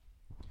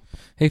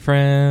Hey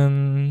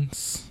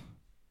friends.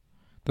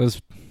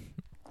 That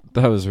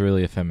was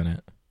really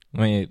effeminate.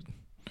 Let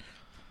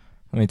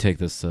me take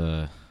this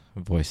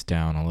voice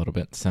down a little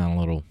bit. Sound a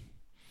little.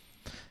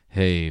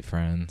 Hey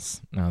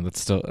friends. No,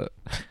 that's still.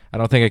 I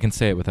don't think I can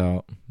say it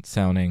without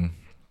sounding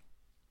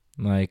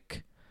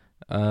like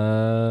like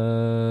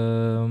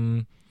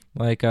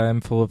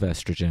I'm full of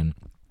estrogen.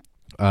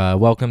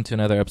 Welcome to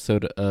another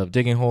episode of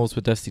Digging Holes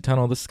with Dusty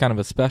Tunnel. This is kind of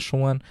a special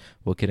one.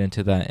 We'll get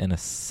into that in a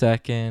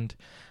second.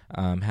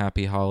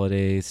 Happy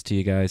holidays to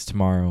you guys.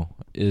 Tomorrow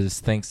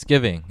is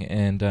Thanksgiving,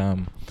 and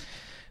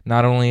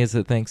not only is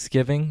it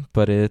Thanksgiving,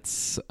 but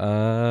it's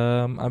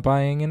I'm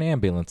buying an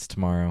ambulance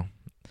tomorrow,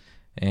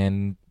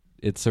 and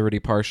it's already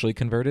partially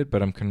converted,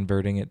 but I'm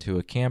converting it to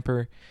a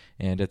camper,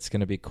 and it's going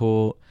to be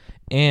cool,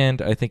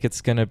 and I think it's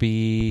going to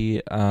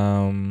be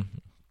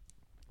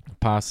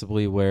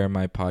possibly where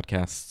my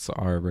podcasts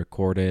are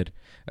recorded,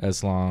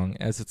 as long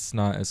as it's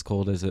not as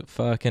cold as it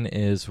fucking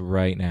is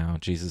right now.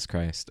 Jesus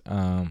Christ.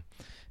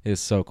 It is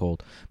so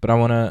cold. But I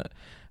want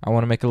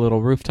to make a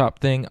little rooftop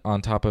thing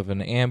on top of an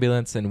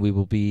ambulance, and we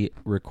will be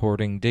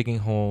recording Digging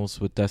Holes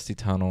with Dusty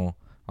Tunnel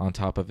on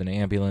top of an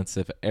ambulance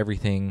if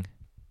everything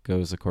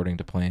goes according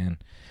to plan.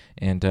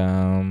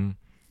 And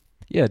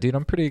yeah, dude,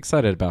 I'm pretty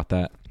excited about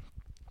that.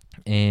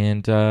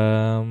 And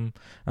I'm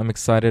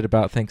excited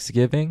about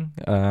Thanksgiving,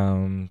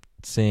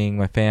 seeing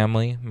my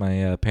family,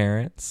 my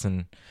parents,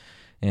 and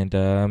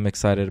I'm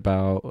excited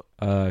about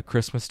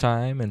Christmas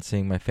time and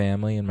seeing my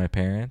family and my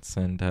parents,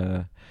 and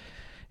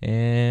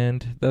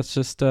that's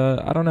just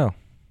I don't know.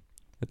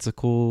 It's a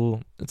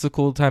cool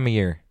time of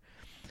year.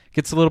 It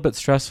gets a little bit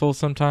stressful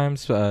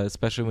sometimes,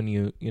 especially when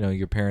you know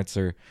your parents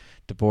are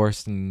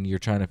divorced and you're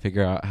trying to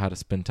figure out how to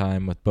spend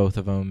time with both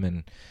of them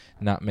and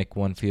not make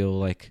one feel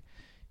like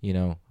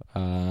you're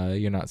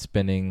not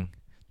spending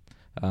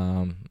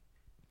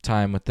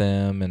time with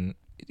them, and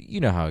you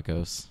know how it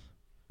goes.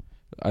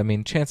 I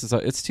mean, chances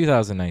are, it's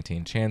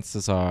 2019.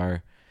 Chances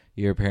are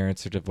your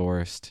parents are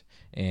divorced,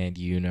 and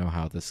you know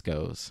how this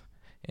goes.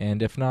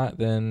 And if not,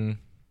 then,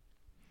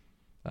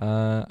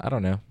 I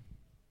don't know.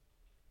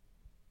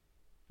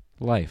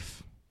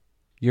 Life.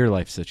 Your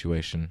life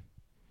situation.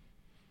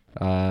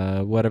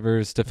 Whatever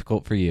is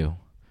difficult for you.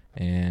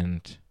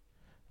 And,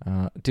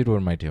 dude, what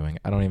am I doing?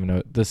 I don't even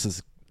know. This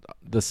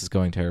is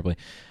going terribly.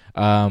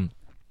 I'm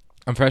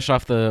fresh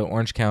off the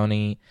Orange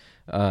County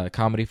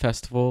Comedy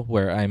Festival,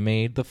 where I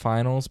made the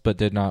finals but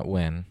did not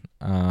win.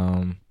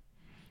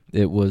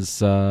 It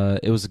was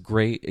a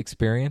great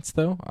experience,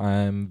 though.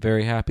 I'm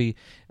very happy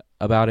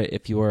about it.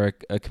 If you are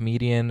a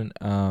comedian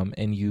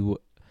and you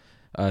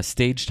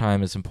stage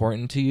time is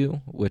important to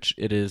you, which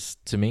it is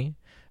to me,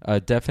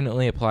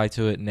 definitely apply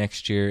to it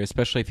next year,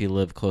 especially if you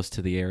live close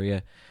to the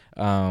area.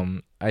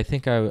 I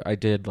think I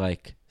did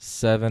like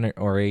 7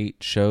 or 8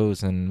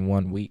 shows in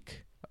 1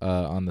 week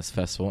on this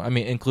festival. I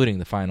mean, including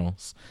the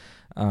finals.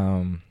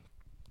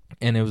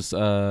 And it was,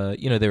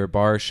 they were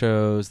bar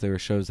shows. There were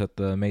shows at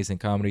the Amazing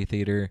Comedy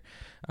Theater.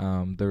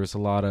 There was a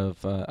lot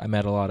of, I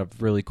met a lot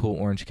of really cool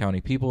Orange County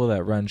people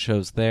that run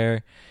shows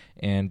there.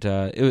 And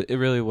it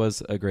really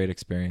was a great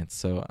experience.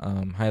 So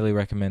highly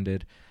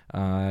recommended.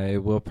 I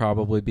will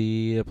probably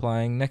be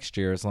applying next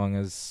year as long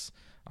as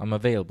I'm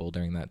available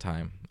during that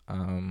time.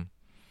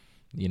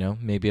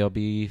 Maybe I'll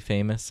be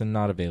famous and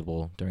not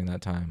available during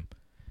that time.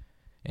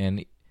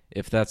 And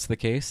if that's the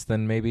case,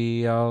 then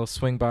maybe I'll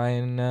swing by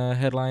and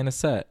headline a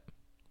set.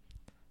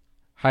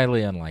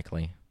 Highly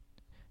unlikely.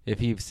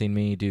 If you've seen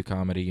me do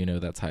comedy, you know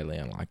that's highly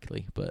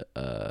unlikely. But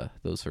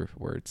those are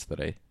words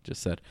that I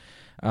just said.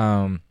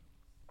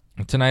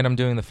 Tonight I'm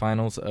doing the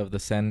finals of the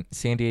San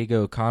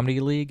Diego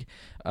Comedy League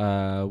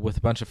with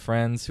a bunch of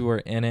friends who are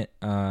in it.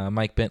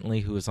 Mike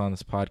Bentley, who is on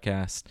this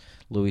podcast.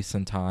 Louis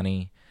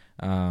Santani.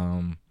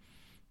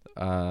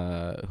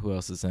 Who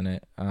else is in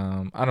it?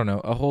 I don't know.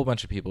 A whole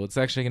bunch of people. It's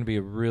actually going to be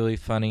a really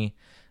funny,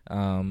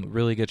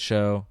 really good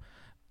show.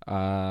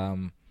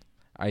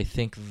 I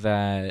think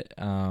that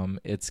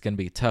it's going to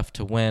be tough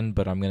to win,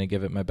 but I'm going to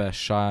give it my best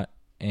shot.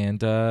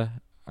 And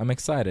I'm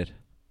excited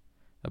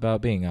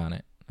about being on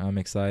it. I'm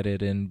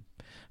excited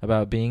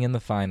about being in the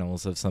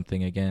finals of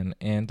something again.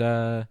 And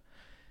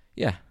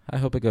yeah, I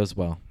hope it goes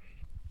well.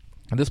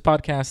 This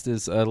podcast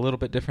is a little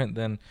bit different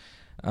than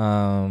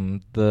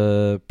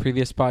the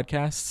previous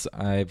podcasts.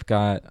 I've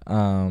got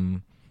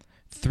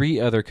 3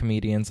 other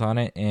comedians on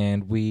it,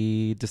 and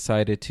we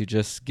decided to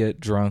just get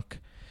drunk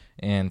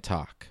and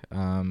talk.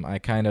 I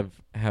kind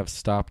of have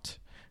stopped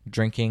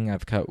drinking.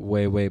 I've cut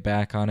way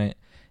back on it,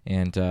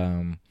 and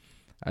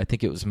I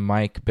think it was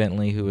Mike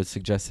Bentley who had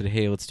suggested,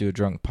 hey, let's do a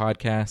drunk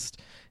podcast,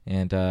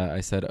 and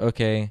I said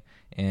okay,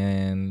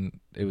 and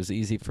it was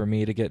easy for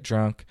me to get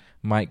drunk.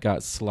 Mike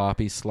got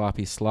sloppy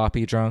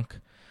drunk.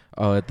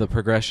 Oh, the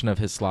progression of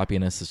his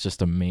sloppiness is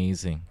just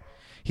amazing.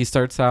 He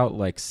starts out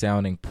like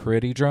sounding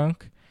pretty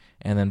drunk,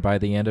 and then by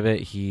the end of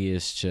it, he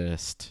is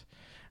just,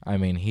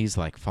 he's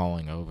like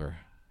falling over.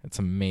 It's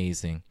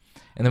amazing.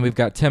 And then we've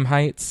got Tim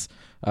Hites,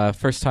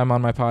 first time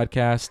on my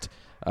podcast.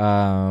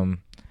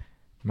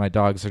 My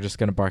dogs are just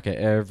going to bark at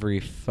every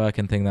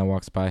fucking thing that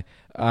walks by.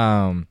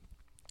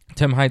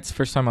 Tim Heights,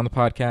 first time on the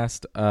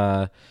podcast.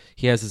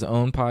 He has his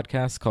own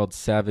podcast called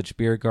Savage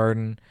Beer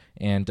Garden,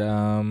 and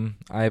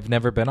I've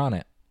never been on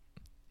it.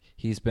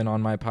 He's been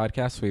on my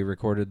podcast. We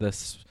recorded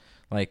this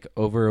like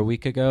over a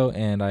week ago,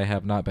 and I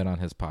have not been on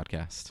his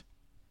podcast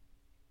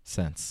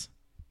since.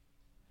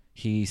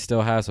 He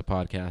still has a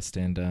podcast,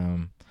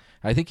 and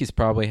I think he's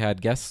probably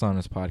had guests on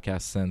his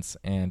podcast since,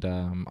 and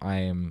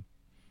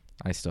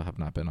I still have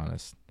not been on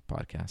his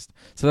podcast.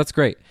 So that's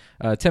great.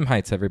 Tim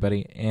Heights,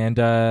 everybody.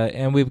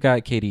 And we've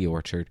got Katie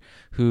Orchard,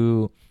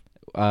 who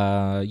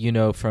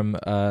from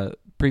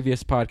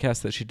previous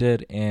podcasts that she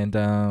did,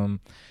 and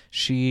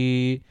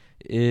she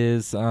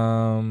is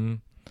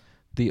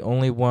the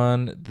only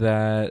one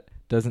that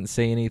doesn't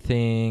say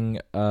anything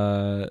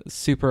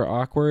super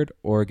awkward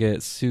or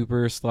get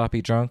super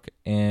sloppy drunk,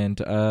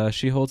 and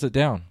she holds it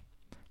down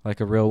like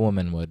a real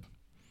woman would.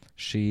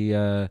 She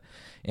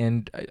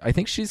and I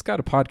think she's got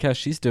a podcast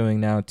she's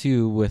doing now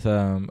too with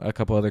a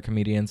couple other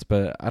comedians,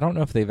 but I don't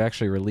know if they've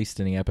actually released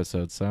any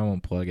episodes, so I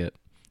won't plug it.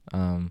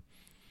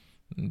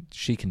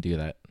 She can do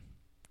that.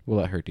 We'll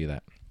let her do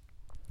that.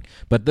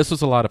 But this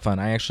was a lot of fun.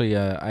 I actually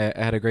I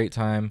had a great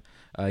time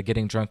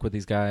getting drunk with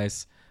these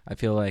guys. I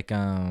feel like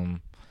there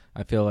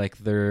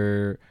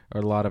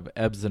are a lot of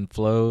ebbs and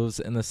flows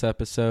in this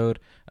episode.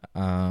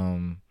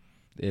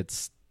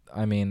 It's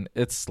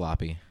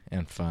sloppy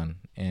and fun,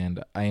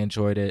 and I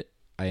enjoyed it.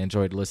 I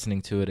enjoyed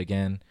listening to it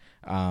again.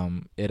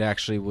 It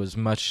actually was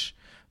much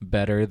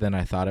better than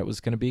I thought it was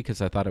going to be, because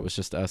I thought it was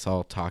just us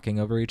all talking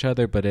over each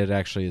other, but it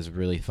actually is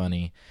really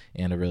funny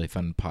and a really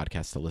fun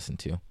podcast to listen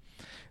to.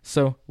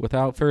 So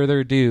without further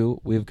ado,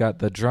 we've got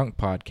the Drunk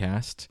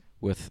Podcast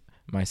with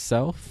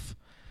myself,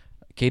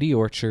 Katie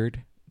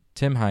Orchard,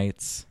 Tim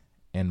Heights,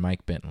 and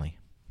Mike Bentley.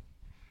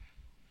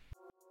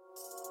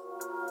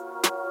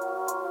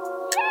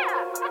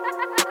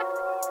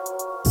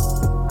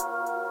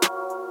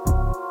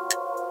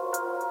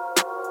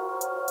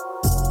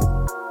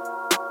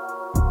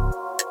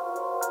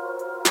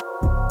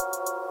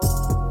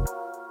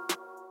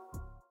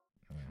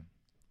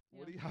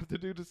 To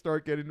do to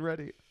start getting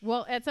ready.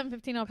 Well, at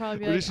 7:15 I'll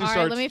probably be like, all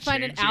right, let me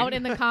find it out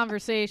in the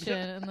conversation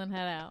and then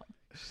head out.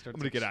 I'm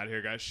gonna get out of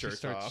here, guys.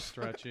 Shirts off.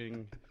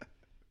 Stretching.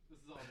 This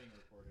is all being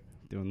recorded.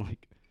 Doing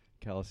like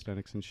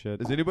calisthenics and shit.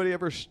 Does anybody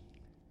ever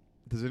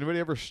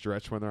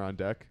stretch when they're on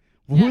deck?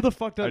 Yeah. Who the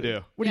fuck does? I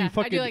do. What do you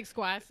fucking? I do like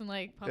squats and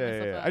like pump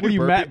myself up. I do What are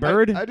you, Matt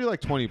Bird? I do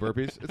like 20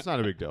 burpees. It's not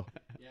a big deal.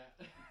 Yeah.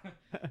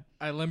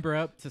 I limber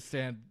up to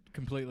stand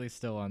completely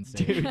still on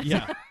stage. Dude,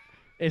 yeah.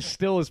 As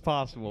still as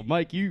possible.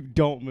 Mike, you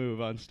don't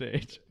move on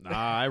stage. Nah,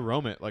 I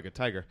roam it like a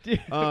tiger.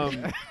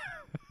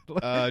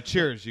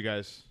 Cheers, you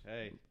guys.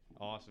 Hey,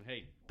 awesome.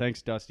 Hey,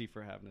 thanks, Dusty,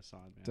 for having us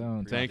on,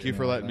 man. Thank you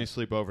for letting me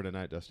sleep over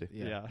tonight, Dusty.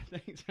 Yeah,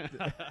 thanks.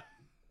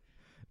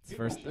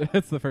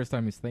 It's the first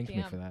time he's thanked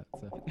me for that.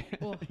 So.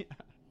 Cool.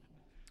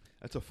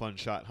 That's a fun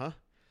shot, huh?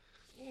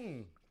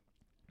 I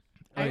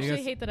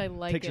actually hate that I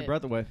like Takes it. your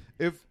breath away.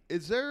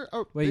 Is there?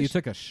 Wait, you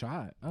took a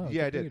shot? Oh,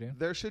 yeah, I did.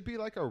 There should be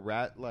like a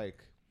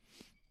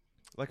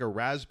a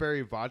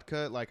raspberry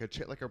vodka, like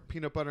a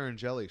peanut butter and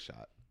jelly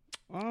shot.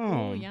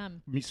 Oh,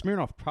 yum.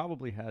 Smirnoff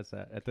probably has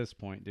that at this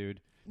point, dude.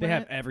 They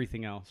have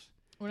everything else.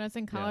 When I was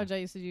in college, I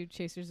used to do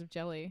chasers of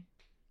jelly.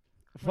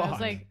 Fuck. I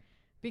was like,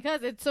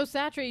 because it's so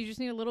saturated, you just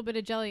need a little bit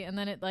of jelly, and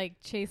then it like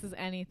chases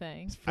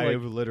anything. I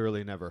have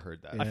literally never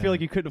heard that. I feel like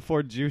you couldn't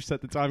afford juice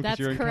at the time because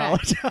you were in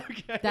correct. college.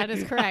 Okay. That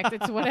is correct.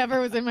 It's whatever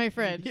was in my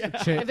fridge. Yeah.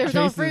 If there's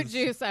no fruit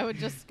juice, I would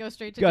just go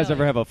straight to You guys jelly.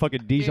 ever have a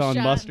fucking Dijon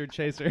mustard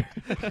chaser?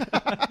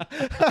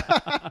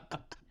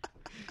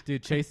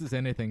 Dude, chases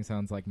anything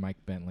sounds like Mike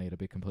Bentley, to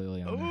be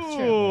completely honest.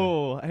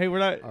 Ooh, hey, we're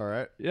not. All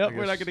right. Yep,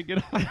 we're not gonna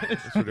get on this.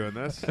 We're doing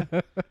this.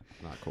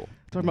 Not cool.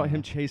 Talking about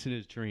him chasing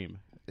his dream.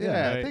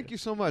 Yeah, right? Thank you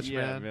so much,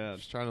 Yeah, man.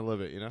 Just trying to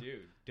live it, you know?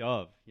 Dude,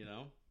 Dove, you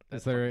know?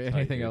 Is there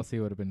anything else he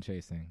would have been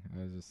chasing?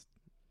 I was just...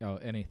 Oh,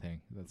 anything.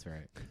 That's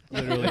right.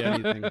 Literally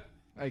anything.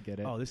 I get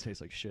it. Oh, this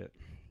tastes like shit.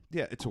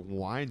 Yeah, it's a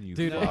wine, you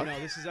Dude, fuck. No,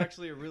 this is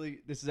actually a really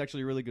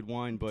good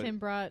wine, but Tim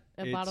brought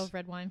a bottle of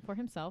red wine for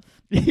himself.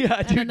 yeah,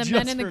 and dude, then the just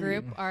men in the for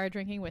group me. are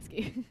drinking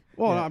whiskey.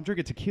 Well, Yeah. I'm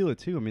drinking tequila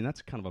too. I mean,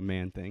 that's kind of a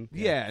man thing.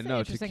 Yeah, It's an no,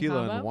 interesting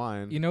tequila combo. and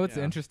wine. You know what's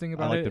Yeah. interesting I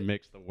about like it? to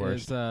mix the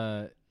worst.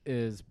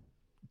 Is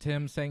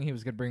Tim saying he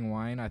was going to bring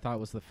wine, I thought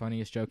was the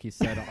funniest joke he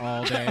said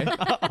all day.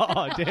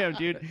 Oh, damn,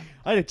 dude.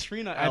 I had a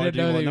Trina I allergy didn't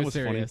know one. that That he was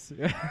serious.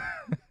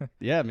 funny.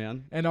 Yeah,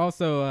 man. And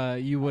also,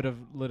 you would have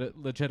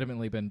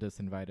legitimately been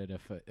disinvited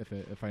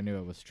if I knew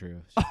it was true.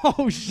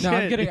 Oh, shit. No,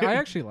 I'm kidding. dude. I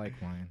actually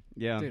like wine.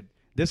 Yeah. Dude,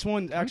 This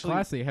one I'm actually.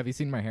 classy. Have you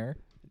seen my hair?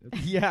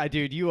 Yeah,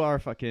 dude, you are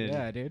fucking.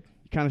 Yeah, dude.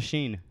 Kind of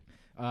sheen.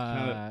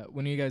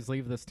 When you guys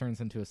leave, this turns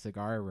into a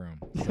cigar room.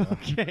 So.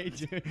 Okay,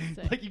 dude.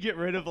 Sick. Like you get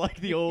rid of like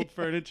the old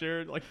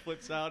furniture, like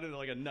flips out into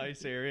like a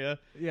nice area.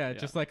 Yeah,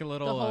 just like a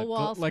little, The whole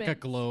wall like a spins.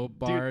 globe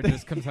bar Dude,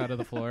 just comes out of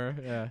the floor.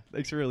 Yeah.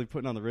 Thanks for really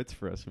putting on the Ritz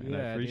for us, man. I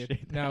Yeah, appreciate dude.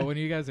 that. Now, when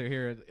you guys are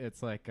here,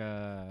 it's like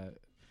a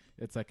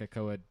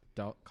co-ed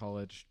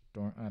college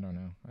dorm. I don't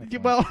know. That's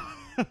fine.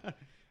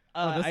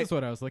 Well, this is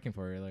what I was looking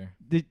for earlier.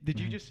 did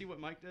you just see what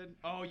Mike did?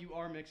 Oh, you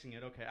are mixing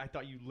it. Okay, I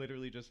thought you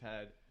literally just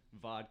had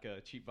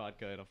vodka, cheap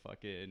vodka, in a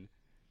fucking.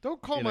 Don't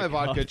call In my a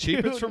vodka cup, cheap.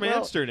 It's dude. from Well,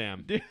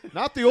 Amsterdam. dude.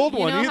 Not the old You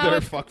one know how either,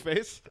 it's-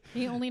 fuckface.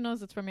 He only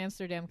knows it's from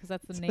Amsterdam because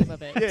that's the name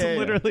of it. Yeah, It's yeah, yeah.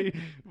 literally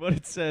what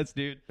it says,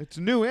 dude. It's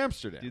New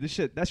Amsterdam.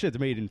 Dude, that shit's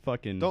made in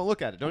fucking. Don't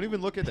look at it. Don't even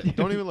look at it.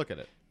 Don't even look at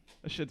it.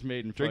 That shit's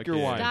made in Drink fucking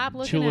your wine. Stop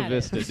looking Chula at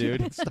Vista, it.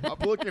 dude.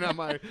 Stop looking at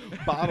my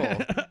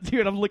bottle.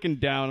 Dude, I'm looking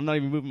down. I'm not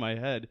even moving my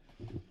head.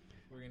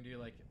 We're gonna do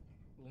like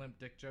limp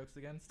dick jokes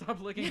again.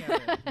 Stop looking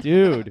at it.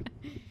 Dude,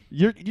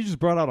 you just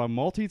brought out a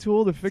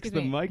multi-tool to fix Excuse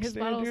the me, mic his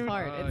stand, bottle's dude?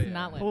 hard. Oh, It's yeah.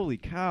 not limp. Holy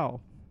cow.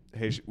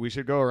 Hey, we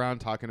should go around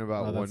talking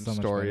about Oh, one that's so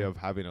much story better. of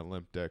having a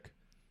limp dick.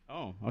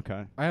 Oh,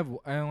 okay. I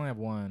only have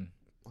one.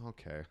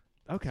 Okay.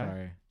 Okay.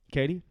 Sorry.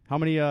 Katie, how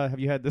many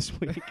have you had this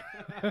week?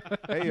 Hey,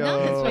 Not this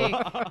yo. week.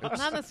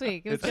 Not this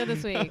week. It was good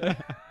this week.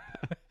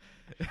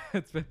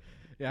 It's been.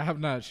 Yeah, I'm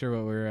not sure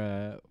what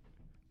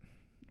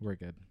we're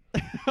good.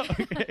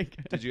 Okay.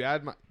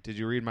 Did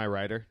you read my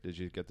writer? Did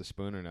you get the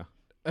spoon or no?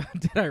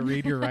 Did I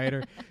read your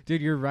rider?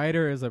 Dude, your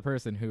rider is a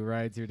person who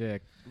rides your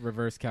dick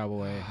reverse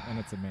cowboy, and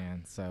it's a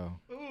man. So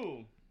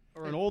Ooh.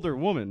 Or an older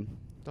woman.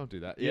 Don't do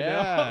that. You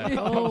Yeah. know?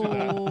 Don't do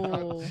that.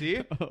 Oh.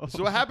 See?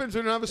 So what happens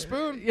when you don't have a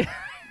spoon?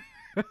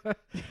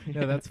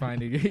 no, that's fine,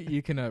 dude.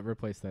 You can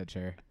replace that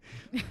chair.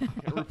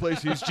 Can't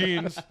replace these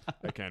jeans.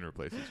 I can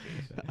replace these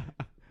jeans.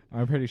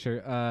 I'm pretty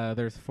sure.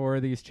 There's 4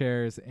 of these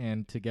chairs,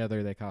 and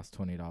together they cost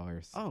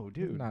 $20. Oh,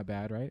 dude. Not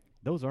bad, right?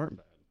 Those aren't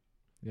bad.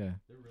 Yeah.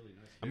 They're really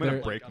nice. I'm gonna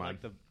They're- break I mine.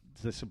 like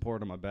the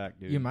support on my back,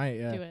 dude. You might,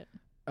 yeah. Do it.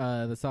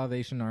 The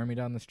Salvation Army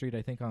down the street,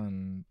 I think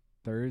on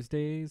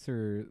Thursdays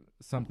or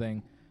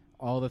something.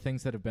 All the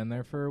things that have been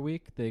there for a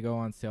week, they go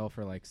on sale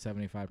for like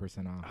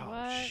 75% off. Oh,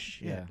 What?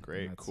 shit. Yeah.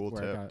 Great. That's Cool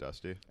where I tip, got-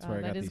 Dusty. That's where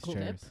I that got is these a cool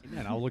chairs. tip.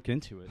 Man, I'll look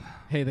into it.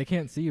 Hey, they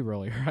can't see you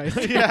roll your eyes.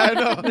 Yeah, I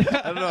know.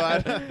 I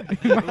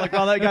know. I'm like,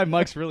 wow, that guy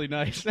Mike's really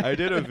nice. I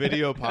did a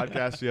video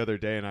podcast the other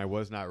day, and I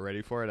was not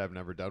ready for it. I've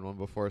never done one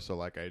before, so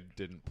like I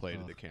didn't play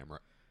to the camera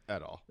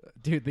at all.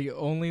 Dude, the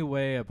only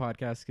way a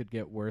podcast could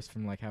get worse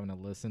from like having to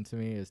listen to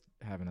me is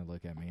having to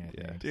look at me, I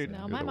Yeah. think. Dude, so.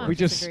 No, my We mom we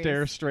just disagrees.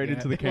 stare straight Yeah.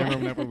 into the camera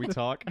whenever we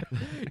talk.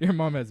 Your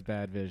mom has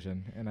bad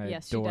vision, and I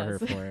Yes, she adore her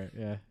does. for it.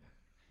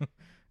 Yeah.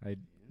 I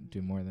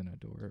do more than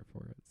adore her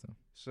for it. So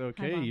So,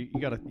 Hi, Katie,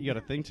 Mom. you got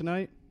a thing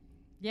tonight?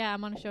 Yeah,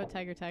 I'm on a show at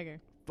Tiger.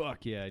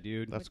 Fuck yeah,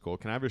 dude. That's cool.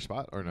 Can I have your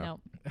spot or no? No,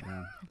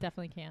 Yeah.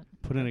 definitely can't.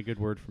 Put in a good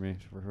word for me.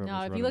 For whoever's No,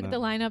 if running you look at that.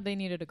 the lineup, they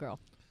needed a girl.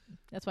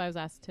 That's why I was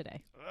asked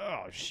today.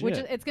 Oh shit. Which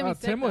is, it's gonna be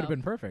sick. Tim would have though.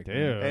 been perfect.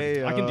 Dude.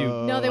 Hey, I can do.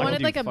 No, they I can wanted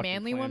do like a fucking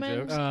manly clan woman.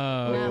 jokes.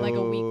 Not like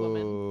a weak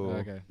woman. Oh.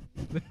 Okay.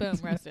 Boom,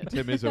 roasted.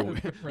 Tim is a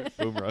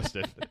boom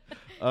roasted.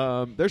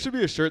 There should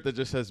be a shirt that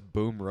just says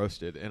boom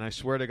roasted, and I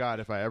swear to God,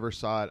 if I ever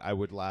saw it, I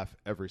would laugh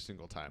every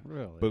single time.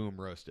 Really? Boom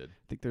roasted.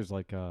 I think there's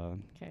like a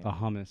Okay.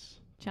 hummus.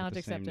 with Challenge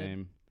the same accepted.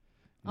 name.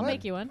 I'll What?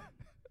 make you one.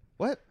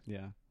 What?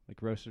 Yeah,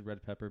 like roasted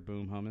red pepper,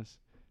 boom hummus.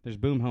 There's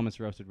boom hummus,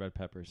 roasted red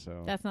pepper,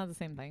 so That's not the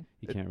same thing.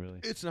 you can't really.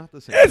 It's not the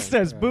same. It thing.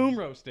 says Yeah. boom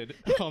roasted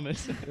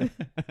hummus.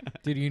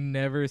 Dude, you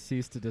never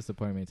cease to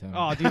disappoint me, Tim.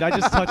 Oh, dude, I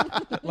just touched.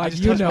 I Like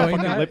just you touched my knowing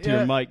fucking that, lip to yeah.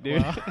 your mic,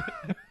 dude.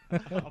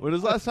 Wow. When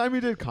was the last time you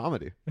did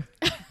comedy?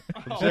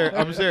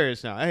 I'm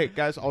serious now. Hey,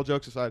 guys, all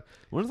jokes aside,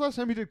 when was the last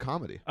time you did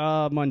comedy?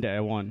 Monday I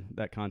won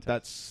that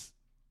contest.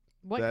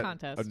 That What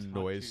contest?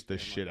 annoys the Tuesday,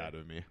 shit Monday. out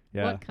of me.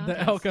 Yeah. What The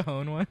contest? El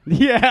Cajon one?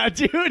 Yeah,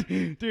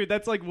 dude,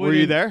 that's like winning. Were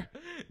you there?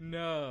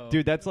 No.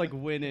 Dude, that's like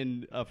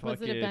winning a fucking.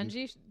 Was it a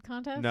Benji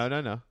contest?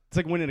 No. It's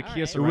like winning a All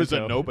Kia right. It was a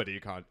Sorento. nobody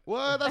con.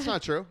 Well, that's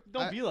not true.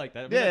 Don't I- be like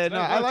that. I mean, Yeah, that's- no,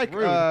 I that's like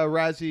rude.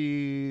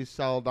 Razzie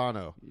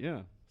Saldano.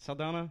 Yeah,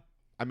 Saldana.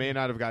 I may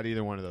not have got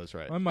either one of those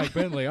right. I'm Mike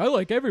Bentley. I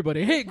like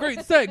everybody. Hey,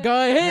 great set,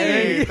 guy.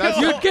 Hey, Hey, that's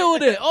you're not-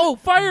 killing it. Oh,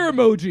 fire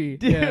emoji.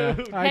 Dude. Yeah,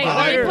 Hey, I let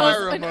got me it.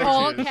 Fire post in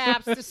all emojis.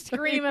 caps to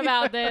scream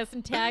about this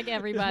and tag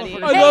everybody.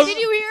 I Hey, love- did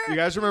you hear? You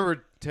guys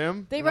remember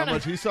Tim? They and run how a-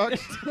 much he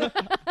sucks?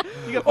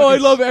 Oh, I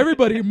love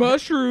everybody.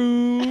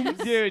 Mushrooms.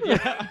 Dude,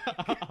 yeah.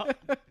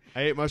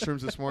 I ate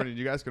mushrooms this morning.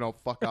 You guys can all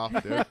fuck off,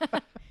 dude.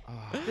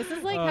 This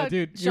is like Oh, how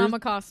dude, Sean you're-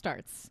 McCaw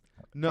starts.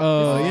 No,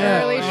 Oh, This is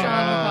yeah. early Oh, Sean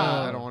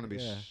McCaw. I don't want to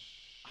be. Yeah.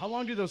 How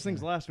long do those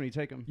things last when you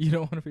take them? You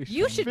don't want to be.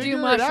 You should Figure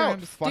do it out,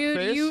 mushrooms,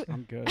 fuckface. dude. You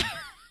I'm good.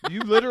 You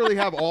literally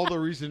have all the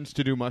reasons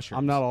to do mushrooms.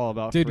 I'm not all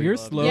about. Dude, free you're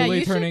love. slowly Yeah, you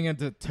should- turning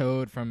into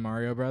Toad from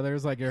Mario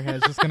Brothers. Like your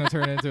head's just gonna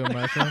turn into a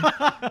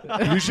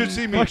mushroom. You should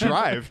see me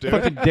drive, dude.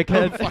 Fucking I'm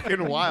dickhead.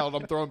 fucking wild.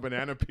 I'm throwing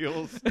banana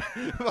peels.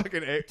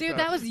 Fucking Dude,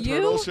 that was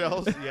turtle you?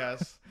 shells.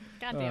 Yes.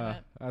 God damn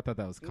it. I thought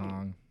that was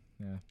Kong.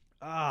 Yeah.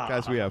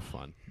 Guys, we have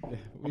fun.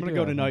 I'm gonna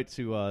go tonight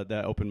to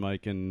that open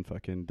mic and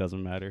fucking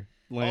doesn't matter.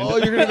 Land. Oh,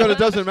 you're gonna go to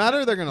Doesn't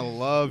Matter? They're gonna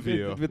love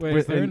you. Wait,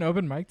 is there an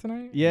open mic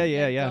tonight? Yeah,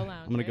 Yeah, yeah. Go Lounge,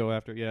 I'm gonna right? go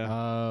after. Yeah.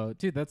 Oh,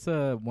 dude, that's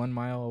 1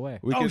 mile away.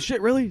 We oh can-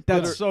 shit! Really?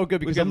 That's liter- so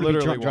good we because can I'm gonna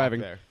be literally drunk walk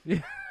driving.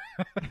 there.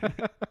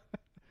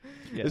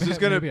 Yeah. This is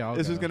gonna Maybe I'll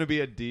this is go. gonna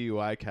be a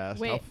DUI cast.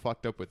 How Wait.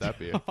 fucked up would that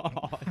be?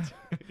 Oh,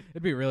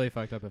 It'd be really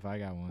fucked up if I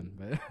got one,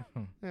 but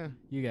Yeah.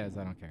 you guys,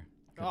 I don't care.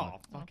 Good oh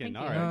luck. fucking thank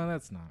all you. right. No,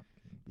 that's not.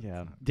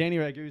 Yeah. Danny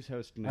Ragu's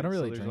hosting. I don't it, so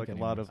really there's drink like a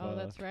lot of. Oh,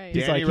 that's right.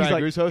 He's Danny like,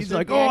 Ragu's hosting? he's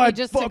like, Yeah, oh, he I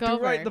just took fucked her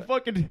right in over. the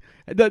fucking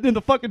in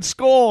the fucking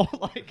skull.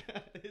 Like,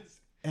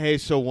 Hey,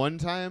 so one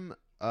time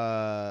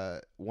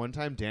one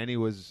time Danny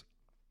was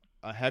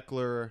a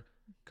heckler,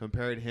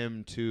 compared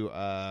him to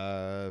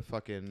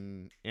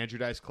fucking Andrew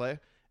Dice Clay,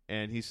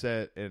 and he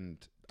said, and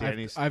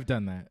Danny's I've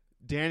done that.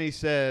 Danny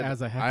said,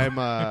 As a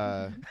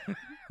heckler.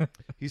 I'm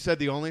he said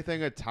the only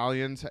thing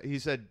Italians he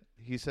said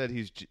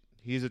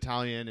he's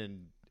Italian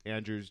and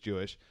Andrew's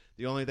Jewish.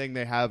 The only thing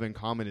they have in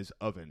common is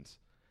ovens.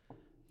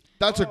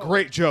 That's a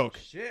great joke.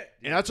 Shit.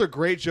 And that's a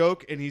great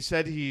joke, and he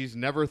said he's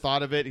never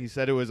thought of it. He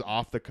said it was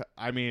off the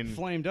I mean,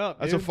 Flamed up.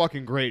 that's dude. a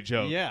fucking great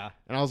joke. Yeah.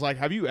 And I was like,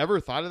 have you ever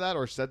thought of that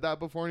or said that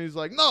before? And he's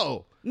like,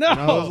 no. No. And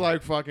I was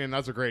like, fucking,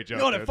 that's a great joke.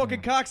 No, that dude.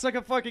 fucking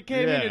cocksucker fucking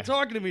came in Yeah. and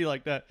talking to me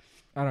like that.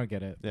 I don't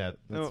get it. Yeah.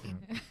 but that's No.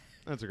 fine.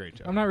 That's a great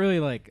joke. I'm not really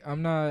like I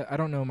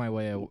don't know my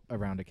way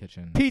around a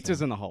kitchen. Pizza's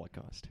so. in the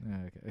Holocaust.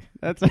 Okay.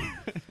 That's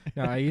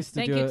No, I used to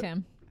Thank do you, it.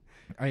 Tim.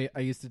 I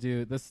used to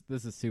do this.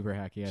 This is super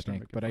hacky, I Start think.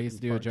 making But I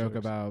used to fucking do a fart joke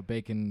jokes. about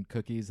baking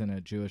cookies in a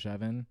Jewish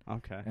oven,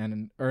 okay.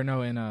 in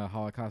a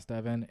Holocaust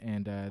oven,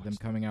 and them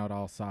coming out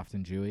all soft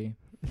and dewy.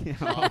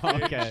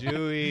 Okay.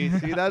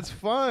 Jewy. See, that's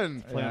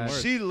fun. Play on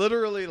words. She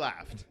literally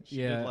laughed.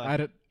 Yeah,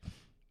 laugh.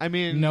 I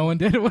mean, no one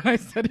did it when I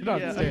said it on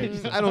Yeah.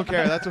 stage. I don't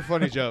care. That's a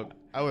funny joke.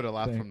 I would have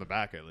laughed Thank- from the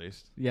back at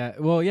least. Yeah,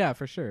 well, yeah,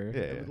 for sure.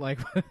 Yeah. Like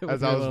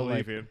As I was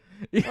leaving.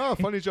 Oh,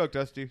 funny joke,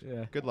 Dusty.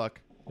 Yeah. Good luck.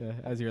 Yeah,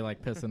 as you're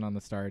like pissing on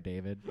the Star of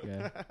David.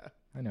 Yeah,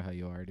 I know how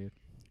you are, dude.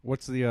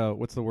 What's the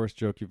worst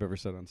joke you've ever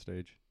said on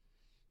stage?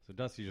 So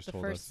Dusty just The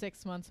told first us.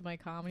 6 months of my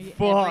comedy,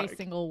 Fuck. every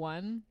single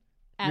one,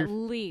 at Your-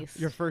 least.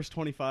 Your first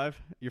 25?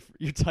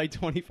 Your tight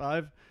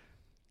 25?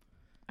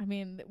 I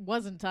mean, it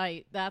wasn't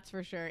tight, that's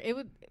for sure. It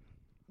would.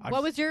 I've-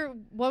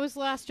 What was the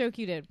last joke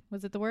you did?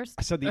 Was it the worst?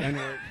 I said the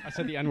N-word. I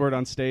said the N-word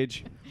on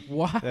stage.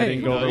 Why? That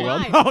didn't go over well.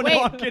 Why? No, Wait,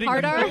 no, I'm kidding.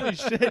 hard R? Holy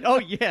shit. Oh,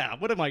 yeah.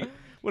 What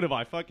am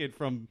I, fucking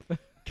from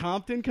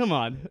Compton? Come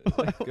on.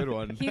 Good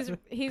one.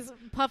 He's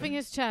puffing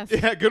his chest.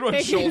 Yeah, good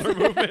one. Shoulder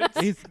movements.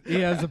 He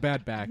has a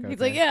bad back. He's okay.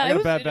 like, yeah, I it got a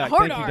was bad back.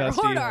 hard Thank you, R,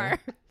 Dusty. hard R.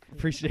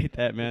 Appreciate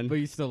that, man. But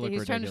you still look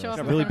He's trying to show ridiculous.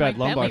 off Got really his bad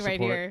Mike lumbar Bentley right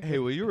support. here. Hey,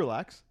 will you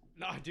relax?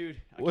 No, dude.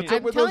 I What's can't.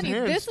 up with I'm telling those you,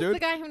 hands, this dude? is the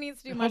guy who needs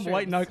to do I'm mushrooms.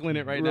 white knuckling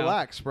it right now.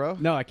 Relax, bro.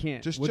 No, I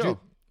can't. Just What'd chill.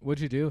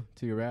 What'd you do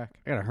to your back?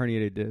 I got a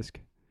herniated disc.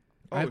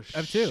 Oh, I've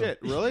two. shit.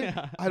 Really?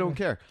 Yeah. I don't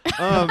care.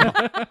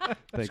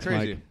 Thanks,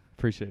 crazy. Mike.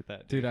 Appreciate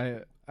that, Dude,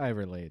 I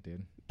relate,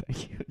 dude.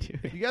 Thank you,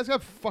 dude. You guys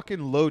got fucking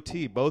low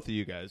T, both of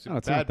you guys. No,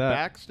 it's Bad not that.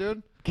 backs,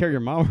 dude. Carry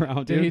your mom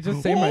around, dude. Did he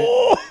just say my?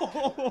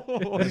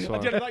 This one.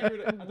 Dude, I thought you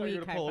were gonna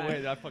Weak pull high away.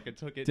 five. I fucking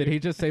took it. Did dude. he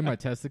just say my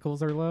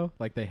testicles are low?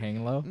 Like they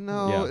hang low?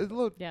 No, Yeah. it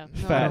look Yeah.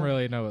 no. I Fat. don't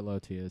really know what low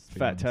T is. to be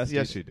Fat honest. test.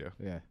 Yes, you do.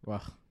 Yeah.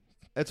 Well,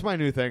 It's my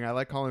new thing. I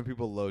like calling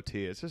people low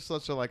T. It's just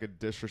such a like a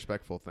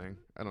disrespectful thing.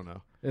 I don't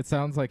know. it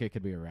sounds like it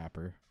could be a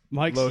rapper.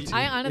 Mike's Low T.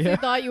 I honestly Yeah.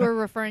 thought you were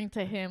referring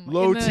to him.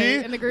 Low in the, T?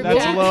 in the group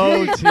That's chat.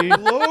 low T.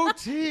 Low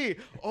T.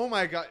 Oh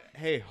my god.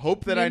 Hey,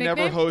 hope that Your I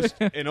never nickname? host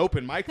an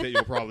open mic that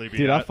you'll probably be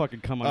Dude, I'll at. fucking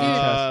come on your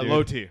chest, dude.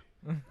 Low T.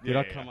 Dude,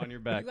 I'll come on your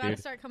back, You gotta dude.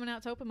 start coming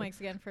out to open mics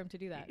again for him to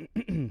do that.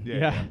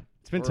 Yeah.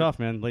 It's been Or- tough,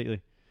 man,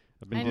 lately.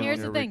 I've been And dealing here's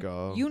There the we thing: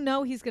 go. you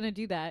know he's gonna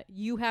do that.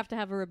 You have to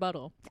have a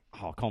rebuttal.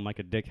 Oh, I'll call Mike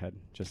a dickhead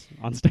just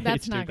on stage,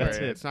 That's dude. not That's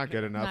Right, it. it's not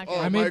good enough. Not good.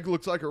 Oh, I mean- Mike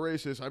looks like a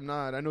racist. I'm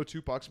not. I know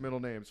Tupac's middle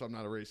name, so I'm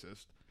not a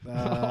racist.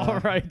 All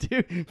right,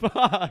 dude.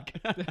 Fuck.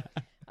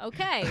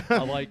 Okay. I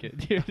like it,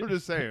 dude. I'm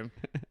just saying.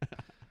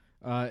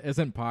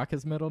 Isn't Pac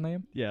his middle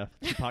name? Yeah.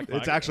 Tupac.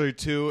 It's actually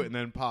two and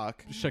then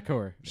Pac.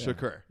 Shakur. Yeah.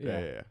 Shakur. Yeah, Yeah.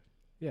 yeah, yeah.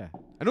 Yeah.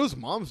 I know his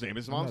mom's name.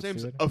 His I'm mom's not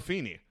name's suing.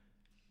 Afeni.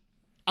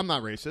 I'm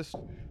not racist.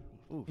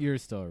 You're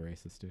still a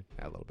racist, dude.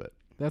 Yeah, a little bit.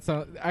 That's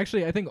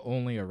actually I think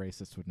only a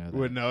racist would know that.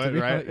 Would know To it, be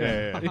right? honest-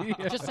 Yeah,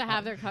 yeah, Just to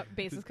have their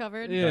bases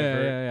covered.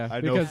 Yeah.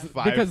 I know because,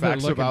 5 because they're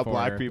facts looking about for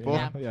black her. people.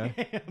 Yeah.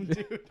 Damn,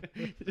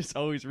 dude. Just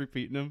always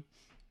repeating them.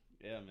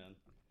 Yeah, man.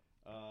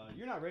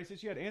 You're not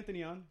racist. You had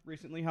Anthony on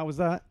recently. How was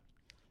that?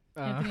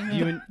 Anthony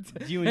You Who?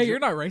 and you Hey, you're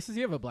not racist.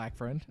 You have a black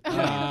friend.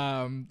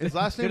 His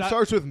last name Did I-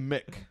 starts with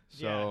Mick.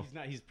 Yeah, So he's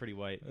not. He's pretty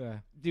white. yeah.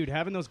 Dude,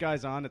 having those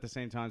guys on at the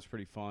same time is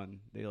pretty fun.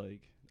 They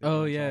like. they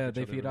Oh bounce yeah, each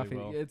they other feed really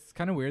off. well. It's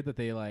kind of weird that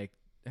they like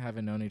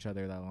haven't known each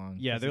other that long.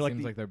 Yeah, 'cause they're it like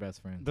seems the- like they're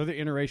best friends. They're the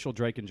interracial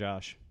Drake and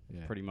Josh,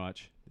 Yeah, pretty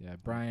much. yeah.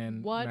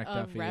 Brian, What a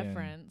McDuffie,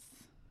 reference.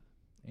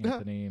 and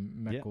Anthony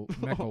Yeah. McElwain.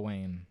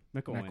 McElwain.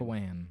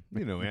 McElwain.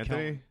 you know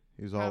Anthony.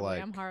 He's all Probably.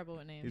 like. I'm horrible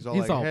with names. He's all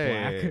He's like, all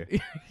hey.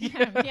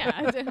 black.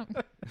 yeah.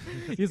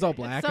 He's all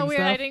black. It's so and weird.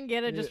 stuff. I didn't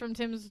get it just from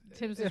Tim's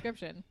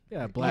description.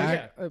 Yeah,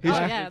 black. yeah. uh, Oh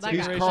black, yeah, that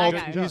He's guy. Carlton.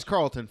 That guy. He's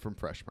Carlton from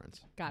Fresh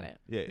Prince. Got it.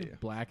 Yeah, yeah.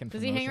 black and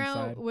Does from he hang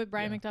around Oceanside. with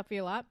Brian McDuffie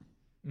a lot?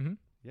 Mm-hmm.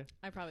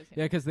 I've probably seen.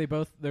 Yeah, him.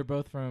 because they're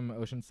both from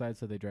Oceanside,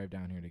 so they drive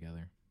down here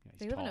together. Yeah,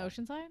 They he's live in tall.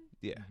 Oceanside.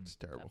 Yeah, it's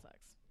terrible. That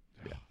sucks.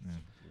 Yeah. Yeah.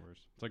 It's the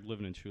worst. It's like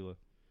living in Chula.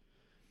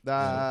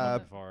 Uh,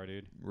 Far,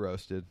 dude.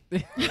 roasted.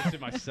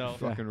 Roasted myself.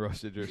 Fucking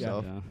roasted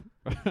yourself.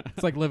 Yeah.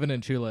 It's like living in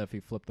Chula if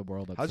you flip the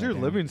world upside How's your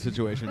down. living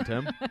situation,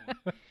 Tim?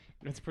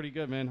 It's pretty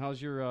good, man. How's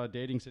your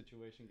dating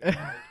situation going?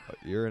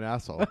 You're an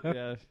asshole.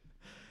 Yeah.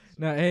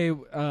 No, hey. I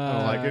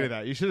don't like any of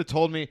that. You should have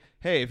told me.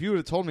 Hey, if you would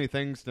have told me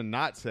things to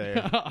not say,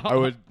 I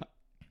would.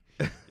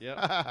 Yep.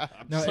 I'm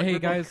No, just like, hey, we're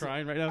both guys,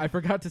 crying right now. I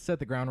forgot to set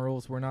the ground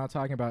rules. We're not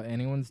talking about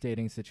anyone's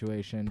dating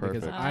situation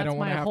because Perfect. I don't That's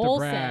want to my have to whole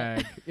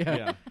brag. Yeah.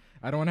 yeah.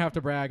 I don't want to have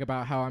to brag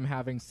about how I'm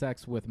having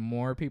sex with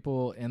more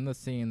people in the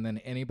scene than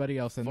anybody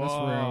else in this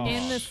room.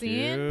 In the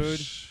scene?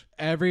 Dude.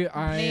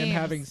 I am Names.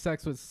 having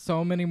sex with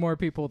so many more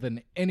people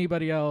than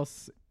anybody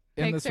else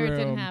in this Picture it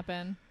didn't room.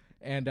 happen.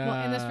 And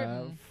Well, in this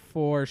room.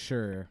 for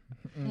sure.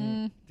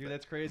 Dude,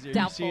 that's crazy.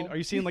 Doubtful. Are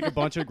you seeing like a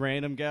bunch of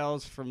random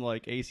gals from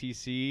like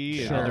ACC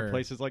and Sure. other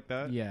places like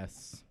that?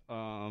 Yes.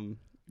 Look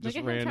Just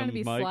at him random trying to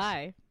be mics.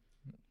 sly.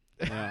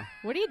 Yeah.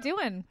 What are you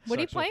doing? What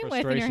are you Sexual playing with in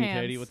your frustration,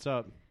 hands? Katie, what's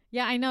up?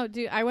 Yeah, I know,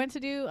 dude. I went to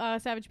do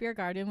Savage Beer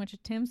Garden, which is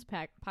Tim's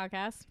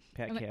podcast.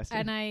 Podcasting.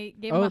 And I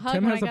gave him Oh, a hug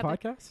Tim when has I a got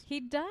podcast? He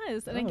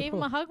does. And I Oh, gave him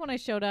cool. a hug when I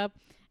showed up.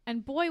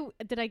 And boy,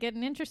 did I get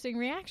an interesting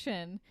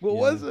reaction. What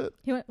was it?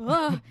 He went,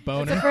 "Ugh." It's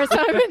Boner. the first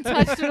time I've been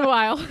touched in a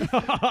while.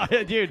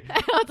 Dude,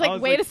 I was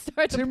like, way to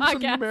start the Tim's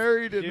podcast.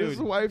 married and his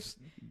Dude. wife's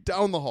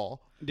down the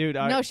hall. dude,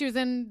 No, she was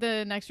in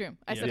the next room.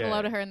 I said Yeah.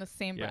 hello to her in the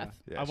same yeah. breath.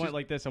 Yeah, I she's- went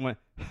like this. I went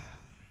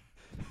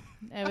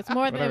It was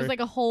more. It Whatever. was like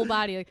a whole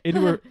body. Like,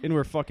 into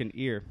her fucking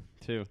ear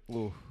too.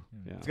 Ooh,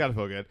 Yeah. it's gotta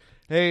feel good.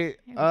 Hey,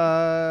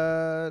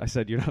 I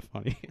said you're not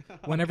funny.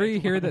 Whenever you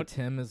hear that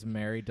Tim is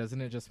married, doesn't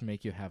it just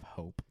make you have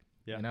hope?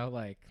 Yeah. You know,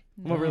 like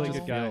I'm a really you good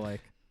just guy. feel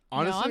like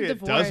honestly, I'm it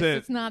divorced. doesn't.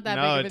 It's not that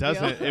no, big of a it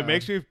deal. doesn't.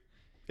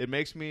 It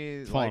makes me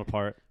It's falling like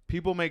apart.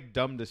 people make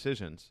dumb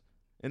decisions,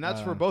 and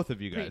that's for Uh, both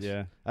of you guys. Preach.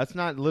 Yeah. That's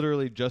not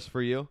literally just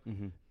for you.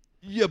 Mm-hmm.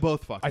 You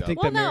both fucked I up.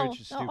 think well, that no.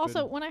 marriage is stupid.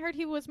 Also, when I heard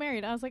he was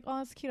married, I was like, "Oh,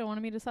 that's cute. I want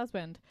to meet his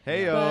husband."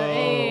 Hey But, yo,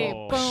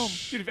 hey, boom.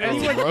 Dude, if That's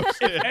anyone,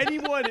 roasted. if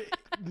anyone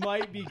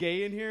might be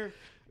gay in here,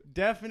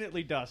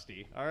 definitely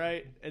Dusty. All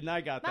right, and I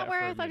got Not that. where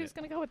for I a thought he minute. was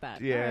going to go with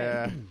that.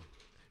 yeah.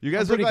 You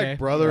guys I'm look pretty like gay.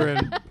 brother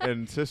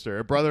and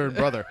sister, brother and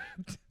brother.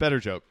 Better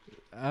joke.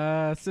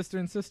 sister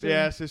and sister.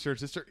 Yeah, sister and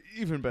sister.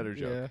 Even better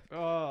joke. Yeah.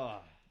 Oh.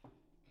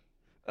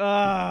 Hey,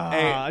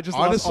 I just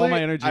honestly, lost all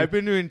my energy. I've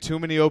been doing too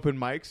many open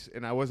mics,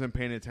 and I wasn't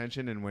paying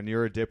attention. And when you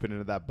were dipping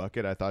into that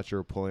bucket, I thought you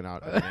were pulling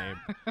out a name.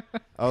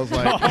 I was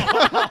like,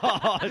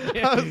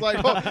 I was like,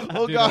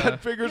 oh Dude, God,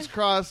 fingers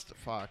crossed.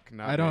 Fuck,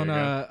 not I don't. there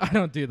you go. I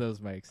don't do those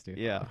mics, dude.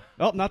 yeah.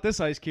 Oh, not this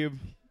ice cube.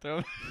 Hey,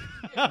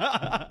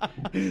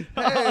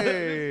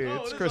 Oh,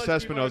 it's this Chris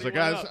ice cube Espinosa,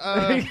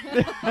 already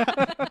guys.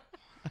 went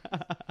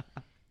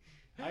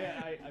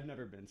I've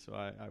never been, so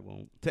I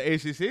won't. To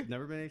ACC?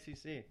 Never been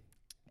ACC.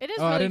 It is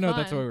Oh, really I didn't know fun.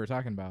 that's what we were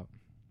talking about.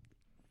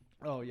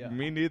 Oh yeah.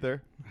 Me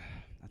neither.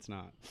 That's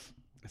not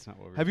what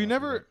we're Have you talking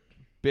never about.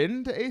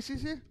 been to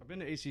ACC? I've been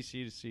to ACC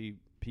to see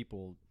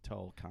people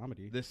tell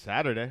comedy. This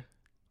Saturday.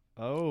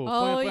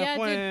 Oh, yeah,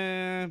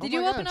 Did Did Oh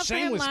you my open God. up for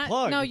him Shameless last?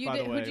 plug, No, you by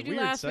did. the Who'd way. you do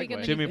Weird last week? segue. And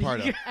then Jimmy you,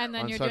 Pardo. And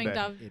then on you're Sunday.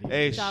 doing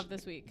Hey, Dove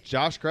this week.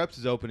 Josh Krebs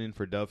is opening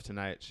for Dove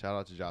tonight. Shout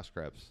out to Josh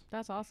Krebs.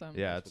 That's awesome.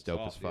 Yeah, That's it's dope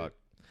what's as up, fuck.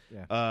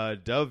 Yeah.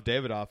 Dove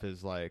Davidoff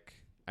is like,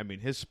 I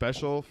mean, his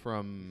special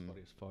from,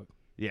 Funny as fuck.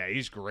 yeah,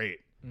 he's great.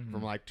 Mhm.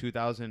 From like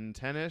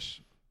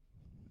 2010-ish.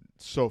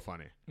 So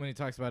funny. When he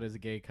talks about his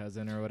gay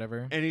cousin or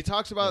whatever. And he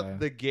talks about Yeah.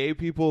 the gay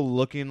people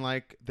looking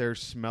like they're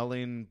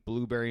smelling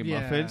blueberry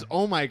Yeah. muffins.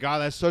 Oh my God,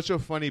 that's such a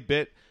funny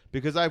bit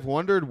because I've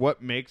wondered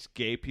what makes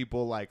gay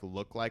people like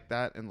look like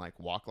that and like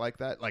walk like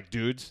that, like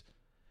dudes.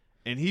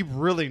 And he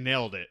really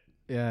nailed it.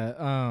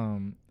 Yeah.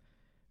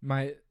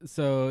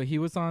 So he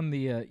was on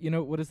the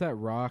what is that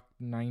Rock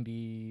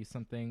 90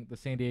 something, the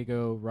San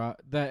Diego Rock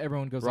that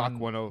everyone goes Rock on.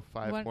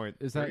 105 point.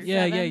 Is that 3?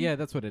 yeah, 7?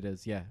 that's what it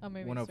is. Yeah. Oh,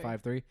 maybe it's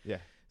 105.3. Yeah.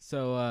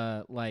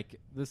 So like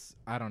this,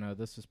 I don't know,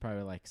 this was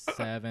probably like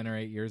 7 or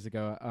 8 years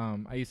ago.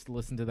 I used to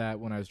listen to that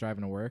when I was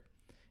driving to work,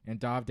 and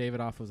Dov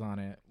Davidoff was on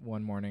it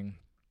one morning,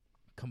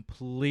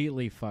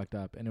 completely fucked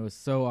up, and it was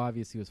so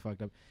obvious he was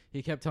fucked up.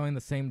 He kept telling the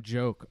same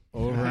joke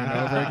over and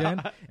over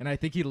again, and I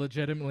think he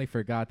legitimately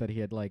forgot that he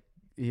had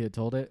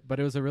told it, but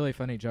it was a really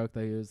funny joke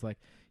that he was like,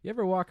 you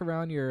ever walk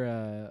around your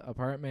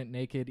apartment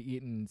naked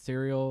eating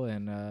cereal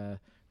and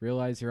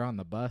realize you're on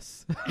the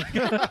bus?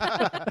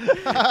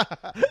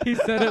 He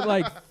said it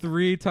like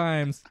 3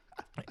 times,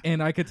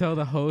 and I could tell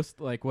the host,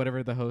 like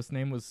whatever the host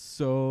name was,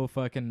 so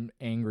fucking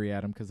angry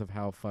at him because of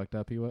how fucked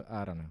up he was.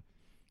 I don't know.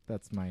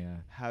 That's my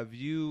Have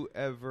you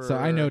ever? so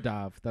I know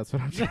Dov. That's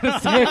what I'm trying to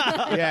say.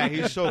 Yeah,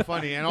 he's so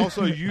funny, and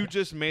also you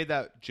just made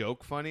that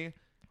joke funny.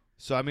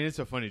 So I mean, it's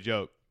a funny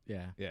joke.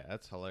 Yeah. Yeah,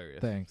 that's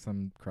hilarious. Thanks.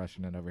 I'm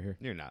crushing it over here.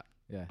 You're not.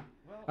 Yeah.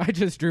 I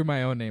just drew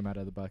my own name out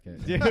of the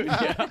bucket. Dude,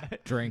 yeah.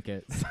 Drink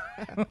it.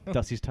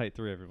 Dusty's tight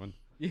 3, everyone.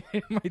 Yeah,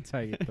 my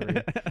tight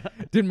 3.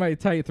 Dude, my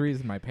tight 3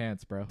 is in my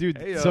pants, bro. Dude,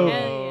 Heyo. so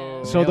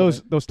Yeah. so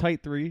Nailed those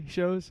tight 3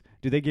 shows,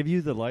 do they give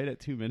you the light at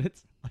 2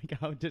 minutes? Like,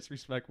 how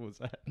disrespectful was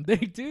that? They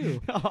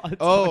do. It's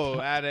Oh,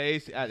 fucked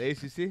at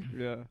ACC. up.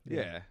 yeah.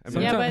 Yeah. I Sometimes-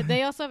 mean, Yeah, but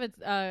they also have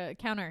a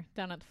counter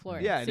down at the floor.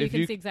 yeah. so and you if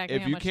can see exactly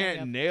if how you much I can't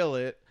have. nail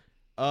it,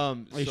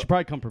 You so- should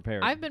probably come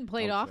prepared. I've been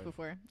played I would off say.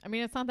 before. I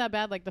mean, it's not that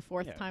bad. Like the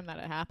 4th Yeah. time that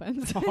it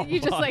happens, Oh, you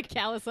just fuck. like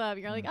callous up.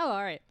 You're like, oh,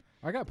 all right.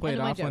 I got played End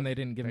of my off when joke. they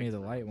didn't give me the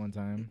light one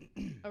time.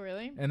 Oh,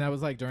 really? And that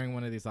was like during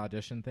one of these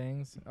audition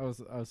things. I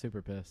was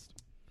super pissed.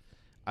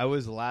 I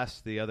was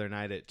last the other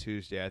night at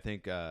Tuesday. I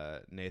think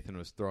Nathan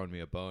was throwing me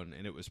a bone,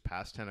 and it was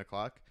past 10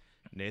 o'clock.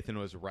 Nathan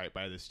was right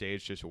by the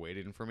stage just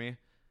waiting for me.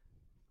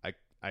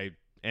 I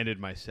ended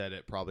my set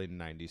at probably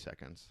 90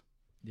 seconds.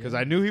 Because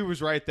I knew he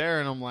was right there,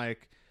 and I'm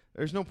like,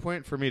 there's no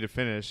point for me to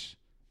finish.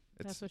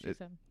 That's what she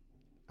said.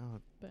 Oh,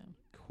 Boom.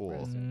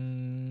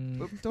 cool.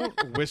 But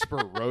don't whisper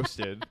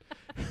roasted.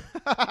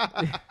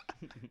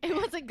 It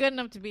wasn't good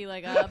enough to be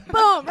like,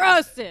 boom,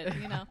 roasted,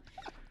 you know.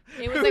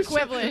 It was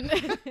equivalent.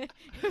 It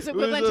was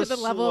equivalent to the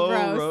level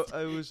of roast.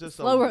 It was just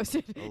slow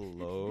roasted. A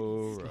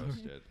low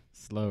roasted.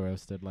 Slow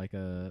roasted like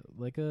a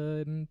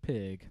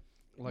pig.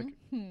 Like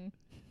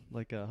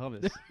like a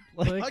hummus.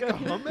 Like a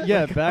hummus?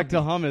 Yeah, back to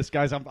hummus,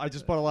 guys. I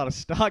just bought a lot of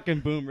stock in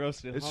Boom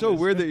roasted. It's hummus. so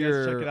weird that Guys,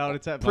 you're check it out.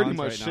 It's at pretty Vons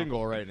much right now.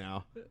 single right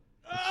now.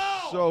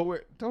 So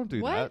weird. Don't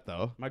do What? that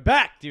though. My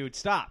back, dude.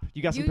 Stop.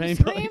 You got some You pain.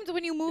 screamed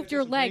when you moved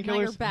your some leg, not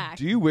your painkillers? back.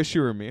 Do you wish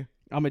you were me?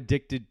 I'm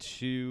addicted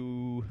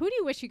to Who do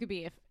you wish you could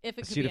be if it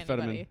could be acetaminophen.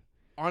 anybody?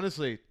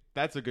 Honestly,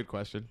 that's a good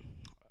question.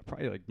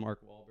 Probably like Mark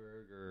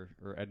Wahlberg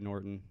or Ed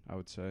Norton, I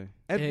would say.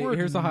 Edward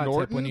Here's a hot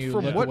Norton tip: when you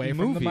from look what away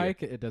movie? from the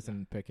mic, it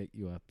doesn't pick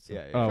you up. So.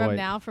 Yeah. Oh, From wait.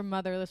 now, from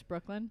Motherless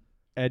Brooklyn.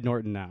 Ed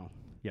Norton now.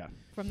 Yeah.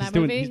 From He's that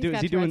doing, movie. He's doing,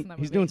 got he's Tourette's doing, in that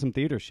he's movie. doing some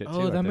theater shit too.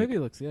 Oh, I that think. movie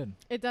looks good.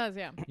 It does,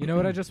 yeah. You know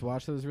what I just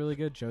watched that was really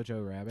good?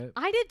 Jojo Rabbit.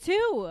 I did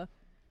too.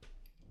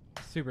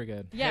 Super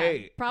good. Yeah,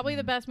 Hey. probably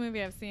the best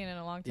movie I've seen in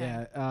a long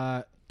time.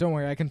 Yeah. Don't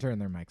worry, I can turn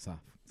their mics off.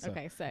 So.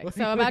 Okay, sick.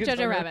 So about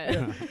Jojo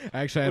Rabbit.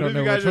 Actually, I What don't if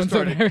know you which guys just ones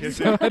are started there.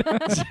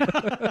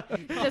 kissing?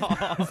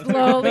 So Just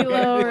slowly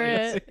lower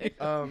it.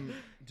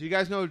 Do you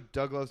guys know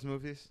Doug Loves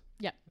Movies?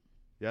 Yep.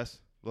 Yes?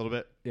 A little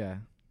bit? yeah.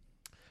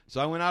 So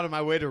I went out of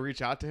my way to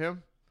reach out to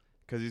him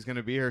because he's going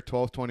to be here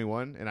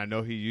 12/21, and I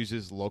know he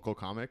uses local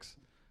comics.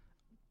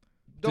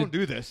 Don't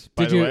do this,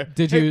 by did the you- way.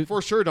 did Hey, you- for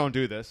sure, don't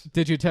do this.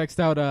 Did you text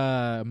out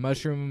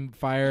mushroom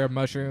fire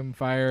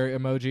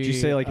emoji? Did you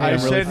say, like, I I'm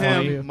really sent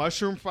funny. him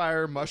mushroom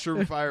fire,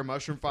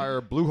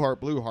 blue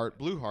heart, blue heart,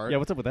 blue heart. Yeah,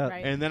 what's up with that?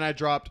 Right. And then I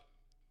dropped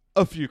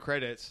a few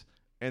credits,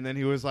 and then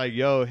he was like,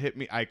 "Yo, hit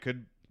me.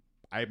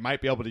 I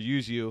might be able to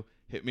use you.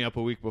 Hit me up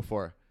a week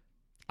before."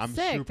 I'm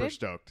Sick, super dude.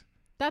 stoked.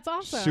 That's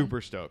awesome.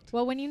 Super stoked.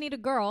 Well, when you need a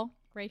girl,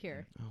 right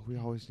here. Oh, we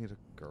always need a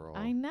girl.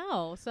 I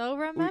know. So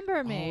We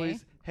remember me.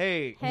 always-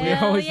 hey,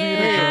 Hell always need a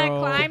yeah, girl.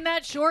 climb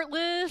that short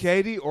list.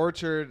 Katie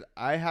Orchard,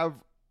 I have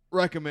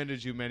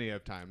recommended you many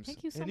of times.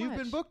 Thank you so and you've been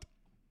much. booked.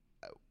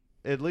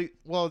 At least,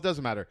 well, it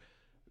doesn't matter.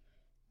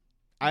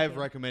 I have you.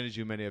 recommended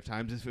you many of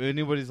times. If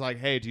anybody's like,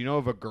 "Hey, do you know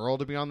of a girl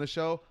to be on the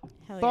show?"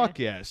 Hell Fuck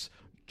yes,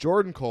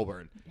 Jordan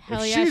Colburn.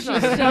 Hell If yeah, she's so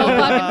not-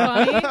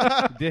 fucking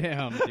funny.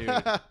 Damn,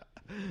 dude.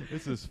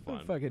 This is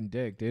fun. Fucking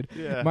dick, dude.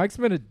 Yeah. Mike's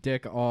been a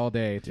dick all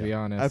day, to be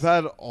honest. I've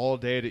had all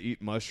day to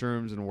eat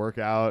mushrooms and work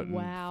out and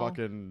Wow.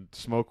 fucking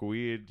smoke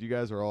weed. You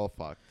guys are all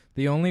fucked.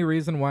 The only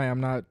reason why I'm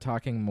not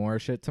talking more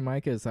shit to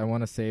Mike is I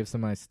want to save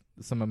some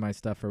of my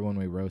stuff for when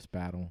we roast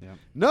battle. Yeah.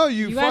 No,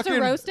 you, You guys are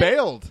fucking roasting?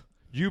 bailed.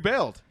 You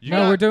bailed. You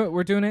No, got-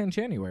 we're doing it in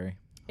January.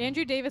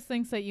 Andrew Davis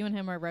thinks that you and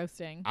him are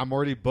roasting. I'm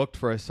already booked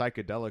for a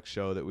psychedelic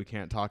show that we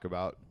can't talk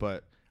about,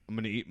 but I'm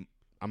gonna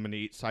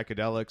eat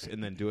psychedelics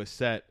and then do a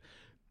set.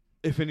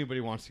 If anybody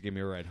wants to give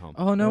me a ride home.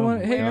 Oh no Oh one!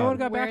 my Hey, no God. one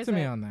got Where back is to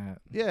me it? on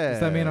that. Yeah. Does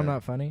that mean I'm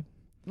not funny?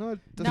 No, it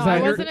No, doesn't I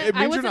mean wasn't. you're- it I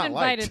means wasn't you're not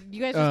invited. liked.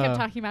 You guys just kept Uh,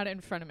 talking about it in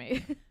front of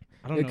me.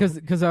 I don't know.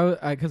 Because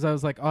I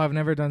was like, oh, I've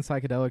never done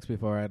psychedelics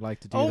before. I'd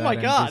like to do Oh that. my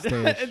and god! do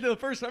stage. And the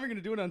first time you're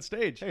gonna do it on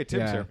stage. Hey, Tim's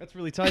Yeah. here. That's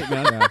really tight,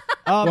 man. Yeah.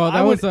 Well,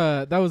 I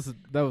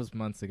that was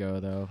months ago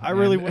though. I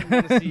really And wouldn't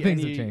want to see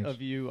things have any changed.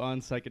 of you on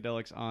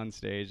psychedelics on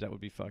stage. That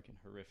would be fucking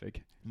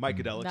horrific.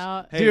 Mycadelics.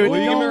 No. Hey, Dude, will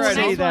you give me a don't ride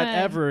say home? Nice that one.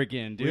 ever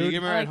again, Will you dude.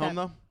 give me a I ride like home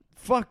that. though?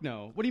 Fuck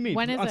no. What do you mean?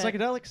 When is on it?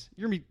 psychedelics?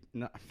 You're gonna be,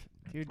 nah,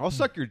 dude. I'll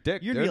suck your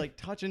dick, You're dude. gonna be like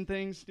touching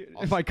things dude,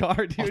 in my car,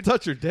 I'll dude.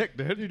 touch your dick,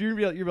 dude. Dude, you're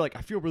gonna be like,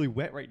 I feel really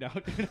wet right now,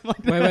 dude. I'm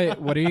like, Wait,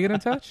 what are you gonna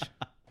touch?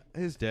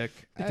 His dick.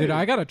 Dude,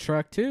 I got a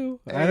truck too.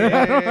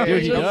 Hey,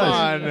 Dude, he come does.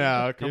 on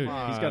now. Come dude,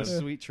 on. he's got a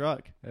sweet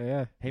truck.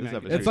 Yeah. Hey Does man,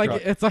 have a It's sweet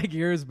like truck.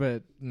 yours,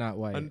 but not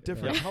white. a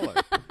different color.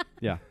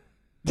 yeah.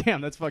 Damn,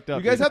 that's fucked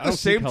up. You guys dude. have I the don't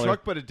see same color.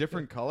 truck but a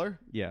different color,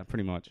 Yeah,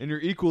 pretty much. and you're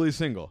equally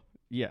single.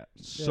 Yeah,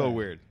 So Yeah.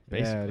 weird. Yeah,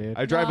 basically. dude.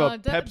 I drive No, a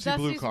Du- Pepsi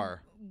Blue Dusty's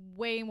car.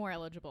 Way more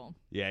eligible.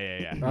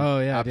 Yeah. Oh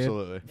yeah,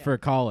 Absolutely. dude. For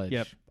college.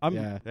 Yep. I'm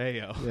yeah. There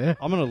you go. Yeah.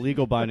 I'm on a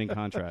legal binding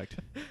contract.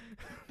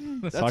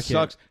 That Fuck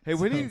sucks. Hey,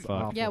 when So do you?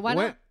 fuck. Yeah, why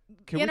when- not?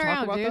 Can Get we her talk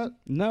out, about dude. that?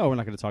 No, we're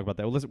not going to talk about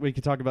that. Well, listen, we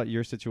can talk about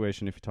your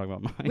situation if you talk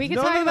about mine. We could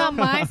No, talk no, about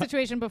no. my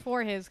situation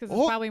before his because it's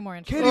Oh, probably more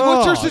interesting. Katie,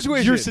 what's your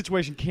situation? Your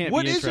situation can't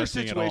What be is your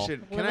interesting at all.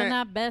 situation? Can Living I?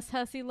 that best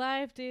hussy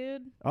life,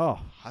 dude. Oh,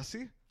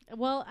 Hussy?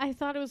 Well, I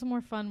thought it was a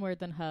more fun word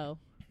than hoe.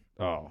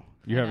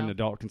 you're I having know.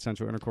 adult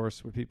consensual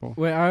intercourse with people.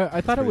 Wait,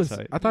 I thought it pretty was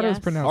tight. I thought it was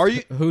Yes. pronounced Are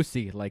you-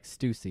 Hoosey, like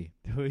Stussy.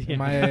 Yeah.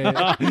 Am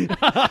I-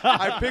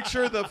 I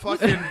picture the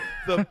fucking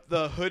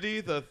the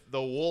hoodie, the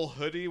wool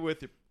hoodie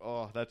with.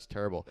 Oh, that's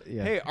terrible.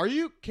 Yeah. Hey, are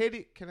you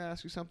Katie? Can I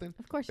ask you something?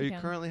 Of course Are you you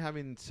can. currently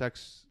having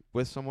sex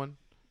with someone?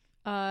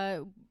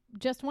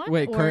 just one?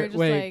 Wait, or just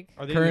like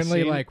Are they in the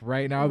currently, scene? like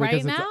right now, Right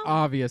because now? it's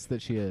obvious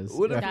that she is.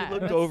 What if Yeah, you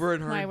looked that's over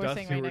and her why and we're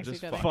Dusty sitting right were next to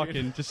just each other.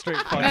 fucking? just straight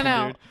I fucking, don't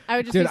know. dude. I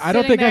would just Dude, be I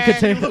don't sitting think I could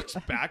there. take- He looks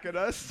back at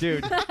us,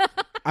 Dude,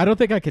 I don't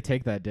think I could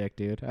take that dick,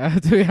 dude.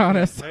 To be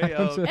honest. Hey,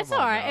 I'm just- come It's on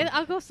all right. now.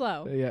 I'll go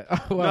slow. yeah.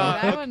 No, Well,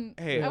 I wouldn't.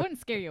 hey, I wouldn't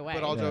scare you away.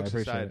 But all Yeah, I jokes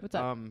appreciate aside, it. What's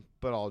up?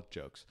 but all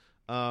jokes.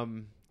 Are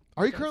you Jokes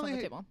on the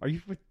currently table. are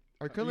you with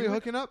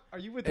hooking up? are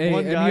you with hey,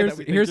 one and guy here's that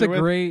we think here's a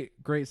you're with?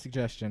 great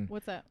suggestion.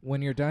 What's that?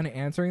 When you're done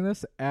answering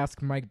this,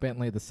 ask Mike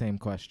Bentley the same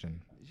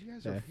question. You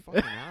guys are Yeah.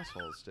 fucking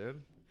assholes,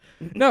 dude.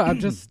 No, I'm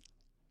just.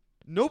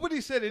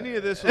 Nobody said any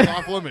of this was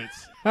off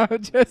limits.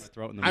 I'm just.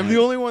 Throw it in the I'm mic.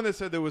 the only one that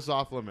said there was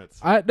off limits.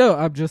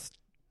 I'm just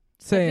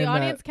If saying the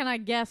audience that.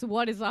 cannot guess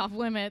what is off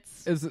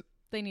limits, Is it?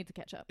 they need to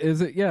catch up.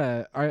 Is it?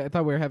 Yeah. I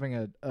thought we were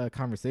having a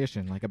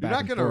conversation, like a You're back not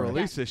and gonna forth.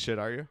 release this shit,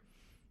 are you?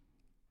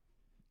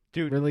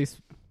 Dude, Release.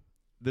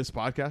 This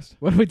podcast?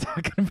 What are we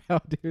talking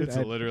about, dude? It's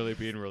literally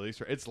being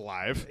released. It's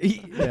live.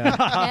 Yeah.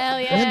 Hell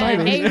might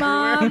yeah! be. Hey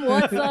mom,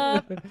 what's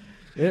up?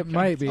 It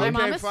might be. My Okay,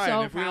 mom is fine.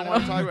 so If we don't proud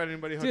want of to me. talk about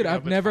anybody hooking Dude, up,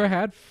 I've it's never fine.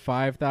 had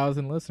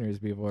 5,000 listeners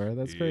before.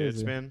 That's Yeah, crazy.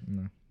 it's been-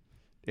 No.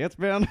 it's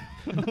been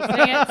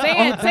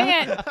Sing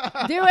it,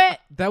 do it.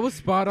 That was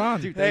spot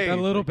on. Dude, Hey, that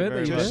little bit thank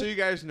that you you very Just did. so you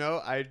guys know,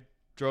 I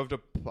drove to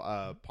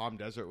Palm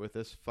Desert with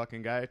this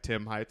fucking guy,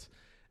 Tim Hites,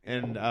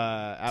 and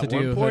at To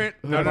one do point,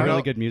 hood- no, hood no, really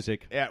no. good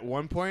music. At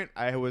one point,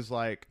 I was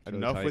like, Really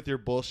enough tight. with your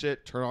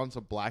bullshit. Turn on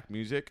some black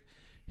music.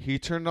 He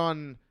turned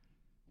on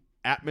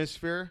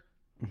Atmosphere,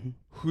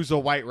 who's a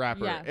white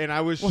rapper, Yeah. and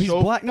I was Well, he's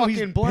so black. No, he's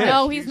fucking black. pissed.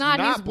 No, he's not.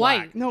 He's black.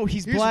 white. No,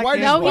 he's He's black. white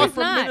and as No, fuck he's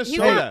from not. He's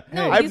Minnesota. not.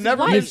 No, I've he's never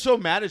white. been so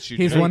mad at you.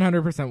 He's dude.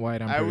 100%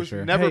 white, I'm I pretty was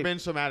sure. never Hey, been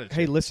so mad at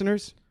Hey, you.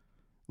 listeners,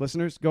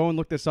 go and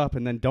look this up,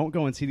 and then don't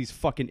go and see these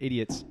fucking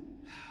idiots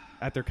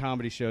at their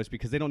comedy shows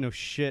because they don't know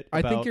shit.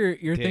 I think about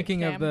you're dick.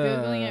 thinking Okay, of I'm the.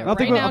 Googling it I'm right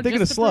thinking- now I'm thinking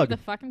just of to prove Slug the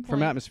fucking from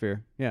point.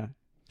 Atmosphere. Yeah,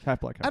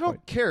 half black, half I don't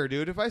white. care,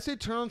 dude. If I say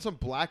turn on some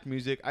black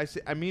music,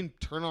 I mean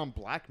turn on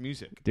black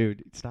music.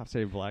 Dude, stop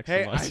saying black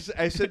Hey, so much.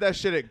 I said that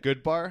shit at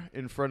Good Bar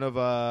in front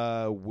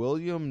of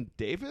William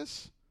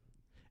Davis,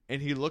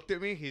 and he looked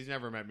at me. He's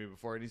never met me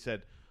before, and he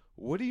said,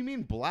 "What do you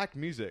mean black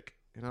music?"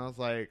 And I was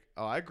like,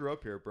 "Oh, I grew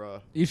up here,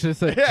 bro." You should have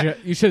said.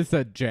 You should have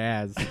said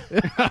jazz.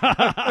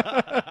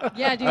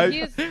 Yeah, dude,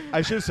 he is.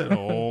 I should have said,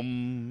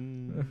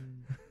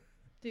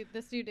 Dude,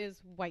 this dude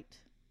is white.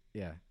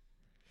 Yeah.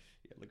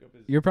 Yeah, look up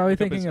his- You're probably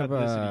look up his thinking of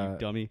ethnicity, you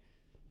dummy.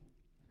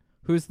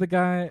 who's the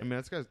guy? I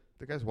mean,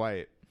 that guy's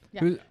white.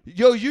 Yeah. Who,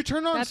 Yo, you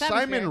turn on That's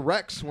Simon Atmosphere.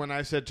 Rex when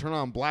I said turn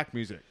on black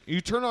music.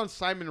 You turn on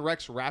Simon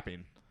Rex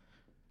rapping.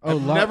 oh,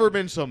 I've never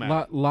been so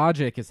mad.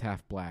 Logic is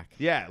half black.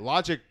 Yeah,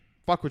 Logic,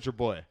 fuck with your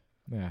boy.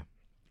 Yeah.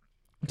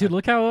 Dude,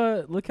 look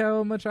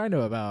how much I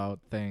know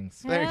about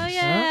things. Hell Thanks.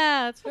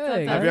 yeah, that's what's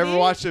Hey, up. Have you ever Dusty.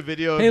 watched a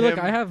video of Hey, him? look,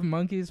 I have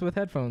monkeys with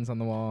headphones on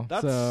the wall.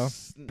 So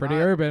That's pretty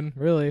not- urban,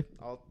 really.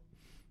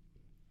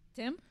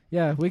 Tim?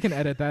 Yeah, we can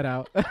edit that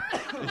out.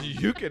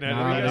 You can edit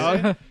Nah, it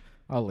out. dude.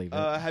 I'll leave it.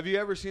 Have you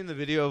ever seen the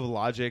video of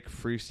Logic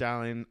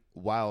freestyling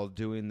while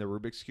doing the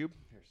Rubik's Cube?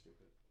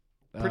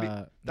 pretty-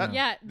 that- no.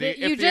 Yeah, The-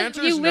 you if the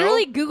answer is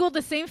literally no- Googled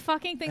the same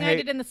fucking thing I Hey.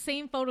 did, and the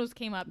same photos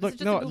came up. This is Look,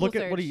 just no, a Google look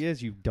search. at what he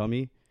is, you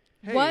dummy.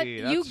 Hey, What?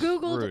 You that's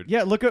Googled- rude.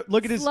 Yeah, look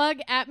at his. Slug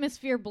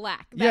Atmosphere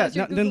Black. That Yeah, was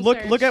your then Google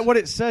look search. at what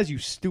it says, you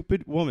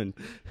stupid woman.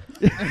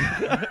 You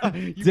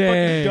fucking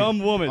Dang. dumb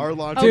woman. Our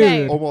launch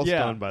Okay. is almost yeah,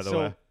 done, by the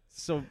way.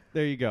 So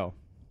there you go.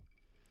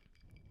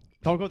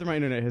 Don't go through my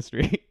internet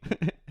history.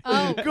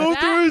 Oh, Go that-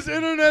 through his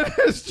internet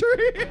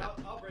history.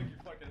 I'll break your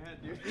fucking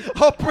head, dude.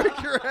 I'll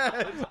break your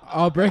head.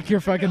 I'll break your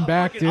fucking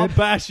back, I'll dude.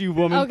 bash you,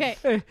 woman. Okay,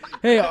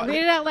 Hey,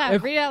 read it out loud.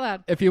 if- Read it out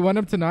loud. if you want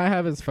him to not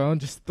have his phone,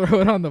 just throw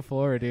it on the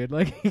floor, dude.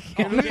 Like, he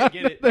Can can't- we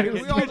get it? Can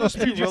we all just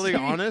be Did you really see-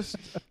 honest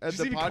at did the you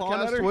see me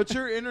clawing at podcast? her? What's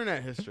your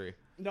internet history?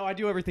 No, I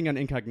do everything on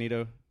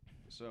incognito.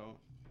 So,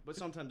 but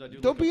sometimes I do.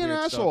 Don't look be up an weird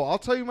asshole. stuff. I'll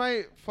tell you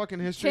my fucking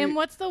history. Tim,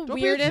 what's the Don't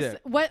be a weirdest?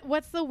 dick.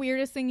 What's the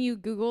weirdest thing you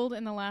Googled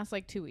in the last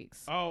 2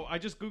 weeks? Oh, I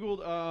just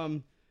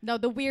googled No,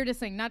 the weirdest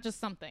thing, not just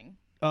something.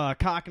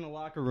 cock in the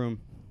locker room,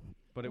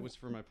 but it was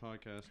for my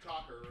podcast.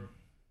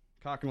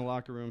 Cock in the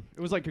locker room. It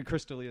was like a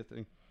Crystalia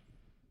thing.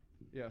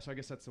 Yeah, so I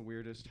guess that's the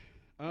weirdest.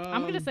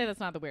 I'm gonna say that's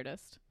not the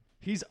weirdest.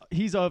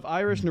 He's of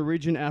Irish,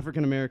 Norwegian,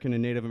 African American,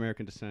 and Native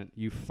American descent.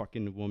 You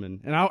fucking woman.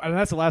 And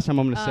that's the last time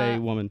I'm gonna say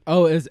woman.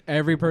 oh, is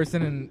every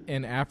person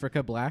in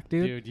Africa black,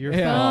 dude? Dude, you're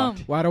yeah.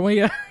 fucked. Why don't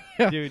we?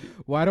 Dude.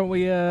 Why don't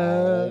we?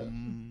 Oh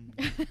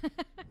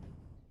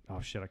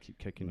shit! I keep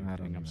kicking I your don't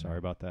thing. I'm even sorry know.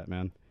 about that,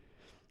 man.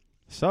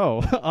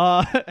 So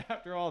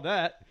after all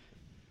that,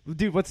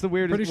 dude, what's the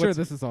weirdest? Pretty sure what's-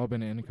 this has all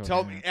been incoherent.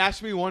 Tell me.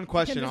 Ask me one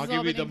question. This I'll is give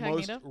all you the been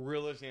most incognito?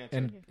 realist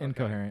answer.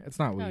 Incoherent. It's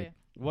not Oh, weed. yeah.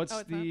 What's Oh,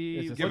 it's not? the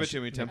It's just Give it what's-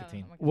 to me, Tim.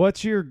 nicotine. Oh,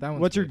 what's your That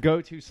one's what's your weird.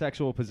 go-to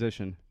sexual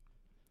position?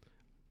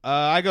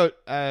 I go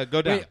down.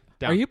 Wait,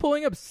 down. Are you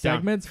pulling up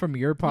segments from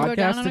your go down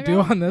podcast on to a do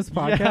girl? on this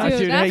podcast? Yeah, Dude,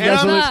 dude, that's hey,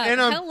 guys, what's up.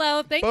 and I'm-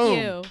 Hello, thank boom.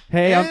 you.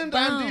 Hey, and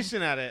I'm Boom.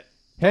 decent at it.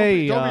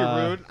 hey, Don't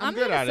be rude. I'm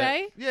good gonna at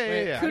say, it. Yeah,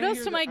 Wait, yeah. I didn't kudos hear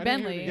to the- Mike I didn't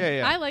hear Bentley. the-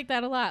 Yeah. I like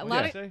that a lot.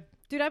 Yeah.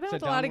 Dude, I've been Said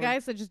with a lot of downward?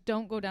 guys that just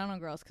don't go down on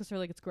girls because they're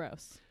like, it's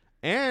gross.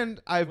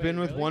 And I've been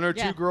with one or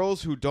two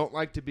girls who don't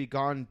like to be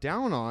gone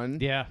down on.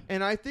 Yeah.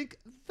 And I think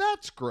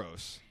that's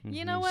gross.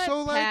 You know what?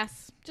 So, like,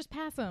 pass. Just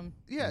pass them.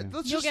 Yeah.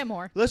 You'll get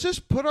more. Let's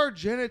just put our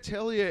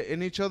genitalia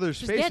in each other's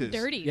Just faces. get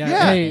dirty. Yeah.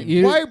 Yeah.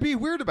 Hey, why be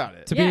weird about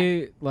it? To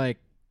be like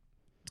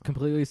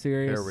completely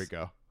serious. There we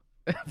go.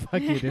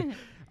 Fuck you, dude.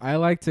 I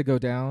like to go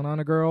down on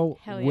a girl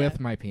Hell with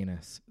yeah. my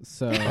penis.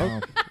 So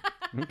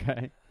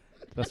Okay.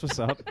 That's what's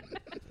up.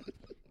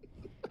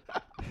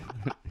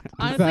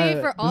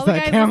 Honestly, for all the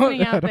guys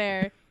listening out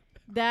there,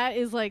 that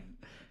is like,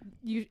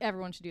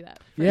 everyone should do that.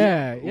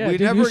 yeah. We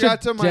dude, never you should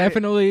got to my-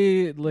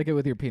 definitely lick it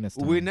with your penis.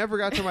 We tongue. never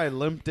got to my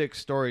limp dick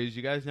stories.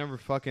 You guys never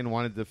fucking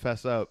wanted to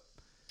fess up.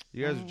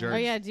 You guys are jerks. Oh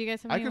yeah, do you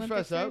guys have I any can Olympic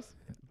fess up, stories?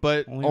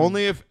 but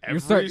only if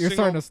every You're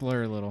starting to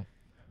slur a little.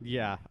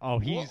 Yeah. Oh,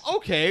 he's. Well,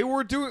 okay,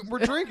 we're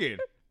drinking.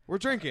 We're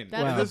drinking.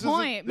 That's Wow. the This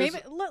point. this-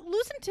 Maybe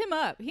loosen Tim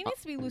up. He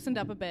needs to be loosened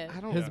up a bit. I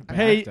don't. His know. back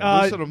Hey,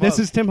 does. Loosen 'em this up.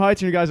 is Tim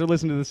Hites, and you guys are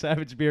listening to the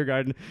Savage Beer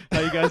Garden. How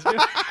you guys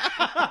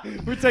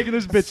doing? We're taking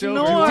this bitch Snore.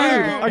 over. Dude,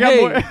 I got hey,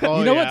 more. Oh,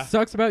 you know yeah. what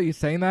sucks about you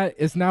saying that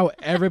is now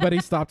everybody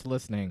stopped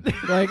listening.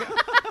 Like,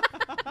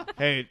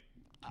 Hey,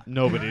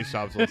 nobody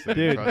stops listening.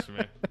 Dude. Trust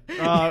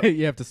me.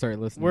 you have to start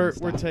listening. We're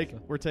to stuff.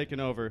 we're taking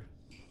over.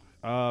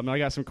 I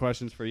got some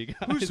questions for you guys.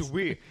 Who's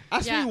we?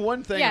 Ask Yeah. me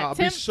one thing. Yeah, I'll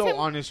be Tim- so Tim-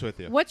 honest with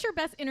you. What's your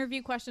best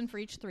interview question for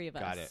each three of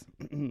us? Got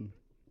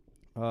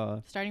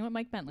it. Starting with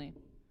Mike Bentley.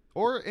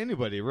 Or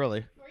anybody,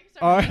 really.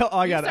 All right,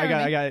 I You got it. start with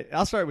me. I got it.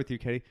 I'll start with you,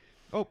 Katie.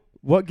 Oh.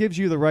 What gives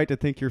you the right to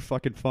think you're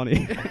fucking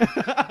funny?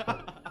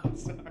 I'm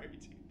sorry.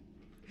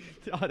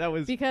 Oh, that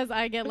was. Because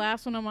I get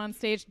laughs when I'm on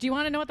stage. Do you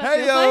want to know what that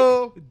Hey feels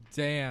yo!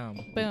 Damn.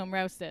 like? Boom,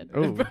 roasted.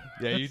 Oh,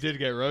 Yeah, you did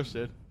get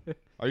roasted.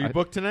 Are you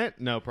booked tonight?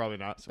 No, probably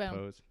not. Boom.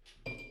 suppose.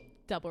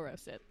 Double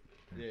roasted.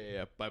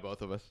 Yeah, by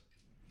both of us.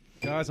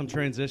 Guys, I'm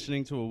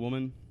transitioning to a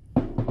woman.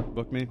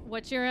 Book me.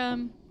 What's your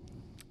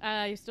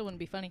you still wouldn't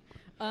be funny.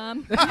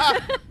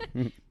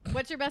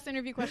 What's your best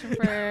interview question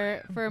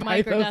for By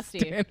Mike or those Dusty?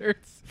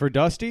 standards. For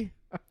Dusty?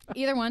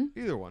 Either one.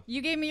 Either one.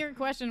 You gave me your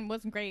question,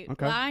 wasn't great.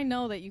 Okay. Well, I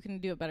know that you can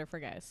do it better for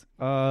guys.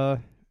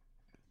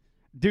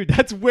 Dude,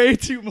 that's way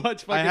too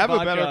much fucking I have a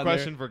vodka better on there.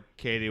 question for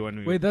Katie when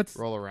we Wait, that's-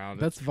 roll around.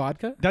 That's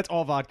vodka? That's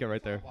all vodka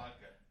right there.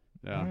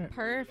 Yeah. All right.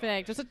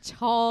 Perfect. Just a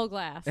tall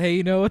glass. Hey,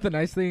 you know what the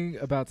nice thing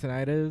about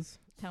tonight is?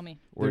 Tell me.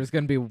 There's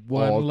going to be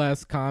one all-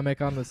 less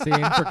comic on the scene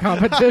for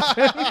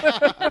competition.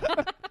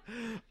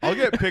 I'll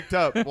get picked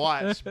up.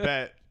 Watch.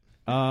 Bet.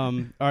 All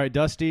right,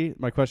 Dusty,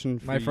 my question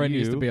for My friend you.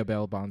 used to be a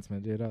bail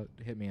bondsman, dude.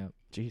 Hit me up.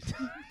 Jeez.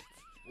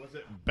 Was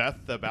it Beth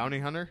the Bounty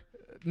Hunter?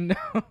 No.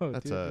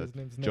 That's dude, a his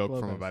name's Nick joke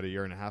from Lopez. about a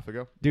year and a half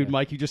ago. Dude, Yeah.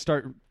 Mike, you just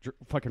start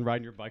fucking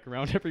riding your bike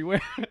around everywhere.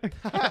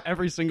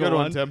 Every single Good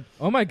one. one, Tim.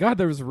 Oh my God,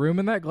 there was room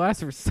in that glass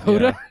for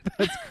soda?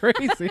 That's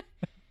crazy.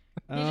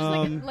 He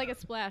just like a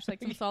splash, like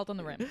some salt on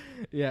the rim.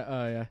 Yeah,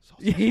 oh yeah.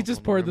 Salt, He salt just on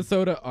the poured rim. the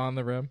soda on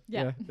the rim.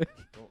 Yeah.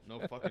 No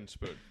fucking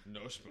spoon.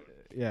 No spoon.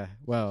 Yeah,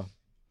 well.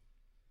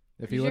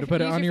 If you Use would have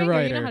put it use on your finger,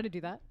 rider. You know how to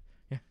do that.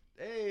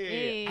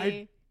 Hey.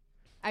 Hey.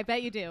 I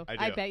bet you do.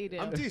 I do. bet you do.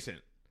 I'm decent.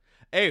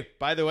 Hey,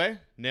 by the way,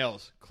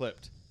 nails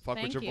clipped. Fuck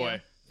Thank with your you.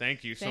 boy.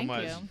 Thank you so Thank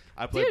I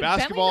you. play Dude,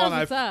 basketball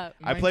Bentley and knows what's up.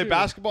 I Mine play too.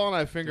 basketball and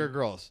I finger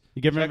girls.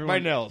 You giving Check everyone, my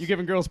nails. You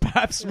giving girls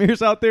pap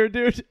smears out there,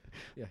 dude?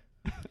 Yeah.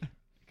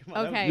 Come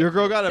on, Okay. Your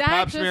girl got a That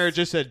pap just- smear. It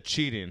just said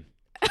cheating.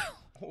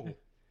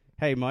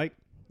 Hey, Mike.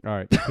 All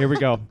right, here we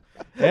go.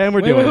 And we're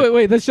Wait, doing wait, it. wait,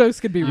 wait. This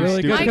joke's could be All really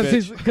right. good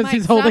Mike, because Mike,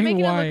 he's stop holding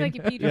making wine. it look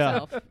like you peed Yeah.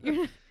 yourself.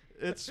 You're-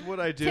 It's what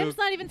I do. Tim's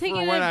not even for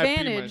taking when I pee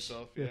advantage.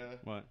 myself. Yeah.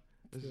 What?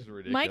 This is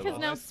ridiculous. Mike has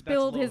now that's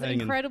spilled his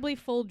low-hanging. incredibly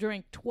full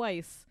drink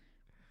twice.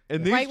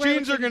 And these Right where it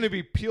jeans are looks going to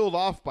be peeled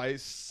off by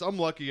some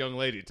lucky young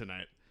lady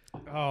tonight.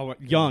 Oh,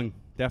 young.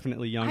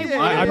 Definitely young. I Yeah,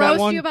 want I to met roast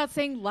one- you about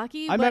saying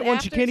lucky, I but met one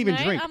she after can't even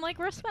tonight, drink. I'm like,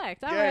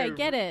 respect. All Yeah, right,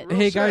 get it. real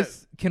Hey shit.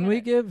 guys, can we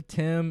Get give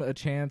Tim a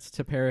chance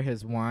to pair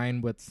his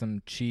wine with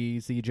some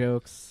cheesy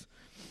jokes?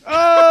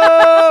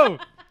 Oh!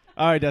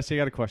 All right, Dusty, I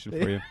got a question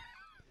for you.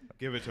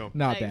 Give it to him.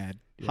 Not Nice. bad.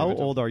 How it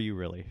to old are you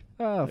really?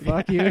 Oh,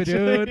 fuck you,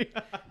 Actually. dude.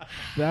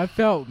 That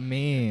felt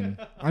mean.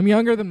 I'm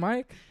younger than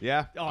Mike.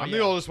 Yeah. Oh, I'm yeah.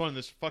 the oldest one in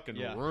this fucking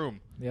Yeah.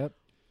 room. Yep.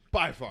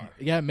 By far.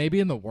 Yeah, maybe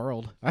in the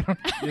world. I don't.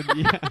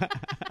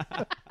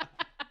 Yeah.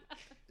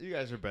 You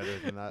guys are better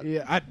than that.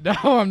 Yeah, no,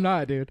 I'm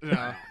not, dude.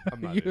 No,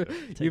 I'm not. You, either.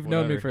 you've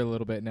known me whatever. for a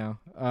little bit now.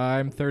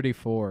 I'm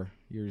 34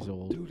 years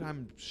old. Dude,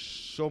 I'm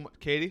so much.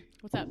 Katie,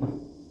 What's up?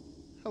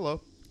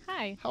 hello.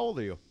 Hi. How old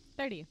are you?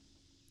 30.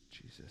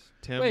 Jesus.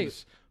 Tim's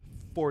Wait.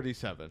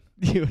 47.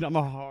 Dude, I'm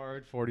a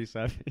hard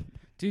 47.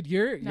 Dude,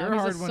 you're No, a he's a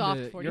hard soft one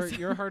to 47.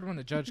 you're a hard one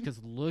to judge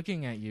because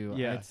looking at you,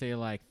 Yeah. I'd say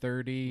like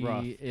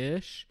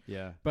 30-ish.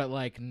 Yeah. But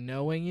like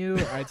knowing you,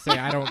 I'd say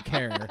I don't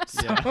care.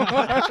 So-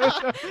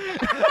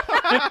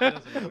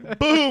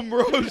 Boom,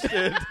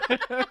 roasted.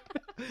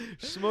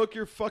 Smoke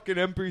your fucking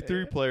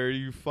MP3 player,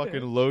 you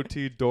fucking low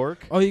T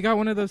dork. Oh, you got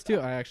one of those too?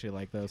 I actually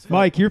like those.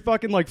 Mike, you're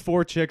fucking like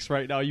 4 chicks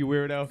right now, you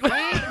weirdo.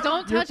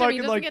 Don't You're touch him. He fucking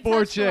doesn't like get 4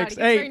 touched a lot. chicks. He gets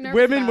very Hey, nervous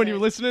women, about when it. you're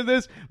listening to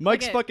this,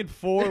 Mike's Okay. fucking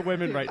 4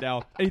 women right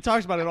now, and he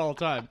talks about it all the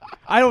time.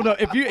 I don't know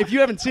if you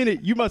haven't seen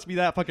it, you must be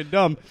that fucking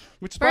dumb,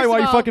 which is probably why First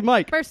you're of all- fucking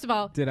Mike. First of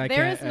all, Did I there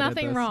can't is edit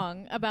nothing this?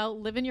 wrong about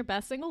living your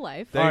best single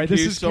life. Thank All right,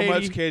 this you is so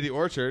much, Katie. Katie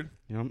Orchard.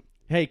 Yep.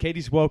 Hey,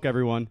 Katie's woke,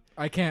 everyone.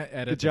 I can't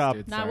edit. Good job.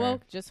 This, dude. Not Sorry.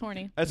 woke, just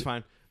horny. That's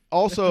fine.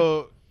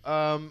 Also,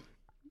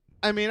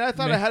 I mean, I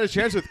thought I had a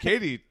chance with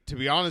Katie, to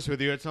be honest with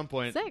you, at some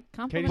point. Sick. Katie's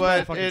Compliment. But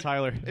like fucking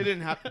Tyler. It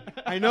didn't happen.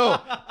 I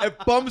know. It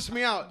bums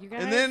me out. You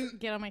guys And then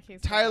get on my case.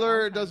 about that all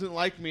Tyler the time. doesn't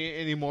like me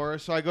anymore,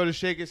 so I go to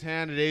shake his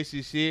hand at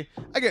ACC.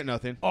 I get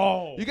nothing.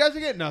 Oh. You guys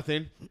get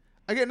nothing.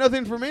 I get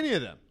nothing from any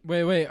of them.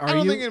 Wait. I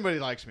don't think anybody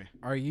likes me.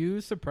 Are you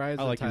surprised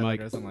I that like you, Tyler Mike.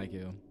 doesn't like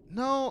you?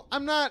 No,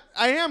 I'm not.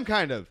 I am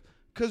kind of.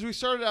 Because we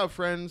started out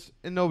friends,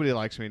 and nobody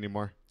likes me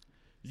anymore.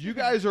 You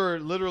guys are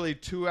literally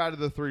 2 out of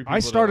the 3 people I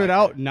that started like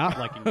out me. not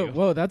liking you.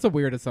 Whoa, that's a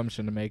weird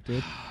assumption to make,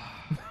 dude.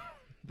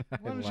 Why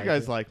don't you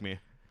guys like me?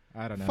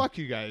 I don't know. Fuck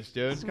you guys,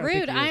 dude. gotta think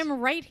Rude. he I is. am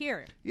right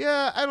here.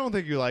 Yeah, I don't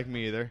think you like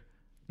me either.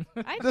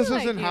 I This do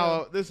isn't like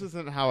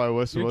how I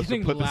was You're supposed to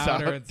getting put this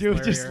louder out. and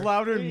Dude, just slurrier.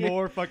 louder and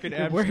more fucking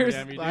Where's-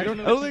 Amsterdam. I don't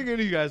I know. don't think any of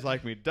you guys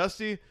like me.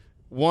 Dusty,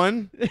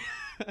 1.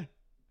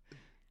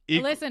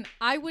 you. Listen,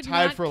 I would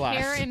Tied not for care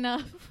last.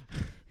 enough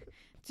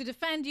to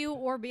defend you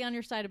or be on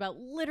your side about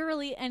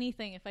literally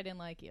anything if I didn't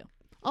like you.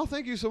 Oh,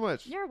 thank you so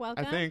much. You're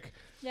welcome. I think.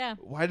 Yeah.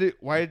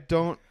 Why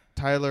don't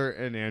Tyler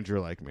and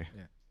Andrew like me?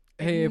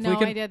 Hey, if no we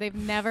can, idea. They've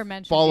never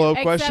mentioned Follow-up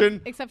you.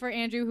 question? Except for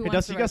Andrew, who Hey,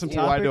 wants Dusty, to you got roast some you.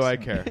 topics? Why do I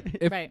care?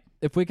 if, Right.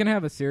 if we can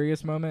have a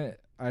serious moment,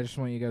 I just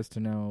want you guys to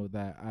know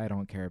that I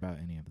don't care about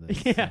any of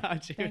this. Yeah,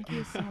 dude. Thank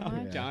you so much.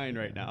 I'm dying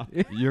right now.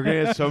 You're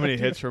gonna get so many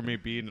hits from me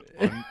being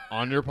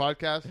on your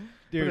podcast,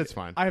 Dude, but it's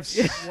fine. I have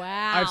Wow.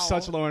 I have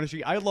such low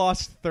energy. I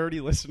lost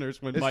 30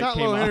 listeners when It's Mike not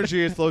came low on.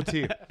 energy; it's low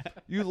T.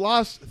 You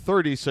lost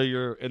 30, so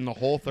you're in the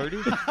whole 30.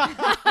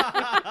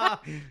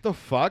 The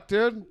fuck,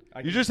 dude!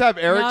 You just have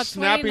Eric No,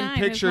 snapping 29.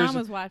 His pictures mom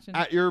was watching.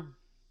 at your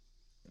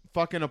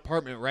fucking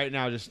apartment right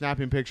now, just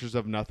snapping pictures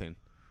of nothing.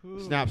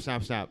 Snap,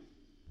 snap, snap.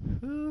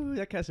 Ooh,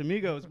 that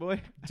Casamigos,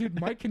 boy. Dude,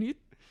 Mike, can you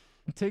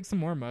take some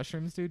more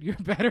mushrooms, dude? You're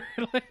better.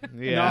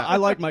 Yeah, No, I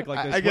like Mike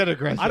like this. I get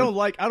aggressive. I don't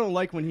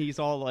like when he's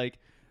all like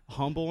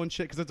humble and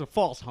shit because it's a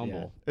false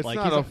humble. It's like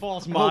not he's a a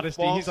false no,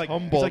 modesty. false He's like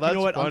humble. He's like, you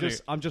know That's what? funny.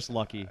 I'm just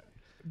lucky.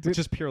 It's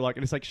just pure luck.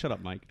 And it's like, shut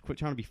up, Mike. Quit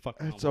trying to be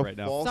fucking It's humble a right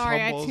now. false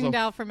Sorry, I humble is tuned a-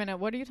 out for a minute.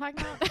 What are you talking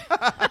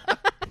about?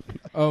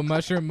 Oh,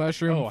 mushroom, Oh,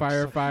 I'm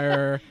fire, so-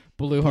 fire,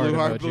 blue heart Blue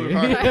heart, emoji. blue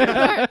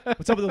heart.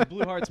 What's up with those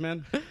blue hearts,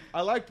 man?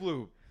 I like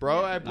blue, bro.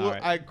 I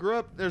Alright. grew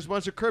up. There's a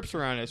bunch of Crips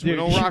around us. Dude, We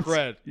don't rock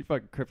red. You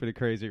fucking cripping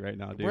crazy right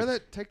now, dude. Wear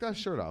that. Take that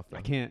shirt off. Though.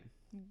 I can't.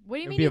 What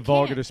do you It'd mean be you a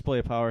vulgar can't? display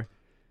of power.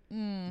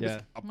 Mm.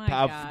 Yeah. My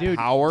Have God. Dude,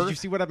 power. did you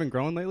see what I've been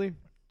growing lately?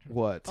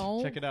 What?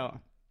 Oh. Check it out.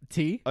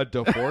 T? A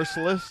divorce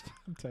list?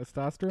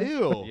 Testosterone?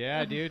 Ew.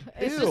 Yeah, dude.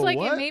 It's Ew, just like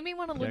what? it made me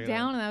want to look Yeah.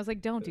 down, and I was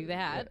like, "Don't do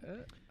that."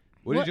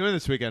 What are you doing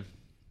this weekend?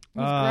 He's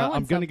growing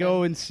I'm gonna go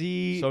something. and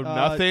see So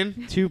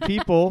nothing. 2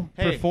 people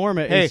Hey, perform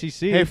at hey,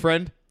 ACC. Hey,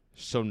 friend.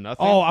 So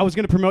nothing. Oh, I was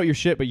gonna promote your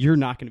shit, but you're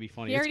not gonna be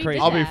funny. He It's already crazy.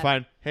 did I'll be that.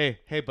 fine. Hey,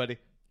 buddy.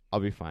 I'll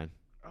be fine.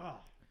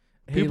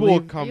 Hey, People will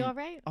leave- Are come. you all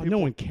right? Oh, no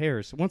one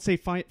cares. Once they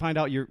find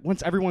out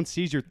once everyone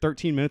sees your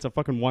 13 minutes of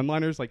fucking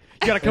one-liners, like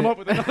you gotta come up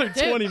with another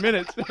 20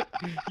 minutes.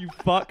 You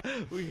fuck.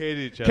 We hate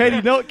each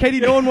other. Katie,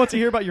 no one wants to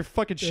hear about your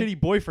fucking shitty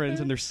boyfriends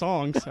and their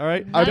songs. All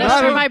right, I'm None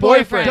not of a my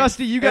boyfriend. boyfriends.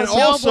 Dusty, you got And some,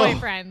 No also-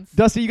 boyfriends.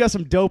 Dusty, you got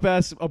some dope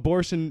ass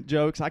abortion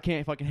jokes. I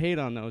can't fucking hate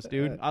on those,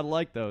 dude. I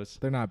like those.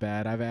 They're not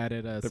bad. I've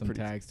added some pretty-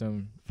 tags to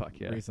them Fuck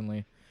yeah.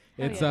 recently.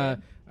 Oh, It's yeah,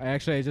 I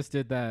just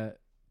did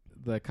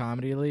the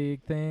comedy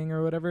league thing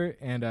or whatever,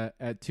 and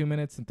at 2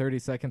 minutes and 30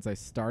 seconds I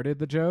started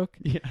the joke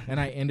Yeah. and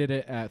I ended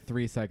it at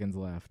 3 seconds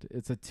left.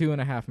 It's a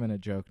 2.5 minute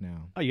joke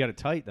now. Oh, you got it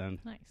tight then.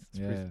 Nice.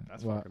 Yeah,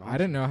 that's well, fucking I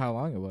didn't know how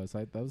long it was.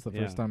 That was the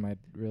Yeah. first time I'd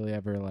really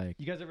ever like.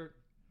 You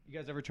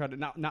guys ever try to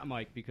not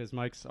Mike because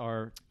Mike's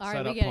our All right,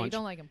 setup we get it. You punch.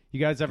 don't like him. You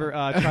guys ever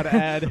try to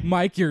add?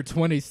 Mike, your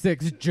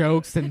 26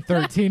 jokes in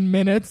 13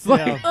 minutes.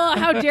 Like, Yeah. Oh,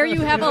 how dare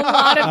you have a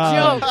lot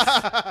of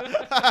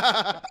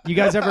jokes? You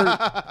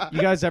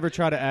guys ever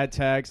try to add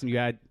tags and you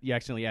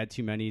accidentally add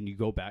too many and you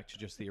go back to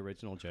just the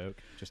original joke?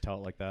 Just tell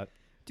it like that.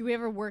 Do we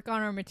ever work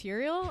on our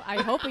material? I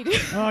hope we do.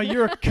 Oh,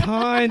 you're a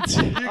cunt. guys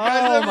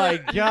Oh ever- my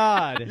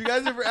god. You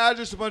guys ever add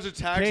just a bunch of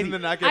tags Katie. and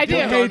then not get I do.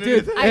 built Hey, on dude.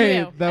 anything? I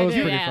Hey, do. that I was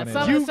do, pretty yeah.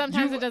 funny.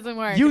 Sometimes it doesn't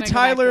work. You, and I go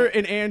back Tyler, to it.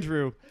 and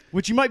Andrew,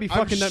 which you might be I'm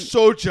fucking them.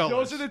 so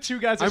jealous. Those are the 2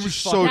 guys that I'm should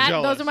so fuck. That-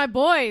 jealous. those are my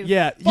boys.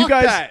 Yeah, Fuck you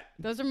guys. that.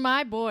 Those are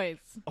my boys.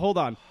 Hold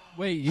on.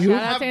 wait, Shout you?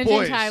 out have to Andrew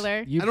boys. and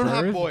Tyler. You I don't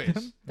have birthed boys.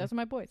 them? Those are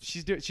my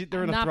boys. They're in a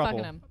I'm not throuple.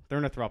 fucking them. They're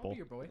in a throuple.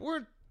 Your boy.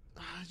 We're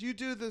you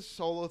do this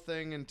solo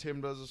thing and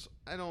Tim does this.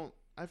 I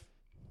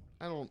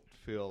don't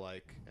feel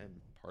like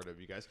I'm part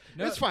of you guys.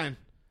 No. It's fine.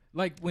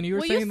 Like when you were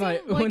Well, you saying like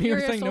seem like when you were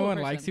you're a saying no solo one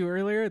likes person. you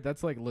earlier,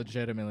 that's like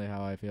legitimately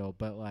how I feel.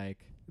 But like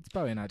It's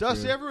probably not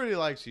Dusty, true. everybody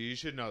likes you. You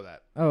should know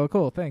that. Oh,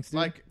 cool. Thanks, dude.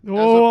 Like,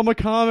 Oh, I'm a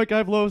comic. I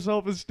have low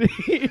self-esteem.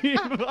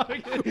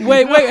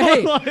 Wait,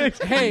 hey,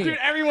 Like, hey. dude,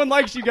 everyone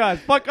likes you guys.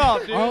 Fuck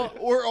off,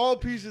 dude. we're all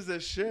pieces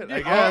of shit, I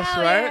Yeah. guess,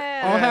 Hell right?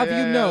 yeah. I'll have yeah,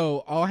 you yeah.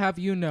 know. I'll have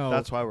you know.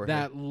 That's why we're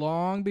that here.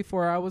 long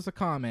before I was a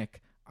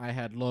comic, I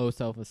had low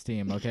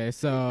self-esteem. Okay,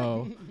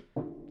 so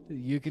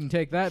you can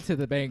take that to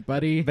the bank,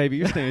 buddy. Baby,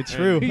 you're staying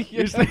true.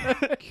 You're staying,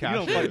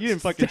 you didn't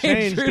fucking Staying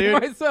change, true to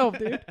dude. myself,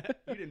 dude.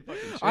 You didn't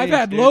fucking change, I've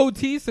had dude. low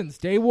T since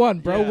day one,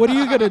 bro. Yeah. What are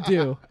you gonna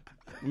do?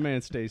 My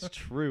man stays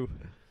true.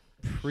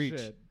 Preach.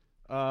 Shit.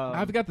 Um,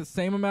 I've got the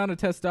same amount of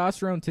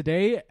testosterone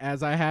today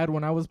as I had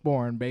when I was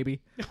born,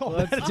 baby. oh,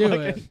 Let's that's do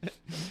like it.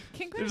 There's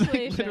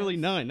Congratulations. like literally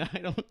none. I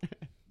don't.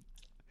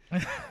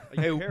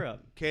 Hey, hair up.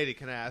 Katie,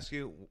 can I ask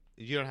you?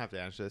 You don't have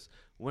to answer this.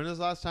 When was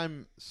the last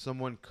time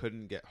someone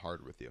couldn't get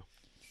hard with you?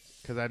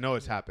 Because I know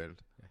it's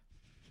happened.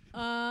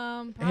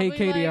 Probably Hey,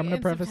 Katie, like I'm gonna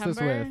in preface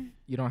September. this with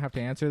you don't have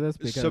to answer this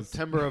because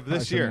September of I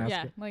this shouldn't year.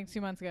 ask Yeah, it. like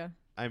 2 months ago.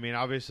 I mean,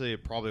 obviously,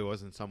 it probably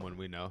wasn't someone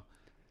we know.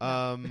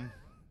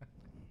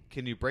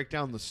 Can you break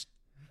down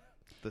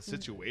the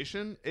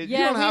situation? You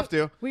don't have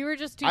to. We were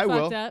just too I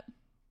will. fucked up.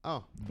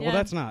 Oh, Yeah. Well,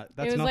 that's not.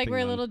 That's it was like nothing we're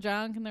a then. little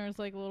drunk and there was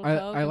like a little I-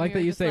 coke. I and like we that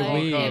were you just, say like,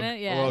 we. in it. a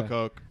Yeah. little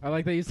Coke. I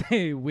like that you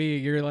say we.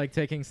 You're like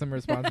taking some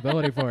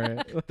responsibility for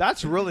it.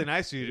 That's really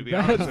nice of you to be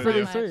That's honest with pretty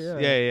you. much. sweet.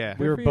 Yeah. Yeah.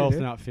 We were Good for you, both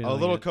dude. not feeling A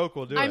little it. Coke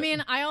will do it. I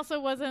mean, I also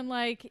wasn't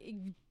like,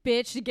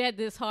 bitch, get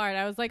this hard.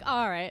 I was like,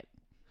 all right.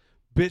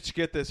 bitch,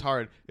 get this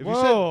hard. If you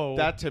Whoa.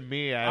 said that to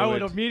me, I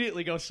would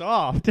immediately go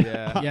soft.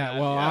 Yeah. Yeah,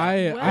 well,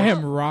 Yeah. I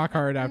am rock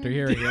hard after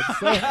hearing it.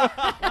 So.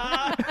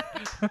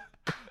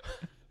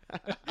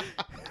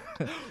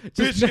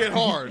 Bitch, get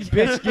hard.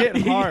 Bitch, get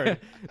hard. Yeah,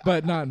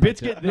 but not in my Bitch,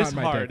 dick- get this not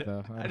in my hard. dick,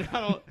 though. I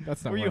don't.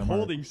 That's not Were where you I'm hard.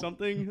 holding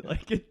something?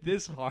 Like, get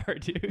this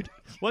hard, dude.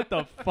 What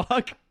the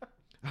fuck?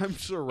 I'm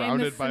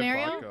surrounded by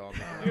scenario? vodka. on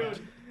my Dude, hand.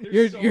 there's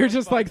You're so you're much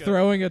just like vodka.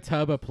 throwing a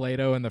tub of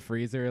Play-Doh in the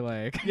freezer,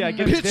 like. Yeah,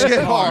 get Bitch, this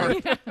get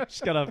hard. hard.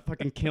 Just got a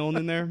fucking kiln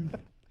in there.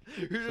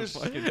 You're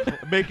just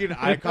making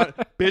eye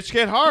contact. Bitch,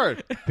 get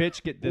hard.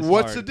 Bitch, get this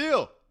What's hard. the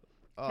deal?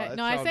 Oh, Okay, that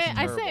no, I sounds say I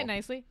say terrible. it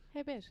nicely.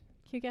 Hey, bitch,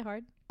 can you get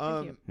hard?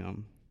 Thank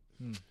you.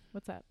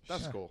 What's that?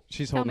 That's cool.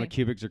 She's Tell holding me. a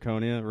cubic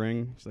zirconia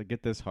ring. She's like,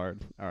 get this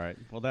hard. All right.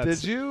 Well,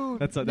 that's Did you?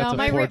 that's a no,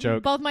 my poor ri-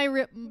 joke. both my Hey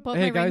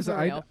my guys, rings are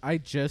I real. I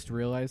just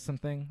realized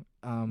something.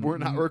 We're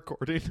not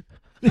recording.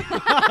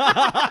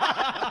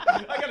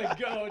 I gotta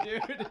go,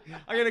 dude.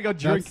 I gotta go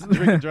drink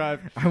and drive.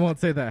 I won't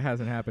say that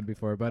hasn't happened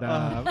before, but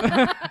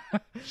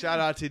Shout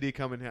out TD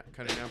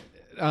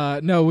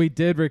Cunningham. no, we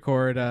did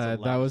record. That's a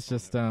That loud was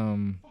just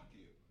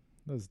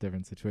that was a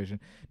different situation.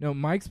 No,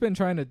 Mike's been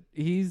trying to.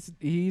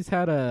 He's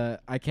had a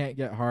I can't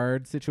get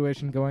hard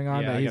situation going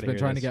on Yeah, that I he's gotta been hear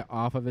trying to this. get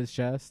off of his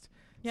chest.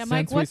 Yeah, since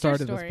Mike, we what's your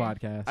started this story?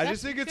 podcast. I That's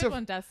just think a it's good a.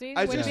 one, Dusty.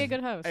 I Way to just- be a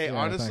good host. Hey, Yeah,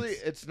 honestly,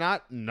 thanks. it's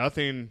not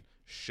nothing.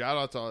 Shout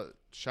out to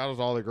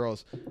all the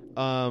girls.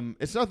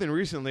 It's nothing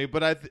recently,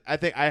 but I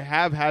think I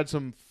have had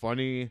some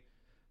funny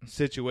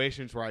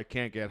situations where I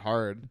can't get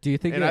hard. Do you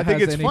think And it I think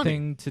has it's funny.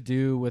 anything to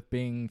do with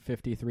being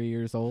 53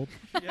 years old?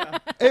 Yeah.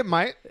 It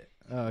might,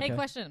 Okay. Hey,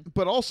 question,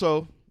 but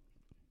also,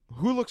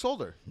 who looks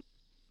older?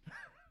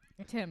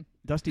 Tim.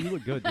 Dusty, you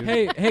look good, dude.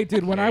 Hey,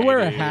 dude, when I wear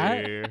a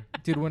hat, Hey.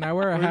 dude, when I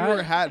wear a When you hat, wear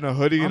a hat and a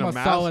hoodie I'm and a a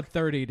mask. solid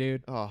 30,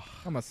 dude. Oh,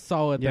 I'm a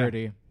solid Yeah.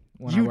 30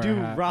 when I you wear do a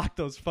hat. rock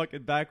those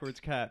fucking backwards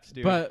caps,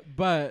 dude. But it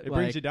like,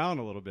 brings you down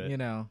a little bit. you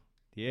know.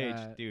 The age,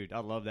 uh, dude. I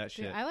love that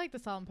Dude, shit. I like the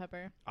salt and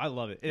pepper. I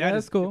love it. Yeah, That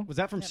that's is- cool. Was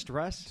that from Yep.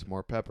 stress? it's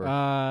more pepper.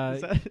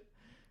 Is that,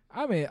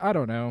 I mean, I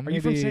don't know.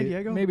 you from San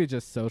Diego? Maybe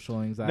just social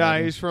anxiety. Nah,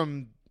 he's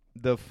from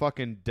the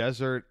fucking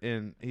desert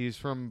he's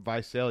from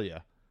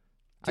Visalia.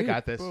 I Dude.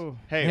 got this. Ooh.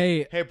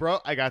 Hey, bro,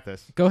 I got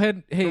this. Go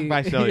ahead. Hey,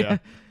 Visalia.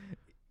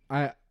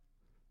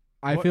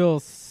 I What- feel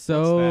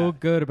so that?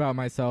 good about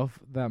myself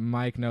that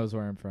Mike knows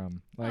where I'm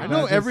from. Like, I Oh. know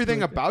that's just everything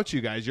like- about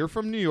you guys. You're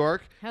from New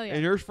York, Hell yeah.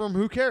 and you're from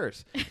Who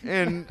Cares?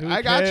 And Who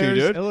I got you, cares?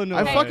 dude. Illinois.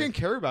 I fucking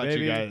care about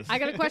Baby. you guys. I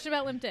got a question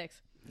about limp dicks.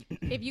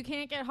 If you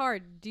can't get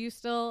hard, do you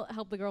still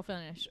help the girl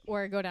finish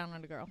or go down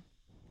on the girl?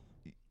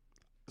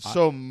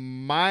 So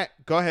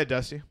go ahead,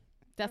 Dusty.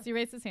 Dusty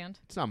raised his hand.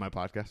 It's not my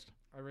podcast.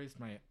 I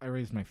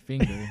raised my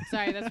finger,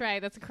 Sorry, that's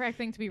right. That's the correct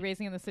thing to be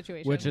raising in this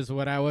situation. which is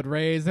what I would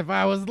raise if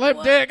I was lip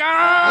What? dick.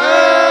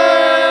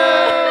 Ah!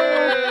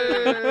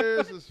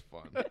 This is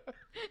fun.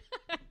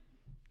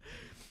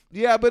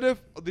 Yeah, but if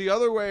the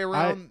other way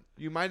around,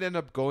 you might end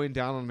up going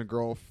down on a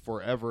girl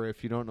forever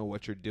if you don't know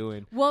what you're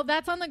doing. Well,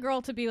 that's on the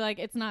girl to be like,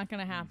 it's not going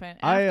to happen.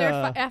 I,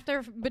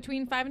 After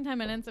between 5 and 10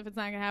 minutes, if it's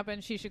not going to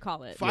happen, she should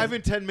call it. 5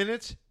 and 10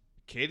 minutes,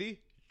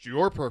 Katie,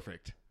 you're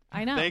perfect.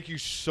 I know. Thank you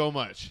so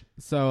much.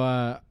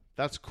 So,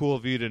 That's cool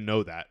of you to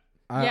know that.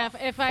 Yeah,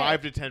 if I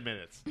 5 to 10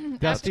 minutes.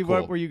 Dusty, cool.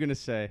 what were you gonna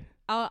say?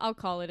 I'll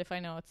call it if I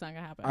know it's not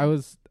going to happen. I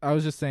was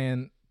just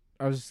saying,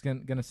 I was just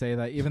gonna say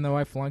that even though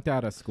I flunked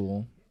out of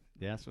school,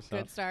 Yeah, that's what's Good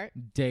up. start.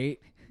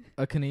 date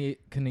a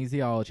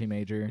kinesiology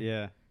major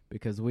Yeah.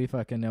 because we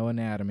fucking know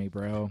anatomy,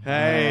 bro.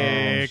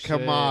 Hey, Oh, come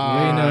shit.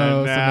 on. We know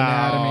some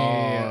now.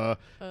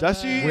 anatomy.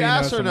 Dusty, we you know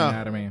ass or some no?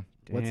 anatomy.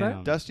 What's that?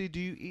 Damn. Dusty, do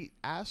you eat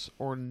ass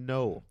or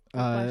no?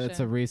 It's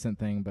a recent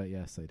thing, but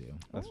yes, I do.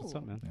 That's what's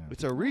up, man. Yeah.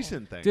 It's a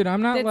recent thing. Dude,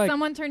 I'm not Did like.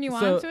 someone turn you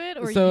so- on to it,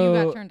 or so-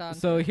 you got turned on?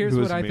 So to it? here's It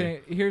what was I me.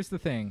 think. Here's the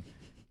thing.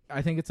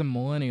 I think it's a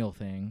millennial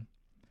thing,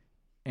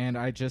 and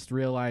I just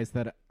realized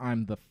that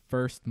I'm the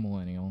first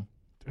millennial.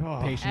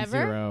 Oh, Patient Ever?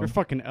 zero. you're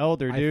fucking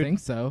elder, dude. I think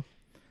so.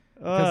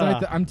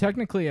 Because I'm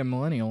technically a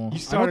millennial. You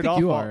started I don't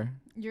think you off are.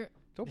 You're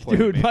Don't point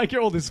dude, at me. Mike,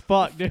 you're old as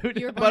fuck, dude.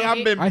 you're But I'm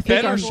in I think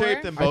better I'm-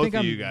 shape than I both think of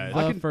I'm you guys.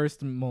 the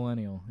first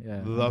millennial. Yeah,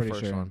 I'm The pretty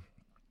first sure. one.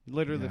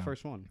 Literally Yeah. the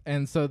first one.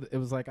 And so it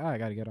was like, I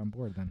got to get on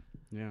board then.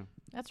 Yeah.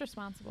 That's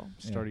responsible.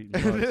 Start Yeah.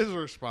 eating It bugs. is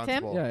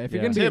responsible. Yeah, if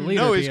you're Yeah. gonna be a Tim,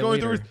 leader, no, be he's a going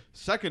through leader. his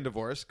second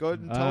divorce. Go ahead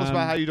and tell us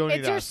about how you don't It's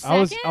eat your ass. I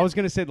was Second?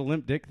 gonna say the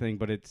limp dick thing,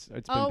 but it's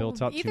been Oh,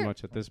 built up too either-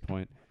 much at this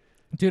point.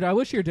 Dude, I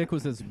wish your dick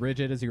was as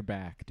rigid as your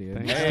back, dude.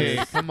 Thanks. Hey,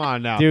 come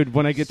on now. Dude,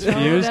 when I get So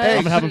fused, does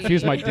I'm gonna have him she.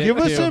 fuse my dick Give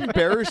us too.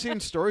 embarrassing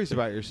stories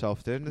about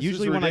yourself, dude. This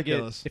Usually is when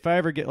ridiculous. if I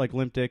ever get like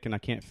limp dick and I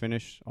can't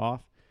finish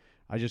off,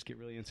 I just get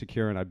really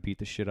insecure and I beat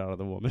the shit out of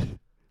the woman.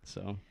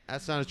 So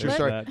That's not a true there's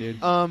story. that, dude.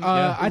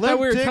 I thought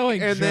we were limp telling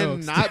dick and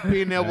jokes. then not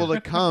being able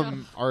to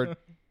come are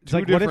It's two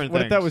like different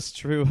what if that things. was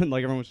true and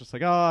like everyone was just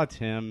like, "Oh,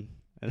 Tim,"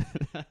 and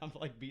I'm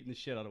like beating the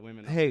shit out of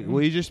women. Hey,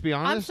 will you just be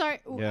I'm honest? sorry.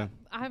 Yeah.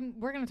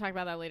 We're gonna talk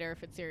about that later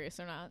if it's serious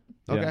or not.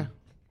 Okay. Yeah.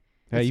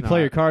 Hey, It's you play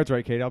not. your cards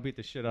right, Kate. I'll beat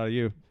the shit out of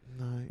you.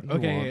 No, you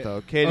Okay, won't,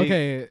 though. Katie,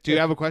 okay. do you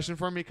have a question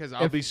for me? Because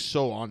I'll if- be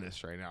so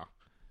honest right now.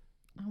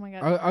 Oh my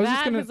god, I was just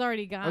that gonna- has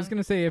already gone. I was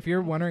gonna say, if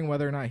you're wondering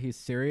whether or not he's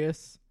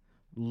serious,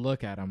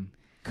 look at him.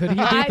 Could he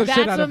beat I- the that's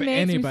shit out what of makes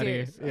me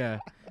anybody? serious. Yeah.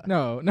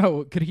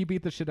 No. Could he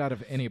beat the shit out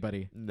of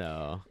anybody?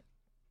 No.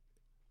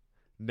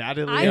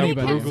 Natalie I get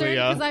Anybody. concerned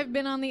Bruglia. because I've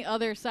been on the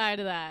other side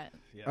of that.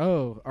 Yeah.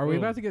 Oh, are we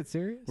Boom. about to get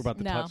serious? We're about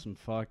to No. touch some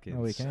fucking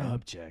Oh, we can.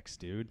 subjects,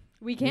 dude.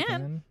 We We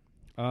can.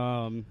 I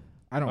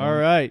don't. All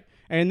want- right.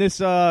 And this,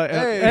 Hey,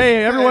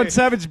 hey, everyone, hey.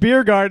 Savage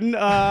Beer Garden.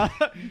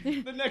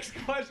 The next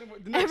question,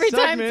 the next Every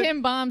time segment,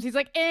 Tim bombs, he's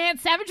like, "And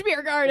Savage Beer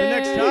the Garden."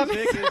 next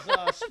topic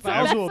is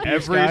spousal abuse,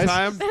 Every guys.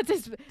 time.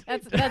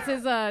 That's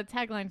his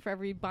tagline for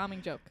every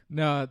bombing joke.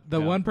 No, the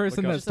Yeah, one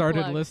person look up. that Just a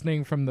started plug.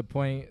 listening from the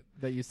point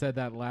that you said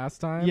that last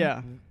time.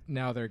 Yeah.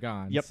 Now they're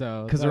gone. Yep.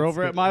 So Because they're that's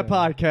over good, at my yeah.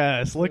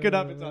 podcast. Look it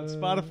up. It's on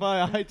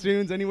Spotify,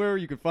 iTunes, anywhere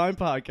you can find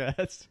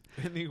podcasts.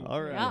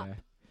 All right. Yeah.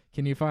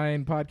 Can you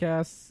find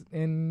podcasts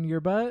in your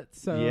butt?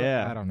 So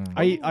Yeah. I don't know.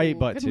 I eat Ooh,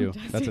 butt good too.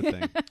 one, That's a Jesse.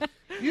 thing.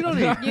 You don't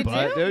You eat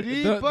butt, do? dude. You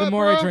eat the butt,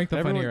 more I bro. drink, the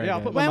Everyone, funnier yeah, I I'll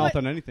get. put my Wait, mouth wait.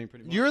 on anything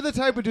pretty much. You're the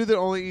type of dude that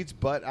only eats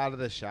butt out of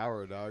the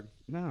shower, dog.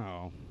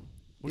 No.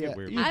 We'll Yeah, get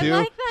weird. you I do.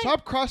 like that.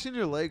 Stop crossing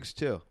your legs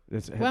too.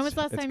 When was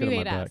the last time you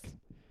ate ass?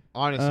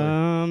 Honestly,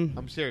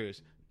 I'm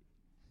serious.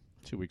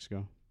 2 weeks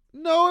ago.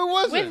 No, it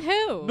wasn't. With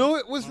who? No,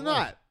 it was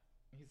not.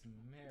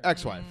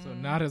 Ex-wife. So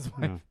not his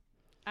wife. No.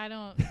 I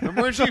don't.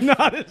 Remember when she?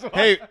 Not as well.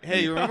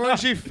 Hey, you remember when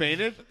she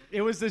fainted?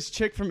 It was this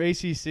chick from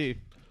ACC.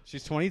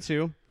 She's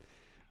 22.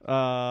 Oh,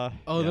 yeah.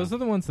 those are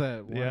the ones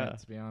that won Yeah. it,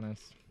 to be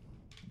honest.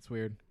 It's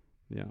weird.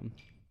 Yeah.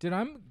 Dude,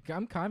 I'm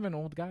kind of an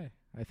old guy,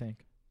 I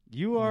think.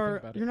 You When I think are.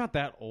 about it. You're not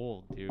that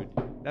old, dude.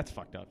 That's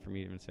fucked up for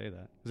me to even say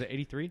that. Was it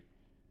 83?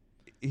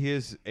 He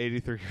is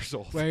 83 years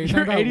old. Wait, You're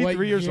talking about what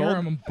 83 years year old?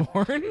 I'm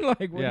born?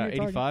 Like, what Yeah, are you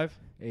talking- 85.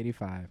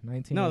 85.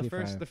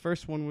 1985. No, the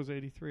first one was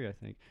 83, I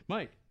think.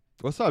 Mike,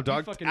 What's up, you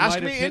dog? fucking Ask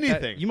might me have hit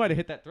anything. That, you might have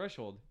hit that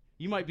threshold.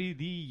 You might be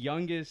the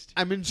youngest.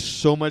 I'm in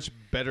so much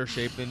better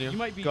shape than you. You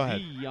might be Go the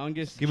ahead.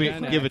 youngest. Give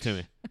Gen it X. to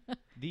me.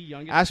 The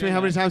youngest. Ask me Gen how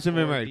many X times I've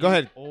been or married. the Go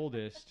ahead.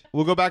 Oldest.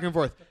 We'll go back and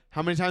forth.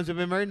 How many times have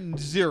you been married?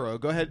 0.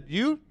 Go ahead.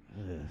 You?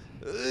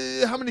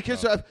 How many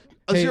kids do I have?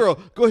 A Hey. 0.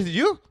 Go ahead.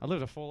 You? I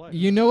lived a full life.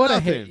 You know what I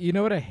hate? Nothing. You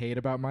know what I hate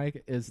about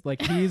Mike is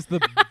like he's the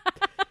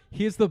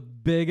he's the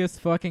biggest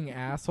fucking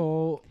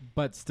asshole,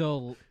 but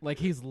still like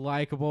he's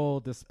likable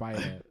despite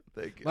it.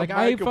 Like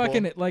I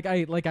fucking like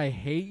I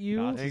hate you,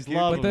 Nah, Thank he's you.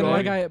 love but then Go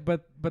like ahead.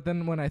 but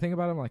then when I think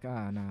about it, I'm like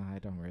I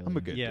don't really. I'm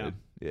a good Yeah. dude.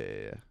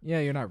 Yeah. Yeah,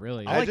 you're not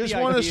really. I I like just the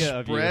want idea to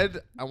of you. spread.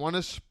 I want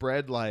to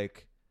spread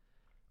like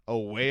a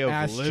way of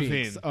Ass living.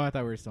 cheeks. Oh, I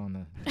thought we were still on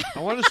the.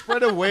 I want to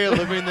spread a way of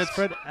living that's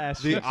Spread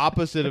ass. the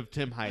opposite of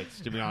Tim Heights.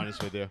 To be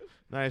honest with you,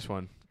 nice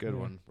one, good Yeah,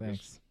 one.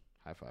 Thanks.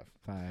 High five.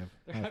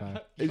 High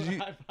five. Is you-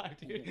 High five,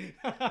 dude.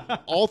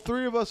 All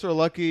 3 of us are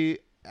lucky.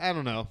 I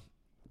don't know.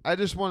 I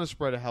just want to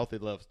spread a healthy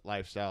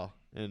lifestyle,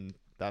 and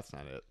that's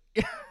not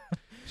it.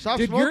 Stop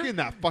Dude, you're- smoking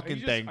that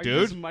fucking thing, Are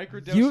dude. just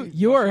microdosing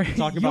You are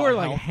talking you about are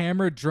like health?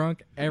 hammered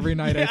drunk every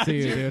night I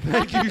see you, dude.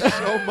 Thank you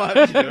so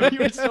much, dude.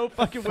 You're so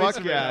fucking Fuck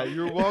wasted yeah, right now.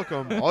 you're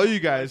welcome. All you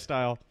guys,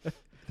 Style.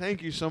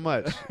 thank you so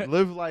much.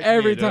 Live like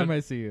Every me, time dude. I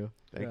see you.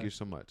 Thank Yeah. you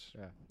so much.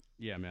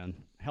 Yeah, man.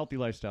 Healthy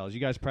lifestyles. You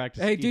guys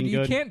practice. Hey, dude, eating you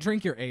good? can't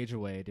drink your age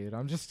away, dude.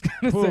 I'm just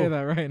gonna Cool. say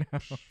that right now.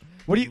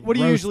 What do you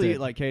usually Roasted. eat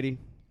like, Katie?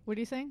 What are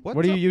you saying? What's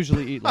What do you up?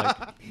 usually eat like?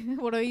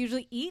 What do I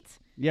usually eat?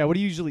 Yeah, what do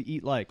you usually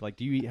eat like? Like,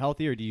 do you eat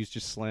healthy or do you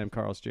just slam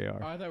Carl's Jr.?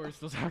 Oh, I thought we were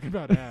still talking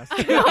about ass.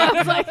 I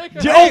was like,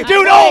 Oh,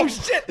 dude! Oh,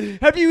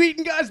 shit! Have you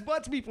eaten guys'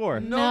 butts before?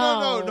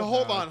 No. No.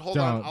 Hold on. Don't,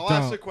 I'll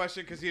ask don't. the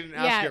question because he didn't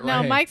yeah, ask it no,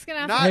 right. Hey. Mike's gonna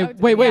ask. Not- Hey,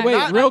 me- wait, yeah,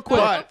 not real quick,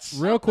 butts.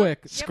 real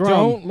quick. Scrum.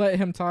 Don't let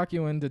him talk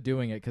you into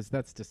doing it because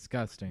that's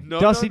disgusting. No,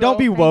 Dusty, no, don't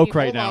be no. woke you.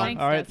 right Hold now. on.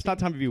 All right, Thanks, it's not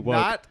time to be woke.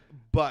 Not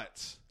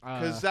butts.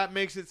 Because that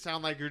makes it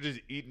sound like you're just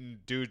eating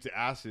dudes'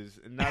 asses,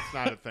 and that's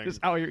not a thing. Just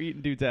how you're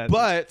eating dudes' asses.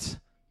 But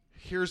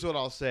here's what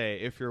I'll say: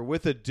 if you're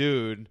with a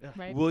dude,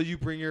 Right. will you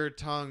bring your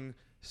tongue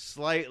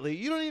slightly?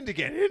 You don't need to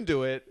get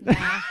into it.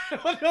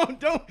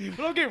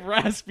 don't get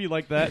raspy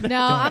like that.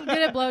 No, I'm good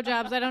at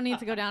blowjobs. I don't need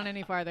to go down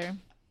any farther.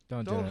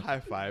 Don't do Don't it. high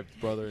five,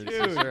 brother and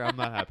sister. I'm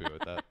not happy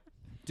with that.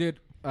 Dude,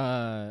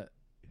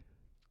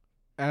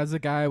 as a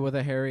guy with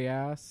a hairy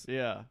ass,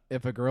 Yeah.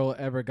 if a girl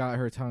ever got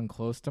her tongue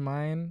close to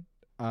mine,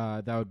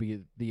 that would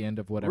be the end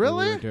of whatever we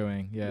Really? were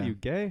doing. Yeah. Are you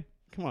gay?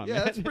 Come on, Yeah,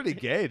 man. that's pretty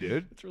gay,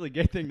 dude. That's a really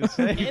gay thing to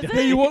say. Is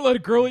Hey, it? you won't let a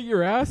girl eat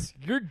your ass?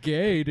 You're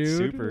gay, dude.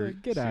 Super-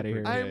 Like, get out of super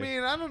here. gay. I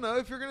mean, I don't know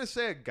if you're gonna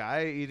say a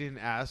guy eating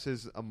ass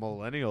is a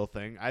millennial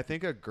thing. I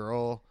think a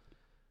girl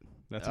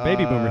That's a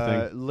baby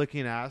boomer thing.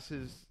 licking ass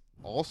is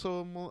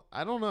also.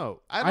 I don't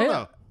know. I don't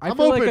know. I I'm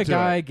feel like open a to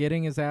guy it.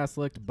 getting his ass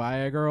licked by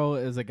a girl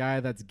is a guy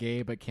that's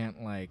gay but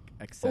can't like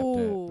accept it.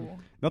 Ooh.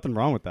 Nothing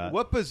wrong with that.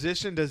 What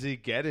position does he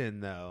get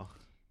in though?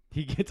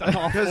 He gets on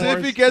all Because fours.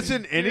 if he gets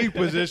in any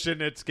position,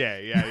 it's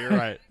gay. Yeah, you're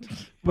right.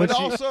 But But she-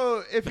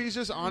 also, if he's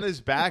just on his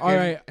back, All and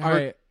right, all her-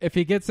 right. If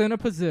he gets in a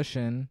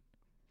position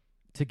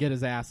to get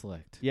his ass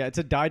licked, Yeah, it's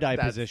a die-dye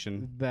That's-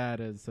 position. that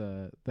is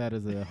a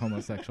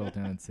homosexual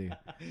tendency,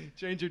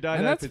 Change your die-dye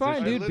and that's position.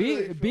 fine, I dude. literally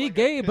Be feel be like I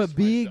gay, but pissed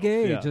be myself.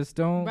 gay. Yeah. Just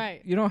don't.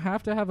 Right. You don't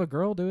have to have a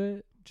girl do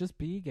it. Just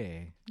be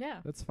gay.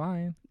 Yeah. That's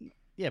fine.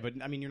 Yeah, but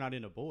I mean, you're not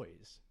into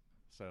boys.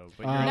 So,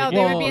 but Uh, you're No, into they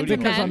gay would be booty into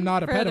because men, I'm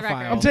not a for the pedophile.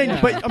 record. I'm saying,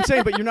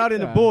 Yeah. but you're not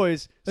into Yeah.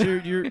 boys.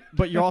 So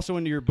but you're also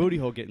into your booty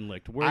hole getting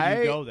licked. Where do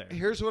you go there?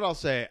 Here's what I'll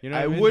say. You know I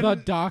what I mean? The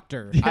wouldn't.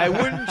 doctor. I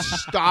wouldn't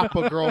stop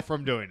a girl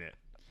from doing it.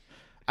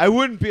 I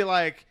wouldn't be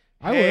like,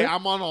 I "Hey, would.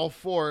 I'm on all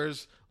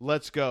fours.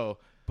 Let's go."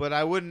 But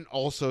I wouldn't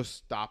also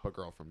stop a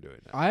girl from doing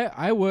that.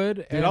 I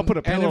would. and, I'll put a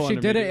and pillow if she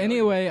under did me, it dude.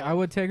 anyway, I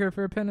would take her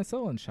for a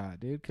penicillin shot,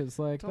 dude. Because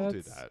like Don't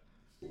do that's that.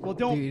 Well,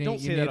 don't You don't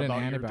need say that an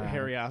about your antibiotic.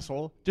 hairy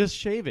asshole. Just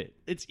shave it.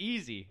 It's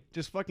easy.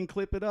 Just fucking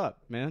clip it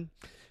up, man.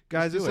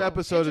 Guys, Let's this do it.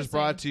 episode is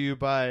brought to you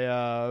by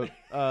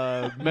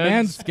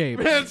Manscaped.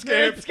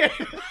 Manscaped.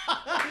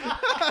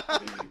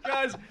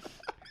 Guys,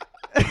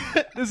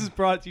 this is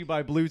brought to you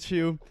by Blue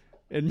Chew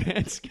and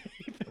Manscaped.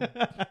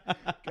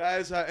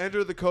 Guys,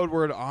 enter the code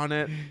word on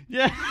it.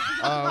 Yeah.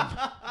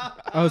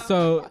 Oh,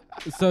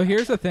 so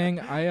here's the thing.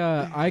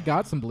 I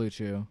got some Blue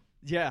Chew.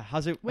 Yeah.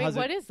 How's it? Wait, how's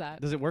what it, is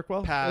that? Does it work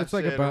well? Pass It's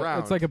like it around.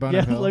 it's like a boner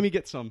Yeah. pill. Let me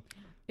get some.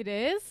 It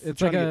is?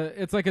 It's I'm like trying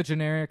it's like a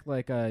generic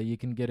like you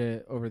can get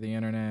it over the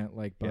internet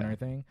like boner Yeah.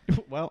 thing.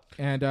 Well.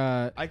 And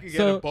I can get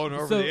so, a boner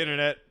over so, the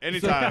internet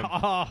anytime.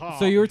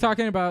 So you were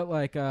talking about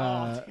like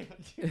Oh,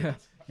 yeah,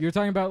 you were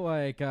talking about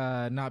like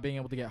not being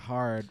able to get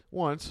hard.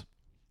 Once.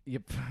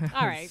 Yep.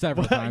 All right.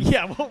 Several times.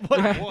 Yeah. What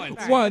once? All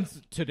right.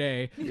 Once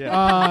today.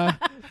 Yeah.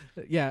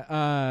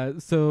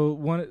 So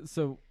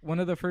one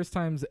of the first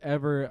times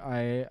ever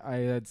I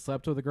had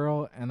slept with a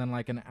girl, and then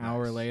like an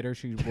hour Nice. later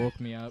she woke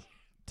me up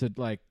to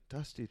like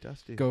Dusty.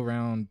 go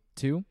round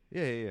 2,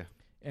 Yeah.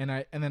 and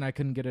then I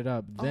couldn't get it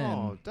up then.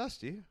 Oh,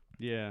 Dusty.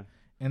 Yeah.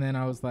 And then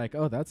I was like,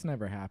 oh, that's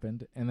never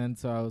happened. And then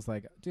so I was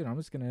like, dude, I'm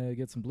just gonna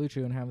get some Blue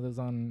Chew and have those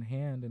on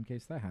hand in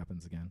case that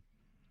happens again.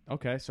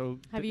 Okay. So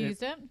Have you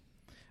used it?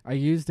 I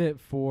used it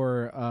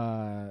for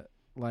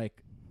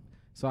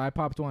so I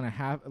popped one a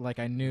half. Like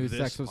I knew This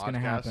sex was gonna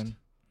podcast? happen.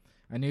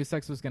 I knew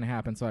sex was gonna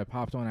happen, so I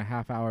popped one a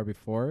half hour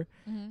before.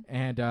 Mm-hmm.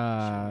 And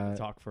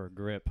talk for a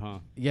grip, huh?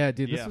 yeah,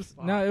 dude, this Yeah, was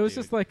fuck, no, it was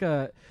dude. just like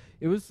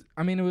it was.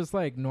 I mean, it was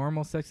like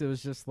normal sex. It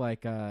was just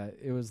like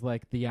it was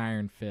like the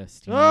Iron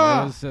Fist. You know?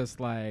 Ah! It was just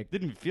like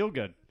Didn't feel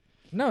good.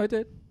 no, it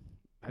did.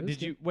 It was Did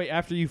good. you wait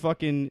after you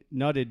fucking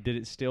nutted? Did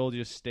it still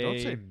just stay? Don't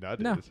say nutted.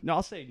 No. No,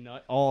 I'll say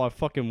nut. All I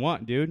fucking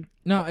want, dude.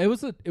 No, it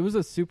was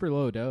a super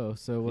low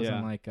dose, so it wasn't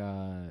Yeah. like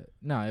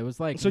no, it was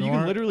like So you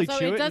can literally So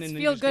chew it it. does and then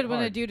feel just good get when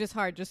a hard. dude is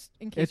hard, just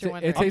in case It's, you're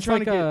wondering. it tastes trying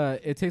like to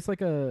it tastes like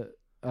a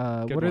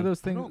what Good are one.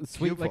 those I don't things?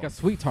 Sweet give like a a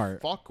sweet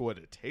tart. Fuck what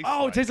it tastes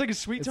Oh, like. it tastes like a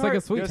sweet It's tart. like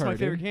a sweet That's my tart,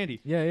 favorite dude. candy.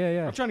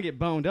 Yeah. I'm trying to get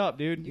boned up,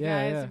 dude. You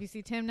Yeah, guys, yeah. if you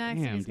see Tim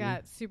next, Damn, he's dude.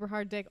 got super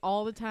hard dick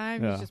all the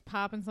time. Yeah. He's just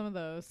popping some of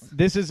those.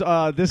 This is this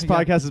Yeah.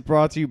 podcast is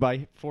brought to you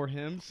by Four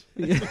Hymns.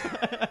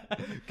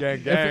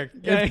 Gang.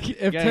 If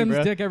Gang, Tim's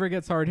bruh. dick ever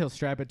gets hard, he'll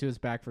strap it to his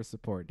back for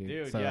support, dude.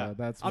 Dude, so yeah.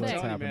 that's I'm what's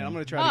telling you, happening. man. I'm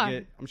gonna Ah, try to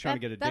get. I'm trying to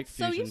get a dick That's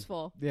so fusion.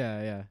 useful.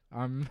 Yeah.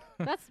 I'm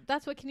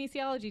That's what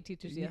kinesiology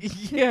teaches you.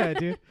 yeah,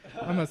 dude.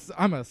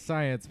 I'm a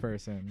science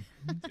person.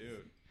 Dude.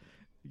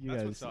 You That's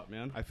guys. what's up,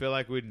 man. I feel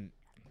like we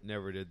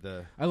never did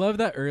the. I love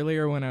that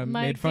earlier when I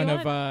Mike, made fun do you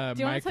of wanna- Do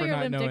you want Mike to tell for your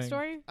not limp dick knowing.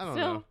 story? I don't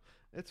Still? know.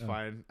 It's Oh.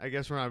 fine. I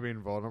guess we're not being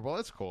vulnerable.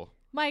 It's cool.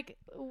 Mike,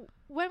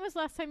 when was the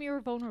last time you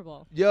were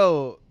vulnerable?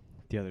 Yo,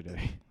 The other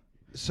day.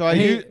 so I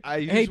Hey, used. I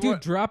used hey, dude, one-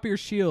 drop your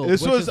shield.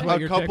 This which was is what a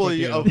your dick couple would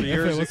do of if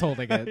years it was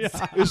holding it.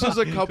 This was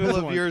a couple This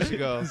of one. years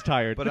ago. I was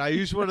tired. But I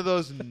used one of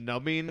those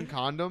numbing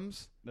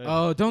condoms.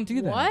 Oh, don't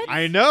do that. What?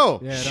 I know.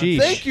 Yeah, don't- Sheesh.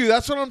 Thank you.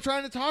 That's what I'm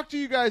trying to talk to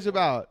you guys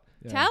about.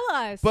 yeah. Tell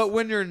us. But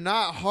when you're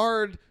not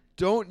hard,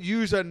 don't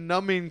use a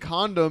numbing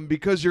condom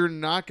because you're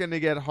not going to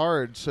get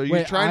hard. So you're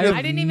Wait, trying to.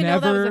 I didn't even know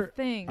that was a never-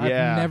 thing. I've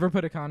Yeah. never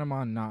put a condom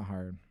on not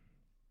hard.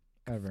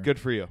 Ever. Good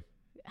for you.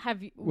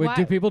 have you? Wait, why-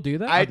 do people do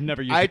that? I've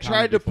never used I a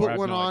tried condom to before. put I have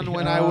one no on idea.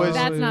 when I was.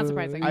 That's not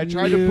surprising. I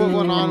tried to put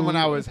one on when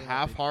I was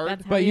half hard.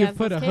 That's how but he you has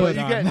put a his hood kids.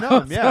 You on. get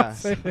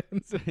That's numb, what yeah.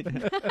 I'm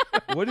saying.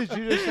 What did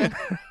you just say?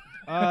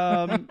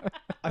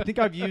 I think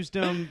I've used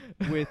them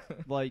with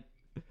like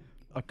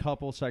a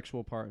couple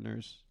sexual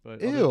partners,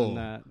 but other Ew. than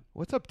that,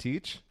 What's up,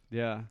 Teach?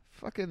 yeah,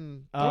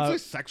 Fucking Uh, don't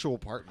say sexual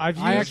partner. I've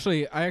I used-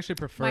 actually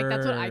prefer. Mike,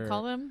 that's what I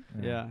call them.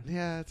 yeah.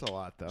 yeah, it's a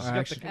lot though. She's I got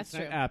actually- the That's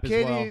consent true. app as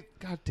Katie, well.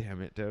 god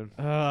damn it, dude.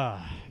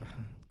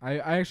 I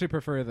actually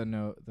prefer the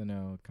no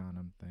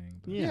condom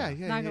thing. but- Yeah,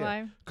 Not gonna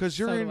lie. Because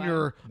you're So in do I.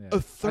 your Yeah.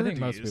 30s. I think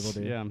most people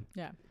do.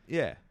 Yeah.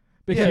 Yeah.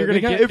 Because, you're gonna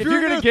because, get- If, If you're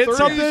you're gonna gonna get get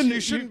something,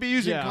 you shouldn't be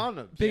using yeah.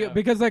 condoms. be- Yeah.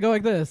 because I go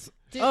like this.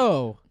 Dude.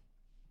 Oh,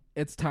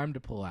 it's time to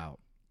pull out.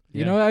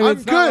 You Yeah. know, I'm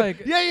it's good. not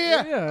like,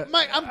 yeah.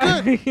 Mike,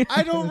 I'm good.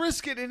 I don't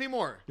risk it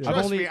anymore. Yeah. Trust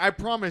I've only- me, I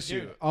promise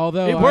you.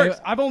 Although It works.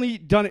 I've only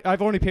done it.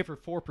 I've only paid for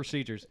 4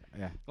 procedures.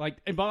 Yeah. Like,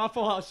 and my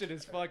Full House shit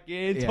is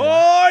fucking Yeah.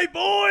 toy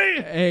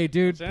boy. Hey,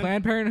 dude, Sam?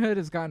 Planned Parenthood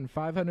has gotten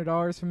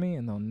 $500 from me,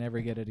 and they'll never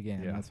get it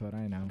again. Yeah. That's what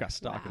I know. I've got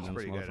stock in That's those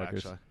pretty good, motherfuckers.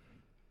 actually.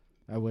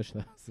 I wish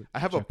that was I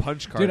have a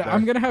punch card. Dude, there.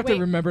 I'm going to have to Wait.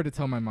 remember to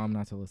tell my mom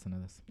not to listen to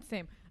this.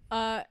 Same.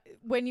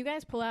 When you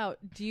guys pull out,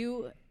 do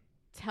you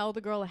tell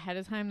the girl ahead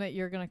of time that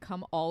you're gonna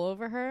come all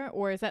over her,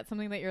 or is that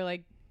something that you're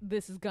like,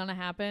 this is gonna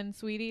happen,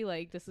 sweetie?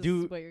 Like, this is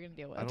what you're gonna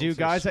deal with. I don't Do say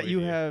guys that you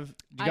sweetie. have,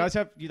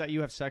 that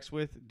you have sex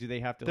with, do they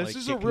have to This like?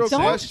 is get a real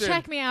consent? Don't question.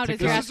 check me out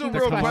as you're This is a asking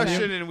real this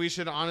question, and we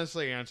should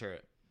honestly answer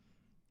it.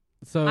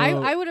 So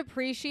I would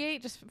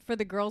appreciate, just for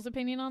the girl's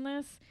opinion on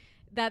this,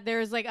 that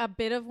there's like a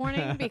bit of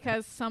warning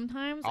because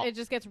sometimes it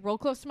just gets real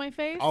close to my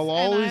face. I'll and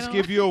I always don't-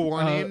 give you a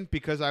warning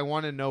because I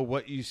want to know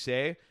what you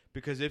say.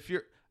 Because if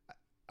you're,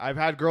 I've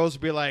had girls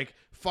be like,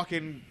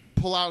 "Fucking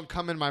pull out and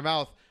come in my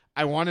mouth."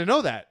 I want to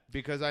know that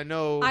because I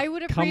know. I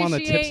would appreciate. Come on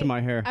the tips of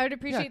my hair. I would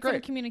appreciate some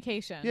great.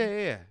 communication.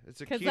 yeah.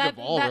 It's a key Because that, of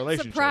all that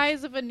relationships.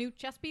 surprise of a new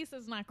chess piece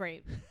is not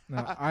great.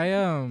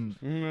 no,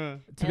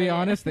 to be Yeah.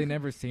 honest, they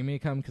never see me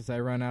come because I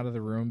run out of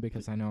the room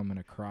because I know I'm going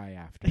to cry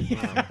after.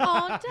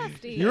 Oh,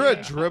 Dusty. You're a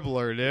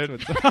dribbler,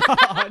 dude.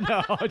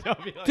 No,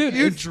 don't be like Dude,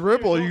 You it's-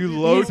 dribble, you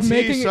low he's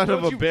making T it- son of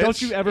a don't you- bitch.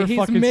 don't you ever He's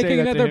fucking say making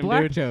that to another him,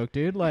 black dude. joke,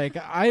 dude. Like,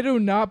 I do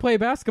not play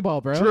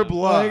basketball, bro.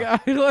 Dribbler.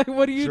 Like,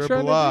 what are you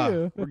trying Dribbler. to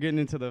do? We're getting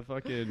into the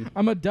fucking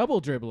I'm a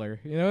double dribbler.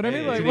 You know what I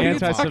mean? Hey, Like, to what the are you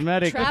talking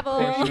anti-Semitic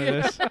Travel. portion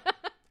of this.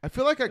 I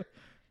feel like I.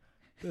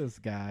 this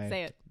guy?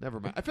 Say it. Never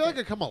mind. I feel like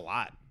I come a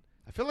lot.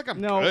 I feel like I'm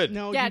No, good.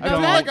 no, Yeah, you no, I feel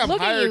don't. that, like I'm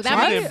look at higher you. That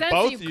T makes than sense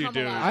both that you you come a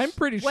dudes. lot. I'm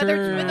pretty sure.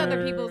 Whether it's with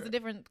other people is a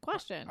different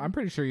question. I'm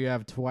pretty sure you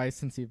have twice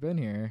since you've been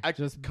here. I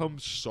just come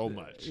so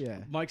much. yeah.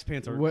 Mike's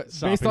pants are What,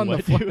 sopping based on the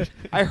wet, fl- dude.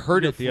 I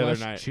heard your it the other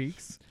flushed night.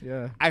 cheeks.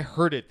 Yeah. I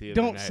heard it the other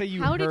Don't night. say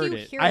you How heard did you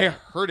it. hear I it?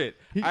 heard it.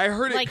 I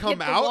heard it Like, come hit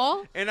the out,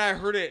 wall? and I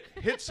heard it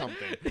hit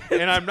something.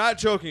 And I'm not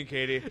joking,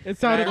 Katie. It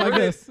sounded And I like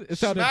heard this. It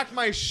sounded. Smack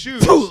my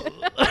shoes.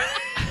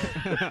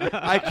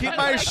 I keep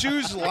my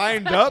shoes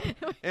lined up,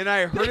 and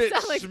I heard it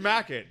sound like-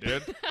 smack it,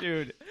 dude.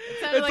 Dude. It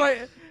sounded It's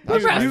like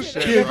That's Dude, my you-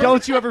 shit, Dude, bro.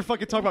 don't you ever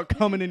fucking talk about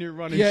coming in your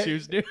running Yeah.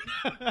 shoes, dude.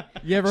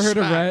 you ever heard Smack.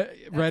 of how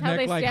they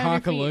redneck like stand on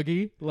honk a your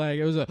loogie? Like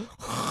it was a.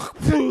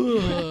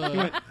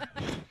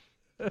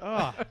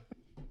 Ah.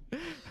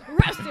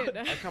 Roasted.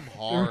 I come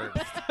hard.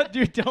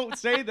 Dude, don't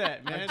say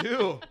that, I man.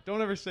 do.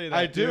 Don't ever say that.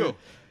 I do. dude.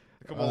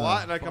 I come a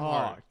lot, and I come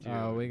hard. Fuck, dude.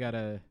 Oh, we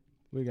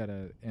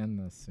gotta end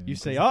this soon. You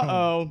say, 'cause-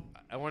 uh-oh.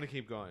 I want to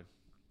keep going.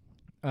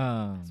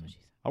 Um.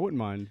 I wouldn't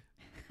mind.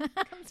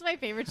 That's my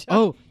favorite show.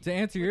 Oh, to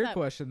answer your up?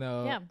 question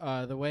though,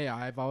 Yeah. the way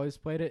I've always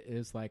played it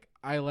is like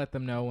I let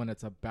them know when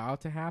it's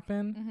about to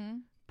happen, Mm-hmm.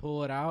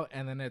 pull it out,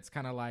 and then it's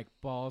kind of like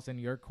balls in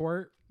your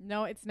court.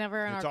 No, it's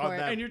never in It's our on court.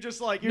 them. And you're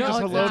just like, you're No,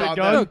 just a it's loaded not.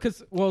 gun. No,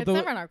 because well, It's the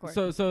never in our court.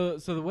 so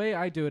the way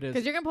I do it Because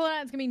is you're gonna pull it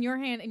out, it's gonna be in your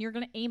hand, and you're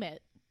gonna aim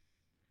it.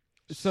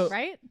 so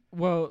Right?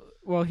 well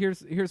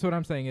here's what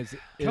I'm saying is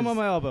Come on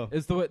my elbow.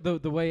 is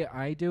the way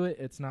I do it.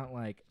 It's not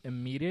like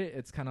immediate.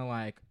 It's kind of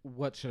like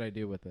what should I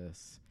do with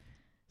this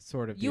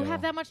sort of. You deal.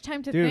 have that much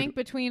time to Dude. think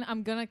between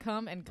I'm gonna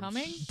come and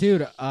coming.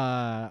 Dude,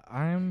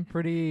 I'm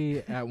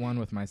pretty at one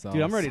with myself.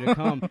 Dude, I'm ready to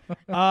come.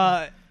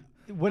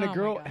 When Oh a my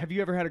girl, God. have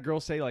you ever had a girl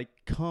say, like,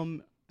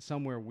 come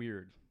somewhere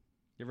weird?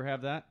 You ever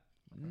have that?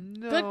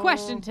 No. Good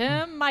question,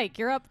 Tim. Mike,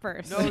 you're up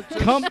first. No,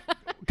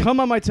 Come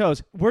on my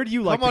toes. Where do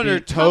you like come on to your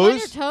be? Come on your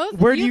toes. toes.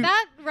 Where do you-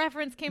 That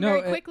reference came No,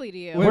 very it- quickly to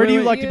you. Wait, Where do you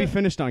wait, like to you- be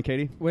finished on,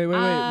 Katie? Wait, real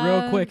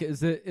Uh, quick.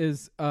 Is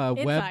web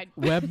Inside.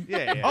 web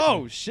Yeah, yeah.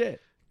 Oh,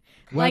 shit.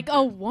 Like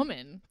a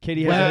woman.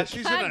 Katie Web- has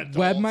She's it. an adult.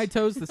 web my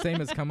toes the same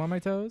as come on my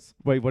toes?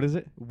 Wait, what is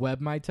it? Web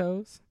my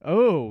toes?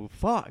 Oh,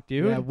 fuck,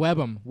 dude. Yeah, web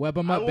them I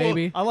up, will-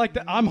 baby. I like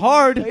that. I'm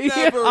hard.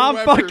 Never I'm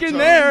web your fucking toes. Oh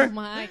there.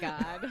 my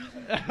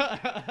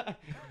god.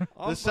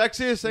 The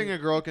sexiest thing a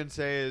girl can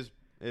say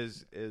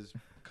is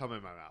come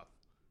in my mouth.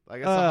 Like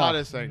it's the Uh,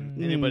 hottest thing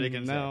anybody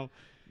can no.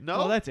 say. No,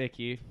 Well, that's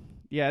icky.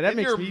 Yeah, that In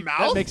makes your me. mouth?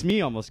 That makes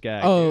me almost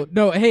gag. Oh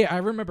no! Hey, I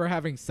remember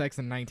having sex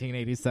in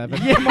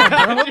 1987.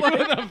 Yeah,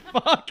 what the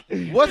fuck?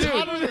 What's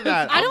hotter than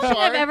that? I I'm don't think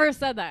I've sorry. ever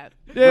said that.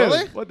 Dude,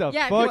 Really? What the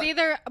Yeah, fuck? because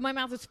either my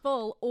mouth is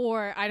full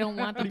or I don't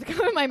want them to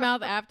come in my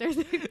mouth after.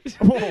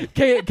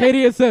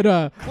 Katie has said,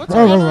 What's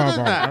hotter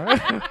than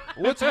that?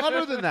 What's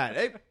hotter than that?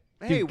 Hey,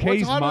 Dude, what's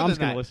Katie's hotter mom's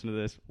than gonna that? listen to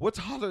this. What's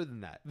hotter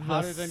than that?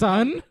 the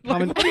sun?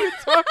 Like, what are you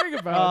talking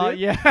about? dude?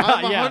 Yeah,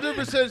 I'm yeah.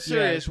 100%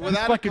 serious. Yeah.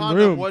 Without a Fucking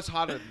condom, room. what's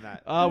hotter than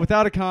that?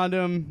 Without a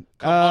condom.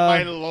 On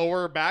my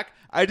lower back.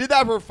 I did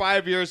that for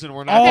 5 years, and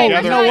we're not Oh,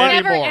 together you know what? It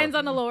never anymore. ends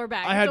on the lower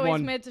back. I It's had always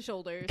one. mid to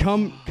shoulders.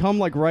 come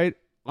like right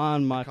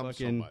on my Comes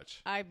so fucking.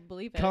 much. I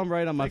believe it. Come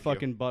right on my Thank you.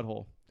 fucking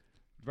butthole.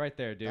 Right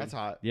there, dude. That's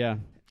hot. Yeah.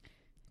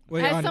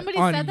 Wait, Has on- somebody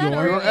on said that,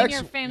 your- or Your in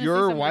your fantasy your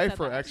somebody wife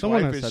said or that? Someone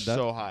ex-wife has is said that.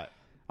 so hot.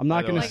 I'm not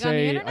By the gonna way. Like on the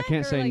say. I internet,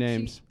 can't or say like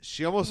names.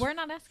 She almost We're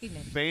not asking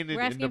names. fainted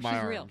We're asking into if my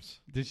she's real. arms.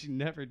 Did she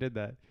never did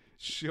that?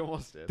 She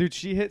almost did. Dude,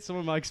 she hit some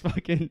of Mike's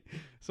fucking.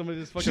 Some of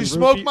his fucking. She roofie-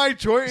 smoked my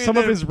joint and some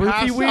of then his roofie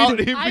passed weed. out I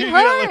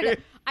immediately.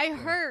 heard. I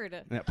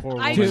heard. That poor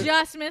I woman.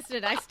 just missed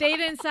it. I stayed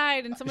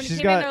inside, and somebody She's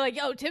came got- in. They're like,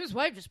 "Yo, Tim's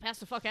wife just passed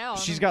the fuck out."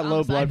 She's on got the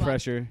low blood sidewalk."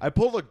 pressure. I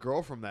pulled a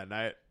girl from that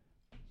night.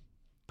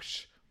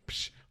 Psh,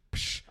 psh,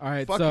 psh. All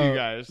right, Fuck so you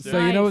guys. Dude. so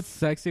you know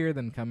Nice. what's sexier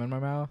than cum in my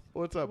mouth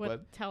What's up, bud?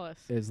 What, tell us.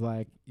 is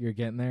like you're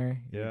getting there,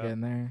 you're Yeah.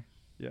 getting there,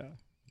 Yeah.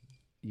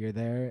 you're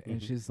there,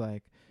 and Mhm. she's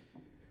like,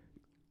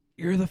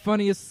 "You're the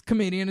funniest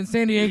comedian in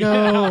San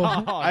Diego,"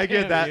 I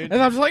get that. and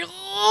I'm just like,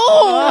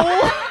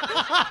 "Oh,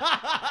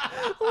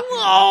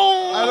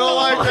 I don't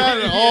like that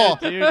at all.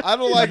 dude. I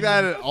don't like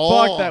that at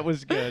all. Fuck, that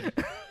was good.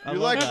 I You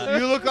love like that.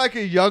 you look like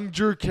a young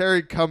Drew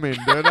Carey coming,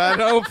 dude. I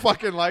don't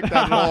fucking like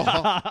that at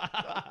all.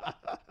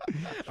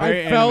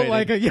 Very I felt animated.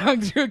 like a young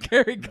Drew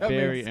Carey coming."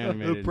 Very so- The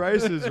animated.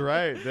 price is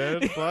right,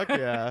 dude. Fuck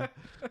yeah.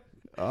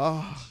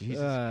 Oh,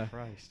 Jesus Uh,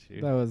 Christ,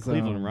 dude. that was,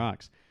 Cleveland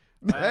rocks.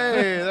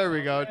 hey, there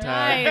we go.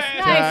 Tag,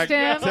 Nice, tag,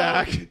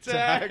 Tim.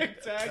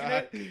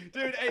 tag.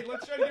 Dude, hey,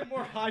 let's try to get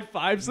more high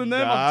fives than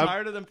them. Nah, I'm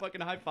tired of them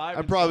fucking high fives.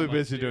 I'm probably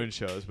busy doing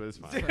shows, but it's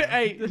fine.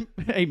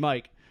 Hey,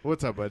 Mike,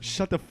 What's up, bud?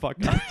 shut the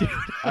fuck up, dude.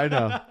 I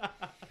know.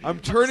 I'm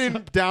turning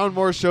down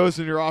more shows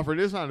than you're offered.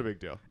 It's not a big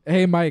deal.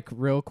 Hey, Mike,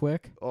 real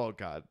quick Oh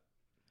God,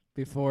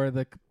 before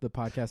the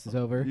podcast is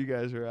over, you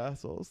guys are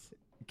assholes.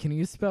 can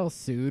you spell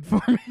 "sued" for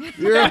me?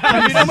 You're a I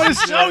mean, piece I'm of gonna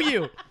shit. show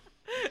you.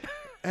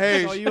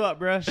 Hey, Show you up,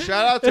 bruh.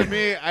 shout out to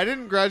me. I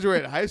didn't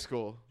graduate high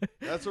school.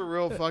 That's a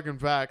real fucking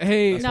fact.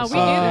 Hey, No, we knew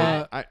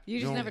uh, that. You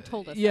just never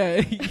told us.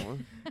 Yeah,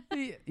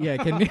 yeah.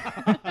 Can you?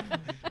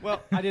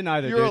 Well, I didn't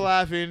either, You were dude.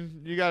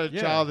 laughing. You got a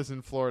Yeah. child that's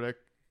in Florida.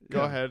 Go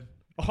Yeah. ahead.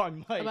 Oh, I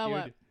might, About dude.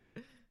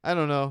 what? I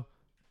don't know.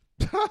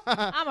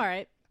 I'm all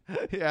right.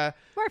 Yeah.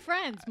 We're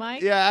friends,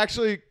 Mike. Yeah,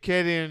 actually,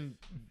 Katie and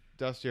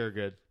Dusty are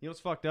good. You know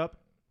what's fucked up?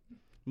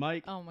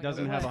 Mike Oh my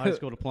doesn't God. have a high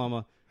school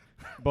diploma,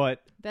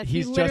 but That's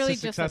he's he just literally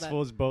as just said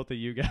successful as both of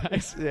you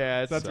guys.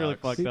 Yeah, That's really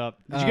sucks. fucked up.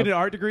 Did you get an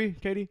art degree,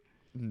 Katie?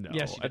 No.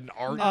 Yes, you an did.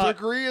 art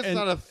degree is And-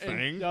 not a and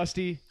thing.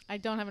 Dusty, I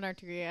don't have an art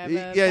degree. I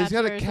have Yeah, he's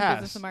got a bachelor's in business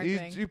cast. and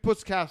marketing. He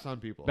puts casts on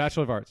people.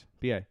 Bachelor of Arts,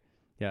 BA.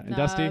 Yeah, and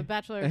Dusty.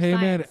 Bachelor of Hey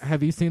man, Science.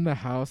 have you seen the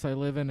house I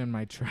live in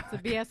my truck?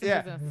 It's a BS in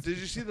Yeah. business. Did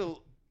you see the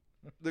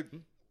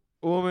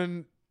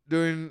woman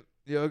doing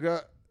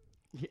yoga?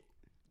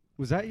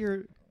 Was that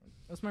your?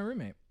 That's my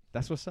roommate,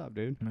 That's what's up,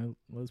 dude. my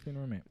lesbian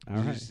roommate. All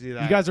Did right. you see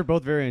that? You guys are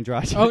both very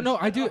androgynous. Oh no,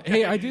 I do.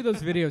 Hey, I do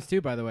those videos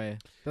too. By the way,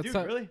 that's Dude,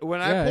 how, really? When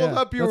Yeah, I pulled yeah.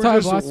 up, you That's were how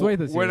I've just lost weight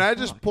this when year. I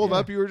just Fuck, pulled yeah.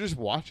 up, you were just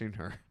watching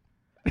her.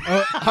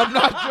 Oh, I'm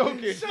not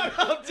joking. Shut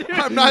up, dude.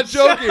 I'm not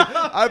joking.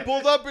 I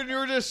pulled up and you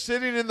were just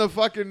sitting in the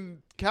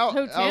fucking couch. Who,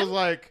 I was Tim?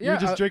 like, You were Yeah,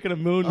 just drinking a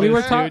moon. we were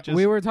Okay. talking.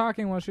 We were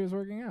talking while she was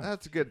working out.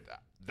 that's a good.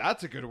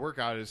 That's a good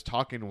workout. Is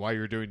talking while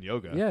you're doing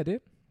yoga. Yeah,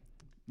 dude.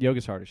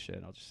 Yoga's hard as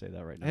shit. I'll just say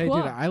that right now. Hey, Cool.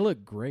 dude, I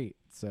look great.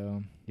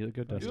 So, You look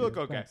good, Dusty. You look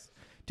okay. thanks.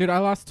 Dude, I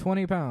lost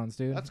 20 pounds,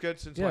 dude. That's good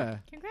since yeah. when?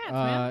 Congrats,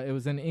 man. It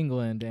was in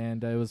England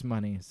and it was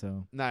money.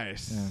 So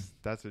Nice. Yeah.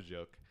 That's a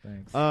joke.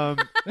 thanks.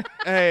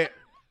 Hey,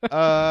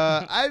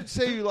 I'd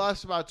say you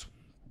lost about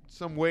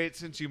some weight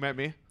since you met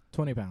me.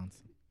 20 pounds.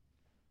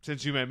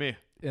 Since you met me.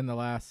 In the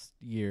last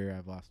year,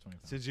 I've lost 20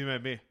 pounds. Since you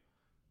met me.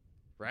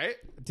 Right?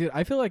 Dude,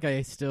 I feel like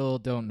I still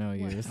don't know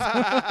you.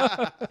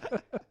 What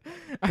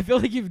I feel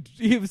like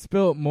you've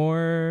spilt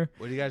more.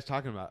 are you guys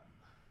talking about?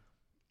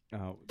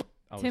 Oh,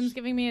 I was- Tim's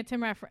giving me a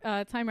time reference.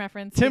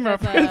 Tim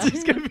because, reference.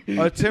 He's gonna be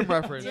A Tim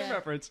reference. Yeah. Tim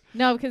reference.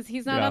 No, because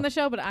he's not Yeah. on the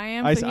show, but I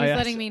am. I So s- he's I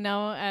letting asked- me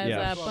know as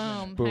Yeah.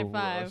 boom, Boom.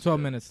 high five. 12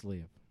 minutes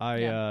leave. I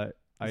Yeah.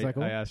 Is that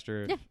cool? I asked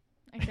her. Yeah.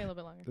 Actually, a little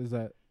bit longer. Is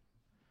that?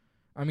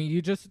 I mean,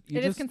 you just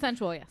It is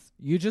consensual, yes.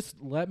 you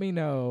just let me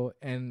know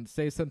and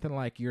say something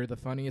like you're the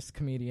funniest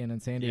comedian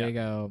in San Yeah.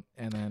 Diego,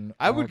 and then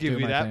I would I'll give do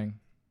you my that. thing.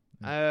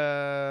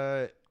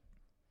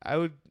 I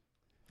would.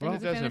 Well,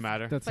 it doesn't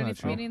matter. That's not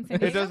Funniest true. comedian in San It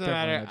Diego? doesn't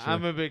Definitely matter. not true.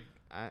 I'm a big.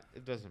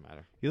 It doesn't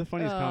matter. You're the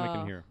funniest comic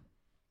Oh. in here.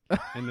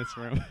 In this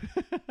room.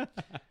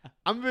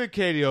 I'm a big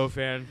KDO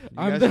fan. You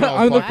I'm guys the can all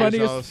I'm the fuck funniest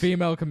yourselves.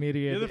 female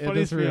comedian You're the in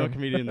this funniest female room.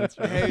 comedian in this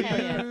room. Hey, Hell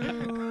yeah.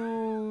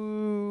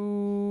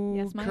 you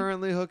Yes, Mike?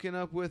 currently hooking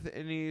up with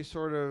any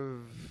sort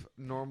of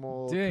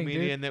normal Dang,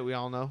 comedian that we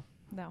all know?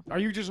 No. Are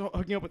you just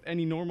hooking up with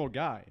any normal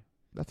guy?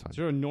 That's fine. Is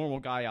there a normal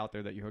guy out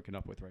there that you're hooking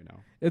up with right now?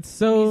 It's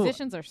so.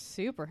 Musicians are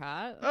super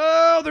hot.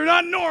 Oh, they're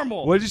not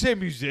normal. What did you say,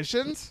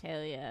 musicians?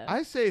 Hell yeah.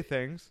 I say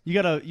things. You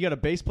got a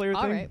bass player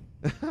All thing?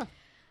 right.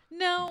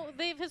 No,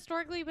 they've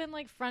historically been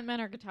like frontmen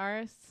or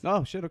guitarists.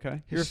 Oh shit.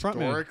 Okay. You're a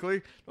frontman.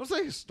 Historically? Don't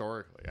say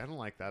historically. I don't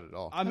like that at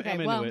all. I'm Okay,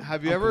 into well- it.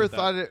 Have you I'm ever cool with that.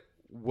 thought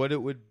what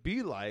it would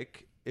be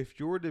like if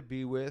you were to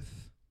be with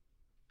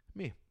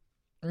me?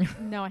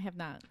 No, I have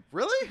not.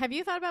 Really? Have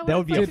you thought about That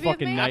what would be it's a supposed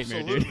to fucking with me?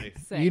 nightmare, dude.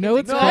 Absolutely. Sick. You know Is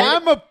it's it No, good?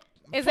 I'm a.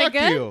 Is fuck it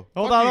good? you.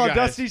 Hold Fuck on, you on. guys.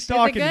 Dusty's Is it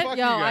talking. good? Fuck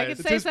Yo, you I guys. could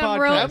It's say his some podcast.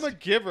 real. I'm a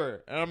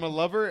giver and I'm a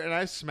lover and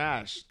I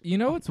smash. You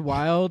know what's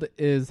wild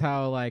is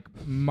how like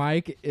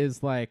Mike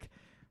is like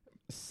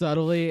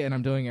subtly, and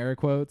I'm doing air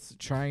quotes,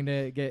 trying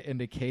to get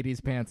into Katie's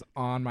pants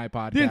on my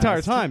podcast The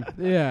entire time.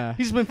 Yeah.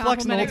 He's been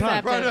flexing the whole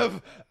Compliment time. In front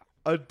of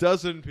a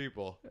dozen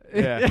people.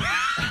 Yeah.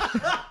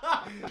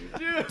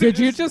 Dude, Did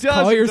you there's just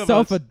call dozens of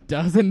yourself us. a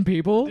dozen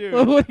people?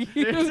 Dude. What are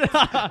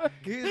you-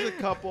 He's a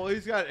couple.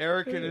 He's got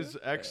Eric and his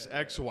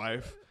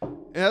ex-wife. And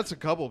that's a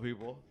couple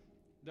people.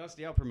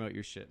 Dusty, I'll promote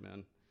your shit,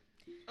 man.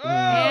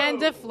 And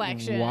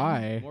deflection.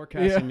 Why? More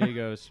Yeah.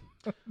 Casamigos.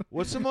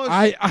 What's the most...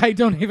 I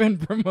don't even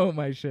promote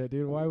my shit,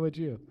 dude. Why would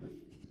you?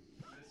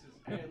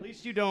 Hey, at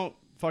least you don't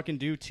fucking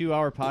do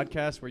 2-hour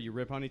podcasts where you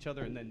rip on each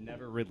other and then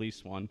never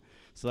release one.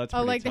 So that's Oh,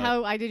 pretty like tough.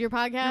 how I did your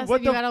podcast what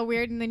and you the- got all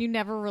weird and then you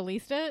never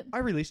released it? I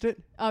released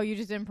it. Oh, you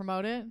just didn't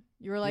promote it?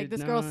 You were like, Did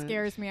this girl not-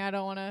 scares me. I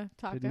don't want to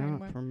talk Did to her not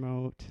anymore.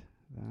 promote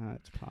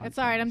that podcast. It's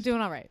all right. I'm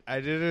doing all right. I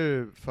did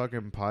a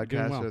fucking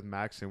podcast well. with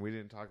Max and we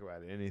didn't talk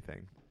about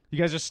anything. You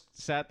guys just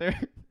sat there,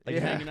 like Yeah.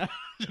 hanging out,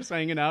 just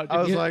hanging out. I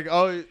was dude. like,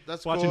 oh,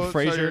 that's Watching cool. So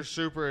Frasier. you're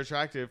super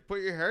attractive. Put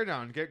your hair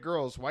down. Get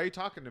girls. Why are you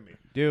talking to me?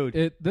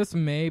 dude, This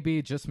may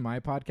be just my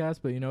podcast,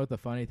 but you know what the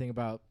funny thing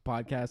about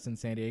podcasts in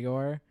San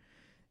Diego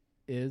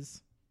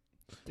is?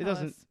 it Tell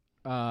doesn't.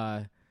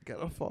 us.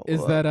 Gotta follow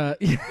Is up.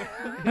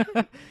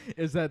 that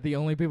is that the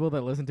only people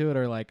that listen to it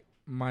are like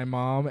my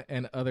mom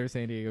and other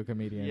San Diego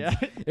comedians. Yeah.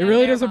 It And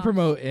really their doesn't moms.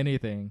 promote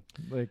anything.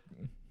 Like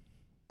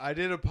I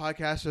did a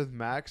podcast with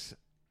Max.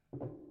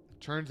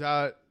 Turns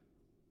out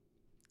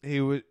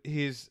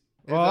he's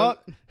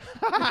What?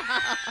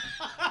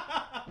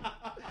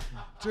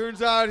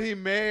 Turns out he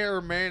may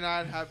or may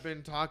not have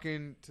been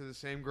talking to the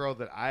same girl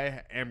that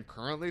I am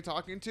currently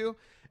talking to.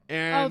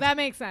 And Oh, that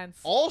makes sense.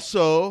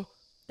 also,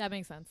 That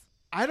makes sense.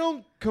 I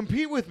don't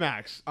compete with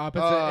Max.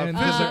 Opposite ends.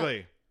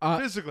 Physically. Uh,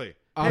 physically.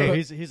 oppo-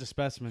 He's a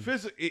specimen.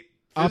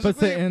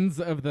 opposite ends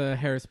of the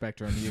hair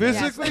spectrum. you guys.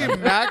 Physically,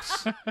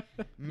 Max.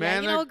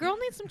 Yeah, you know, a girl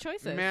needs some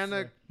choices.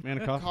 Mana.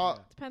 Manikoff.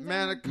 Depends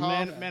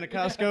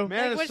Manicosco.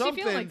 Man, Like, what is she something.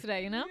 feeling like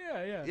today, you know?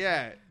 Yeah, yeah.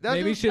 Yeah. That's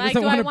Maybe what- she Like,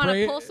 doesn't do I want to want to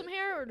braid. pull some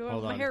hair or do I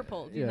Hold want my on. hair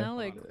pulled? You Yeah. know,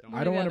 like Don't one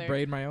I or don't the want to other.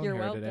 braid my own You're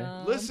hair welcome.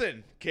 today.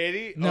 Listen,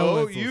 Katie. No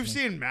one's you've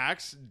listening. seen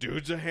Max.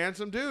 Dude's a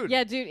handsome dude.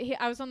 Yeah, dude.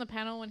 I was on the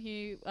panel when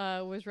he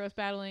was roast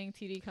battling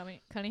TD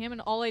Cunningham,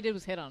 and all I did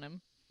was hit on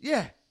him.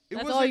 Yeah. It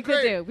That's wasn't all you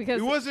could great. do,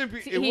 because it wasn't.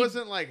 he- It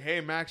wasn't like, hey,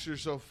 Max, you're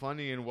so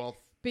funny and well.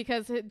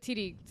 Because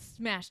TD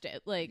smashed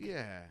it. Like,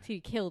 Yeah.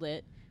 TD killed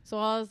it. So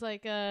I was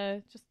like,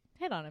 just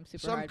hit on him super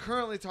So I'm hard.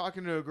 currently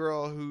talking to a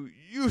girl who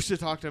used to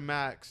talk to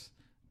Max.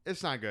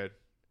 It's not good,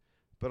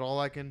 but all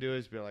I can do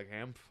is be like, hey,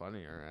 I'm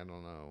funnier. I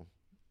don't know.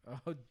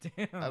 Oh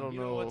damn! I don't You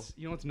know.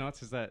 know what's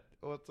nuts is that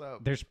What's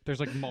up? there's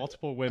like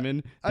multiple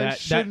women I that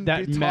shouldn't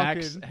be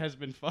Max talking. has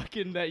been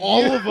fucking that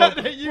All you, of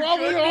 'em. that you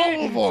Probably could all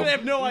be. of So 'em. they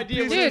have no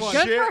idea Piece which Dude, of one.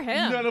 good shit. for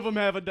him. None of them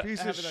have a Piece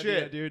have of an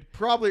shit, idea, dude.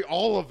 Probably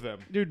all of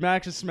them. Dude,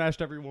 Max has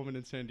smashed every woman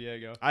in San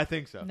Diego. I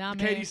think so. Not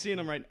me. Katie's seeing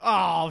him right.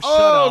 Oh, shut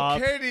Oh,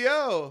 up.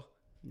 KDO.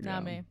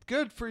 Not me.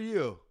 Good for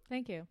you.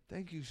 Thank you.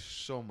 Thank you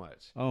so much.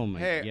 Oh my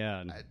Hey,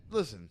 god,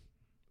 listen,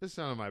 it's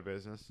none of my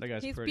business. that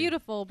guy's He's pretty.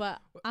 beautiful, but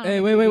I don't Hey,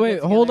 think wait, we'd wait, be wait!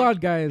 good Hold together. on,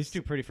 guys. He's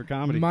too pretty for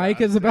comedy.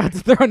 Mike is about to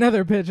throw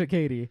another pitch at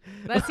Katie.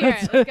 Let's hear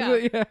it. Let's go.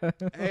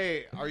 Yeah.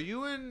 Hey, are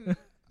you in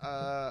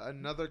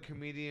another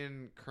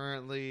comedian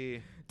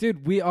currently?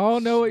 Dude, we all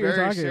know what you're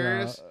very talking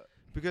serious? about.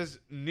 Because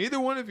neither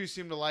one of you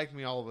seem to like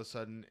me all of a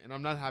sudden, and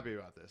I'm not happy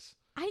about this.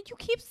 You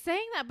keep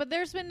saying that, but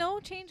there's been no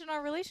change in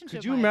our relationship.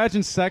 Could you Mike.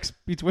 imagine sex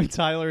between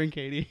Tyler and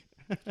Katie?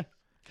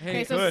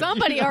 Okay, so could.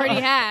 somebody already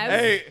has.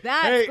 Hey,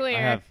 That's hey,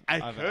 clear. I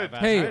I've could. had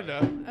Hey. Kinda.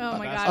 Oh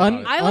my That's god.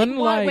 about it. I like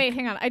Unlike- wait,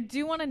 hang on. I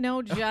do want to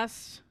know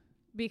just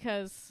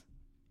because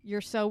you're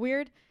so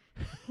weird.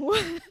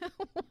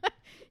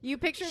 You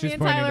picture She's me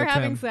and pointing Tyler to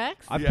having Tim.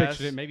 sex? I've Yes.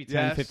 pictured it maybe 10,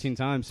 Yes. 15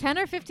 times. 10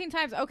 or 15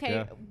 times. Okay.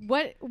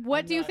 Yeah.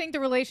 What do you think the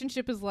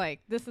relationship is like?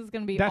 This is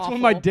going to be That's awful.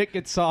 when my dick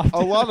gets soft. A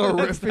lot of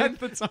That's riffing.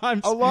 the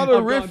times. A lot of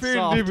I've gone riffing,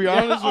 soft. to be Yeah.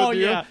 honest Oh, with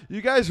you. yeah.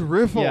 You guys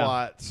riff a Yeah.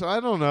 lot, so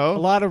I don't know. A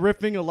lot of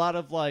riffing, a lot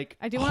of like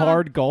I do wanna-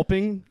 hard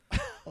gulping.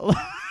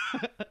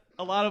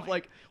 A lot of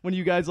like when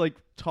you guys like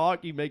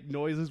talk, you make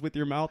noises with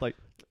your mouth like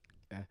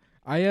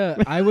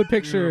I would You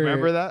picture.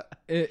 remember that?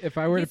 If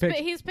I were to pick,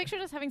 He's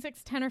pictured us having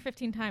sex 10 or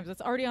 15 times. It's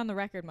already on the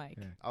record, Mike.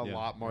 A Yeah.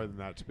 lot more than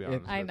that, to be If-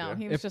 honest. I with know. you.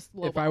 He was just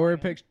if I were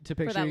lowballing it. to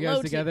picture that you guys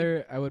low T.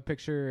 together, I would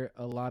picture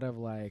a lot of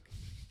like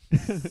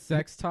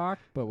sex talk,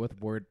 but with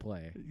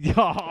wordplay. Ooh. Yeah.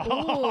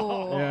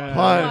 Go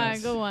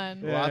Puns. on, go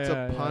on. Yeah, Lots yeah,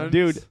 of yeah. puns,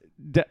 dude,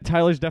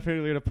 Tyler's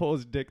definitely gonna pull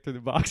his dick through the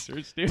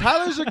boxers, dude.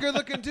 Tyler's a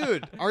good-looking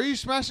dude. Are you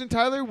smashing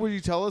Tyler? Will you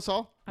tell us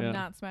all? I'm Yeah.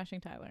 not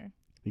smashing Tyler.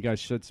 You guys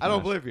should. Smash. I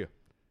don't believe you.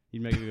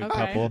 You'd make a good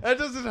Okay. couple. That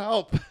doesn't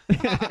help.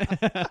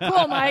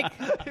 Cool, Mike.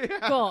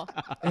 Cool.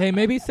 Hey,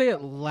 maybe say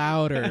it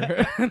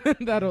louder.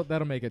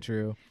 that'll make it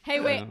true. Hey,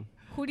 wait. Yeah.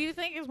 Who do you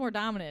think is more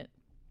dominant?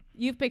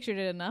 You've pictured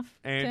it enough.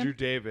 Andrew Tim?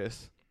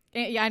 Davis.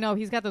 Yeah, I know.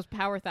 He's got those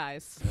power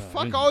thighs.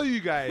 Fuck all you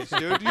guys,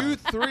 dude. You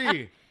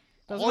three.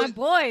 Those All- are my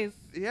boys.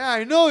 Yeah,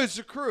 I know. It's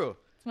a crew.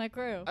 It's my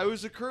crew. I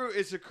was a crew.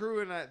 It's a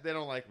crew, and they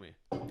don't like me.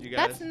 You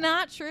guys. That's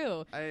not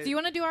true. I- do you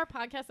want to do our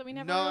podcast that we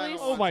never No, I don't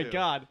released? Oh want my to.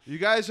 god. You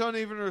guys don't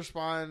even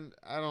respond.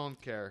 I don't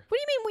care. What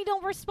do you mean we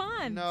don't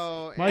respond?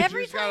 No, Mike-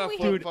 Every Andrew's time got a we-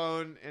 flip Dude.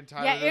 phone, and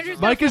Tyler Yeah, doesn't. Andrew's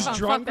got a Mike is Fuck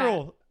drunk that.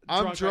 girl.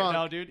 I'm Right drunk.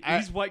 now, dude. I-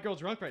 He's white girl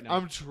drunk right now.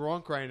 I'm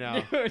drunk right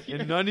now, Dude,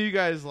 and none of you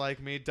guys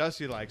like me.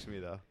 Dusty likes me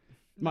though.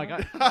 My god.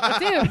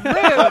 Dude,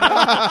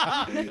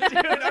 rude. Dude,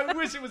 I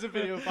wish it was a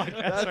video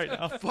podcast That's right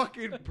now.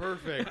 fucking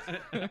perfect.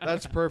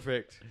 That's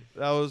perfect.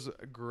 That was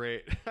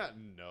great.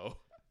 No.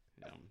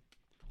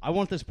 I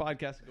want this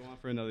podcast to go on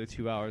for another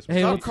 2 hours.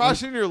 Hey, Stop let's-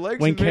 crossing your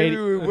legs, when and maybe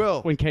Katie- we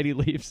will. When Katie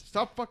leaves.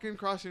 Stop fucking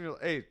crossing your.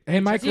 Hey,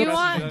 Hey, Mike. do you Message.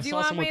 want? I Do you saw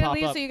want someone me to pop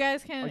leave up. so you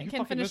guys Are can you can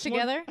fucking finish this one?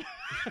 together?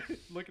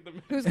 Look at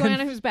them. Who's going on?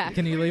 Who's back?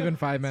 Can you leave in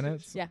 5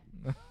 minutes? Yeah.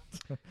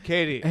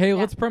 Katie. Hey, Yeah.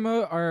 let's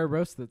promote our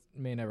roast that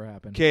may never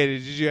happen. Katie,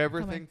 did you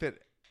ever Come on. think that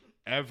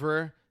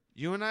ever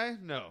you and I?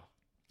 No.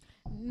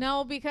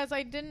 No, because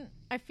I didn't.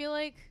 I feel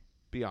like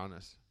Be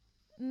honest.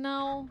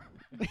 no.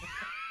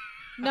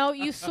 No,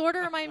 you sort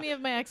of remind me of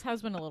my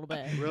ex-husband a little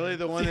bit. Really,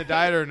 the one that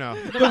died or no?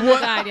 The one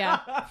that died, yeah.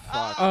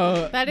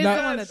 Fuck. That is not,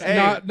 the one that Hey.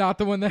 died. not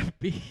the one that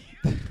beat.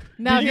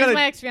 No, Dude, you he's gotta-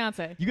 my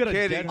ex-fiance. You got a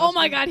Katie. dead Oh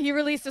my god, he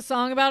released a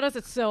song about us.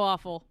 It's so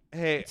awful.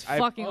 Hey, It's I,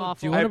 fucking Do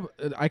awful. you want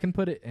to? I can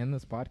put it in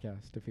this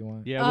podcast if you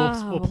want. Yeah,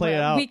 we'll Oh, play it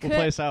but out. we We'll play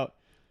could- us out.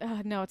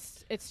 No,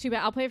 it's too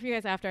bad. I'll play it for you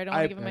guys after. I don't want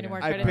I- to give him any more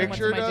okay. I credit than what's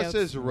in pictured my us jokes.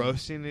 as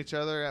roasting each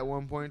other at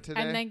one point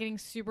today. And then getting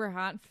super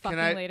hot and fucking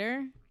I-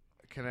 later.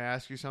 Can I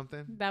ask you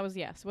something? That was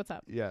yes. What's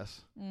up?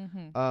 Yes.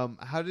 Mm-hmm.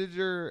 How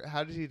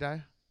did he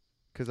die?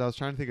 Because I was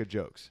trying to think of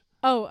jokes.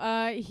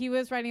 Oh, he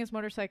was riding his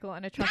motorcycle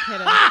and a truck hit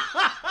him.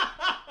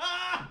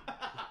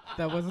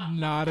 That was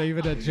not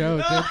even a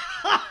joke. Dude.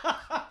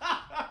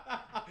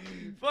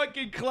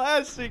 Fucking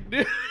classic,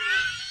 dude.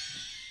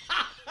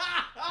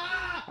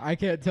 I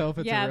can't tell if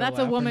it's Yeah, a real that's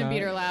a laugh or woman not.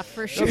 beater laugh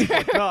for sure.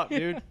 That's fucked up,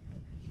 dude.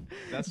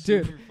 That's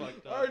Dude. super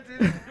fucked up.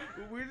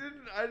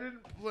 I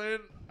didn't plan.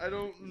 I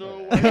don't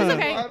know. It's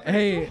okay.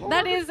 Hey,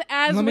 That is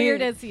as Let me-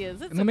 weird as he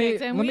is. It's let me- okay,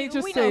 Tim. let we me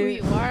just we know who say-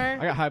 you are.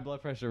 I got high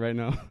blood pressure right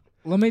now.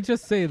 let me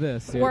just say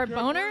this, dude. Or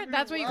boner?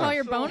 That's what you call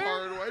your boner?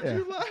 Why'd Yeah.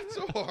 you laugh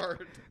so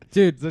hard?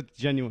 Dude, It's a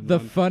genuine the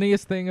one.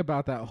 funniest thing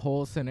about that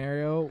whole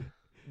scenario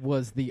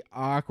was the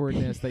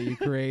awkwardness that you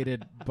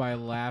created by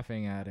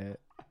laughing at it.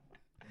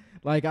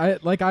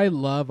 I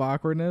love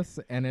awkwardness,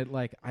 and I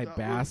That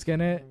bask was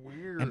in it,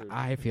 Weird. and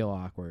I feel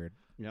awkward.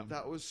 Yeah.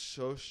 That was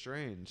so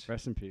strange.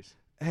 Rest in peace.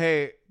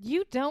 Hey,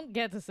 You don't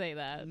get to say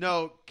that.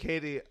 no,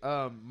 Katie.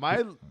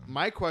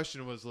 My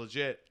question was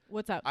legit.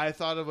 What's up? I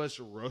thought of us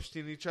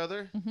roasting each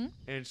other, Mm-hmm.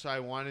 and so I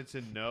wanted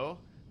to know.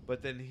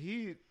 But then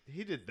he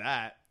did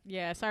that.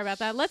 Yeah, sorry about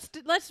that.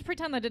 Let's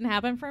pretend that didn't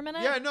happen for a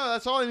minute. Yeah, no,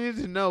 that's all I needed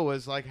to know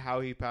was like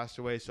how he passed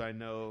away, so I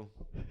know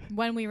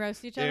When we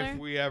roast each other. if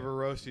we ever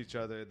roast each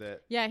other.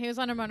 That Yeah, he was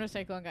on a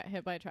motorcycle and got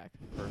hit by a truck.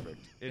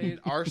 perfect. In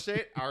our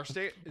state.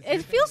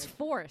 It feels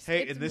forced.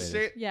 Hey, It's in this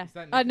weird. state, Yeah. Is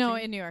that No,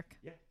 nicotine? in New York.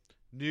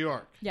 New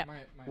York. Yeah.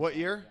 What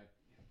year?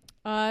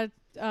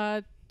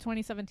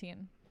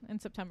 2017 in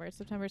September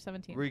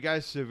 17. Were you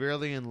guys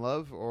severely in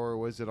love, or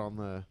was it on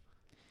the?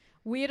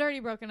 We had already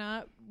broken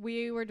up.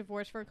 We were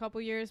divorced for a couple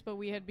years, but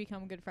we had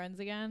become good friends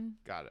again.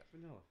 Got it.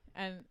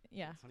 And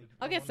yeah,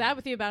 I'll get sad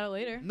with you about it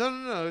later.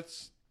 No.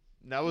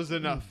 That was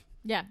enough.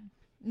 Yeah.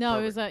 No,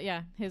 it was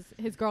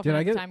his girlfriend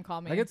at the time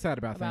called me. I get sad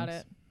about about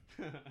things.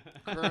 it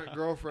Current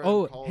girlfriend.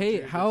 Oh, called hey,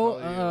 you to how?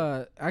 tell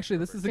you. Actually,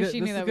 this is a because good. she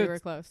This knew is a that we good. were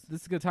close.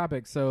 This is a good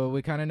topic. So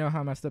we kind of know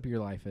how messed up your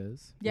life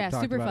is. Yeah, We've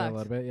talked super about it fucked. a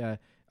little bit.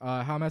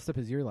 Yeah. How messed up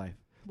is your life?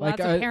 Well, like,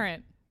 that's a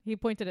parent. He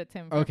pointed at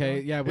Tim. for Okay.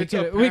 everyone. Yeah. We It's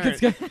a could. We could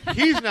skip.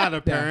 He's not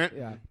a parent,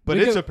 Yeah. but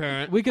We it's could- a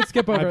parent. We could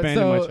skip I over it.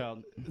 abandoned my So,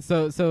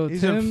 child. so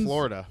He's in Tim's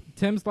Florida.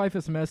 Tim's life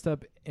is messed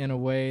up in a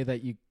way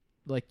that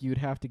you'd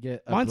have to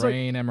get a Mine's like-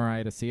 brain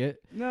MRI to see it.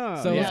 No.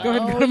 So let's Yeah. go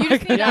ahead and Oh, go to you my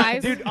just need Yeah,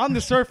 eyes. dude, on the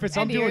surface,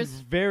 I'm And doing ears.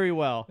 very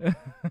well.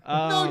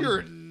 No,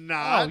 you're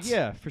not. Oh,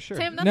 yeah, for sure.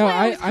 Tim, that's No, why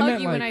I always I hug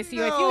meant you when like- I see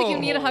you. I feel like you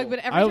need a hug, but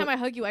every I- time I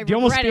hug you, I do you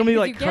almost regret feel it me, because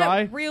like, you get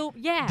cry? real,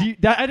 yeah.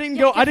 I didn't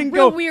Yeah, go. it I gets didn't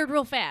real go. weird,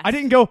 real fast. I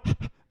didn't go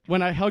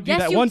when I hugged you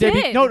Yes, that you one day.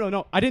 did.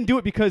 No. I didn't do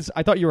it because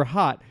I thought you were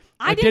hot.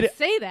 I did didn't it.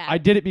 say that. I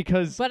did it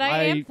because but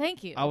I am.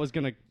 Thank you. I was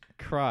gonna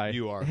cry.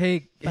 You are.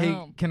 Hey,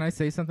 Boom. can I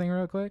say something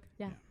real quick?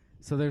 Yeah.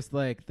 So there's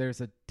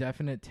a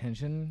definite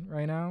tension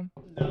right now.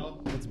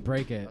 No. Let's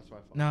break it. That's my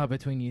fault. No,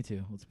 between you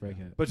two. Let's break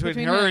it. Between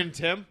Between her her- and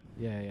Tim,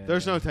 Yeah.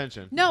 there's yeah. no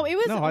tension. No, it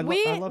was No, I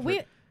we love her.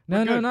 we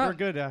We're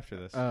good after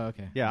this. Oh,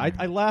 okay. Yeah,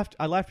 I laughed.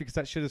 I laughed because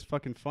that shit is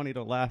fucking funny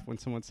to laugh when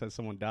someone says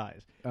someone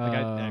dies. Like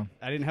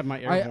I didn't have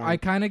my air horn. I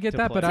kind of get to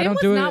that, play. but Tim I don't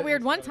was do it. not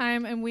weird one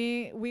time, and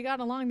we got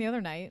along the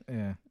other night.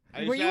 Yeah.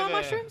 Were you on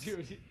mushrooms?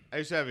 I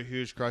used to have a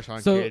huge crush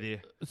on So-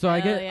 Katie. So I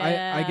Hell get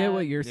yeah. I get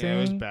what you're Yeah, it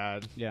was saying.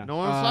 bad. Yeah. No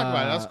one wants to talk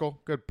about it. That's cool.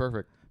 Good.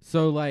 Perfect.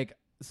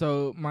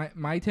 So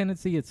my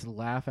tendency is to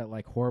laugh at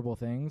like horrible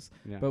things,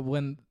 Yeah. but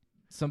when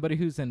somebody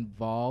who's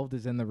involved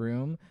is in the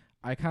room,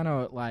 I kind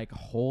of like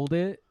hold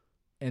it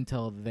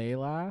until they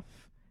laugh,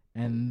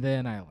 and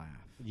then I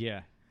laugh.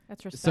 Yeah.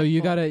 That's respectful. So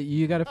you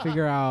gotta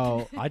figure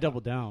out. I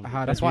doubled down.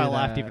 How to That's why I do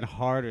laughed that. even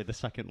harder the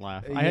second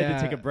laugh. I had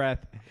to take a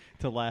breath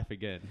to laugh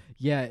again.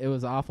 Yeah, it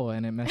was awful,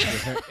 and it messed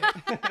your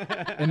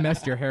hair. It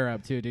messed your hair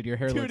up too, dude. Your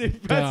hair Dude, looks it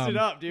messed dumb. it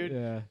up, dude.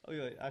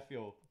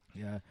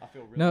 Yeah, I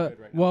feel really no. good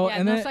right now. Well, yeah,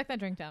 and no, then suck that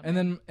drink down.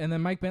 and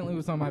then Mike Bentley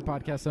was on my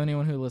podcast. So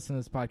anyone who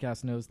listens to this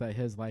podcast knows that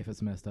his life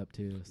is messed up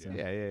too. So.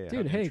 Yeah.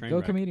 Dude, hey, train go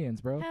wreck.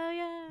 comedians, bro. Hell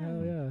yeah.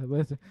 Hell yeah.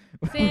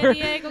 But- San we're-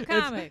 Diego it's-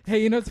 Comics.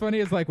 Hey, you know what's funny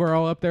is like we're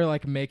all up there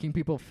like making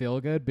people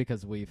feel good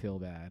because we feel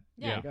bad.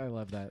 Yeah. Like, I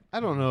love that. I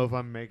don't know if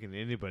I'm making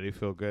anybody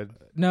feel good.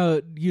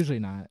 No, usually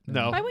not.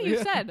 No. By what you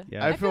said,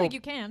 Yeah. I I feel feel- like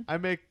you can. I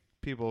make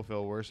people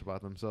feel worse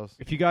about themselves.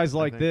 If you guys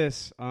like think-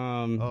 this, here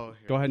go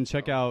ahead and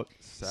check we go. out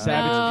Savage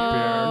Savage No.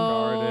 Beer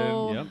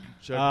Garden. Yep.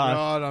 Check Uh, me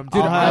out. I'm dude,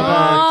 doing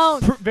I-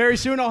 it. Very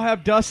soon I'll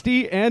have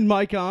Dusty and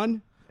Mike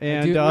on.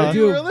 And do- Are I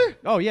you really?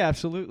 oh yeah,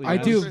 absolutely. I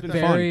man. do This has been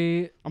fun.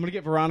 very. I'm gonna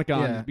get Veronica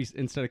on Yeah.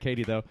 instead of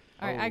Katie though.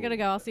 All right, I gotta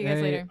go. I'll see you guys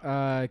Hey,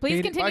 later. Please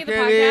Katie, continue Bye, the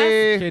podcast.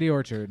 Katie. Katie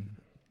Orchard.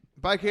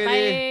 Bye, Katie.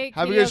 Bye,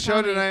 Have a Katie good show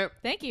O'Connor. tonight.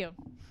 Thank you.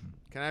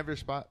 Can I have your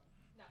spot?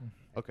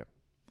 Okay.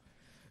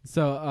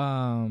 So,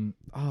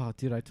 oh,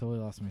 dude, I totally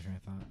lost my train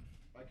of thought.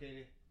 Bye,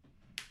 Katie.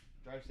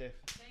 Drive safe.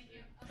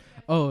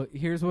 Oh,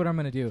 here's what I'm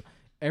gonna do.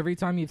 Every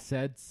time you've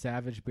said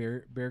Savage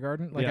Beer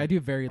Garden, like Yeah. I do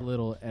very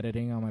little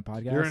editing on my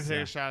podcast. You're gonna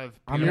take a shot of.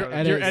 I'm peanut gonna butter.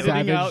 edit You're editing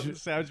Savage out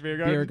Savage Beer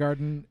Beer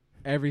Garden.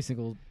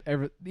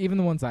 Garden even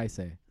the ones I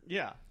say.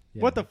 Yeah.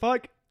 Yeah. What the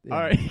fuck? Yeah. All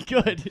right,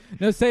 good.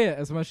 No, say it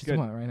as much as Good. you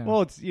want right now.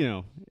 Well, it's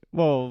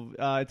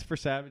it's for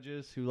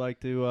savages who like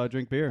to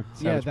drink beer.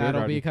 yeah, Savage Beer that'll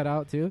Garden. be cut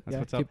out too. That's yeah,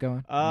 what's keep up.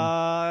 going.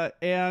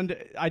 And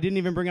I didn't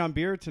even bring on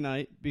beer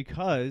tonight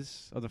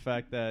because of the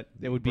fact that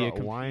it would be a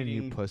Brought wine,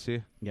 you competing.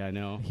 pussy. Yeah, I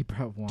know. He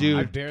brought one. Dude,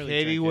 I barely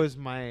Katie drank it. was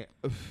my.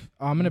 Oh,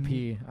 I'm gonna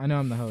pee. I know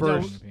I'm the host. First-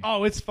 I'm gonna pee.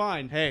 Oh, it's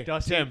fine. Hey,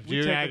 Dusty, Tim, we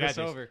dude, took I got this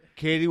this. over.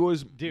 Katie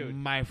was Dude.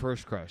 my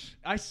first crush.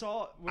 I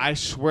saw. I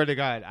swear to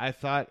God, I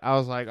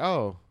was like,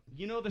 oh.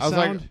 You know the I was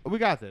sound. like, we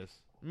got this.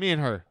 Me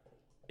and her.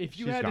 If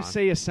you She's had gone. to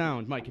say a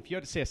sound, Mike, if you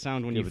had to say a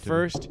sound when Give you it to me.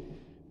 first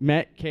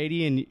met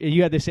Katie and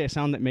you had to say a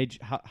sound that made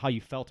how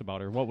you felt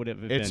about her, what would it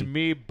have It's been?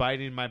 me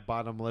biting my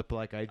bottom lip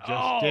like I just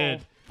Oh,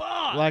 did.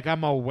 fuck! Like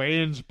I'm a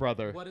Wayans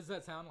brother. What does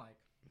that sound like?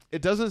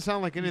 It doesn't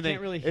sound like anything.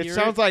 can't really it hear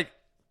sounds it? like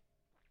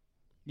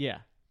Yeah,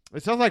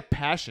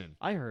 passion.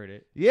 I heard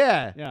it.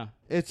 Yeah. Yeah,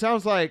 It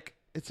sounds like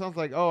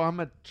oh, I'm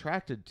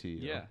attracted to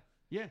you.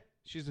 yeah.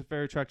 She's a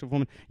very attractive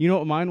woman. You know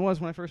what mine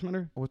was when I first met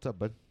her? What's up,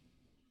 bud?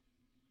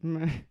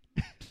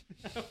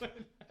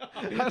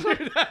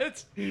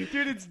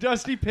 Dude, it's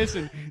Dusty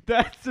pissing.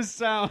 That's the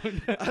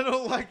sound. I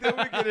don't like that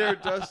we can hear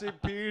Dusty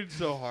peeing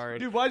so hard.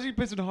 Dude, why is he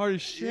pissing hard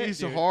as shit? He's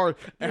dude? hard,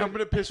 and I'm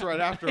gonna piss right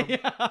after him.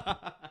 Yeah.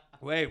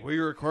 Wait, will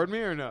you record me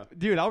or no?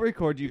 Dude, I'll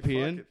record you Fuck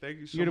peeing. it, thank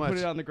you so You gonna much. put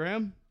it on the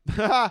gram?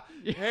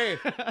 Hey,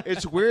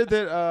 it's weird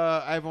that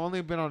I've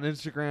only been on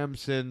Instagram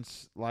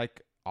since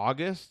like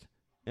August,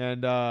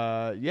 and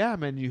yeah,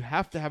 man, you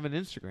have to have an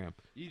Instagram.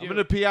 I'm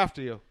gonna pee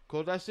after you.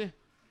 Cool, Dusty?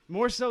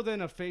 More so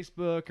than a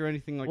Facebook or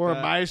anything like Or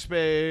that.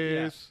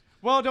 MySpace.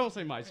 Well, don't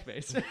say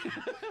MySpace.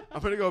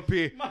 I'm gonna go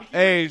pee. Mike,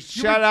 Hey,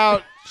 shout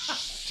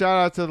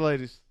out to the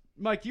ladies.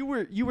 Mike, you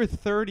were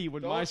 30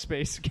 when Don't-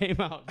 MySpace came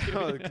out. dude.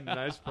 Oh,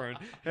 nice burn.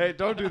 Hey,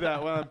 don't do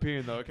that while I'm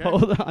peeing, though. Okay?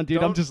 Hold on, dude.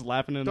 I'm Don't- just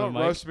laughing in the Don't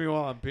mic. roast me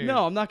while I'm peeing.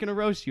 No, I'm not gonna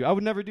roast you. I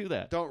would never do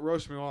that, Don't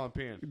roast me while I'm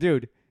peeing.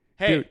 dude.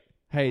 Hey, dude,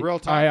 hey, real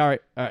talk. All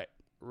right.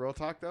 Real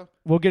talk though.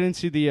 We'll get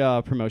into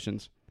the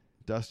promotions.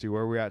 Dusty,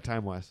 where are we at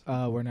time wise?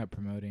 We're not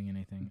promoting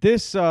anything.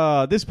 This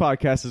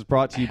podcast is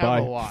brought to you Hell a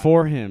by lot.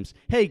 Four Hymns.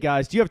 Hey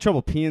guys, do you have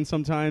trouble peeing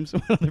sometimes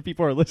when other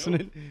people are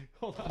listening?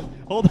 Hold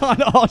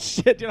on. Oh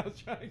shit, dude, I was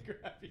trying to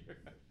grab you.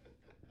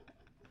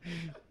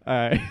 All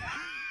right,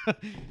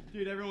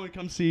 dude. Everyone,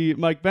 come see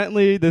Mike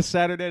Bentley this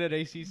Saturday at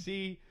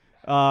ACC.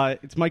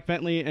 It's Mike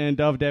Bentley and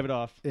Dove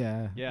Davidoff.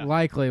 Yeah. Yeah.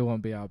 Likely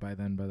won't be out by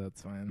then, but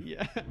that's fine.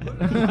 Yeah,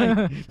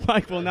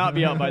 Mike will not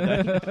be out by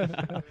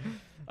then.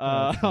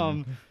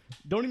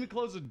 Don't even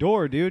close the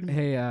door, dude.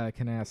 Hey,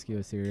 can I ask you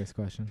a serious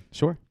question?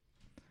 Sure.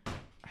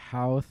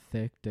 How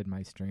thick did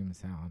my stream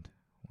sound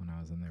when I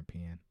was in there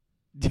peeing?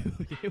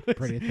 Dude, it was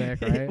Pretty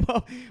thick, right?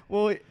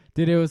 well,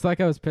 Dude, it was like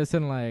I was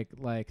pissing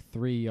like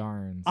 3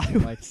 yarns, I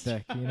like was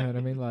thick. You know what I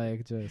mean?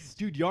 Like just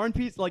dude, yarn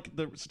piece like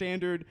the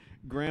standard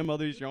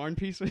grandmother's yarn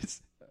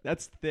pieces.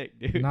 That's thick,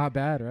 dude. not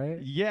bad, right?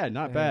 Yeah,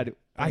 not Yeah. bad.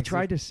 I Thanks.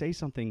 tried to say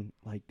something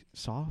like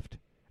soft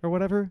or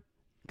whatever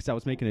because I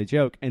was making a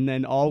joke, and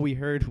then all we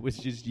heard was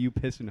just you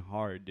pissing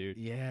hard, dude.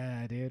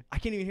 Yeah, dude. I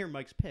can't even hear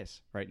Mike's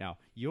piss right now.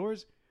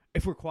 Yours,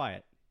 if we're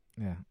quiet,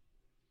 Yeah.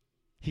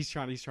 He's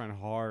trying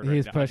hard.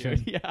 He's right now, pushing.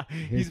 dude. Yeah,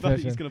 he's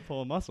pushing. gonna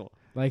pull a muscle.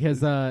 Like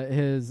his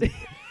his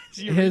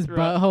Urethra.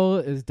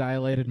 butthole is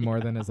dilated more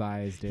than his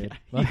eyes, dude.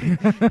 Yeah,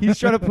 he's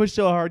trying to push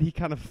so hard he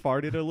kind of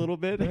farted a little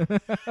bit.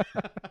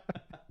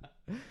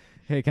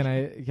 Hey, can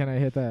I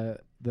hit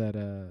that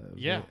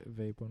Yeah.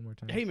 vape one more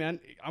time? Hey man,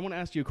 I want to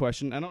ask you a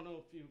question. I don't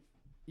know if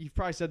you've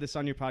probably said this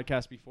on your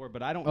podcast before,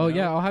 but I don't know. Oh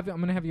yeah, I'm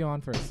gonna have you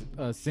on for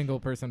a single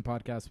person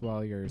podcast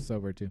while you're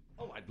sober too.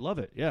 Oh, I'd love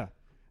it. Yeah.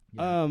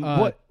 Yeah.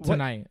 What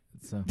tonight?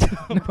 So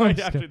right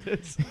after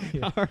this.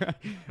 Yeah. All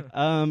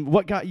right.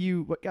 What got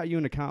you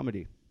into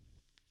comedy?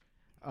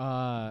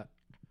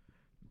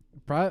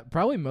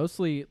 Probably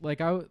mostly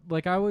like I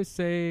always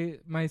say,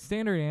 my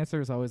standard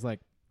answer is always like,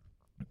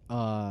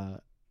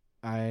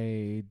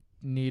 I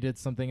needed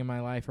something in my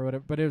life or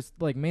whatever, but it was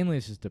like mainly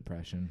it's just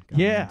depression. got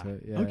me Yeah. into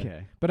it. Yeah.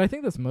 Okay. But I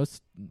think that's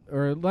most,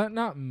 or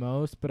not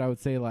most, but I would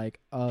say like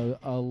a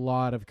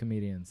lot of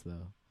comedians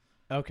though.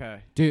 Okay.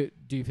 Do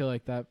you feel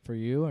like that for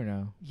you or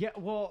no? Yeah,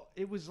 well,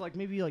 it was like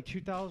maybe like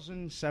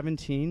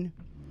 2017.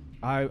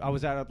 I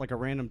was at like a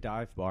random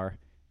dive bar,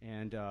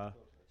 and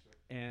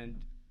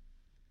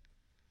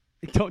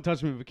don't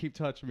touch me, but keep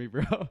touching me,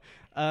 bro.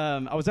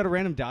 I was at a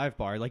random dive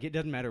bar, like it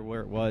doesn't matter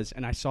where it was,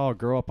 and I saw a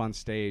girl up on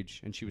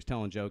stage, and she was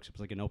telling jokes. It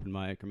was like an open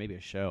mic or maybe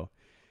a show,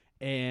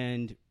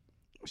 and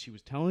she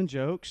was telling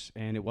jokes,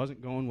 and it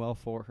wasn't going well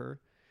for her.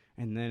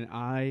 And then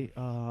I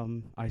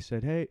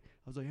said, hey.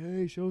 I was like,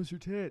 hey, show us your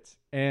tits.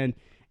 And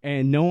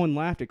no one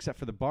laughed except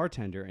for the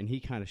bartender, and he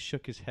kind of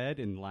shook his head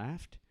and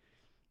laughed.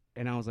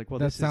 And I was like, well,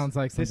 that this sounds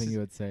like this something is- you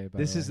would say.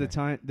 this is the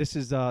time. This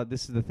is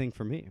the thing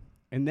for me.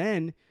 And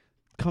then,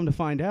 come to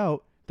find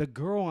out, the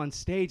girl on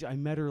stage, I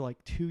met her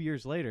like 2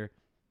 years later,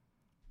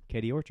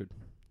 Katie Orchard.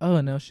 Oh,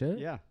 no shit.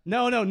 Yeah.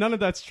 No, none of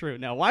that's true.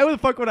 Now, why the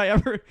fuck would I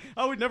ever?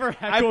 I would never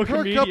heckle I a perk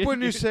comedian. up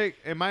when you dude. say,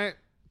 "Am I?"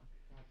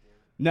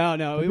 No,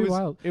 That'd it be was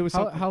wild. It was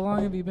How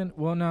long have you been?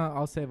 Well, no,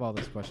 I'll save all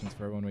those questions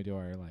for when we do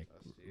our like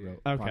real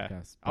Okay.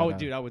 podcast. Oh, But,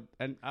 dude,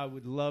 I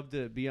would love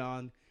to be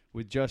on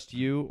with just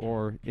you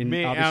or in Me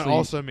and obviously,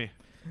 also me.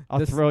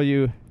 I'll throw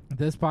you.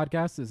 this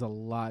podcast is a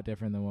lot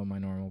different than what my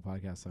normal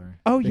podcasts are.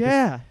 Oh Because-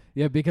 yeah.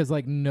 Yeah, because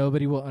like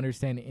nobody will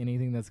understand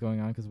anything that's going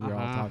on because we all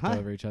talked Uh-huh.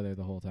 over each other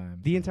the whole time.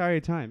 The so.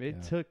 entire time. It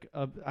Yeah. took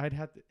I'd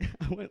have to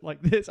I went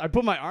like this. I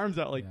put my arms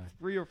out like Yeah.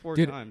 3 or 4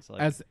 Dude, times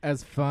like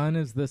as fun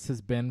as this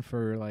has been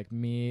for like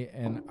me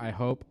and I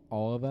hope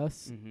all of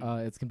us,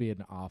 Mhm. it's gonna be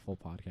an awful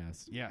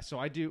podcast. yeah, so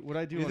I do what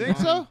I do You on think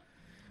mine- so?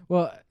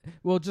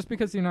 Well, just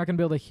because you're not gonna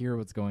be able to hear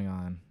what's going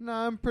on. No,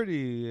 I'm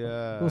pretty.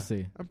 We'll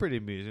see. I'm pretty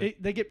amusing.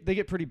 They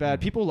get pretty bad.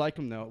 Yeah. People like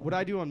them though. What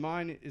I do on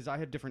mine is I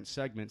have different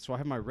segments. So I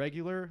have my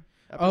regular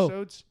Oh.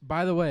 episodes.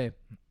 By the way,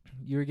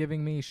 you were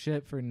giving me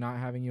shit for not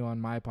having you on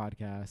my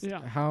podcast.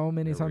 Yeah. How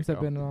many There we times have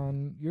go. been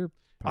on your podcast?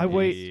 I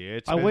wait-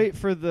 It's I been- wait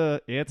for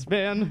the it's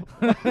been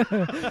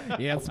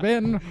Yeah, it's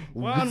been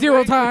One 0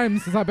 week.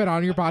 times since I've been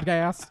on your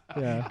podcast.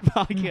 Yeah.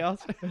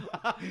 podcast.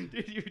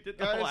 Dude, you did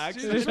the whole Guys,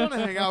 you accent. just want to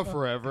hang out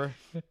forever.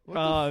 What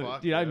the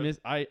fuck, dude,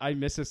 I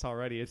miss this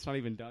already. It's not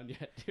even done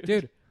yet, dude.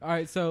 Dude, all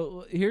right,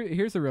 so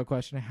here's the real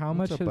question. How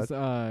What's much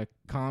up, has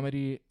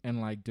comedy and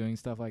like doing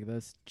stuff like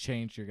this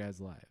changed your guys'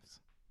 lives?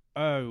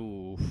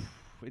 Oh,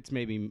 it's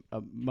maybe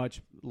a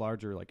much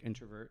larger like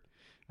introvert.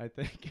 I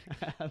think.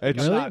 It's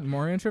Really? not-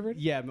 More introverted?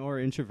 Yeah, more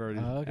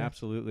introverted. Oh, okay.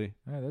 Absolutely.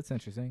 All right, that's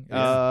interesting. It's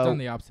Uh, done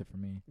the opposite for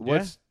me.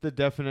 What's the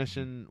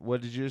definition?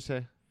 What did you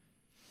say?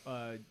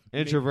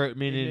 Introvert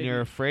meaning maybe-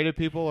 you're afraid of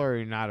people, or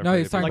you're not afraid No,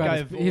 he's of talking people?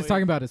 Like about I he's avoid-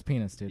 talking about his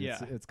penis, dude.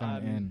 Yeah, It's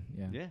going in.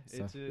 Yeah. yeah,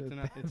 So- it's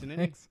an inning.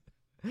 Thanks.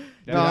 Yeah,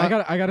 Dude, No, I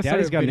gotta start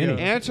Daddy's a got an video.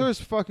 inning. Answer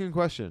his fucking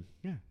question.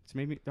 Yeah, it's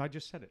maybe I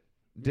just said it.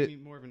 Did-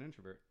 Maybe more of an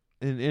introvert.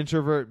 An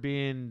introvert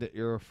being that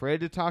you're afraid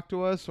to talk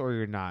to us, or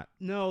you're not.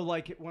 No,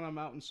 like when I'm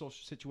out in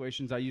social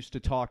situations, I used to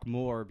talk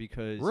more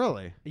because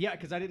Really? yeah,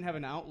 because I didn't have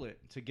an outlet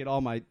to get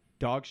all my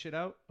dog shit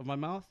out of my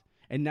mouth.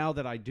 And now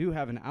that I do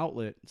have an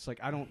outlet, it's like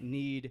I don't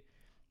need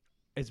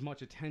as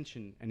much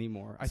attention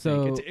anymore. I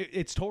So- think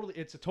it's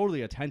a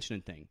totally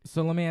attention thing.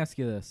 So let me ask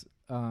you this: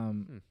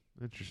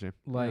 Interesting.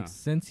 like Yeah.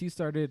 since you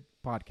started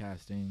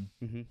podcasting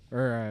Mm-hmm.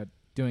 or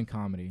doing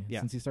comedy, Yeah.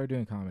 since you started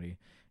doing comedy,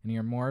 and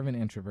you're more of an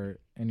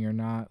introvert, and you're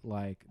not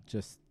like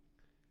just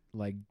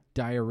like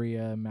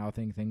diarrhea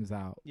mouthing things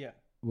out Yeah.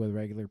 with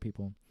regular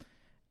people,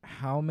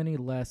 how many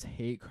less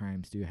hate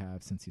crimes do you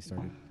have since you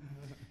started?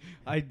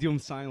 I do them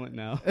silent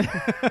now.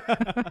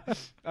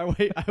 I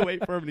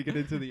wait for them to get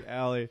into the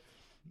alley,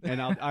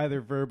 and I'll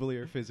either verbally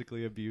or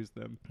physically abuse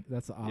them.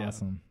 That's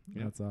awesome.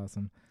 Yeah. That's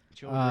awesome.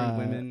 Children,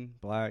 women,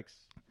 blacks.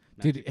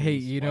 Dude, hey,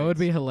 Mexicans, you know what'd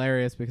be whites.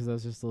 hilarious, because I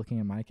was just looking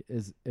at Mike,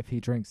 is if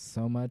he drank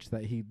so much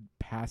that he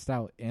passed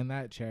out in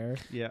that chair.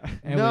 Yeah.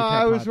 And No, we kept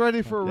I was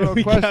ready for a real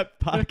we question. kept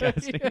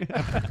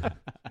podcasting.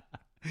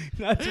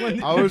 That's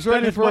when I was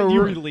ready that is for what a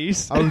you re-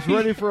 release. I was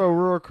ready for a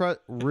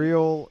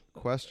real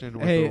question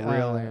with Hey, a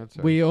real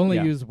answer. we only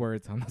Yeah. use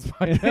words on this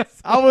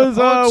podcast. I was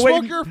smoke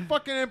waiting. your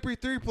fucking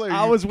MP3 player.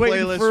 I you was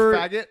waiting playlist for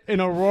faggot.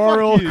 an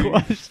auroral Fuck you,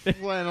 question.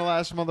 flannel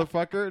ass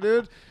motherfucker,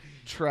 dude.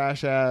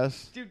 trash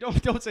ass. Dude,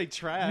 don't say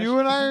trash. You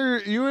and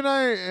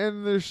I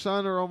and their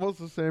son are almost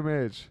the same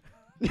age.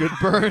 Good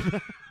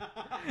burn.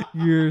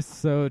 You're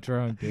so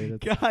drunk,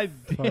 dude. It's God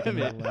damn fucking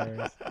it.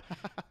 hilarious.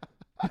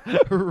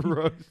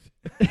 Roast.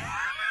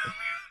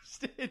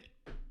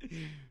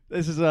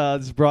 This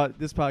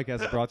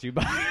podcast is brought to you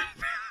by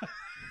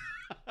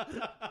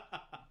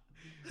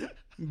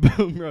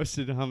Boom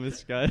Roasted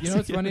Hummus, guys. You know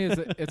what's funny is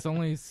it's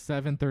only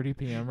 7:30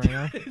 p.m. right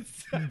now.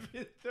 It's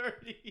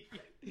 7:30.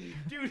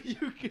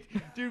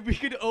 Dude, we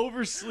could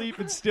oversleep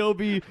and still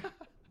be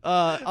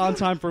on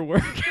time for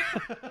work.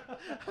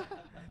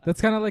 That's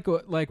kind of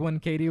like when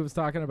Katie was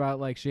talking about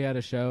like she had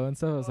a show and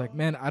stuff. I was like,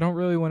 man, I don't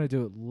really want to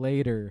do it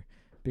later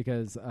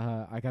because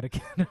I gotta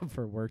get up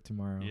for work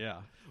tomorrow. Yeah.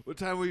 What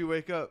time will you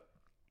wake up?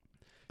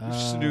 You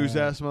snooze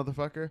ass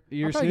motherfucker.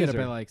 You're I'll probably get up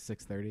snoozer. at like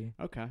 6:30.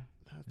 Okay.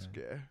 That's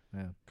gay.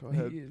 Yeah. Go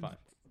ahead. Five.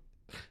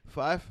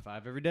 5?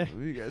 5 every day.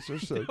 You guys are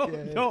so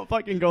gay. Don't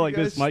fucking go like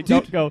You this, guys- Mike.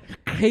 Dude. Don't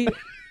go. Hey,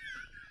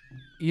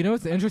 you know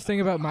what's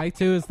interesting about Mike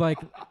too is like,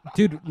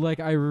 dude, like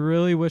I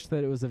really wish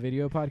that it was a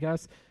video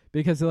podcast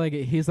because like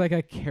he's like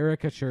a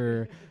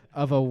caricature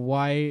of a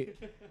white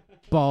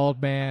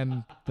bald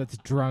man that's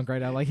drunk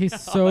right now. Like he's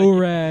so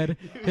red,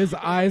 his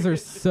eyes are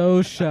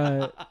so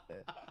shut.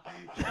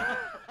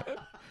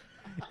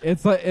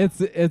 It's like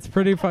it's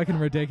pretty fucking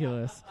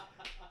ridiculous.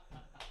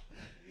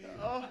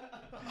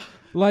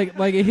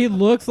 Like he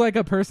looks like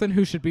a person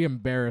who should be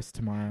embarrassed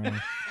tomorrow.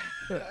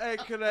 Hey,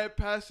 can I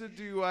pass a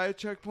DUI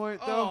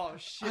checkpoint though? Oh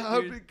shit,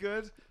 That'd dude. be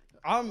good.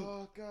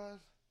 Oh God.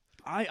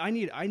 I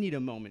need a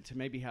moment to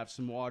maybe have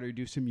some water,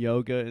 do some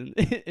yoga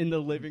in the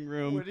living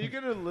room. When are you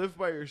gonna live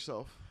by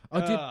yourself? Oh,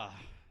 dude,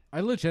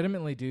 I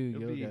legitimately do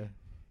It'll be- yoga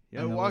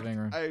Yeah, in the living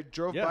room. I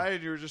drove Yeah. by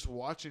and you were just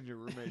watching your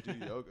roommate do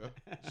yoga.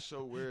 It's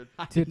so weird.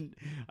 I Dude.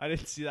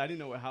 didn't see that. I didn't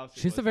know what house. it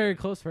She's was. a very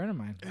close friend of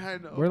mine. I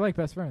know. We're like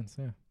best friends.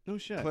 Yeah, no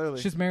shit. Clearly.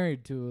 she's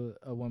married to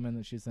a woman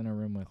that she's in a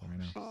room with right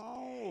now.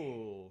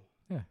 Oh.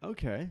 Yeah.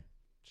 Okay.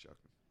 Joking.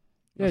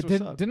 Yeah, That's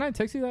what's up. didn't I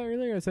text you that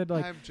earlier? I said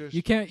like I'm just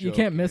you can't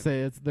miss joking.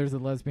 it. There's a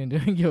lesbian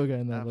doing yoga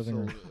in the living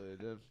room. Absolutely,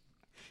 dude.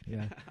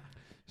 Yeah,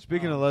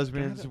 Speaking of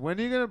lesbians, when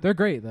are you gonna they're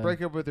great though.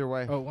 break up with your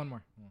wife Oh, one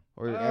more.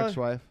 or your Uh,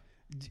 ex-wife?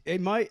 It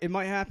might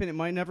happen. It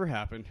might never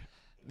happen.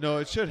 No,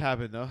 it should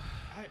happen though.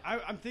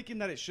 I'm thinking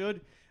that it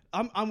should.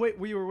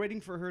 We were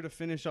waiting for her to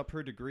finish up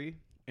her degree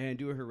and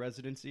do her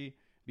residency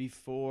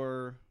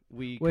before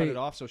we cut Wait. it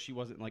off, so she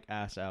wasn't like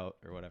ass out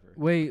or whatever.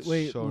 Wait, So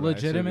nice of you.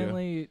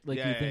 legitimately, like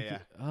Yeah, you yeah, think? yeah.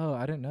 Oh,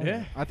 I didn't know. Yeah.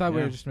 that. I thought we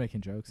Yeah. were just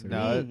making jokes. Or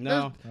No,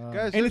 No.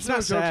 Guys, And it's there's no not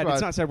jokes sad. about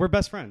It's not sad. We're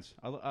best friends.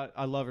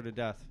 I love her to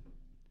death.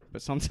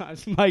 But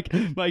sometimes, Mike,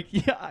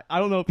 yeah, I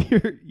don't know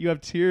if you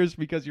have tears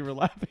because you were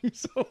laughing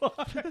so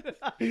hard,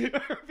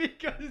 or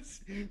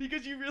because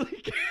you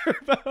really care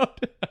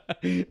about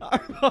our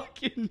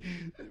fucking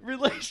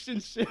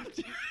relationship.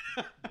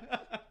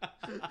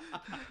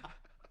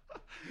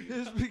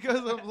 It's because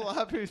I'm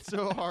laughing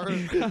so hard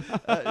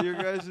at your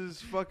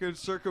guys' fucking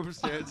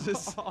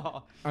circumstances.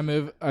 I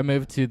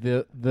move to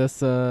this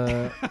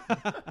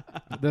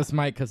this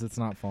mic because it's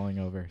not falling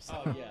over.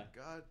 So. Oh yeah,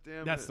 God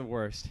damn that's it. the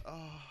worst.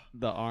 Oh,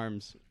 The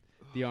arms,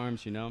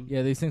 you know.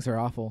 Yeah, these things are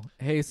awful.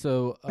 Hey,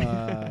 so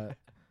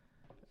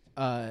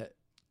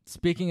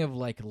speaking of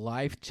like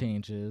life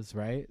changes,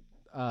 right?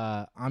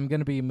 I'm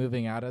gonna be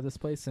moving out of this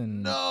place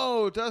and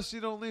no, Dusty,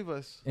 don't leave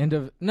us. end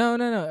of no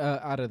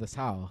out of this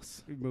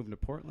house. We're moving to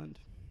Portland.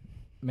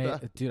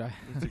 Dude,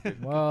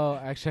 well,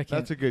 actually, I can't.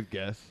 That's a good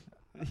guess.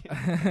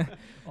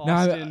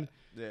 Austin.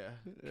 Yeah.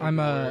 I'm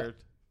Weird.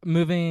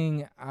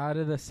 moving out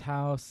of this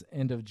house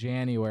end of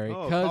January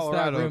Oh, because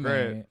that Colorado,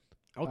 great. roommate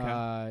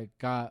Okay.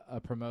 got a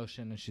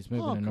promotion and she's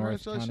moving Oh, to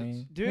North congratulations.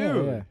 County.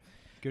 Dude. Yeah.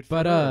 Good for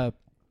But her.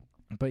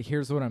 but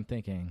here's what I'm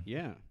thinking.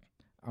 Yeah.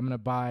 I'm gonna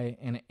buy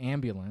an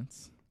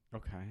ambulance,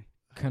 Okay.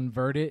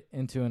 convert it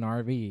into an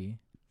RV,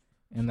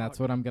 and that's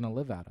what I'm gonna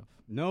live out of.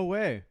 No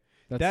way.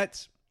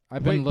 That's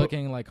I've wait, been but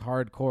looking like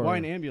hardcore. Why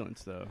an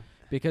ambulance though?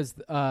 Because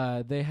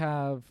they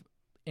have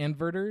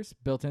inverters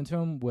built into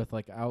them with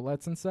like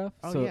outlets and stuff.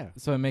 Oh, so yeah.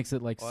 so it makes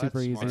it like Well, super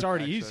that's easy. smart. It's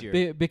already Actually.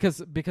 easier.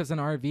 Because an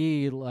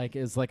RV like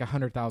is like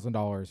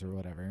 $100,000 or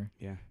whatever,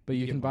 Yeah. but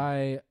you get can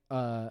one.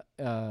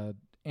 buy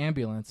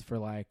ambulance for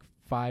like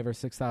 $5,000 or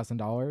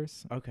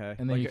 $6,000. Okay.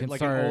 and then like you can like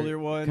start an older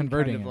one,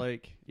 converting kind of it.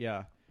 like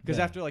because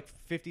Yeah. after like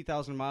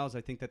 50,000 miles,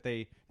 I think that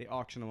they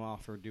auction them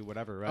off or do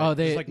whatever, right? Oh,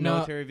 they- Just like no,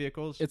 military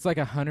vehicles. It's like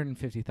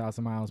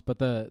 150,000 miles, but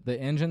the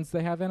engines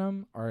they have in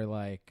them are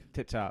like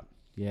Tip top.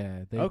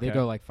 they Okay.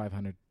 go like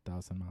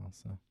 500,000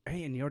 miles. So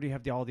Hey, and you already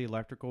have all the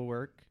electrical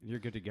work. You're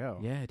good to go.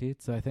 yeah,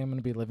 dude. So I think I'm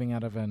gonna be living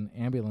out of an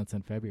ambulance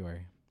in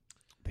February.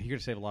 But you're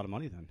gonna save a lot of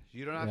money then.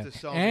 You don't have Yeah. to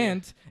sell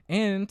me.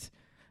 And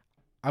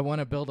I want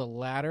to build a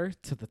ladder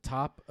to the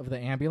top of the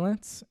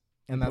ambulance,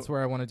 and that's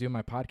where I want to do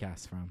my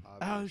podcast from. Oh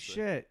Obviously.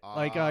 shit!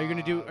 Like, are you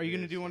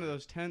gonna do one of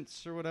those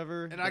tents or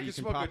whatever? And that I you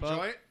can smoke a pop up?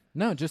 joint.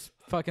 No, just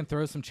fucking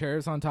throw some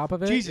chairs on top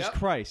of it. Jesus Yep.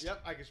 Christ!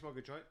 Yep, I can smoke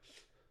a joint.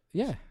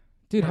 Yeah,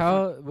 dude.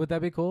 How would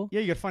that be cool? Yeah,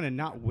 you gotta find a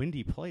not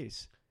windy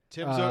place.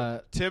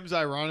 Tim's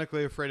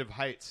ironically afraid of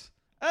heights.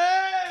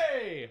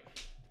 Hey!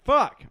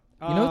 Fuck!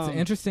 You know what's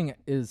interesting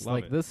is love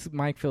like it. this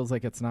mic feels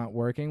like it's not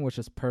working, which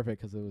is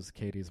perfect because it was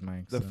Katie's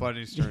mic. The so.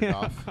 funny's turned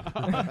off.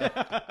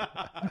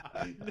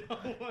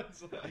 No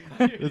one's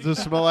like, Does it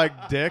smell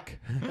like dick?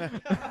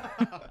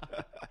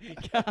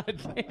 God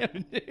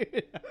damn,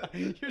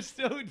 dude. You're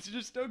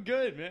still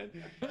good, man.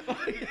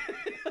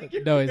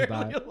 You're No, he's barely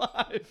not.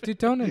 alive. Dude,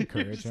 don't You're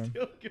encourage him.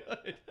 still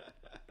good.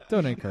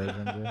 Don't encourage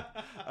him, dude.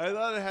 I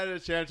thought I had a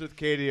chance with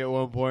Katie at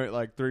one point,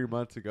 like 3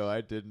 months ago.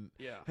 I didn't.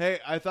 Yeah. Hey,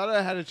 I thought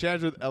I had a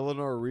chance with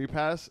Eleanor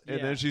Repass, and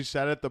Yeah. then she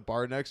sat at the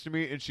bar next to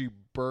me, and she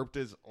burped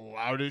as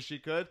loud as she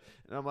could.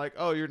 And I'm like,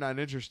 oh, you're not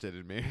interested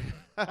in me.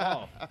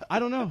 Oh, I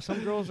don't know.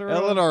 Some girls are.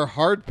 Eleanor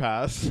Hard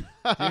Pass. Dude,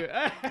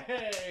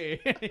 hey.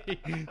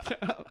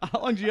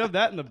 How long do you have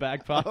that in the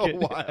back pocket? A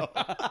while.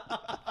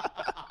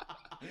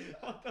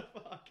 What the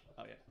fuck?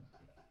 Oh, yeah.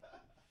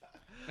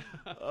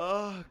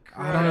 Oh,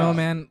 I don't know,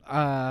 man.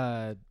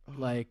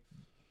 Like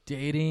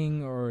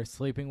dating or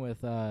sleeping with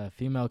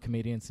female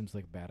comedians seems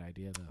like a bad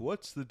idea, though.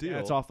 What's the deal? Yeah,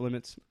 it's off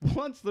limits.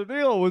 What's the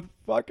deal with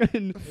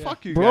fucking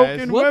Fuck you broken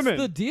guys. What's women?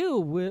 the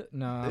deal with?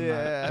 No, I'm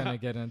Yeah. not gonna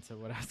get into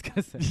what I was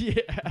gonna say.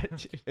 Yeah.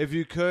 If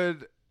you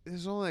could,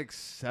 there's only like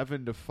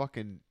 7 to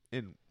fucking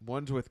in.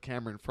 One's with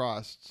Cameron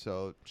Frost,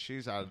 so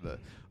she's out of the.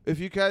 If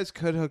you guys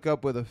could hook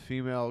up with a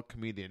female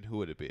comedian, who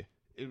would it be?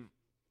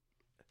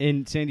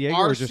 In San Diego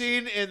Our or just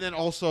scene, and then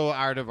also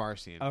out of our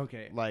scene,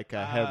 okay? like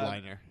a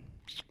headliner.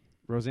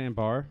 Roseanne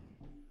Barr.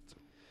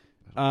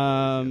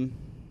 I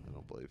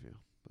don't believe you.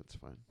 That's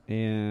fine.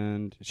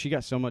 And she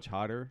got so much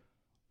hotter,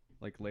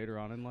 like later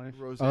on in life.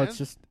 Roseanne. Oh, it's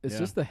just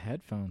Yeah. the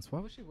headphones. Why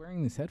was she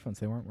wearing these headphones?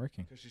 They weren't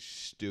working. because she's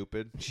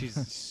stupid. She's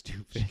She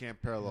stupid.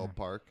 can't parallel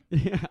park.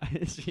 Yeah.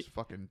 She's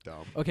fucking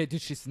dumb. Okay,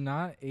 dude, she's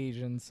not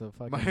Asian, so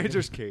fucking. My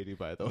answer's Katie,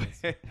 by the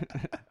way.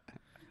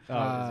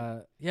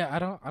 Yeah,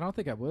 I don't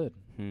think I would.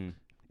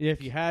 Yeah,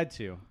 if you had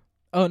to.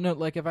 Oh no,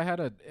 like if I had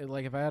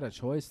a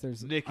choice,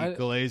 there's Nikki I-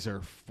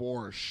 Glazer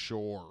for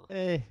sure.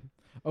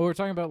 Oh, we're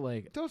talking about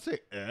like Don't say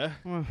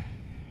Well,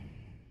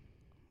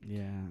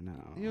 yeah, no.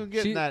 You don't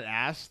get She- in that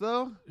ass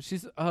though.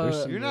 she's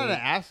You're not an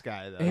ass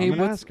guy though. Hey, I'm an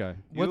what's- ass guy.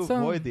 you what's,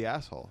 avoid the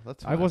asshole.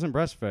 That's fine. I wasn't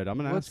breastfed. I'm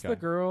an what's ass guy. the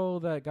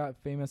girl that got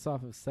famous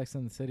off of Sex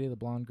and the City, the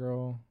blonde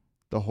girl?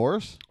 the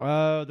horse.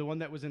 The one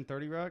that was in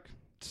 30 Rock?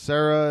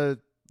 Sarah.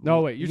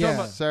 No, wait. You're Yeah. talking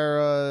about.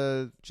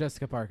 Sarah.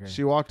 Jessica Parker.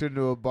 She walked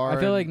into a bar. I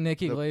feel like and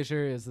Nikki the-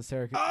 Glazer is the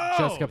Sarah Oh,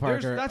 Jessica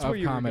Parker that's of where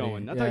you comedy. were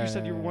going. I thought you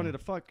said you wanted to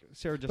fuck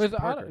Sarah But Jessica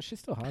Parker. she's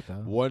still hot though.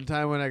 One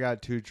time when I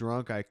got too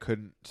drunk, I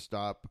couldn't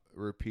stop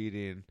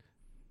repeating.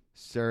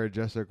 Sarah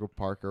Jessica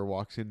Parker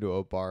walks into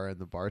a bar and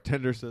the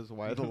bartender says,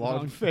 "Why the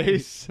long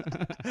face?"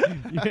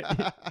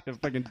 You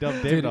fucking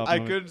dub David off. I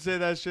moment. couldn't say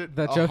that shit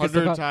That joke is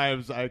 100 about-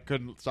 times. I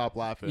couldn't stop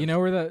laughing. You know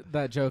where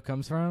that joke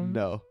comes from?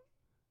 No.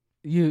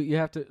 You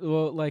have to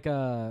like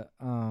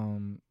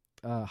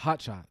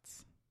Hot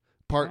Shots.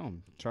 Part Oh,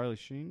 Charlie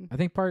Sheen. I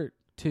think part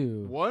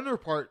 2. 1 or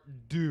part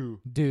 2?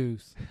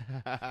 Deuce.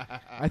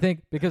 I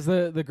think because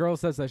the girl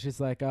says that she's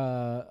like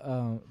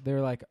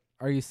they're like,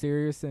 "Are you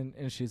serious?"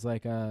 and she's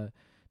like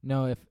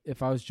no,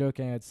 if I was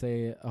joking I'd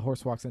say a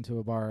horse walks into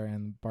a bar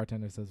and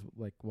bartender says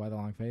like, "Why the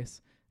long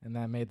face?" And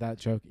that made that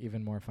joke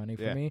even more funny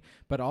for Yeah. me.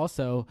 But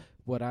also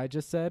what I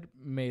just said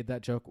made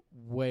that joke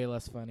way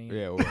less funny.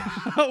 Yeah.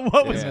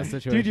 What was in Yeah. this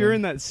situation. Dude, you're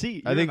in that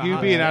seat. I You're think in the you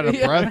hot being seat. out of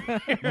Yeah.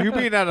 breath. You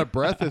being out of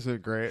breath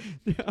isn't great.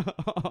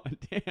 Oh,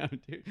 damn,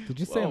 dude. Did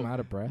you say I'm Whoa.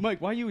 out of breath?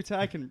 Mike, why are you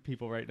attacking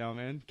people right now,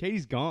 man?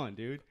 Katie's gone,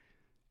 dude.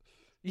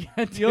 Yeah,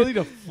 You don't need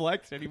to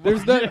flex anymore.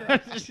 There's no-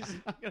 She's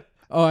not gonna-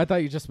 Oh, I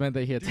thought you just meant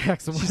that he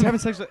attacked someone. She's having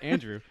sex with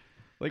Andrew.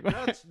 Like,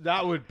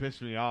 That would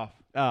piss me off.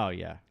 oh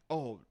yeah.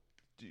 Oh,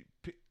 dude,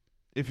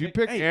 if you Hey,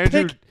 pick hey,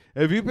 Andrew, pick-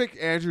 if you pick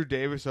Andrew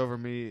Davis over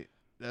me,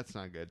 that's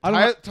not good. I don't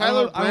have-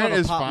 Tyler I don't have Brandt a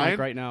is pop mic fine.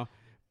 right now.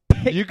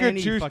 Pick You could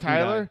any choose fucking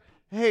Tyler.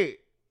 guy. Hey,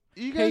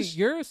 you Hey, guys.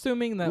 you're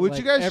assuming that Would like,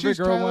 you guys every choose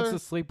girl wants Tyler? to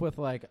sleep with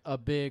like a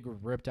big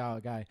ripped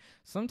out guy.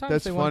 Sometimes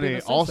That's they want to be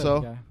funny. the sensitive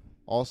Also- guy.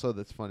 Also,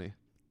 that's funny.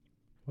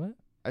 What?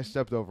 I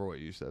stepped over what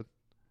you said,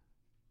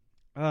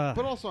 Uh,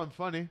 but also I'm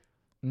funny.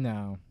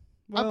 No,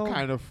 well, I'm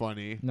kind of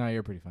funny. no,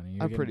 you're pretty funny.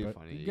 You're I'm getting pretty booked-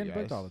 funny, You're you getting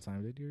booked guys. all the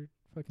time, dude. You're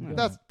fucking. Yeah.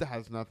 good. That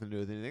has nothing to do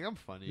with anything. I'm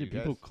funny. dude, you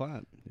people guys.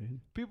 clap, dude.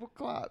 People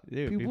clap.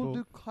 Dude, people people-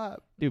 do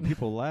clap. Dude,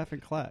 people laugh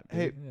and clap. Dude.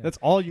 Hey, Yeah. That's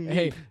all you need.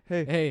 Hey,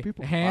 Hey, hey,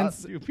 people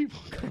hands. Dude, people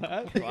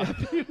clap.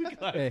 People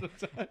clap Hey.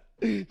 sometimes.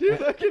 Dude,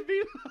 look at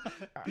me.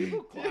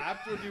 People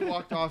clapped when you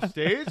walked off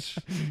stage.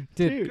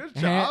 Dude, Good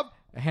job.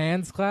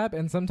 Hands clap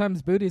and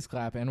sometimes booties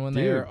clap, and when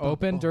Dude. they're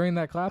open during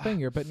that clapping,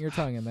 you're putting your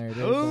tongue in there, dude.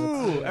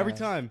 Ooh, That's- every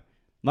time.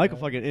 Michael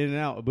fucking in and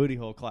out a booty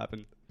hole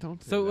clapping.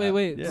 Don't. So say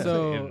wait, that. Yeah.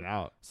 so in and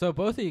out. so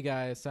both of you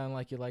guys sound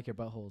like you like your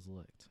buttholes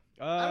licked.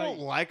 I don't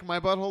like my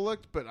butthole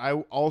licked, but I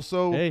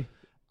also Hey,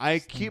 I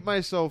keep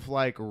myself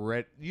like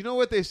red. You know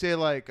what they say?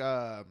 Like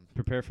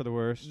prepare for the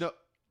worst. no,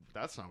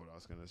 that's not what I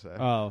was gonna say.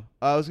 Oh,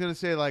 I was gonna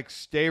say like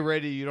stay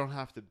ready. You don't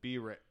have to be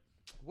ready.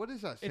 What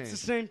is that saying? it's the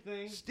same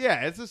thing.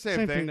 Yeah, it's the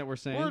same, thing that we're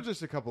saying. We're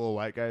just a couple of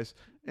white guys,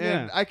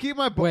 and Yeah. I keep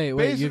my Wait, you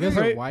guys basically- are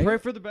Pray, white? pray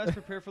for the best,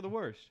 prepare for the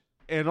worst.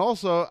 and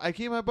also I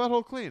keep my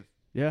butthole clean.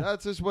 Yeah.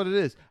 That's just what it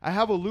is. I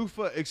have a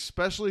loofah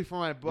especially for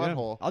my Yeah.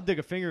 butthole. I'll dig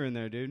a finger in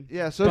there, dude.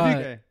 Yeah, so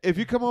But- if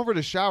you come over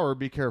to shower,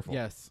 be careful.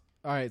 Yes.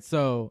 All right.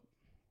 So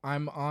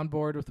I'm on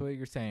board with what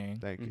you're saying,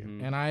 Thank you.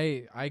 Mhm. and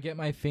I get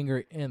my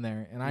finger in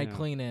there and I Yeah.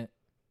 clean it.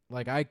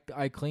 Like I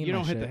clean. You my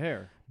don't hit shit. the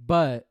hair.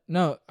 But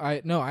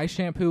I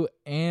shampoo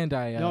and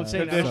I. No, I'm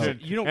saying Condition.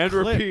 you don't And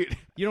clip. repeat.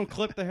 You don't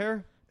clip the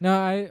hair. No,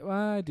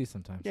 I do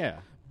sometimes. Yeah.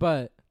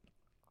 But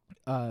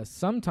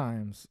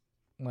sometimes,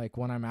 like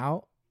when I'm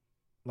out,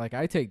 like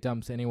I take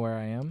dumps anywhere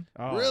I am.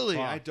 Oh, Really?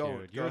 fuck, I don't.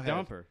 Dude. Go You're a ahead.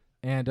 dumper.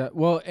 And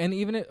all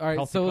right.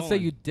 Healthy So let's say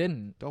colon. you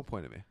didn't. Don't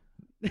point at me.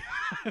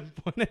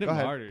 Point at Go him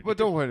ahead. harder. But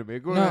don't point at me.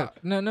 Go No, ahead.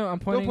 no. I'm Don't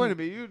pointing. point at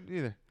me. You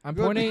neither. I'm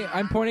Go ahead. pointing.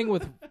 I'm pointing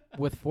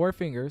with 4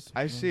 fingers.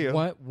 I see you.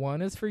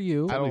 One is for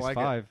you, I At don't least like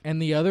it. 5.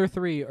 and the other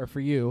 3 are for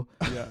you.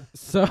 Yeah.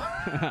 So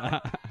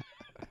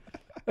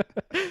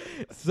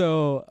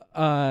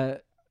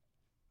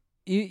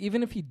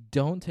even if you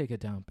don't take a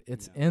dump,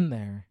 it's Yeah. in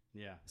there.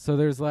 Yeah. So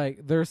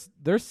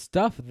there's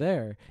stuff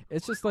there.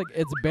 It's just like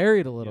it's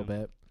buried a little Yeah.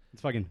 bit.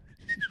 It's fucking.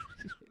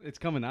 It's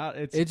coming out.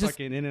 It's It just-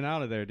 fucking in and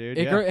out of there, dude.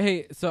 It Yeah.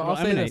 hey, so It'll I'll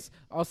say emanate. this.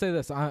 I'll say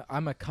this.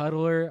 I'm a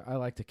cuddler. I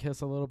like to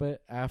kiss a little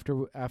bit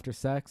after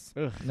sex.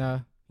 Ugh.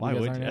 No, Why you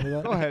guys would aren't you? into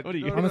that? Go ahead. What are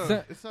you- No, I'm no, a no.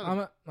 sen- It's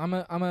not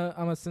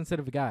I'm a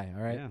sensitive guy.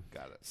 All right. Yeah.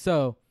 Got it.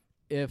 So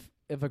if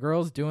a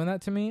girl's doing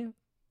that to me,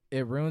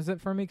 it ruins it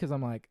for me because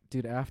I'm like,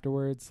 dude,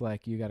 afterwards,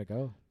 like you gotta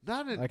go.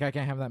 Not in, Like I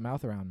can't have that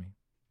mouth around me.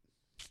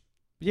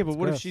 Yeah, but It's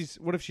what gross.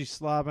 if she's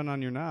slobbing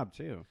on your knob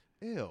too?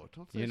 ew.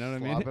 Don't say You know what I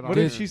mean? slobbing What on if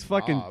your she's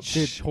fucking knob.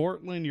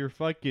 chortling your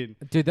fucking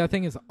Dude, that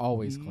thing is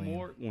always clean.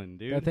 Mortland,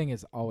 dude? That thing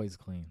is always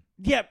clean.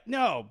 Yep,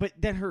 no, but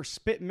then her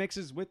spit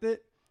mixes with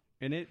it,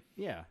 and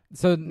yeah.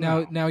 So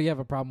No. now you have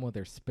a problem with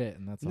their spit,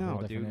 and that's a whole No,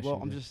 different dude. issue.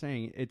 Well, I'm dude. just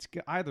saying,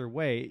 either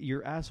way.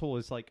 Your asshole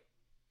is like,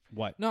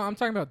 what? No, I'm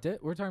talking about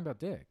dick. We're talking about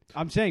dick.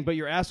 I'm saying, but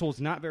your asshole's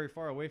not very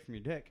far away from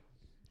your dick.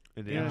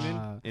 An You know what I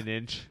inch. mean? An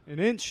inch. An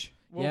inch.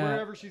 Well, Yeah.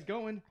 wherever she's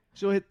going,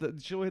 she'll hit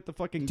the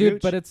fucking Dude,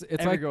 gooch. but it's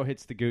Every like girl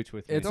hits the gooch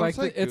with me. it's Don't like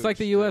say it's like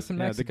the gooch, U.S. dude. and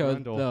Yeah, the Mexico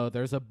grundle. though.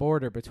 There's a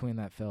border between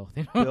that filth.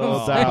 You know what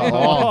Build I'm that saying?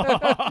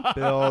 wall.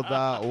 Build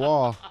that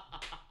wall.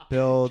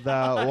 Build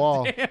that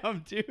wall. Damn,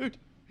 dude.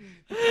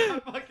 I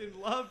fucking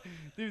love,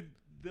 dude,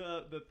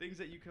 the things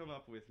that you come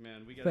up with,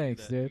 man. We gotta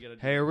Thanks, do that. dude.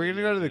 Hey, are we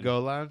gonna go to the Go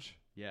Lounge?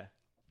 Yeah.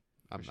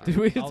 I'm not. Dude,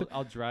 we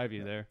I'll drive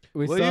you there.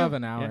 we Will still you? have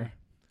an hour,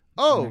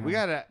 Oh, Yeah. we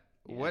gotta.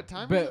 Yeah. What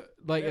time? is it?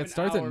 but like We have it an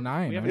starts hour. at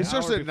 9. We have right? It an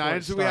starts hour at before 9,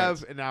 it so we have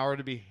starts. an hour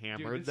to be Dude,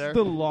 hammered this there. is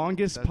the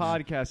longest That's-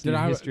 podcast Dude,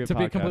 in the history of to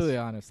be podcasts. completely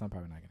honest, I'm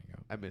probably not gonna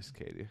go. I miss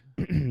Katie.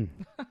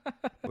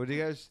 What do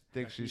you guys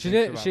think she She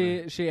thinks did.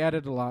 about me? She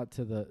added a lot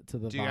to the Do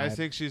you vibe. guys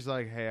think she's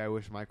like, hey, I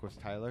wish Mike was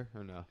Tyler,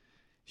 or no?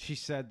 She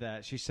said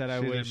that. She said, She "I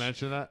didn't wish."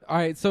 mention that. All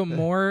right, so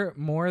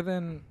more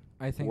than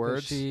I think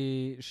Words?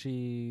 that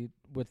she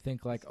would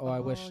think like, oh, I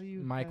wish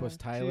Mike was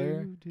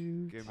Tyler.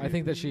 Give I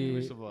think that me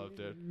she- some love,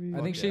 dude.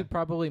 I think Fuck she yeah.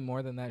 probably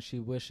more than that she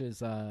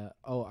wishes.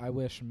 Oh, I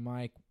wish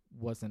Mike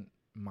wasn't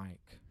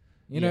Mike.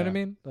 You know what I Yeah.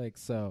 mean? Like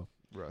so.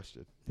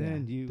 Roasted.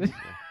 Then you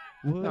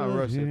No,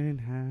 roasted.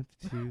 wouldn't have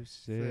to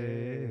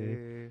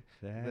say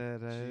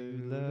that that you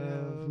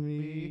love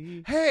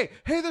me. Hey,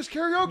 there's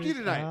karaoke Yes,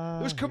 tonight.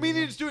 There's I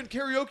comedians doing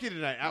karaoke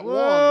tonight at Wong's.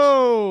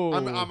 Whoa!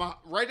 I'm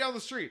right down the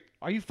street.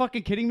 Are you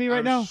fucking kidding me right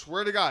I now?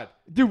 swear to God.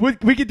 Dude,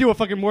 we could do a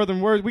fucking more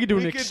than words. We could do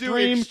We an could do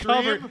extreme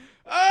cover. extreme.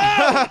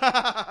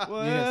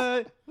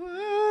 What?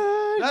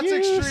 would That's you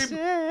extreme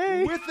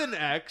say? with an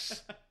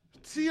X.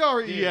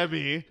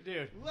 TREME.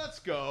 Dude. Let's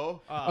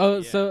go. Oh,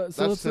 yeah. so That's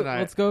let's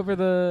tonight. go over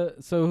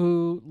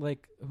who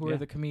Yeah. are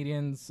the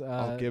comedians?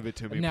 I'll give it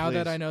to me. now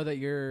that please. I know that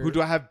you're Who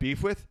do I have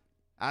beef with?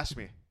 Ask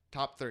me.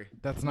 Top 3.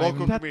 that's not. local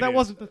Even, that comedians.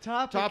 wasn't the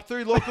topic. Top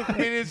 3 local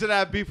comedians that I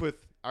have beef with.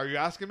 Are you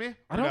asking me?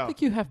 I don't No.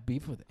 think you have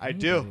beef with. I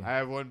do. anybody. I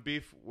have one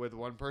beef with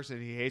one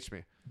person. He hates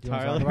me. Do you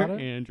wanna talk Tyler about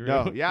it? Andrew.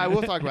 No. Yeah, I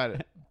will talk about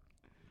it.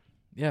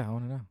 Yeah, I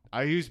want to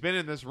know. He's been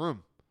in this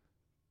room.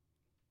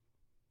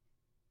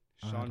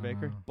 I Sean don't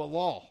Baker. know.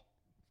 Bilal.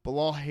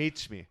 Bilal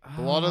hates me.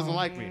 Bilal doesn't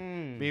like me.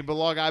 Me and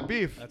Bilal got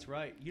beef. That's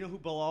right. You know who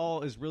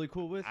Bilal is really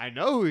cool with? I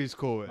know who he's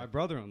cool with. My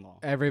brother-in-law.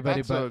 Everybly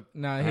That's but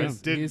no, I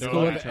he's didn't know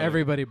cool that. with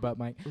everybody but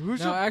Mike.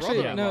 Who's No, your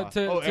actually, brother-in-law? no.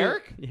 To, Oh, to,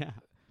 Eric? Yeah.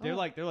 They're Oh.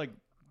 like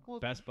Well,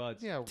 best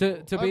buds. Yeah.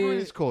 To be-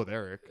 everybody's cool with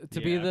Eric.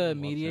 to be Yeah, the loves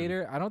him.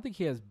 mediator, I don't think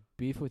he has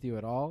beef with you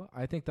at all.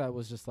 I think that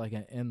was just like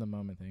an in the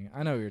moment thing.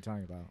 I know what you're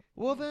talking about.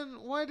 Well, then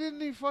why didn't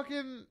he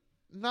fucking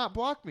not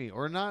block me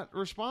or not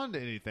respond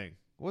to anything?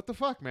 What the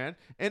fuck, man?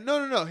 And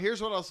no.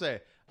 Here's what I'll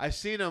say. I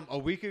seen him a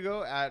week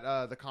ago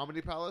at the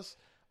Comedy Palace.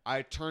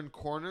 I turned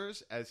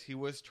corners as he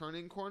was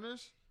turning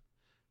corners.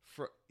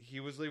 He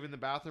was leaving the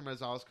bathroom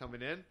as I was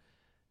coming in.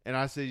 And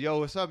I said, yo,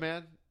 what's up,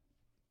 man?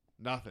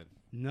 Nothing.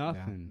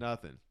 Nothing.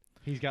 Nothing.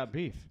 He's got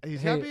beef.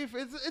 He's Hey, got beef.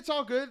 It's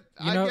all good.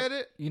 you I know- get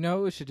it. You know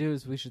what we should do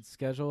is we should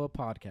schedule a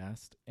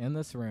podcast in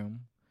this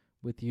room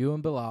with you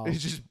and Bilal. He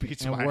just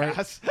beats and my work-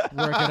 ass.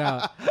 work it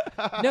out.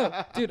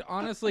 No, dude,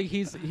 honestly,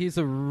 he's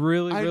a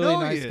really, I really know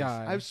nice he is.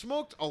 guy. I've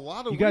smoked a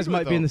lot of You guys weed might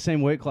with be in him. the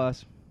same weight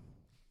class.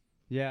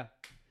 Yeah.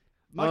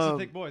 Mike's a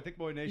thick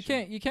boy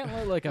nation. You can't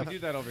let like a We do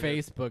that over here.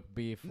 Facebook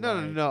beef.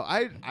 No.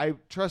 I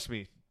trust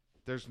me.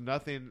 There's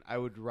nothing I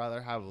would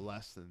rather have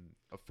less than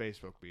a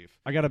Facebook beef.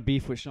 I got a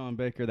beef with Sean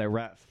Baker, that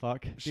rat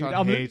fuck.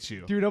 Sean hates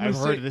you. Dude, I'm I've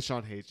gonna heard say, this.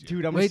 Sean hates you.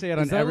 dude, I'm gonna Wait, say it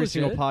is on that every legit?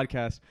 single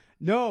podcast.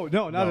 No,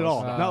 not at all.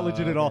 it's Not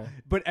legit at all. okay.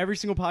 But every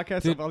single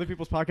podcast Dude, of other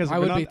people's podcasts, I I've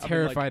would been be on, I've been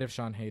terrified if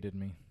Sean hated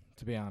me.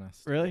 To be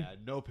honest. Like, really? Yeah,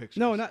 no pictures.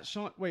 No, not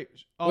Sean. Wait.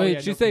 Oh, Wait, yeah,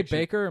 did you no say picture.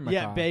 Baker or McCaw?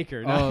 Yeah,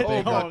 Baker. Oh, No,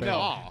 Baker. no, Baker.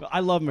 no. I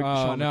love Oh,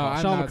 Sean. no,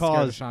 I'm Sean not scared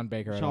McCaw's. of Sean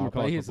Baker at Sean all.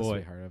 But McCaw's he's my a boy.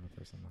 sweetheart of a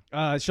person.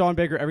 Though. Sean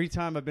Baker. Every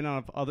time I've been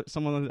on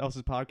someone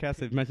else's podcast,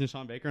 they've mentioned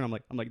Sean Baker, and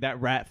I'm like that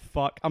rat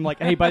fuck. I'm like,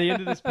 hey, by the end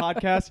of this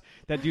podcast,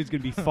 that dude's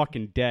gonna be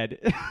fucking dead.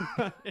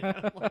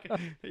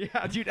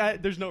 Yeah, dude.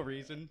 There's no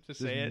reason to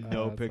say it.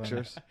 No that's funny.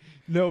 pictures.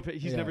 No,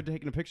 he's Yeah. never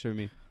taken a picture of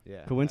me.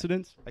 Yeah.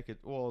 Coincidence? I could.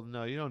 Well,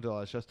 no, you don't do all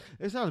that stuff.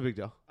 It's not a big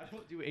deal. I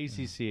don't do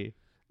ACC.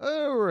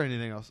 Or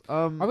anything else.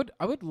 I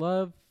would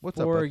love What's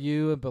up, for bud?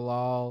 you and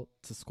Bilal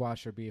to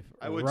squash your beef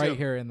I would right too.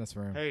 here in this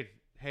room.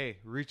 Hey,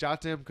 reach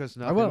out to him because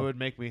I nothing will. would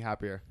make me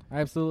happier. I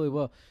absolutely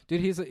will,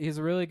 dude. He's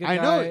a really good I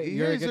guy. know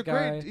You're he's a good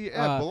guy. great.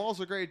 Yeah, Bilal's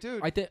a great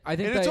dude. I think and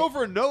that, it's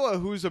over Noah,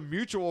 who's a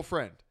mutual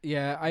friend.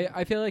 Yeah,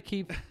 I feel like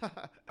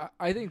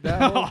I think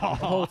that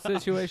whole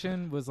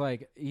situation was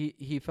like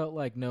he felt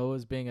like Noah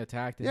was being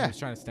attacked and Yeah. he was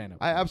trying to stand up.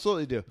 I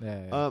absolutely do.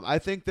 Yeah. I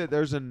think that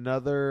there's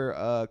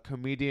another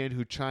comedian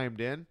who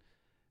chimed in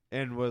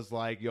and was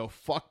like, "Yo,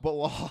 fuck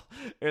Bilal,"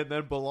 and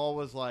then Bilal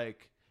was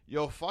like,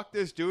 "Yo, fuck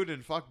this dude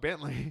and fuck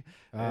Bentley."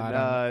 And,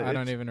 I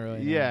don't even really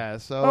know. Yeah.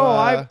 So.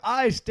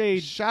 I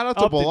stayed. shout out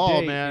to up to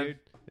Bilal, date, man. dude.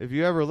 If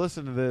you ever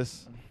listen to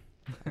this,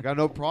 I got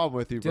no problem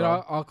with you, Dude,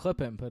 bro. I'll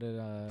clip it and put it.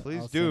 Please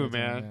I'll do, send it to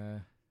man.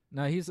 him,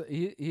 No, he's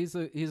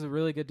a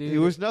really good dude. He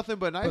was nothing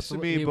but nice to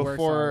But me he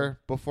works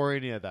before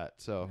any of that.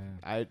 So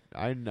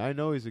I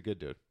know he's a good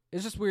dude.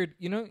 It's just weird,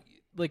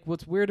 like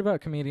what's weird about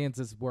comedians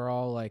is we're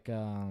all like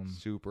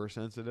Super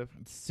sensitive.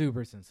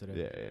 super sensitive.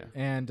 Yeah.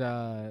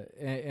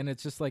 And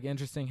it's just like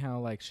interesting how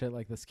like shit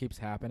like this keeps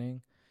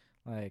happening,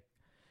 like,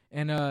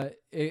 and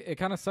it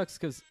kind of sucks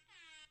because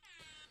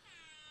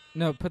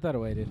no, put that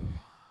away, dude.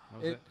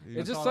 It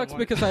That's just all sucks I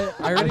wanted. because I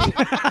already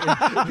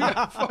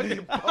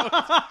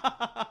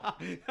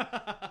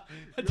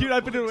Dude, I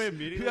put it away You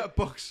immediately. got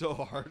booked so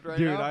hard right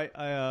Dude, now.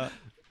 I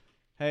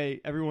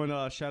hey everyone,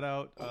 shout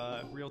out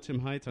Real Tim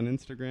Heights on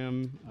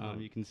Instagram.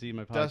 You can see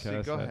my podcast.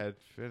 Dusty, go at ahead.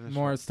 Finish.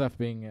 more stuff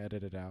being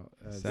edited out.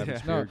 Savage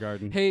Yeah. Beer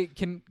Garden. Hey,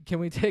 can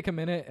we take a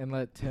minute and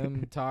let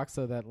Tim talk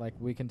so that like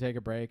we can take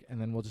a break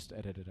and then we'll just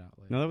edit it out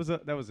later. No, that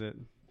was it.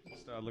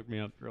 Just look me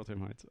up, Real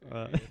Tim Heights.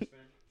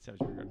 Savage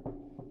Beer Garden.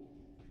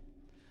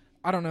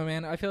 I don't know,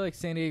 man. I feel like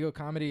San Diego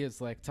comedy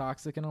is like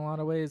toxic in a lot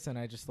of ways, and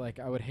I just like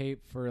I would hate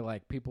for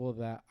like people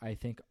that I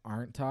think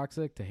aren't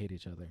toxic to hate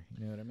each other.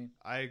 You know what I mean?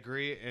 I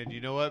agree, and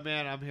you know what,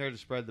 man? I'm here to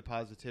spread the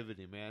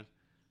positivity, man.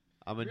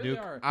 I'm a Really new.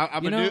 are.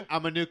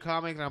 I'm a new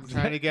comic, and I'm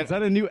trying to get. Is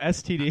that a new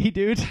STD,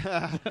 dude?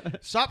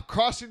 Stop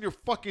crossing your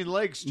fucking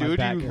legs, My dude.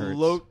 back You hurts.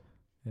 low.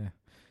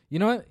 You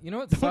know what? You know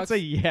what Don't sucks? say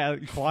yeah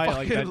quiet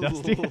like that,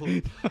 Dusty.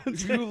 Don't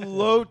say You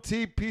low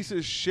T piece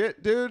of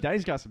shit, dude.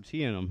 Daddy's got some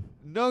tea in him.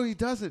 No, he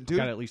doesn't, dude.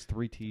 Got at least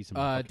 3 T's. In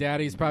my fucking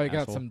Daddy's probably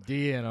got asshole. some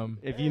D in him.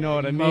 If you know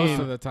what I mean. Most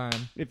of the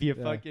time. If you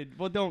Yeah. fucking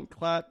don't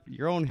clap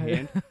your own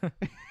hand.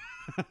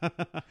 All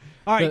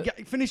right,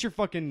 But- finish your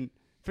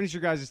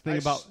guys'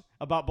 thing I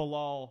about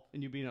Bilal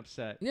and you being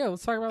upset. Yeah,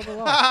 let's talk about the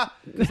law.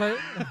 'Cause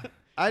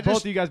I Both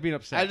just, of you guys being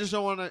upset. I just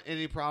don't want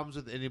any problems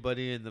with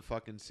anybody in the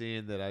fucking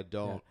scene that I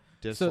don't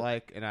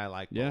dislike, and I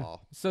like Yeah.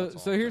 Bilal. so That's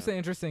all so I'm here's the saying.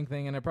 interesting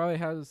thing, and it probably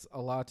has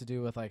a lot to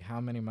do with like how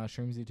many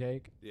mushrooms you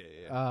take.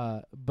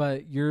 Yeah.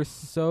 But you're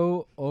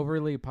so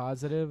overly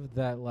positive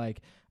that like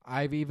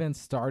I've even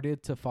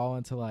started to fall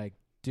into like,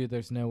 dude,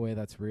 there's no way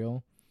that's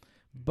real.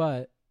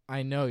 But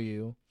I know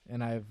you,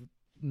 and I've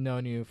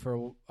known you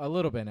for a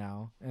little bit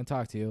now, and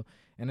talked to you,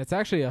 and it's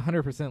actually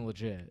 100%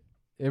 legit.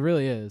 It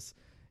really is.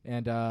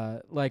 And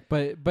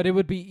but it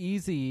would be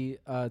easy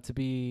to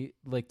be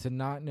like to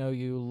not know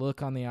you,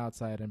 look on the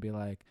outside, and be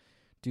like,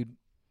 dude,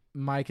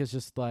 Mike is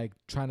just like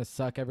trying to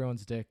suck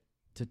everyone's dick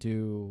to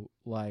do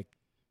like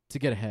to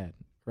get ahead,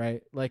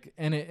 right? Like,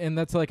 and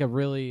that's like a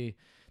really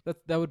that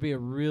would be a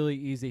really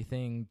easy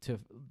thing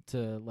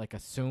to like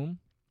assume,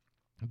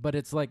 but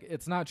it's like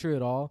it's not true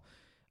at all.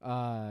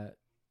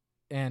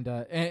 And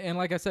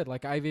like I said,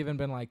 like I've even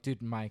been like,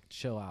 dude, Mike,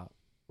 chill out.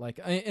 Like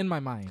in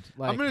my mind,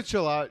 like I'm gonna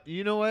chill out.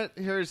 You know what?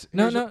 Here's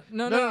no.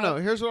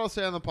 Here's what I'll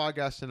say on the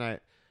podcast tonight.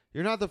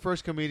 You're not the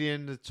first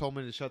comedian that told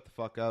me to shut the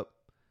fuck up.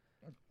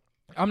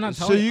 I'm not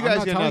So telling you guys I'm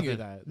not get telling nothing. you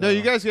that. No, though.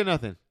 you guys get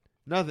nothing.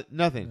 Nothing.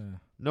 Yeah.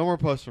 No more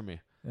posts from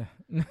me.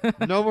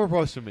 No more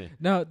posts from me.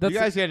 No, that's You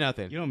guys get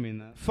nothing. You don't mean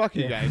that. Fuck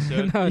you guys,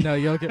 dude. no,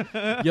 you'll keep.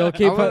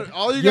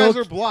 All you guys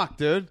are blocked,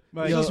 dude.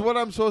 Mike, This is what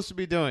I'm supposed to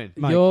be doing.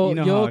 Mike, you'll you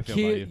know you'll how I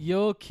feel about you.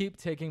 you'll keep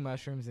taking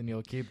mushrooms and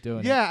you'll keep doing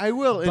it. Yeah, I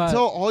will But-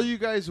 until all you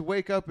guys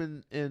wake up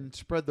and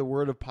spread the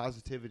word of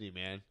positivity,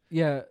 man.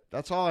 Yeah.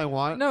 That's all I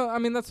want. No, I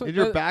mean that's what And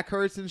your back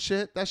hurts and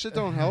shit. That shit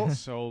don't help.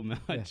 So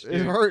much.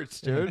 It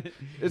hurts, dude.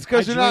 It's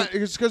because I you're not.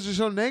 It's because you're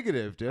so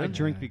negative, I dude.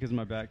 drink because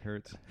my back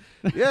hurts.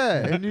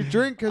 Yeah, and you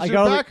drink because I your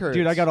got all back the- hurts.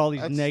 Dude, I got all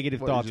these That's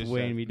negative what you thoughts just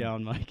weighing said. me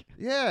down, Mike.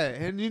 Yeah,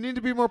 and you need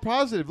to be more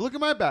positive. Look at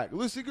my back,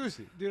 loosey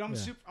goosey. Dude, I'm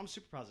Yeah. I'm a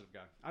super positive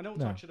guy. I don't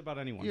No. talk shit about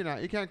anyone. You're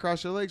not. You can't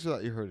cross your legs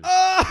without you hurting.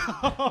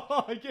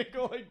 Oh, I can't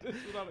go like this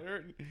without it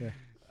hurting. Yeah.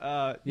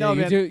 No,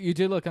 Yeah, man. you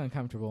do look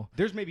uncomfortable.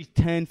 There's maybe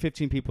 10,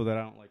 15 people that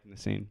I don't like in the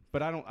scene,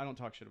 but I don't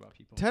talk shit about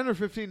people. 10 or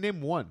 15.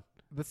 Name one.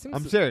 That seems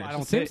I'm serious. I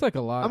don't It seems say- like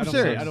a lot. I'm I don't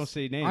serious. Say, I don't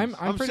say names. I'm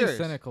I'm pretty serious.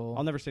 cynical.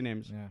 I'll never say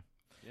names. Yeah.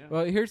 Yeah.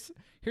 Well, here's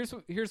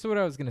what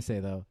I was gonna say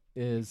though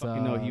is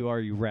Fucking know who you are,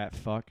 you rat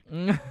fuck.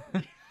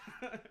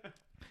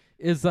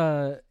 is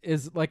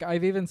like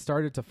I've even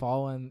started to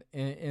fall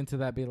into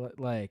that be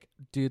like,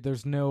 dude,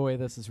 there's no way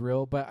this is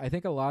real. But I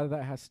think a lot of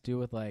that has to do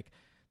with like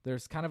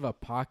there's kind of a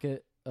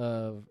pocket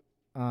of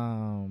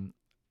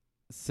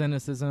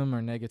cynicism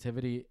or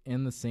negativity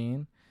in the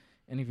scene.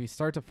 And if you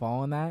start to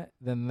fall in that,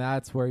 then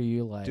that's where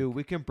you like. Dude,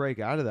 we can break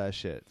out of that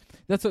shit.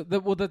 That's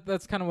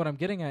that's kind of what I'm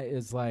getting at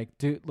is like,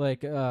 dude,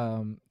 like, you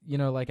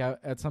know, like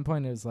at some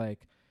point is like,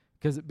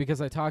 because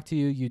I talk to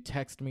you, you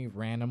text me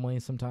randomly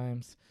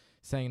sometimes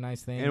saying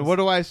nice things. And what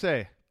do I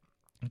say?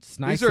 It's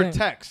nice. These are thing-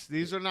 texts.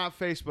 These are not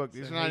Facebook.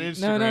 These are not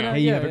Instagram. No, Hey,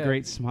 you yeah, have yeah. a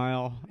great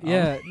smile.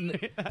 Yeah,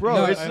 Bro,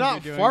 No, it's I hope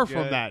not you're far doing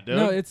from good. that, dude.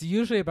 no, it's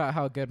usually about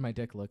how good my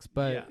dick looks,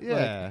 but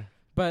yeah.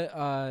 but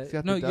He's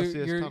got no, the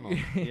dustiest you're tunnel.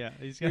 Yeah,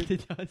 he's got the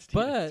dust.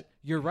 but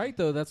you're right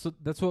though. That's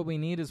what we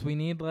need is we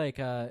need like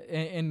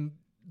and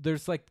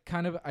there's like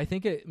kind of I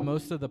think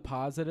most of the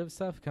positive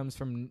stuff comes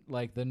from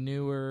like the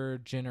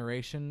newer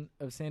generation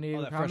of San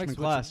Diego that comics, freshman which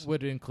class.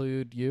 would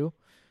include you.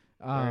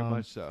 Very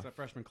much so. It's a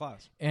freshman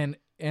class. And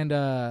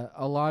a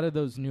lot of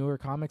those newer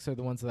comics are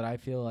the ones that I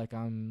feel like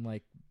I'm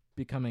like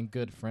becoming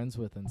good friends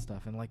with and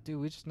stuff. And like, dude,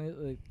 we just need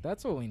like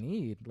that's what we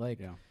need. Like,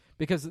 Yeah.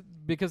 because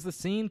the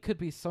scene could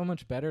be so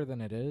much better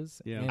than it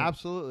is. Yeah. and,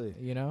 Absolutely.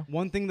 You know.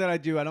 One thing that I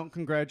do, I don't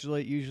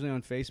congratulate usually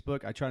on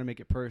Facebook. I try to make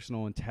it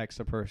personal and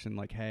text a person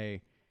like,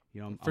 hey, you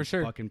know, I'm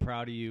sure. fucking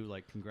proud of you.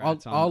 Like,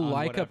 congrats I'll on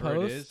like a whatever it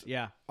post. is.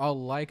 Yeah.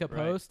 I'll like a Right.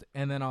 post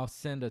and then I'll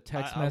send a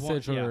text I want-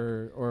 message yeah.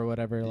 or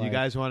whatever. You like,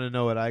 guys want to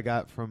know what I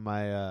got from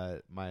my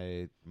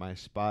my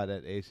spot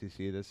at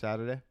ACC this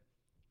Saturday?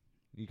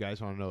 You guys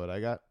want to know what I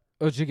got?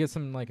 Oh, did you get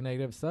some like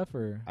negative stuff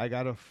or? I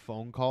got a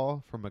phone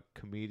call from a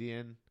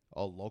comedian,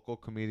 a local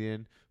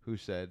comedian, who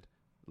said,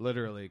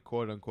 literally,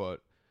 quote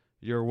unquote,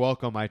 "You're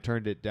welcome. I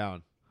turned it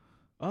down."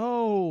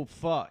 Oh,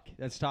 fuck.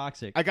 That's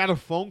toxic. I got a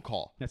phone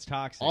call That's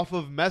toxic. off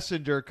of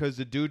Messenger because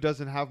the dude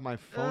doesn't have my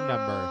phone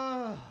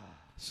number.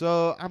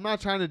 So I'm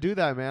not trying to do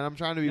that, man. I'm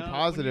trying to be No,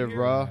 positive, when you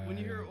bro. hear- When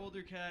you hear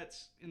older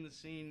cats in the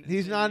scene, in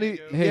He's San not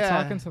Diego, Hey, yeah.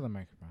 talking to the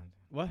microphone.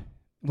 What?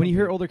 When you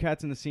hear older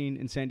cats in the scene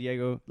in San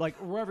Diego, like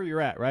wherever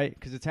you're at, right?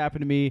 Because it's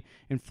happened to me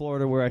in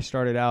Florida where I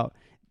started out.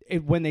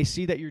 When they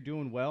see that you're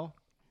doing well,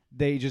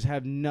 they just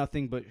have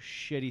nothing but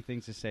shitty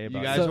things to say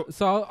about guys you.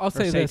 So I'll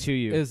say say this to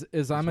you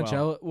is I'm a well.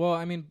 jealous. Well,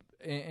 I mean,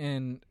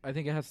 and I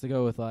think it has to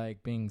go with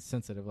like being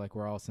sensitive. Like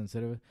we're all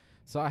sensitive.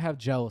 So I have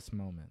jealous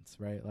moments,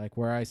 right? Like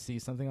where I see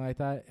something like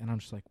that, and I'm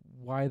just like,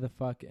 why the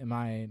fuck am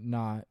I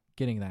not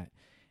getting that?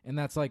 And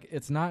that's like,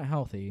 it's not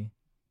healthy,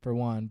 for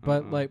one.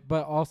 But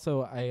but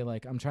also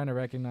I'm trying to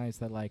recognize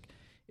that like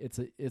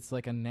it's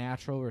like a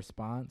natural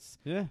response.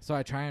 Yeah. So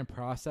I try and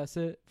process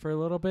it for a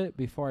little bit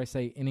before I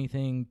say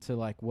anything to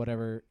like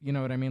whatever, you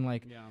know what I mean?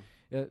 Like,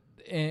 Yeah.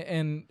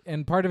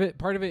 and part of it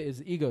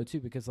is ego too,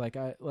 because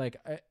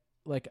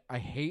I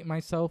hate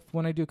myself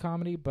when I do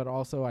comedy, but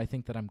also I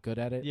think that I'm good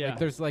at it. Yeah. Like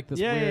there's like this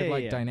Yeah, weird yeah,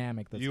 like yeah.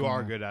 dynamic that's You going are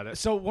on. good at it.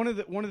 So one of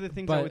the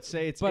things I would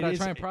say But it I is-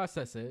 try and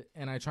process it,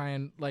 and I try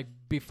and like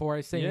before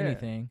I say Yeah.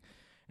 anything,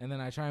 and then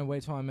I try and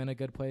wait till I'm in a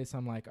good place.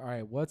 I'm like, all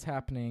right, what's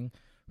happening?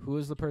 Who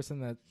is the person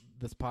that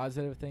this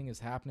positive thing is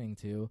happening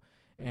to?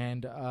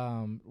 And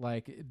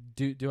like,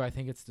 do I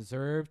think it's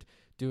deserved?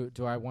 Do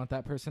I want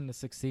that person to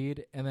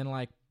succeed? And then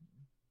like,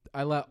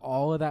 I let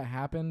all of that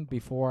happen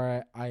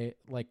before I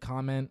like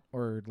comment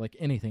or like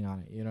anything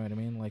on it. You know what I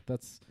mean? Like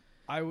that's.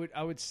 I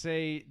would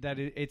say that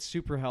it's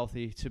super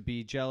healthy to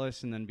be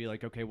jealous and then be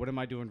like, okay, what am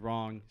I doing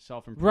wrong?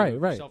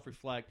 Self-improve, Right.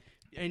 self-reflect,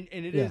 and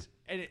it Yeah, is,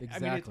 and I mean,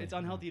 exactly. it's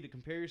unhealthy to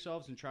compare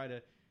yourselves and try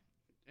to,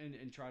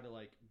 and try to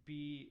like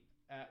be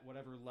at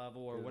whatever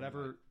level or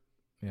whatever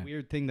Yeah.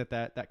 weird thing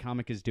that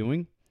comic is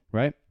doing,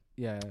 right?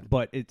 Yeah.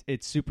 But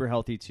it's super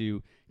healthy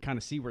to kind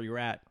of see where you're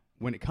at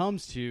when it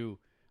comes to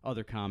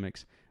other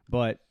comics.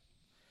 But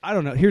I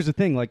don't know. Here's the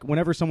thing: like,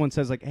 whenever someone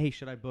says like, "Hey,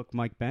 should I book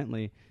Mike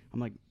Bentley?" I'm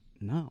like,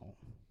 "No,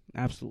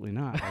 absolutely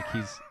not." Like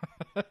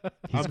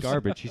He's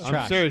garbage. He's I'm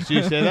trash. serious. Do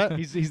you say that?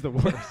 He's the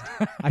worst.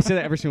 I say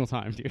that every single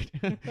time, dude.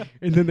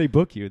 And then they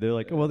book you. They're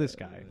like, oh, well, this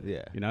guy.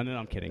 Yeah. You know, no,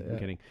 I'm kidding. I'm Yeah.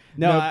 kidding.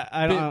 No,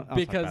 I don't talk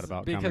because bad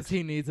about because comics.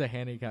 he needs a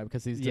handicap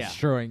because he's Yeah.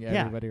 destroying Yeah.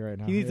 everybody right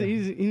now. He needs, yeah.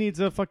 he needs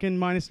a fucking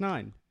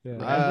 -9. Yeah.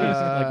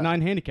 Like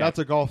 9 handicap. That's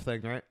a golf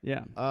thing, right?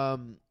 yeah. Or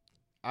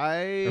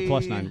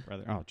 +9,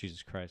 brother. Oh,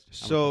 Jesus Christ. I'm a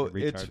So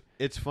fucking retard.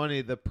 it's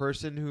funny. The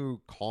person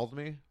who called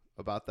me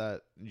about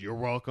that, you're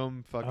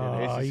welcome, fucking Oh,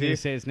 you ACC. gonna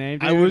say his name,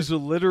 dude? I was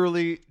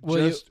literally Will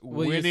just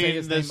will you say winning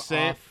his the name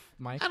same. off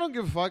mic? I don't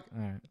give a fuck.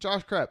 All right.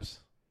 Josh Krebs.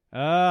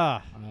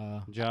 Josh.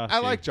 I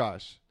dude. like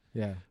Josh.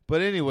 Yeah.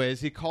 But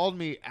anyways, he called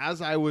me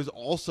as I was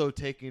also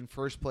taking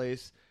first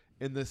place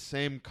in the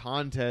same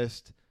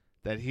contest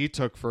that he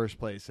took first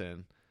place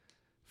in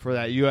for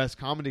that U.S.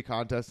 comedy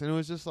contest, and it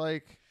was just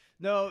like,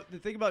 No, the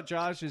thing about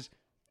Josh is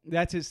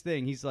that's his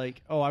thing. He's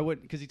like, oh, I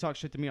wouldn't, because he talks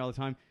shit to me all the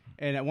time.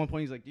 And at one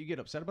point, he's like, do you get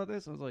upset about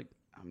this? I was like,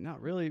 I'm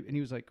not really. And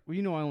he was like, well,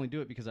 I only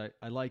do it because I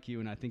like you,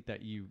 and I think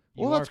that you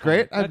well, are that's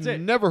great. funny. I've That's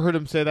it. never heard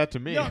him say that to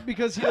me. No,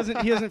 because he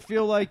doesn't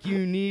feel like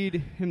you need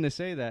him to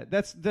say that.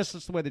 That's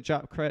just the way that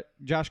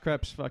Josh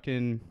Krebs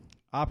fucking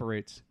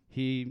operates.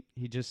 He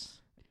just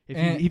if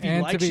he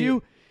And likes to be-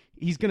 you,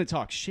 he's gonna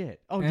talk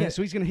shit. Oh and- yeah,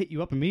 so he's gonna hit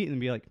you up immediately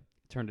and be like,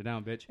 "Turn it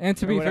down, bitch." And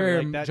to Or be whatever,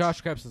 fair, like, that's-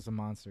 Josh Krebs is a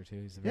monster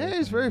too. He's Yeah,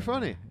 he's very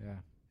funny. Yeah.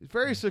 He's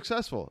very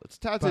successful. It's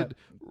tattooed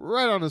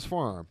right on his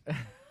forearm.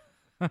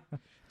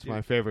 It's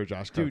my favorite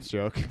Josh Krebs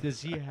joke.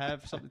 Does he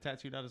have something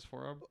tattooed on his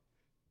forearm?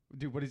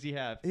 Dude, what does he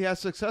have? He has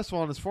successful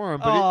on his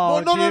forearm, but Oh,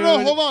 no.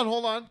 dude.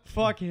 Hold on.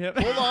 Fuck him.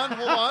 Hold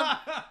on.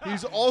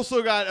 He's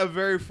also got a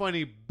very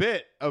funny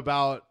bit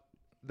about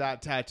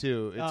that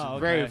tattoo. It's Oh, okay.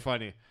 very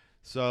funny.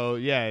 So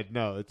yeah,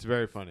 no, it's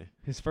very funny.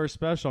 His first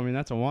special. I mean,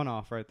 that's a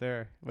one-off right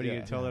there. What are you Yeah.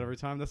 gonna tell that every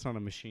time? That's not a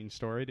machine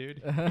story, dude.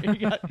 you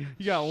got one.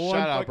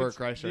 Shout out fucking Bert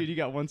Kreischer. Dude, you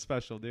got one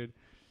special, dude.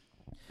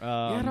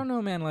 Yeah, I don't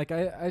know, man. Like,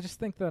 I just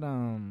think that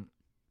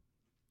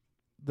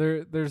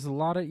there's a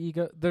lot of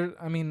ego.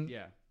 I mean,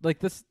 Yeah. like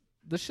this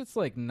shit's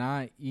like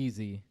not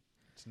easy.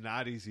 It's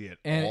not easy at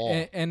And,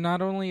 all. and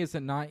not only is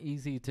it not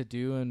easy to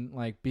do and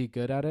like be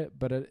good at it,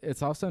 but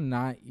it's also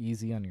not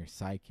easy on your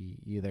psyche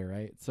either,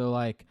 right? So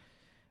like,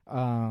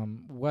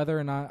 whether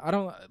or not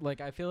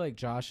I feel like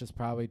Josh is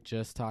probably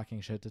just talking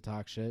shit to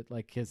talk shit,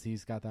 like, cause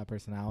he's got that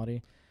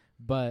personality.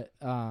 But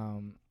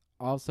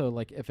also,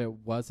 like, if it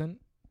wasn't,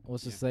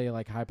 let's just say,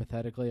 like,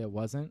 hypothetically, it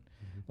wasn't,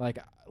 like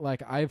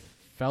I've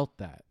felt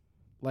that,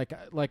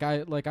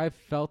 I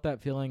felt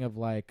that feeling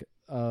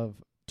of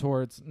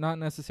towards not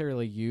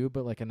necessarily you,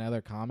 but like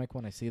another comic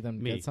when I see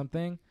them Me. get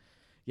something.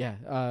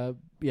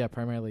 Yeah,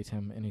 primarily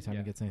Tim. Anytime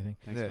he gets anything,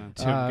 Thanks, Yeah, man.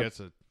 Tim gets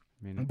it.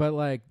 I mean, but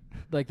like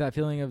that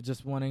feeling of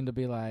just wanting to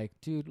be like,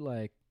 dude,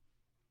 like,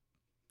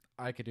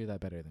 I could do that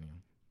better than you.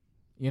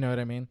 You know what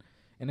I mean?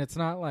 And it's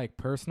not like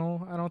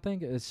personal. I don't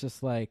think it's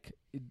just like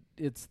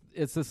it's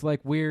this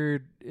like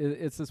weird.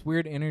 It's this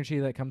weird energy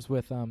that comes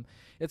with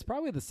It's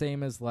probably the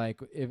same as like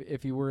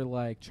if you were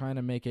like trying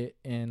to make it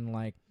in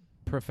like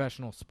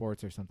professional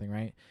sports or something,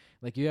 right?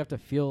 Like you have to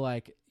feel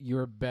like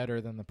you're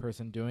better than the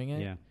person doing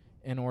it yeah.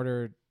 in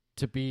order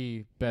to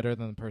be better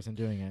than the person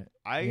doing it.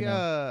 You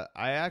know?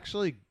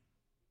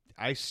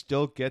 I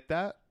still get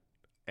that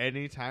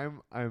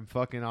anytime I'm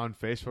fucking on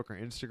Facebook or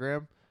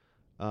Instagram.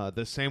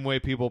 The same way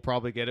people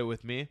probably get it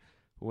with me.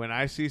 When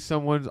I see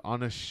someone's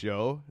on a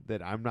show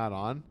that I'm not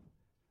on,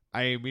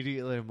 I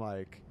immediately am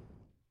like,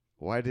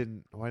 why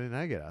didn't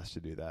I get asked to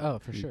do that? Oh,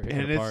 for sure. pick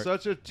And it it's apart.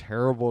 such a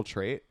terrible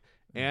trait.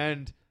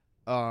 And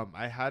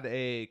I had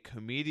a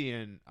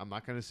comedian, I'm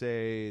not going to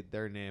say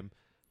their name,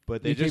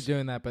 but they You just keep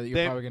doing that, but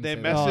you're probably going to they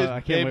say messaged, that.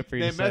 I can't wait for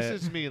you they to say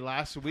it. messaged me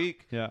last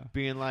week Yeah.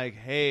 being like,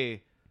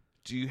 hey,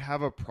 do you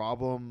have a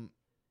problem?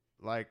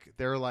 Like,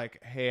 they're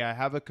like, hey, I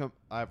have a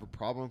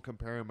problem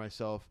comparing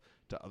myself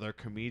to other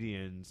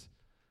comedians.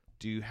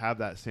 Do you have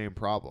that same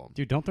problem?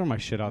 Dude, don't throw my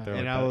shit out there.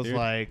 And like I that, was dude.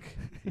 like,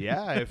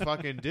 yeah, I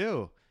fucking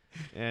do.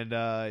 And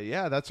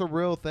yeah, that's a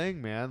real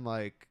thing, man.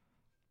 Like,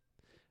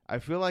 I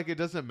feel like it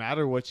doesn't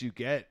matter what you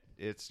get.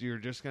 You're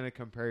just gonna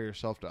compare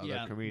yourself to Yeah,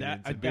 other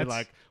comedians that- and be that's-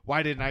 like,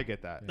 why didn't I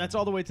get that? that's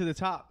all the way to the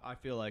top. I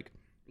feel like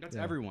that's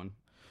Yeah. everyone.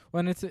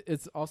 Well, and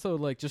it's also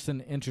like just an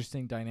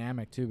interesting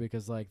dynamic too,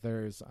 because like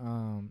there's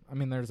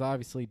there's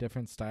obviously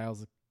different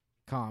styles of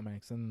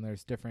comics and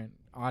there's different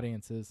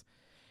audiences,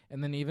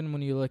 and then even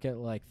when you look at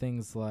like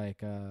things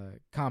like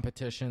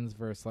competitions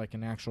versus like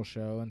an actual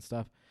show and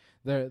stuff,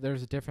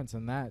 there's a difference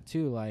in that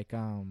too. Like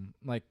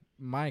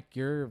Mike,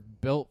 you're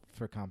built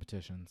for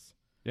competitions.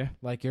 Yeah.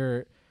 Like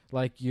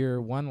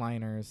your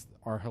one-liners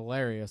are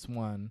hilarious.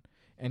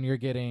 And you're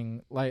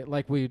getting like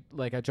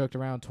I joked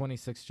around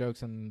 26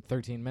 jokes in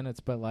 13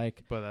 minutes, but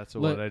like But that's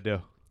what I do.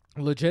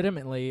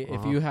 legitimately,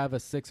 if you have a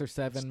 6 or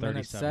 7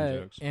 minute 37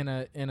 set jokes.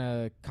 in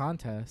a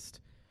contest,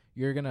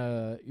 you're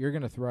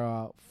gonna throw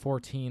out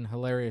 14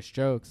 hilarious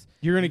jokes.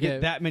 You're gonna You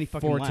get that many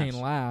fucking 14 laughs.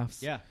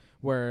 laughs. Yeah.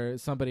 Where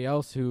somebody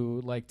else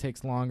who like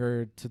takes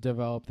longer to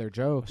develop their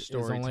jokes is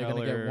only gonna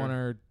get Storyteller. one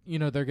or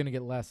they're gonna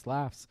get less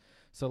laughs.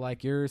 So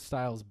like your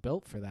style's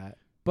built for that.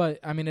 But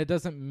I mean, it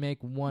doesn't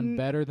make one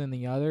better than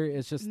the other.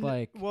 It's just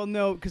like, well,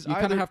 no, because you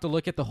kind of have to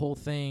look at the whole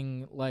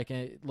thing like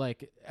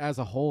as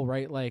a whole,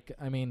 right? Like,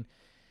 I mean,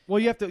 well,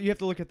 you have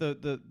to look at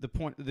the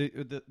point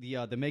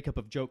the makeup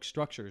of joke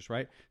structures,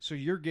 right? So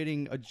you're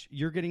getting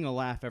a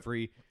laugh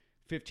every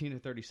 15 to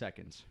 30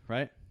 seconds,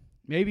 right?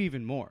 Maybe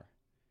even more.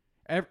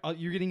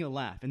 You're getting a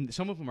laugh, and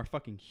some of them are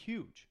fucking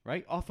huge,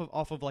 right? Off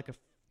of like a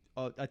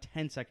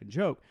 10-second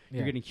joke,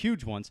 you're getting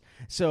huge ones.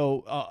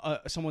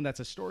 So someone that's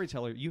a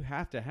storyteller, you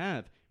have to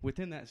have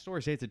within that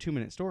story. Say it's a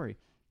 2-minute story,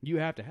 you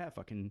have to have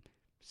fucking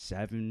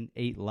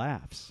 7-8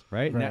 laughs,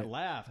 right? And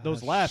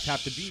those laughs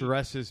have to be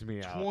stresses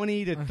me out.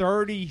 20 to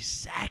 30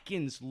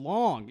 seconds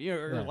long,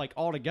 or like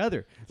all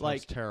together.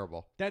 Like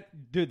terrible.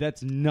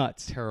 That's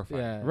nuts.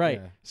 Terrifying. Yeah,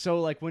 right. Yeah.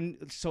 So like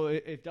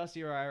if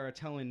Dusty or I are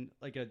telling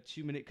like a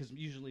 2-minute, because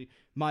usually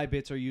my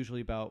bits are usually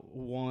about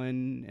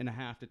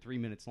 1.5 to 3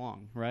 minutes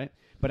long, right?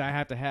 But I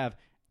have to have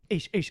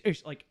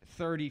like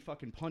 30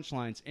 fucking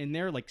punchlines, and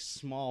they're like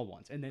small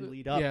ones, and then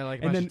lead up. Yeah,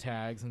 like a bunch of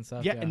tags and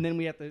stuff. Yeah, and then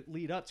we have to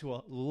lead up to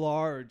a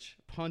large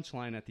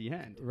punchline at the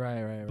end.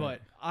 Right. But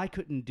I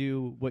couldn't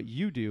do what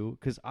you do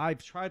because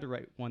I've tried to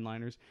write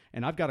one-liners,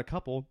 and I've got a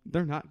couple.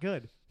 They're not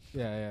good.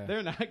 Yeah.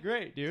 They're not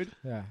great, dude.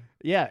 Yeah.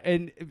 Yeah,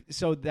 and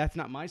so that's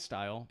not my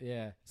style.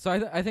 Yeah.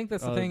 So I think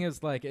that's the thing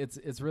is like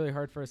it's really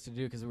hard for us to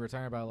do because we were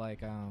talking about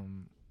like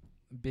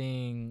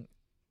being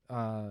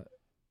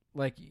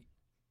like,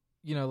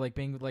 you know, like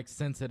being like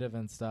sensitive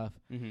and stuff,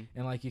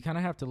 and like you kind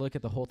of have to look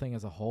at the whole thing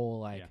as a whole.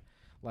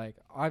 Like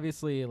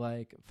obviously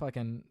like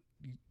fucking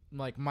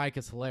like Mike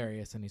is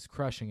hilarious and he's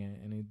crushing it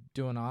and he's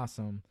doing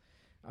awesome.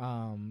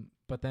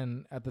 But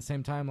then at the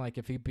same time, like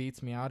if he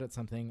beats me out at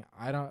something,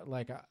 I don't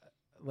like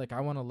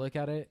I want to look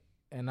at it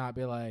and not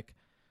be like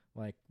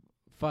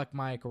fuck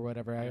Mike or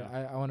whatever.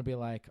 Yeah. I want to be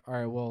like, all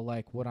right, well,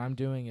 like what I'm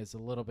doing is a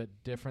little bit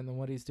different than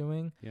what he's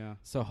doing. Yeah.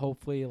 So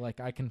hopefully like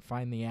I can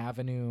find the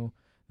avenue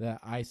that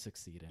I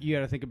succeed in. You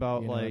got to think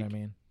about, you know like, what I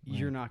mean?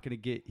 You're not going to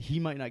get, he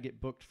might not get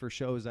booked for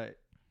shows that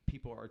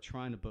people are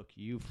trying to book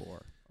you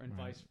for, and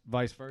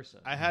vice versa.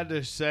 I had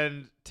to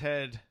send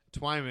Ted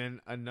Twyman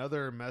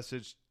another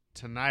message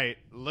tonight.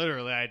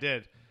 Literally, I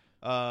did.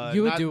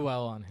 You would do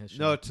well on his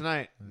show. No,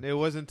 tonight. It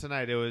wasn't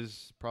tonight. It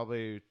was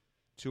probably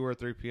 2 or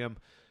 3 p.m.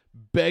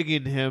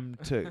 begging him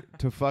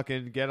to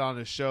fucking get on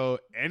a show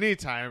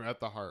anytime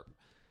at the Harp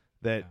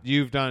that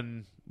you've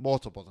done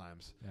multiple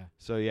times. Yeah.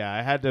 So yeah,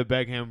 I had to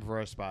beg him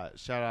for a spot.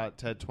 Shout out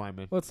Ted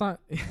Twyman. Well, it's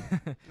not.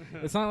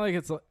 It's not like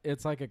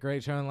it's like a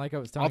great show. And like I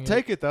was telling I'll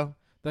take it though.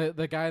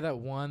 The guy that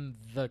won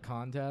the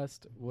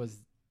contest was.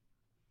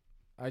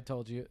 I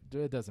told you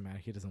it doesn't matter.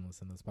 He doesn't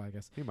listen to this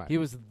podcast. He might. He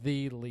was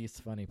the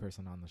least funny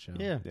person on the show.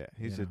 Yeah.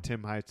 He's a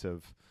Tim Heights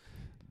of.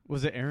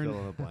 Was it Aaron? Fill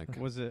in the blank.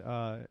 Was it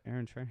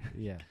Aaron Trey?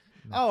 Yeah.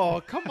 No.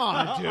 Oh, come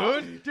on,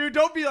 dude. Dude,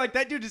 don't be like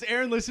that, dude. Does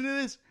Aaron listen to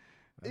this?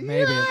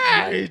 Maybe.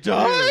 Yeah, he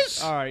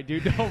does. All right,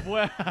 dude.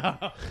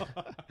 Well.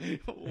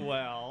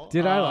 Well.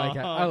 Dude,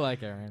 I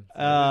like Aaron.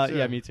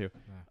 Yeah, me too.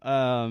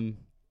 Yeah.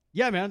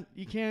 Yeah, man.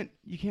 You can't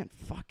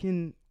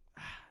fucking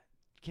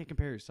you can't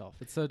compare yourself.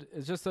 It's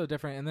just so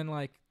different. And then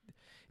like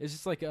it's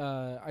just like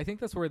I think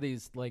that's where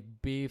these like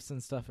beefs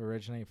and stuff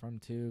originate from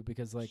too,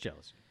 because like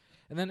jealous.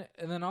 And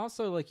then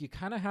also like you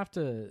kind of have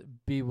to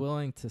be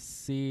willing to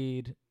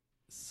cede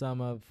some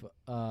of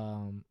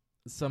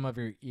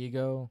your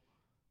ego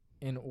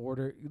in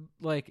order,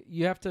 like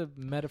you have to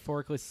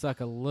metaphorically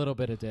suck a little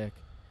bit of dick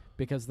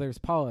because there's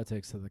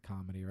politics to the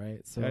comedy,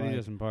 right? So Daddy like,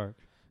 doesn't bark.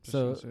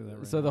 So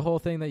the whole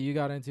thing that you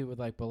got into with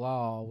like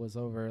Bilal was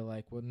over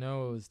like what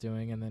Noah was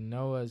doing, and then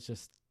Noah's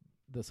just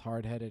this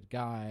hard-headed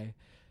guy,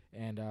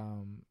 and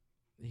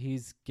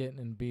he's getting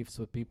in beefs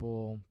with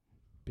people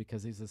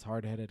because he's this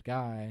hard-headed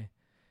guy,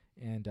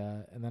 and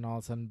then all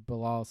of a sudden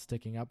Bilal's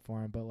sticking up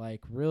for him, but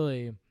like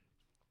really,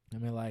 I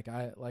mean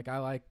I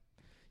like.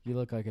 You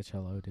look like a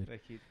cello, dude.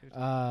 Thank you.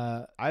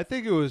 I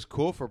think it was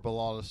cool for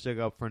Bilal to stick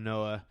up for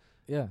Noah.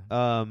 Yeah.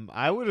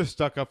 I would have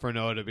stuck up for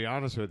Noah, to be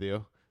honest with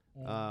you.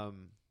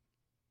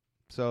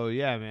 So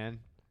yeah, man.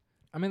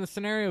 I mean, the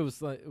scenario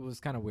was like, it was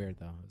kind of weird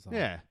though.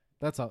 Yeah.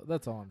 That's all.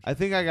 That's all. I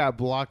think I got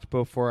blocked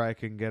before I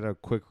can get a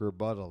quick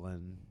rebuttal,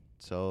 and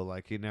so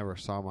like he never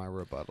saw my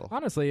rebuttal.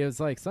 Honestly, it was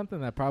like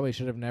something that probably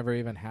should have never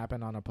even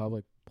happened on a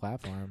public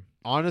platform.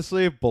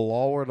 Honestly, if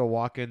Bilal were to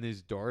walk in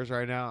these doors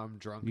right now, I'm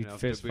drunk You'd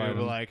enough to fist be fight able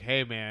to him. like,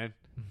 hey man,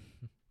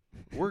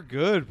 we're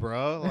good,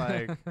 bro.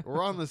 Like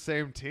we're on the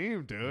same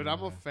team, dude.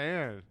 I'm a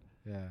fan.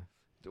 Yeah.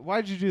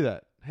 Why'd you do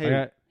that?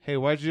 Hey,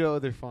 why'd you do it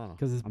with your funnel?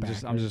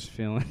 Because I'm just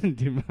feeling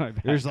dude, my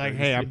back He was like, hurts,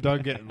 hey, dude. I'm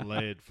done getting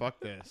laid. Fuck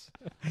this.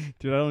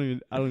 Dude,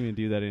 I don't even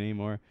do that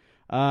anymore.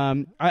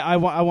 I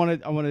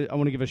want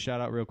to give a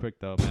shout out real quick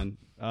though, man.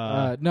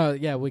 No,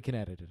 yeah, we can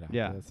edit it out.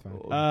 Yeah. That's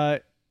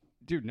fine.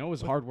 Dude,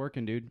 Noah's hard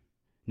working, dude.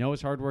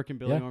 Noah's hard working.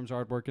 Billy Norm's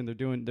hard working.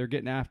 They're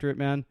getting after it,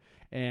 man.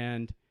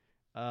 And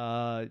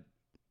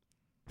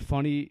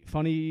funny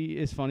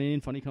is funny,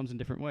 and funny comes in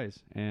different ways.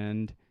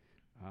 And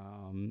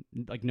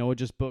Like Noah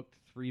just booked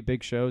 3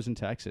 big shows in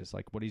Texas.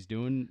 Like what he's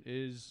doing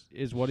is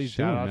what he's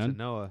Shout doing, out man. to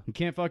Noah. You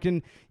can't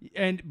fucking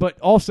but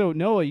also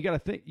Noah, you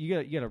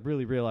gotta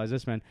really realize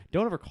this, man.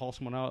 Don't ever call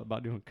someone out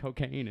about doing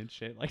cocaine and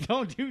shit. Like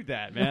don't do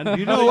that, man.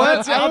 You know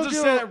what? I'll just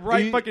say that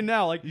right you- fucking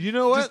now. Like You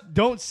know what? just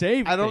don't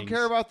save. I don't things.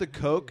 care about the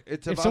coke.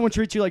 It's if about someone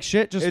treats you like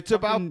shit. Just it's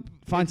about-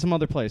 find some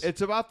other place.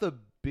 it's about the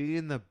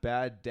being the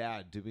bad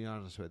dad. To be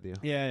honest with you,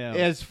 yeah.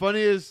 as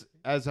funny as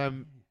I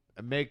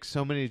make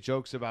so many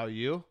jokes about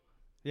you.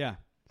 Yeah.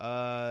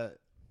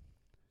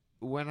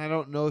 When I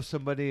don't know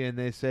somebody and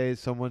they say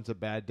someone's a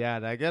bad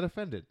dad, I get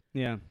offended.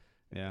 Yeah.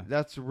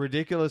 That's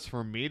ridiculous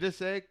for me to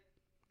say,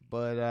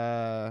 but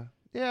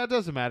yeah, it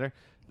doesn't matter.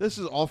 This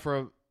is all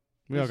from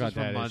We all this got is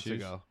from dad months issues.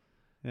 ago.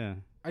 Yeah.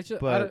 I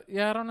just, But-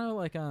 I don't know,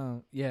 like,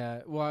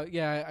 yeah, well,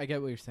 yeah, I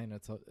get what you're saying.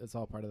 It's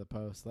all part of the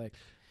post, like,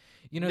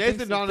 you know, Nathan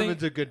things,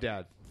 Donovan's a good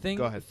dad.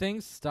 Go ahead.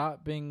 Things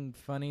stop being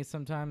funny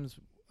sometimes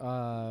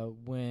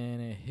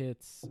when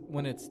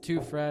it's too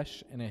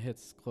fresh and it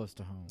hits close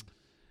to home.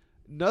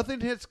 Nothing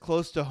hits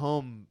close to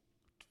home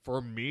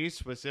for me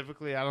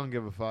specifically. I don't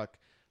give a fuck.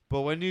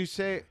 But when you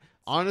say,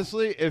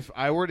 honestly, if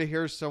I were to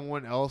hear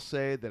someone else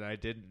say that I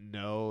didn't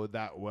know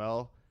that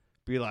well,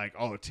 be like,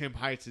 "Oh, Tim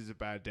Heights is a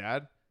bad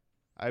dad,"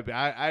 I'd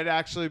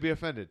actually be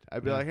offended.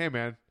 I'd be Yeah. like, "Hey,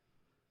 man,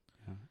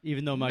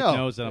 Even though Mike No.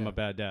 knows that I'm Yeah. a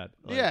bad dad.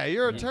 Like, yeah,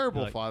 you're a yeah,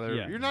 terrible like, father.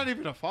 yeah. You're not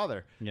even a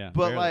father." Yeah.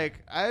 But barely. like,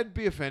 I'd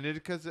be offended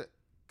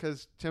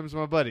because Tim's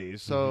my buddy.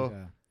 So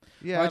Yeah.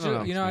 yeah, Well, I don't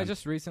know. you know, I man.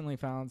 just recently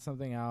found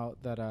something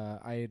out that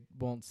I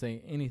won't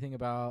say anything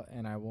about,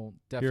 and I won't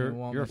definitely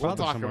won't. you're a mention We'll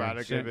father talk somewhere. about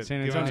it. San, Give it.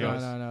 San give it Antonio. to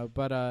us. No.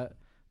 But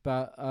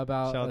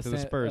about Shout out to the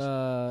Spurs.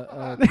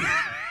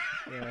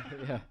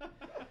 Yeah.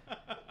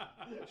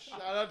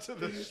 Shout out to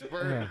the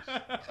Spurs.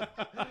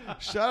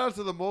 Shout out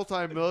to the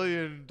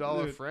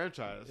multi-million-dollar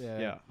franchise.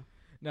 Yeah.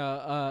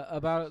 No,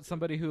 about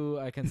somebody who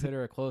I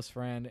consider a close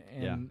friend,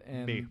 and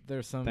Me.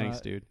 there's some.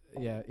 Thanks, dude.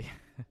 Yeah.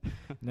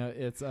 No,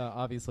 it's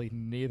obviously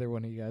neither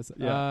one of you guys.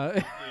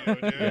 Yeah.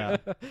 Yeah.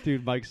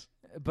 Dude, Mike's.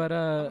 But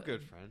I'm a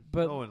good friend.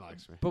 but- No one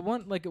likes me. But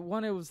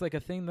one, it was like a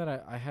thing that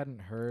I hadn't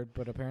heard,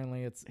 but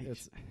apparently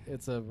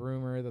it's a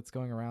rumor that's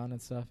going around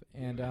and stuff.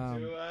 And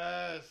to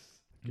us.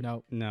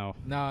 no, No.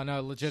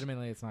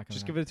 legitimately, it's not going.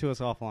 Just give it to us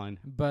offline.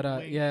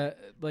 But yeah,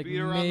 like Beat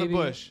around the maybe,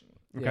 bush.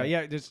 Okay.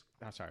 Yeah. Just.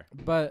 I'm sorry.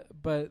 But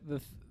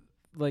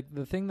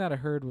the thing that I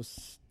heard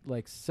was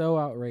like so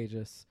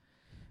outrageous,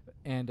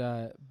 and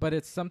but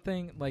it's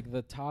something like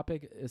the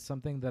topic is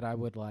something that I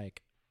would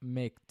like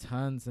make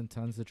tons and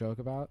tons of jokes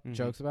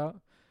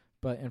about,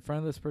 but in front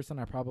of this person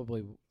I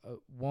probably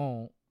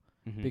won't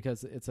Mhm.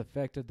 because it's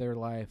affected their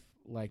life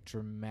like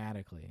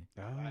dramatically.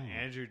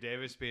 Andrew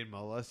Davis being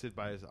molested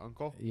by his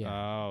uncle. Yeah.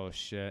 Oh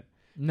shit.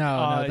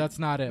 No, that's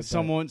not it.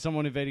 but-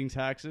 Someone evading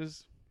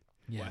taxes.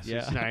 Yeah. Wesley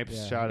Yeah. Snipes.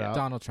 Yeah. Shout out.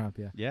 Donald Trump.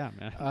 Yeah. Yeah,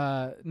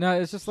 man. No,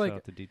 it's just Shout like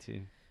out to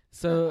DT.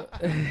 so.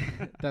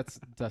 That's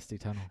Dusty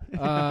Tunnel.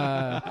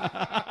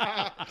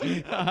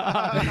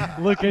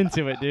 Look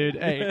into it, dude.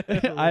 Hey,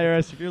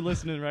 IRS, if you're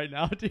listening right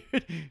now, dude,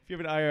 if you have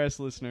an IRS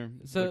listener,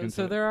 look So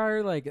into it. there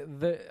are like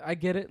I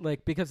get it,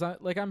 like because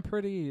I'm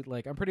pretty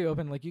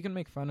open, like you can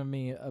make fun of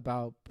me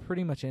about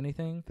pretty much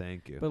anything,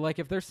 Thank you. but like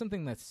if there's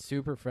something that's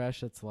super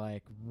fresh that's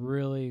like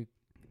really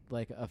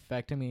like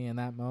affecting me in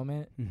that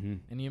moment Mhm.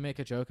 and you make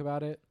a joke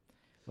about it,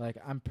 like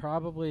I'm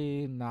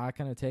probably not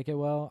going to take it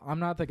well. I'm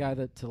not the guy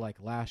that to like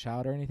lash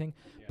out or anything,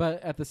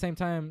 but at the same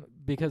time,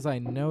 because I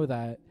know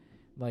that,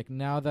 like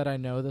now that I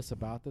know this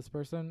about this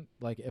person,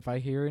 like if I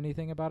hear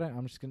anything about it,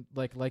 I'm just gonna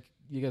like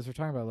you guys were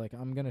talking about, like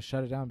I'm gonna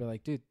shut it down and be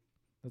like, dude,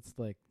 that's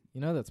like,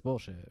 that's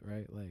bullshit,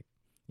 right? Like,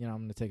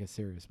 I'm gonna take a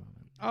serious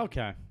moment,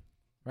 Okay.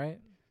 right?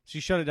 So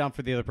you shut it down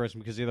for the other person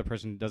because the other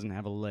person doesn't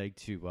have a leg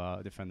to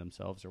defend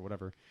themselves or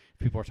whatever.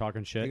 People are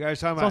talking shit. You guys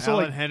talking It's about also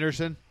Alan like-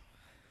 Henderson?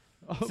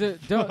 So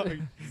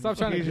don't stop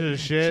trying Piece to. of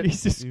shit.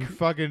 Jesus You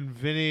fucking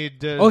Vinny.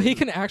 Oh, he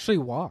can actually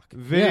walk.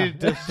 Vinny Yeah.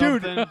 does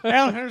Dude, something.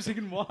 Alan Henderson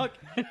can walk.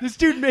 This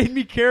dude made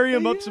me carry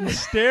him up some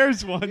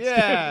stairs once.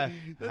 Yeah.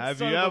 That Have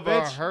son you of a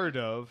ever bitch. heard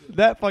of?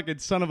 That fucking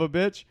son of a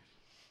bitch.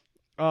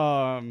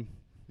 Yeah,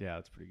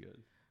 that's pretty good.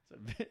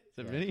 Is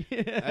that Vinny?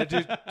 That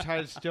dude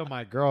tried to steal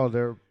my girl.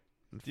 They're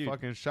Dude.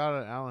 fucking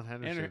shot at Alan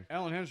Henderson.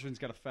 Alan Henderson's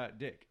got a fat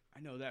dick. I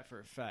know that for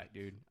a fact,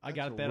 dude. I That's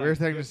got a that. weird on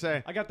thing good- to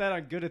say. I got that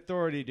on good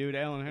authority, dude.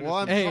 Alan Henderson. Well,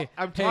 I'm, Hey,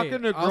 I'm hey,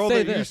 talking to a I'll girl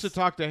say that used to this.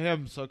 talk to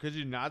him, so could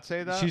you not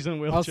say that? She's in a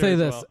wheelchair. I'll say as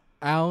this: well.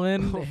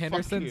 Alan Oh, fuck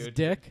Henderson's you.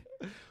 dick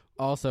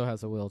also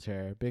has a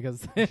wheelchair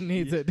because it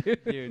needs it,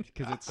 dude. dude,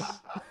 because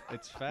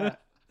it's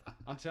fat.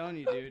 I'm telling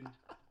you, dude.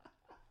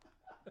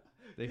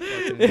 They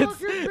fucking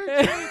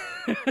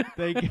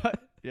they got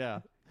yeah.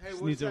 Hey,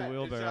 Just what's needs a that?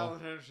 wheelbarrow. It's Alan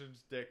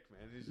Henderson's dick,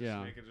 man. He's just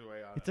Yeah. making his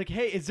way out. It's like,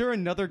 hey, is there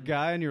another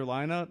guy in your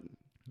lineup?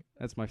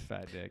 That's my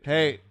fat dick.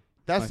 Hey,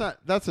 that's My- not.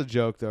 That's a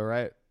joke, though,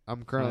 right?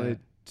 I'm currently Right.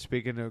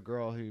 speaking to a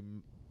girl who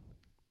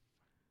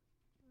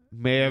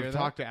may hear have that?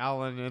 talked to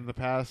Alan in the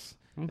past.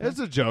 Okay. It's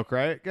a joke,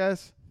 right,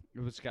 guys?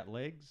 It's got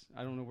legs.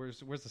 I don't know where's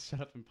the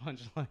setup and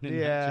punchline in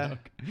Yeah. that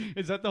joke.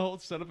 Is that the whole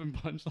setup and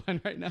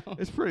punchline right now?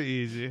 It's pretty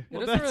easy. It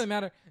Well, doesn't that's- really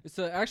matter.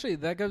 So actually,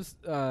 that goes.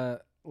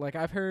 like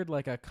I've heard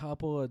like a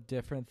couple of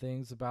different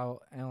things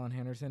about Alan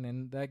Henderson,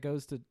 and that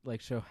goes to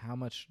like show how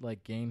much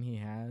like game he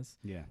has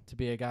Yeah. to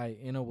be a guy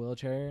in a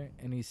wheelchair,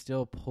 and he's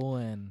still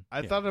pulling.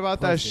 I Yeah. thought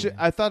about that Pussy. shit.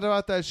 I thought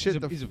about that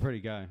shit He's a pretty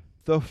guy.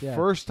 the Yeah.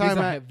 first He's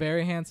time a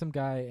very handsome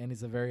guy, and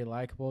he's a very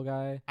likable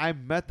guy. I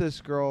met this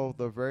girl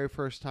the very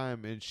first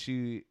time, and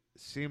she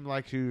seemed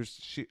like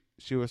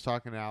she was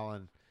talking to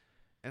Alan,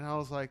 and I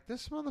was like,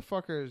 this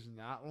motherfucker is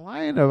not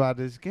lying about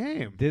his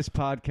game. This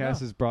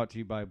podcast No. is brought to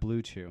you by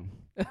Blue Chew.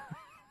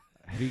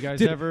 Have you guys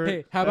Dude, ever?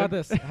 hey, how about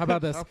this? How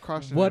about this? Stop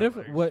crossing What our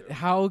if legs.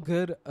 how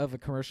good of a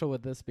commercial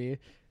would this be?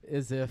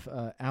 Is if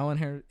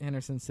Alan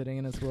Henderson's sitting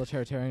in his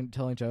wheelchair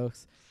telling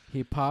jokes,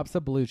 he pops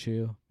a Blue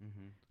Chew,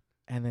 Mhm.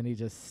 and then he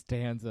just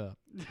stands up.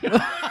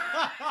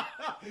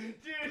 Dude,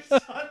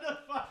 shut the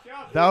fuck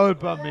up. That would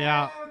bum me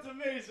out. That's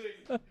amazing.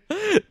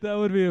 That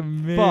would be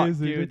amazing. Fuck,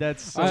 dude,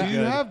 that's so Do good. you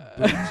have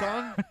boots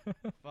on?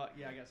 Fuck,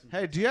 yeah, I got some.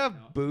 Hey, do you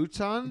have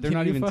boots on? They're Can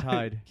not you even fuck-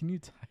 tied. Can you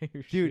tie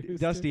your Dude, shoes?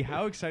 Dusty,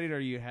 how excited are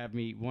you to have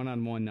me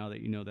one-on-one now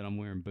that you know that I'm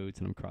wearing boots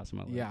and I'm crossing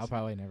my legs? Yeah, I'll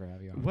probably never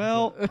have you on.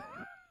 Well,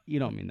 you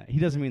don't mean that. He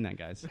doesn't mean that,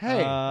 guys.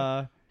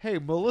 Hey. Hey,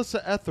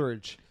 Melissa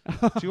Etheridge,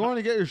 do you want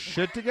to get your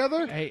shit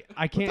together? Hey,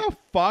 I What can't. the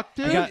fuck,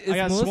 dude? I got, Is I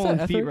got Melissa swollen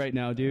feet Etheridge? right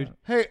now, dude.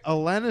 Hey,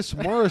 Alanis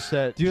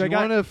Morissette, Dude, do I you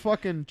got- want to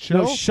fucking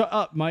chill? No, shut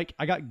up, Mike.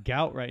 I got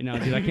gout right now,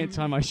 dude. I can't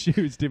tie my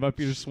shoes, dude. My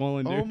feet are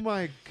swollen, dude. Oh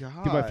my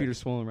god. Dude, my feet are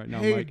swollen right now,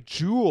 Hey, Mike.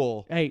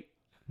 Jewel. Hey,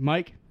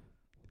 Mike.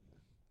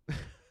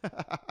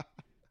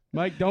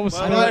 Mike, don't My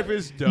spill life it.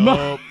 is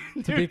dope.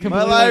 To be My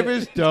completely- life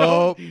is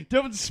dope.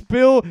 Don't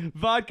spill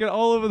vodka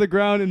all over the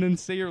ground and then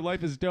say your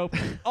life is dope.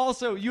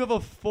 Also, you have a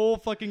full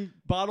fucking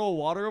bottle of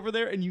water over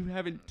there and you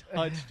haven't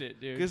touched it,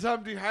 dude. Because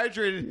I'm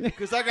dehydrated.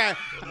 Because I got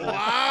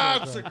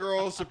lots of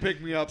girls to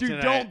pick me up Dude,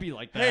 tonight. don't be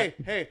like that.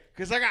 Hey,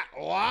 because I got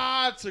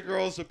lots of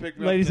girls to pick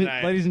me ladies up and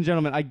tonight. ladies and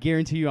gentlemen, I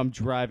guarantee you I'm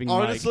driving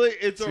Honestly,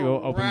 it's a to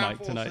open mic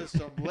raffle tonight.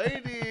 system.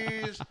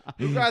 Ladies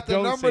who got the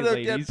Don't number say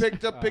to get ladies.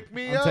 picked up, pick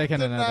me I'm up taking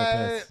tonight.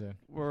 another piss. Dude.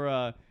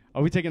 Mike.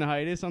 Are we taking a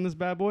hiatus on this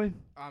bad boy?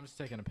 I'm just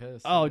taking a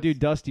piss. Oh, dude,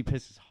 Dusty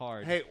pisses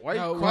hard. Hey, why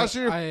No, you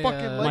crossing your I, fucking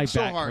my my legs so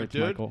back hard, hurts,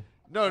 dude? Michael.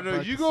 No, I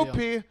broke you the go seal.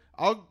 pee.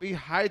 I'll be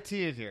high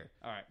tea in here.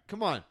 All right.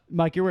 Come on.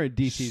 Mike, you're wearing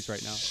DCs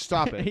right now.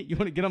 Stop it. Hey, you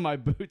want to get on my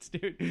boots,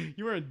 dude?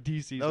 You're wearing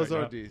DCs Those right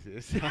are now.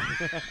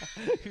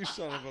 DCs. You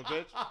son of a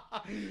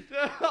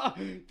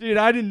bitch. Dude,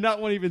 I did not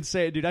want to even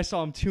say it, dude. I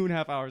saw him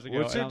 2.5 hours ago.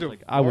 What's and your I was divorce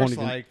like, I won't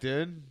even. like,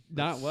 dude?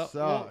 Not It well.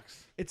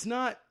 Sucks. It's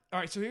not. All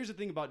right. So here's the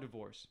thing about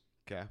divorce.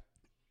 Okay.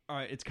 All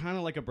right, it's kind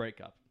of like a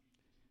breakup,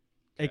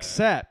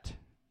 except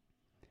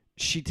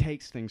she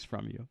takes things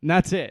from you, and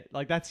that's it.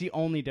 Like that's the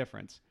only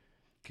difference.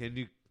 Can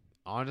you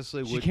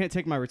honestly? She Would can't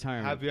take my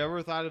retirement. have you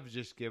ever thought of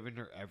just giving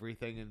her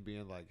everything and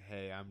being like,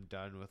 "Hey, I'm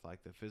done with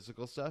like the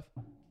physical stuff"?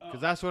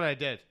 Because that's what I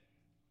did.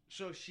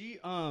 So she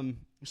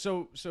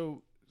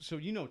so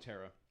you know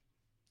Tara.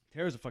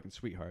 Tara's a fucking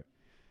sweetheart.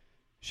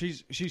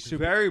 She's super.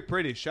 Very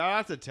pretty. Shout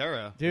out to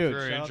Tara. Dude,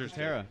 Very shout out to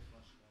interesting. Tara.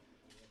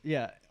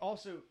 Yeah.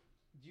 Also,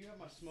 do you have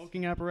my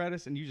smoking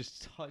apparatus and you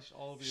just touched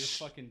all over your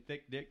fucking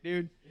thick dick,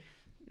 dude?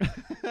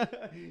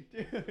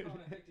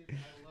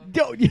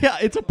 Dude. Yeah,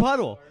 it's a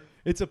puddle.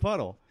 It's a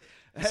puddle.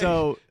 Hey,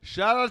 So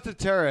shout out to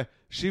Tara.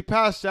 She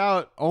passed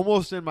out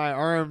almost in my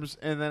arms,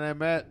 and then I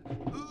met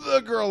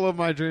the girl of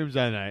my dreams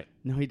that night.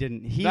 no, he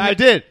didn't. I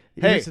did.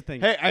 Hey, Here's the thing.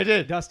 hey, I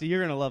did. Dusty,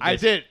 you're gonna love this. I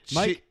did.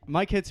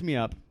 Mike hits me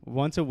up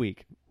once a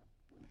week,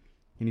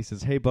 and he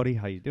says, "Hey, buddy,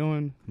 how you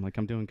doing?" I'm like,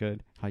 "I'm doing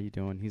good. How you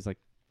doing?" He's like,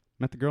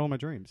 "Met the girl of my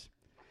dreams."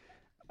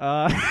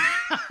 And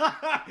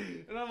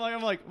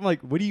I'm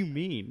like, what do you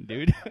mean,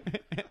 dude?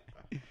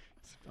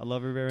 I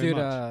love her very Dude,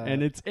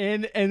 much.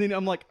 And then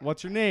I'm like,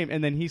 what's her name?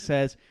 And then he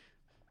says,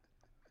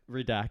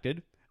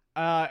 redacted.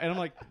 And I'm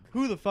like,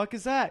 who the fuck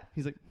is that?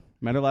 He's like,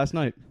 met her last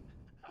night.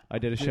 I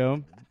did a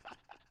show.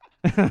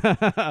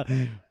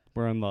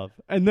 We're in love.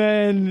 And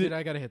then Dude,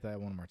 I gotta hit that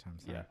one more time.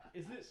 Sorry. yeah.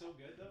 Isn't it so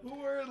good though?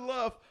 We're in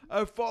love.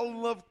 I fall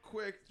in love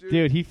quick, dude.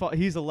 Dude,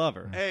 he's a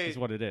lover. Hey, is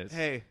what it is.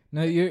 Hey,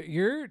 No,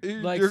 you're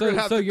like you're so gonna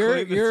have so to you're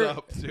clean you're this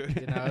up, dude.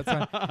 you know,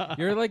 it's fine.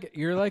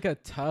 You're like a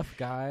tough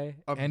guy,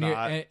 I'm and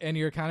not. you're and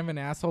you're kind of an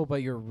asshole,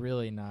 but you're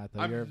really not.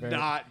 Though you're I'm very,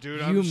 not,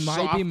 dude. You I'm might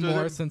softer be more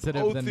than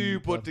sensitive both than of you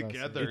put both of us.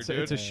 together, It's, dude.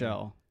 it's a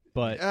shell,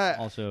 but Yeah.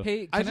 also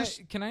Hey, I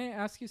can I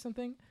ask you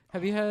something?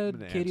 Have you I'm had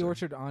gonna Katie answer.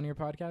 Orchard on your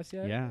podcast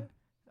yet? yeah.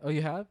 Oh,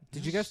 you have?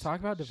 Did you guys talk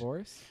about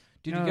divorce?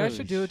 Dude, you No, guys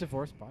should do a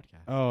divorce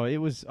podcast. Oh, it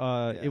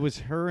was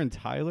her and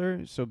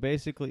Tyler. So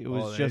basically, it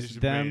was just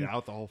them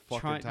out the whole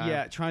fucking trying,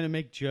 time. trying to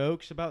make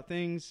jokes about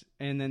things.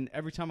 And then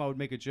every time I would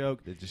make a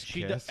joke, They just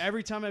she kiss.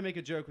 every time I make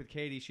a joke with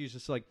Katie, she's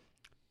just like,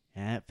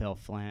 "It fell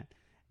flat,"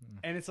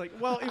 and it's like,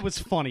 "Well, it was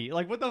funny.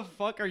 Like, what the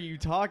fuck are you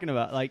talking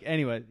about?" Like,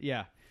 anyway,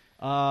 yeah.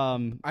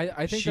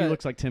 I think she that,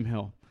 looks like Tim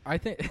Hill. I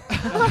think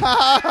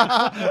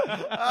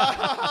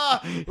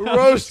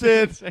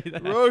Roasted. Say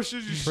that.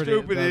 Roasted, you Pretty-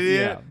 stupid that's-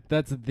 idiot. yeah,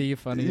 that's the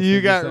funniest. You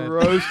thing got said.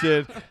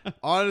 roasted.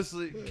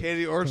 Honestly,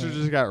 Katie Orchard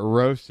just got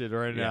roasted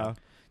right Yeah. now.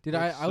 Dude,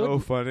 That's I so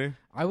would funny.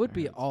 I would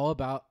be all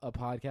about a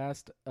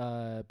podcast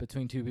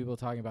between two people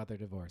talking about their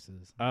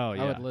divorces. Oh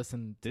yeah. I would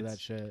listen to that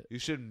shit. You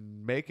should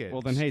make it.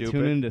 Well then, hey, stupid.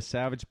 tune into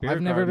Savage Beer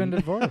I've never Garden. been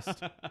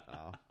divorced.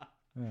 Oh.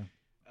 Yeah.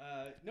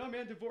 No,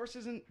 man, divorce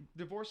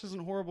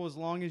isn't horrible as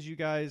long as you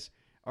guys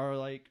are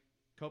like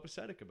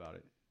copacetic about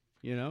it.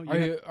 You know?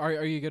 Are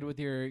you good with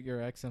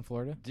your ex in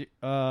Florida?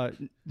 No,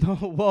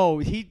 whoa,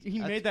 he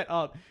made that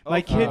up.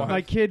 My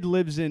kid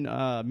lives in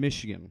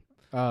Michigan.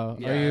 Oh,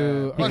 Yeah. are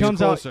you? Much He comes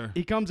closer. out.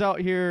 He comes out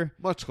here.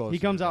 Much closer. He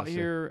comes than out us, yeah.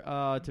 here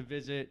to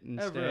visit and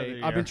Every stay.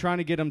 other I've been year. trying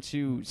to get him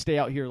to stay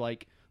out here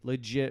like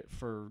legit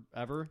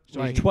forever. So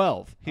Like- he's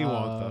 12. He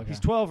won't though. okay. He's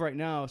 12 right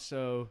now,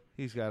 so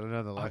He's got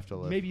another life to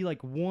live. maybe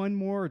like 1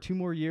 more or 2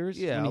 more years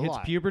Yeah, when he a hits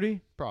lot.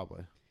 puberty.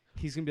 Probably.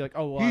 He's gonna be like,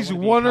 oh, well, He's I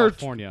wanna be one in or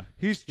California.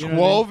 He's You know what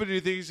I 12 and you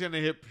think he's gonna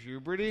hit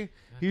puberty?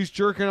 He's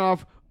jerking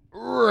off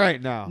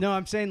right now. No,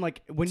 I'm saying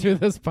like when To you.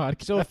 this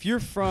podcast. So if you're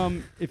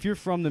from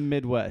the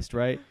Midwest,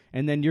 right,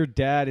 and then your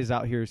dad is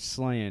out here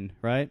slaying,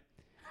 right?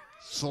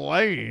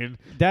 Slaying.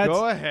 That's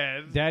Go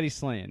ahead. Daddy's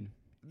slaying.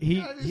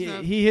 Daddy's He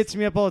not- he hits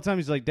me up all the time.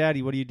 He's like,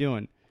 Daddy, what are you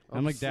doing? I'm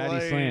I'm like,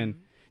 Daddy's slaying.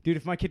 Dude,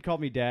 if my kid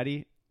called me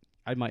Daddy,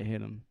 I might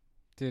hit him.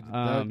 dude,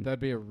 um, that'd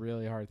be a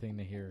really hard thing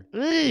to hear.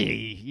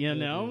 You It'd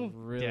know, be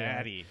really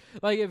Daddy.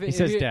 Like if He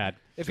says you, Dad.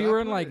 If you were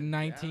in like Chocolate?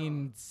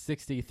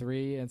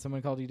 1963 and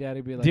someone called you daddy,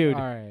 it'd be like, Dude,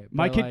 all right.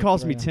 My but, kid like,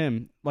 calls me right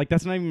Tim. Like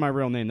that's not even my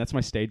real name. That's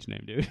my stage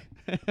name, dude.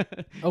 now-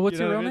 Oh, what's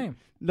You know your what real I mean?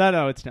 name?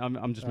 No, it's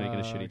I'm just making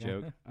a shitty okay.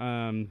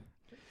 joke.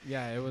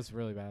 Yeah, it was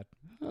really bad.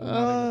 Is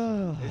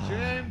your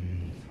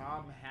name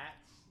Tom Hats?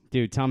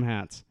 Dude, Tom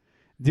Hats.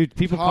 Dude,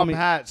 people call Tom me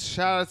Hats.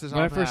 Shout out to Tom when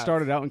I Hats. first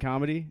started out in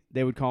comedy.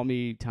 They would call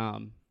me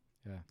Tom.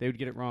 Yeah. They would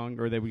get it wrong,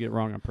 or they would get it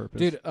wrong on purpose.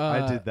 Dude,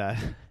 I did that.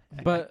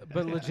 but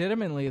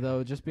legitimately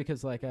though, just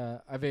because like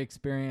I've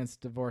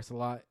experienced divorce a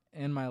lot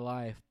in my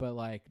life, but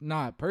like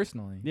not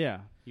personally. Yeah,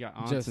 you got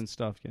aunts Just- and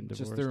stuff getting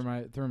divorced.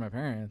 Just through my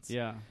parents.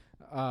 Yeah,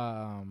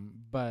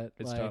 But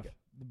it's like, tough.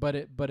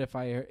 but if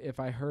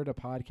I heard a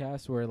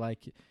podcast where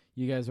like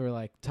you guys were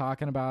like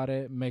talking about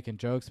it, making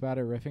jokes about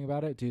it, riffing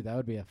about it, dude, that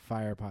would be a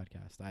fire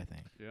podcast, I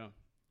think. Yeah,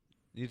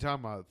 You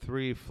talking about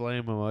 3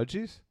 flame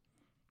emojis?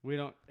 we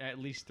don't at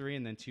least 3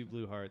 and then 2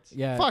 blue hearts.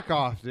 Yeah. Fuck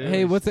off, dude.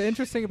 Hey, what's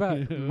interesting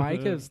about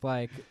Mike is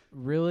like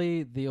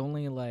really the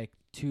only like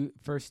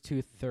first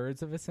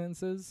 2/3 of his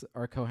sentences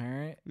are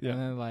coherent, Yeah. and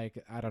then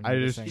like I don't know. I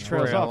the just thing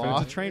Trails trail off. and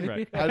off. It's a train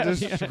wreck. I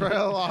just Yeah.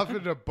 trail off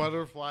into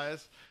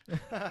butterflies.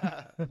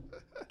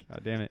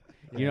 God damn it!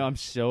 You know, I'm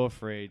so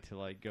afraid to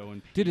like go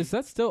and. Dude, pee. is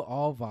that still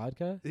all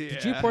vodka?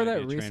 Did you Yeah. pour Might that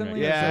be a train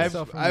recently? wreck. or is that Yeah,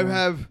 still from I your-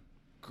 have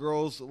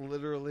girls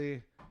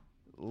literally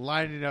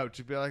lining up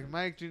to be like,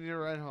 Mike, do you need a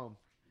ride home?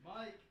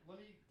 Mike, let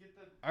me get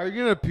the. Are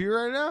you gonna pee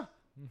right now?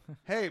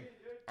 Hey,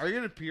 are you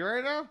gonna pee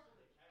right now?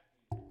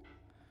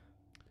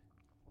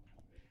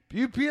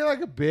 You pee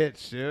like a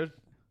bitch, dude.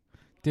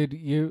 Dude,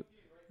 you.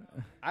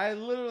 I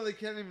literally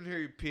can't even hear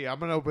you pee. I'm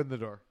gonna open the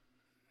door.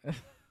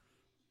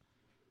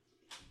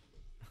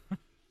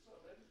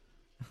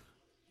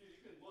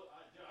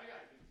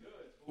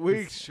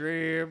 Weak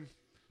stream.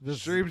 The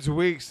stream's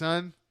weak,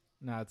 son.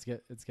 No, it's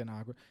getting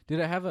awkward.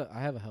 Dude, I have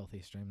a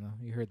healthy stream though.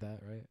 You heard that,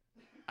 right?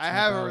 I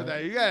have heard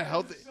that. You got a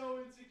healthy. So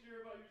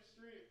insecure about your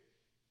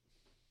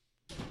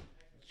stream.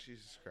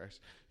 Jesus Christ.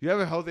 You have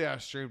a healthy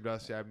ass stream,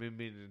 Dusty. I've been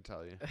meaning to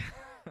tell you. That's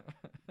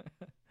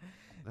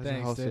a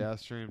Thanks, healthy dude.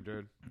 ass stream,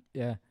 dude.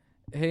 Yeah.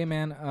 Hey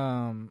man,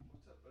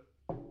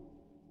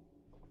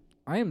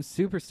 I am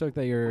super stoked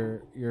that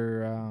you're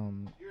You're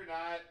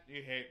not.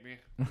 You hate me.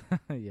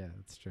 yeah,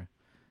 that's true.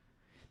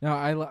 No,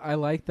 I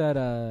like that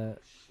What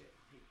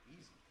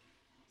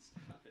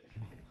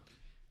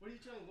are you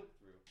trying to look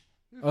through?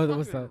 You're Oh, that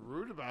was fucking that.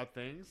 rude about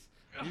things.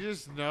 You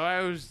just know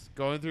I was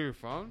going through your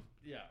phone.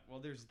 Yeah, well,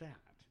 there's that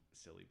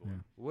silly boy. Yeah.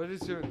 What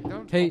is your?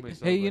 Don't Hey, tell me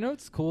so, hey, but- you know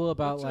what's cool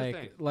about What's your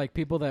thing? like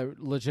people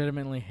that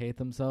legitimately hate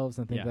themselves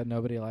and think Yeah. that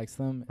nobody likes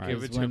them Right. Give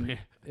is it to when me.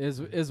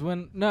 is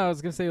when no, I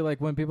was gonna say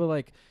like when people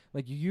like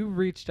you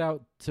reached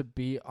out to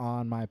be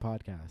on my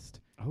podcast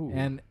Oh,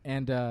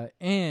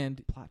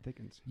 and plot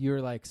thickens.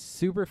 you're like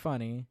super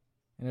funny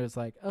and it was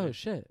like oh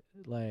shit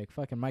like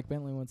fucking Mike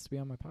Bentley wants to be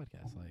on my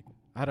podcast like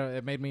I don't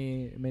it made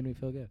me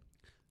feel good.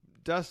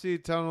 Dusty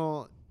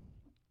Tunnel.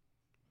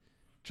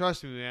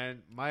 Trust me,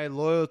 man. My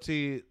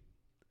loyalty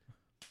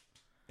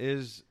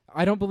is.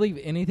 I don't believe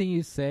anything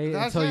you say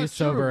That's until not you true,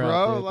 sober bro.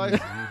 up. Dude.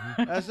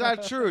 Like, that's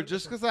not true.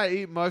 Just because I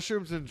eat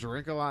mushrooms and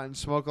drink a lot and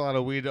smoke a lot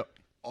of weed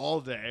all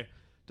day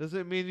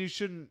doesn't mean you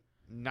shouldn't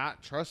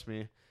not trust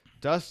me.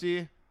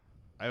 Dusty,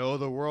 I owe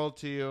the world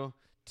to you.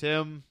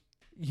 Tim,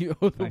 you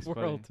owe the Thanks, buddy.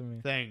 world to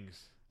me.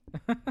 things.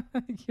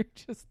 You're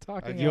just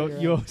talking. You out your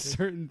you owe ass, dude.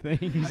 certain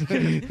things.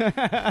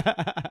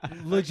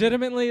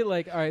 Legitimately,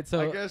 like, all right, I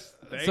so guess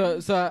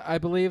so I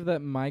believe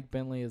that Mike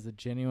Bentley is a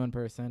genuine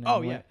person. And Oh,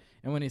 when- yeah.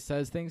 and when he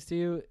says things to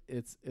you,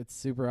 it's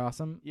super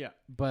awesome. Yeah.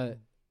 But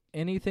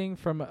anything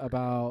from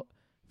about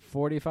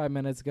 45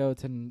 minutes ago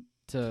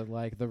to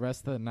like the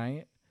rest of the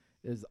night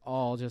is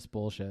all just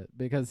bullshit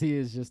because he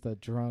is just a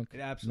drunk It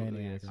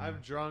absolutely maniac. is. I'm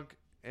drunk,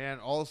 and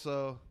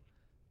also,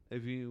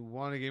 if you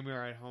want to give me a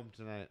ride home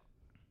tonight,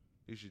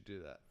 You should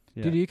do that.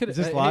 Yeah. Dude, you could. Is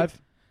this hey,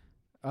 live?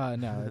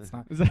 no, it's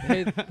not. Is that-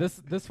 Hey,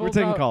 this We're folds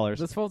taking out, callers.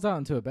 This folds out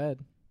into a bed.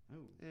 Eh,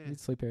 You can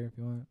sleep here if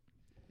you want.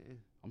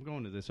 I'm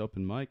going to this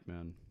open mic,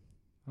 man.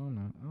 Oh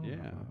no. Oh, Yeah.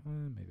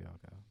 maybe I'll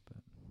go.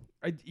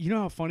 But You know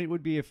how funny it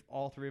would be if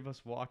all three of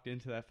us walked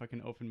into that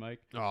fucking open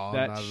mic, Oh,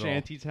 that not at all.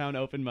 Shantytown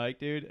open mic,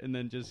 dude, and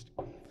then just.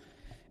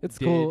 it's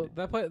Did- cool.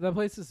 That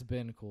place has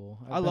been cool.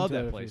 I I've been love to it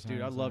that a few place, dude.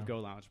 I times love now. Go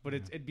Lounge, but Yeah.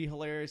 it'd be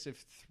hilarious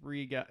if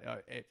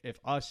if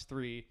us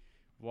three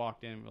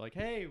walked in, and we're like,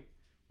 hey,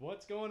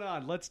 what's going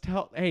on?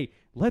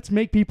 Let's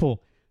make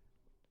people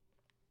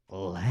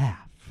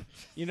laugh.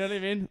 You know what I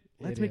mean?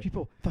 Let's make Idiot.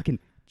 people fucking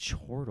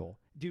chortle.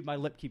 Dude, my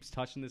lip keeps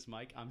touching this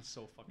mic. I'm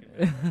so fucking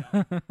mad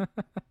right now.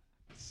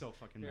 So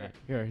fucking mad.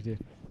 Here, dude.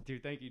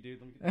 Dude, thank you, dude.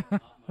 Let me get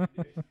that hot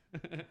mic,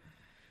 dude.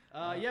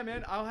 Yeah,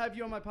 man. I'll have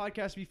you on my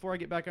podcast before I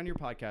get back on your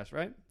podcast,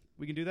 right?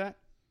 We can do that?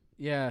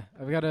 Yeah,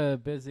 I've got a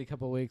busy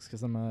couple weeks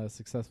because I'm a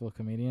successful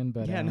comedian.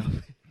 But yeah,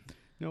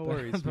 no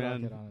worries, but I'll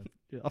man. get on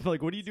it. I'm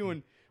like, what are you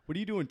doing? What are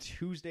you doing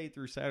Tuesday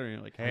through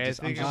Saturday? Like, Hey, I I'm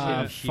think just I'm hitting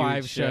gonna- huge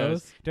 5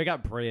 shows. Dude, I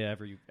got Brea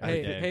every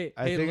Hey, day. hey,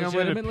 I hey! think I'm gonna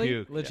Legitimately,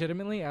 puke.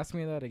 legitimately, ask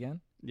me that again.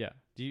 Yeah.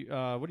 Do you?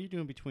 What are you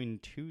doing between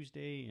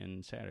Tuesday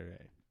and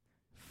Saturday?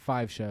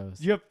 5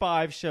 shows. You have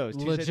 5 shows.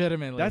 Tuesday-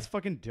 Legitimately, That's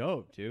fucking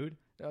dope, dude.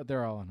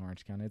 they're all in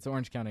Orange County. It's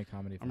Orange County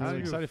Comedy I'm Festival.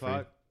 really give a excited for you.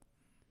 fuck.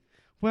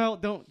 Well,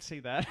 don't say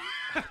that.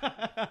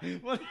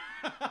 Well-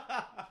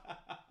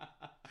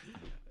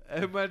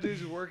 Hey, my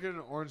dude's working in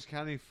Orange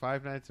County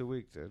 5 nights a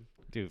week, dude.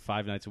 Dude,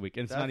 5 nights a week,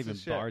 and it's not That's even the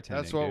shit. bartending.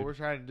 That's what dude. we're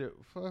trying to do.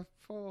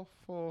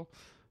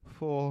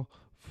 Full.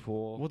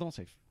 Well, don't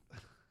say.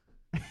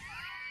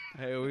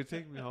 Hey, will you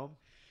take me home?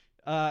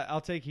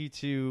 I'll take you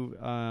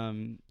to.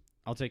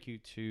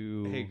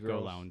 Hey, Go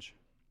girls. Lounge.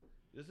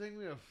 You take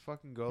me to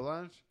fucking Go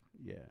Lounge?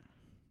 Yeah.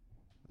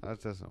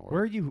 That doesn't work.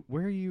 Where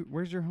are you?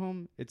 Where's your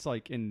home? It's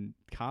like in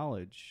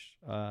college,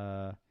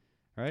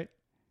 right?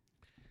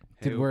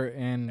 Dude, we're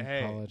in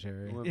hey, college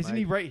area. when Isn't my-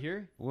 he right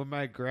here? When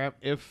my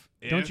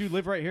Don't you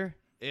live right here?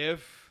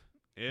 If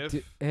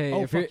Dude, hey,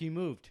 Oh if you're, fuck, you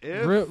moved.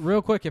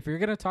 real quick, if you're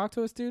gonna talk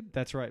to us, dude,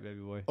 That's right, baby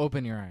boy.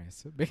 open your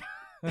eyes.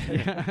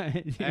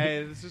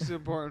 Hey, this is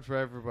important for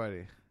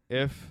everybody.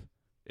 If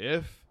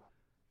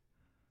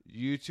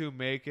you two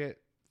make it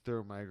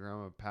through my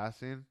grandma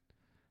passing,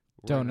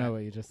 Don't know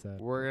what you just said.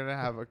 we're gonna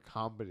have a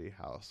comedy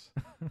house.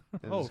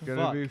 And Oh, it's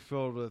gonna fuck. be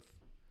filled with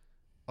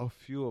a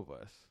few of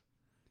us.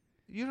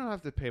 You don't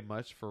have to pay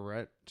much for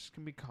rent. Just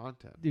give me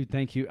content. Dude,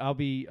 thank you. I'll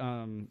be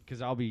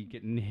because I'll be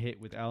getting hit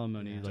with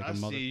alimony like a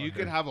Dusty, motherfucker. you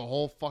could have a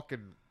whole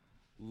fucking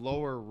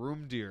lower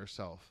room to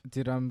yourself.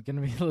 Dude, I'm gonna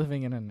be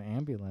living in an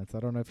ambulance. I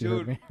don't know if you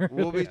heard Dude, me.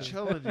 we'll be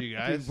chilling, you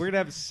guys. Dude, we're gonna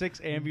have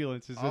 6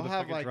 ambulances in I'll the have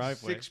fucking like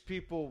driveway. 6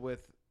 people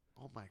with.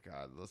 Oh my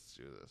god, let's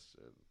do this.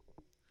 Dude.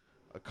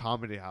 A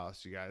comedy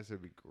house, you guys.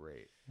 It'd be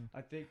great.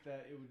 I think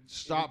that it would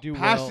Stop do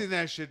passing well.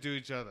 that shit to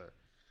each other.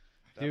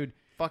 That Dude.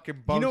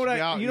 fucking bums You know what me I?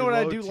 out. You know what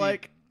I low do T.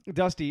 like,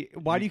 Dusty.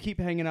 Why do you keep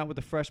hanging out with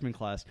the freshman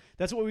class?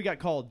 That's what we got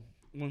called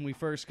when we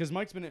first. Because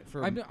Mike's been in it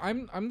for. I'm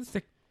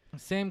the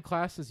same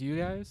class as you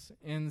guys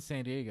in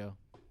San Diego.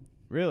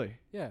 Really?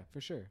 Yeah, for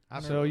sure.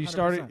 So you 100%.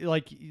 started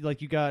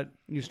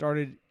you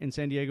started in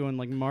San Diego in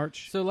like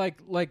March. So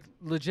like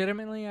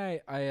legitimately,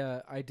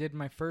 I did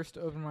my first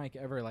open mic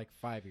ever like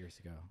 5 years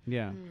ago,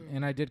 Yeah.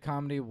 and I did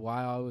comedy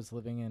while I was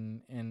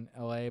living in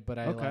LA. But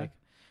I Okay.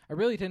 I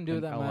really didn't do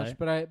In that LA? much.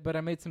 But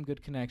I made some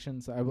good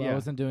connections. I Yeah.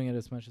 wasn't doing it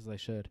as much as I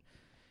should.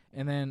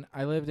 And then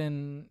I lived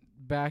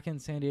back in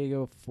San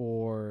Diego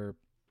for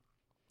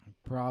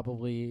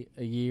probably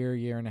a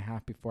year and a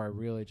half before I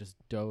really just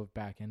dove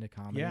back into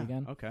comedy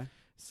again. Okay.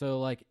 So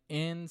like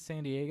in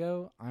San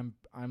Diego, I'm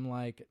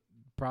like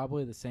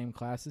probably the same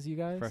class as you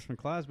guys. Freshman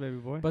class, baby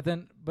boy. But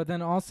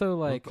then also We'll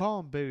like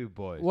call them baby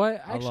boys.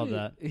 what I love actually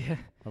that. yeah,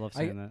 I love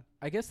saying that.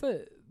 I guess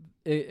that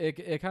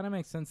it kind of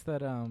makes sense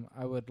that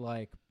I would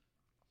like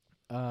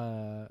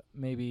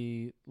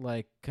maybe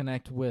like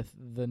connect with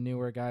the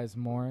newer guys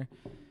more,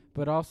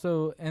 but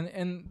also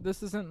and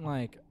this isn't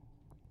like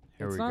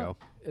Here it's we not, go.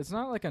 It's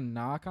not like a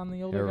knock on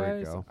the older Here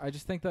we guys. go. I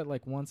just think that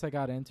like once I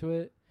got into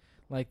it,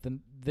 like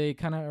they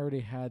kind of already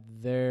had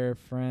their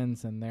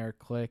friends and their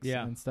cliques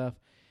Yeah. and stuff,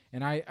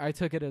 and I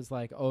took it as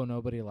like, oh,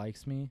 nobody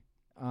likes me,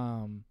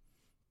 and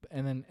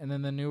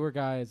then the newer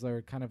guys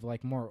are kind of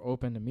like more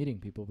open to meeting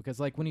people because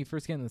like when you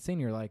first get in the scene,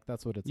 you're like,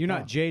 that's what it's You're about.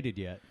 not jaded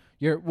yet.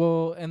 You're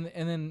well, and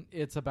then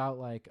it's about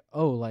like,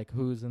 oh, like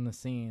who's in the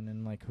scene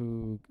and like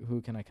who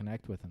can I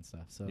connect with and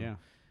stuff. So Yeah.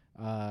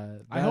 I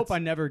I hope I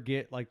never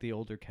get like the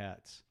older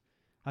cats.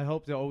 I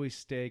hope to always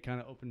stay kind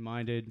of open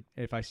minded.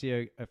 If I see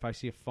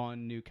a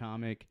fun new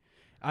comic,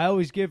 I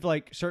always give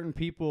like certain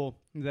people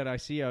that I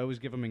see. I always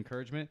give them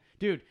encouragement.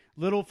 Dude,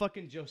 little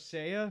fucking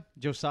Josiah.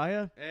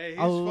 Hey, he's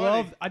I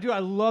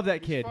love that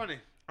He's kid. funny.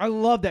 I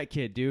love that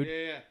kid, dude.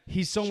 Yeah.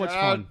 He's so much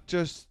Shout out fun.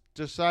 Just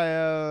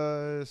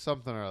Josiah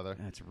something or other.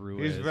 That's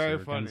Ruiz. very or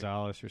funny.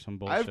 Gonzalez or some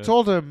bullshit. I've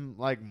told him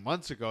like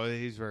months ago that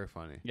he's very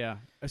funny. Yeah.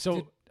 So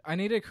Dude, I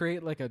need to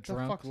create like a the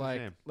drunk fuck's his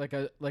name?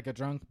 like a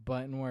drunk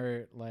button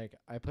where like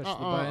I push the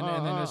button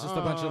and then it's just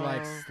a bunch of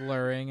like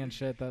slurring and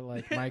shit that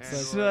like Mike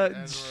says.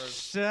 N-word.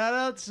 Shout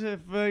out to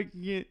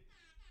fucking.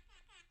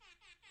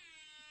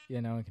 Yeah,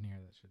 no one can hear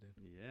that shit, dude.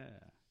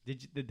 Yeah.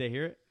 Did they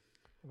hear it?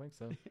 I think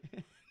so.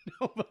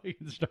 Nobody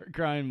can start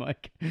crying,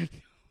 Mike.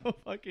 I'll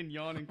fucking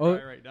yawn and Oh.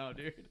 cry right now,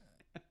 dude.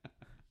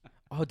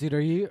 Oh, dude, are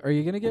you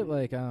gonna get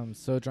like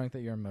so drunk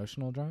that you're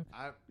emotional drunk?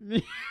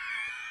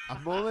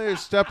 I'm only a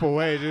step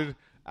away, dude.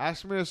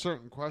 Ask me a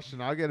certain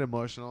question, I'll get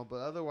emotional, but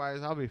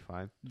otherwise, I'll be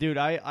fine. Dude,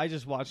 I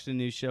just watched a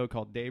new show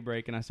called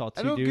Daybreak, and I saw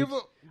two I don't dudes. give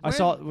a.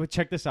 well,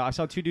 check this out. I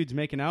saw two dudes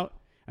making out,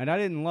 and I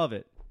didn't love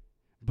it,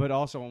 but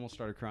also almost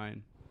started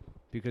crying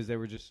because they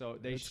were just so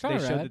they It's they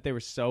kinda showed rad. that they were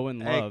so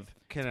in Hey, love.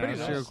 Can I pretty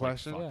ask rad. you a It's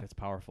question? Fuck, Yeah. that's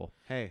powerful.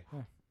 Hey,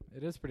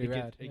 It is pretty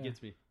rad. It yeah.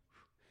 gets me.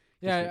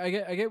 Yeah, I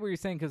get what you're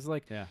saying because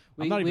like Yeah,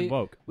 We- I'm not even we-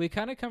 woke. we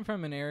kind of come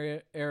from an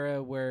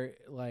era where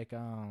like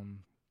I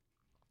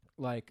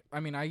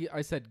mean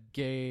I said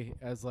gay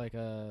as like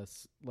a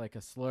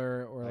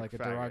slur or Like like a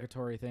faggot.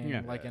 derogatory thing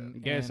Yeah. like in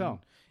Gay as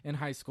hell. in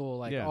high school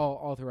like Yeah.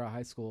 all throughout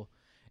high school,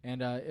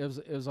 and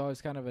it was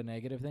always kind of a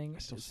negative thing. I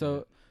still see So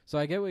it. so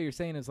I get what you're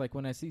saying is like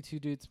when I see two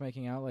dudes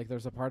making out, like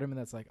there's a part of me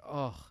that's like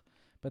ugh,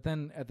 but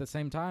then at the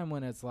same time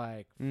when it's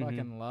like Mhm.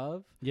 fucking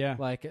love, Yeah,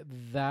 like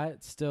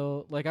that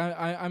still like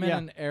I'm Yeah.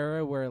 in an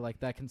era where like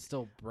that can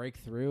still break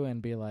through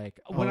and be like,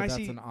 oh, When I that's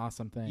see- an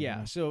awesome thing. yeah. you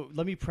know? So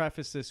let me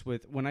preface this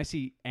with when I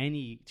see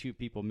any two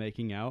people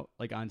making out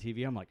like on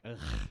TV, I'm like, ugh.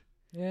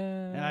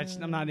 Yeah,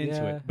 And I'm not into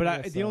yeah, it. But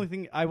I guess the so. only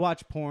thing I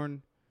watch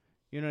porn,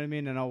 you know what I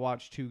mean, and I'll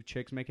watch two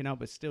chicks making out.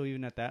 But still,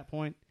 even at that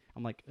point,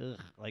 I'm like, ugh,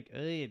 like,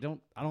 I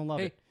don't love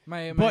Hey, it.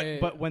 my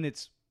But when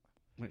it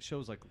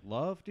shows like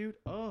love, dude,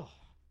 oh,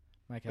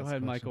 Mike go has a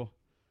ahead, question. Michael.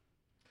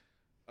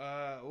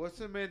 what's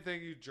the main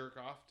thing you jerk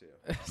off to?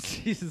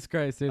 Jesus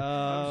Christ, dude.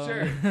 I'm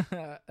serious.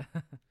 Uh,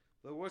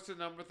 What's the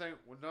number thing?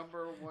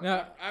 Number one.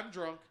 No. I'm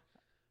drunk.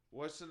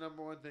 What's the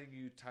number one thing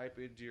you type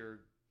into your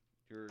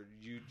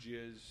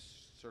UJizz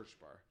search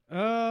bar?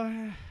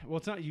 Well,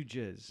 it's not you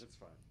jizz. That's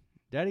fine.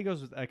 Daddy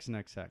goes with X and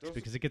XX Those-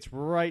 because it gets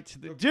right to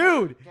the Don't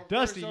dude. call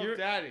Dusty, yourself you're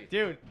daddy.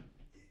 dude.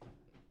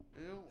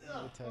 Ew,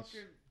 touch.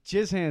 fucking-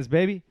 Jizz hands,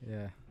 baby.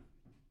 yeah,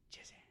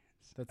 Jizz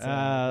hands.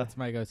 that's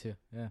my go-to.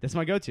 Yeah, That's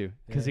my go-to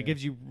because Yeah, it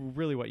gives you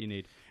really what you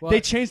need. well,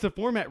 They changed the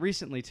format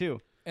recently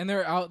too. and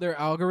their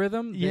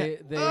algorithm. They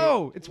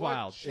it's What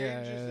wild.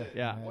 changes Yeah, it?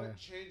 yeah. What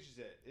changes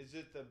it? Is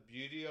it the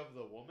beauty of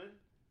the woman?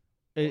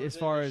 As Or is it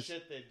far the as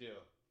shit they do.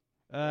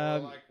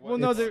 well, what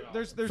no, is it?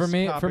 there's For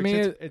me- topics.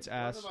 it's- it's What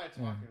ass am I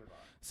talking Yeah. about?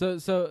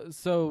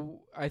 So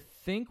I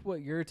think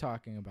what you're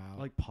talking about,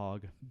 like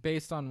pog.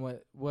 based on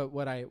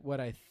what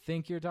I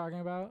think you're talking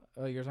about.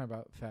 Oh, you're talking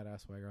about fat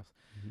ass white girls.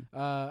 Mhm.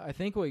 I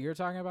think what you're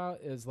talking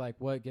about is like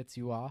what gets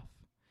you off,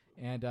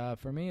 and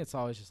for me, it's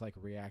always just like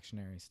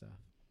reactionary stuff.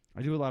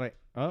 I do a lot of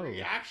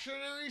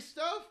Reactionary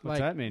stuff? What's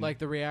that mean? Like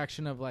the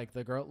reaction of like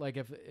the girl, like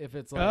if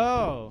it's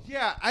like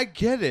Yeah, I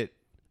get it.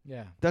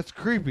 yeah. That's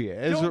creepy.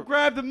 Don't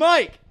grab the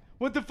mic.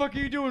 What the fuck are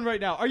you doing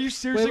right now? Are you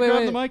seriously Wait,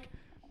 grabbing the mic?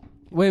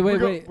 Wait,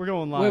 We're wait.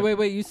 going live.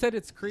 Wait. You said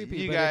it's creepy.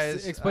 You but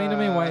guys, explain to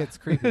me why it's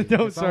creepy.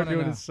 Don't That's all start I wanna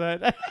doing know. a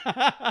set.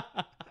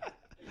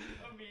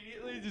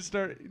 Immediately just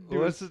start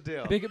doing What's the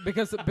deal?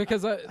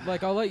 Because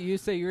like I'll let you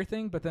say your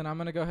thing, but then I'm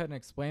gonna go ahead and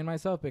explain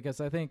myself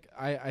because I think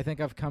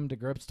I've come to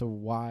grips to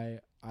why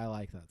I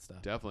like that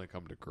stuff. Definitely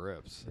come to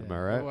grips. Am Yeah. I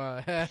right?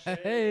 Well,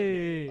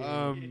 hey.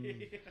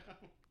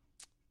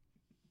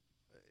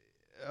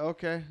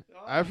 Okay.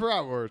 I forgot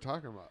what we were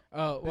talking about.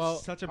 Oh well.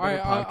 is such a all right,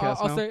 better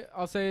podcast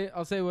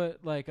I'll say what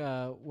like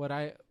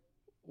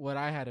what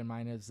I had in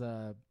mind is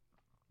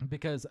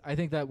because I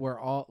think that we're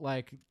all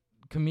like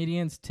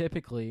comedians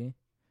typically,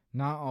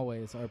 not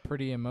always, are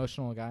pretty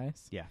emotional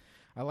guys. Yeah.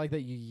 I like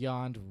that you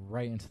yawned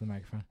right into the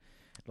microphone.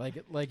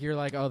 Like you're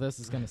like, oh, this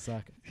is gonna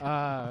suck.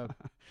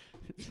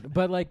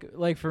 But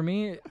like for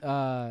me,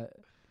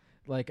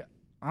 like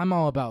I'm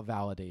all about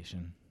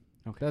validation.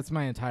 Okay. That's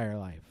my entire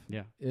life.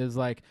 Yeah. Is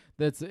like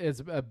it's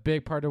a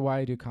big part of why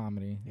I do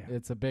comedy. Yeah.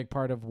 It's a big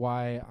part of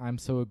why I'm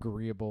so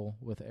agreeable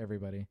with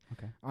everybody.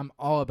 Okay. I'm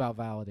all about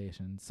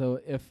validation. So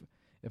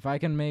if I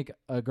can make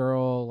a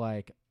girl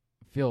like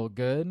feel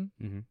good,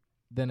 Mm-hmm.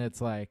 then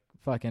it's like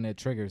fucking it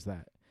triggers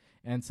that.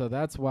 And so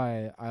that's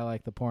why I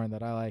like the porn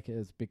that I like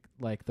is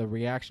like the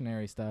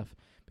reactionary stuff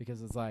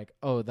because it's like,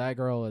 oh, that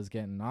girl is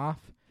getting off,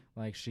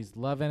 like she's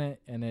loving it,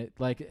 and it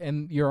like,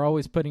 and you're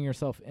always putting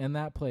yourself in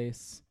that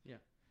place. Yeah.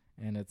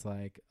 And it's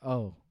like,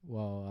 oh,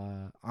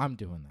 well, I'm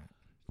doing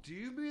that. Do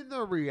you mean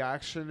the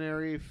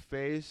reactionary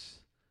face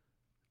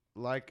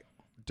like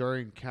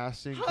during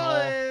casting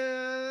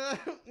call?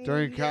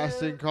 During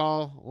casting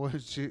call when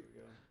she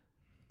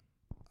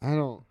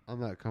I'm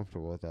not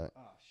comfortable with that.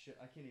 Oh shit!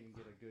 I can't even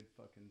get a good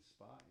fucking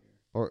spot here.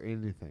 Or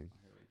anything.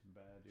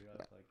 Bad, dude. I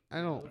look like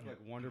I don't look like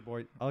Wonder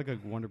Boy. I look like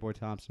Wonder Boy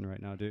Thompson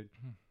right now, dude.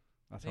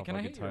 That's Hey, how can I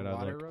fucking hit your tight I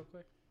water look. real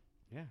quick?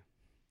 Yeah.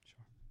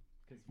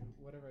 Because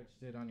whatever I just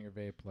did on your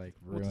vape like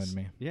Well, it's ruined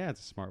me. Yeah, it's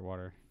a smart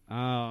water.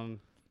 No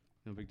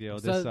big deal.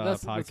 So This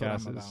that's what I'm podcast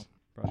is about.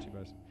 Brought to you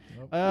by.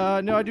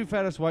 Nope. No, I do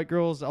fattest white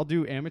girls. I'll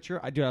do amateur.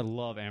 I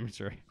love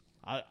amateur.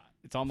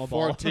 It's on my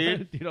ball.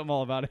 14? Dude, I'm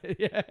all about it.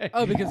 Yeah.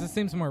 Oh, because it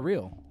seems more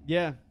real.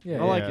 Yeah.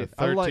 Yeah, I like Yeah, it.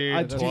 13,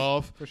 I like.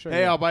 12. For sure.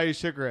 Hey, yeah. I'll buy you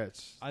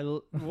cigarettes.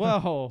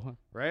 Whoa.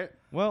 Right?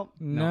 Well,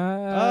 no.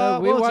 Nah,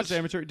 we well, it's watched just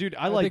amateur. Dude,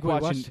 I think like we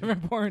watched watching.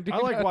 different porn. Dude. I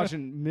like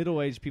watching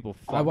middle-aged people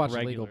fuck I watch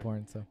regular. legal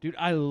porn. So Dude,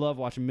 I love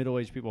watching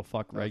middle-aged people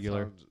fuck That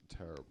regular. sounds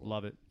terrible.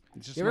 Love it.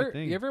 It's just you my ever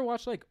thing. you ever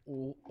watch like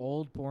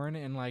old porn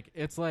and like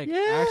it's like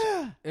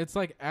Yeah. it's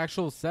like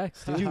actual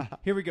sex, dude. Dude,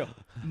 here we go.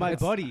 My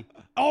buddy.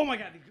 Oh my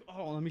god.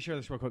 Oh, let me share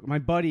this real quick. My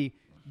buddy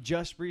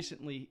just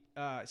recently.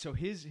 So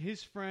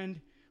his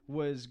friend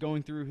was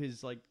going through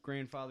his like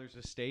grandfather's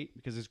estate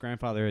because his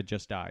grandfather had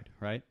just died,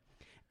 right?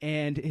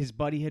 And his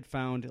buddy had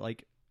found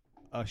like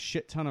a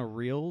shit ton of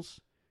reels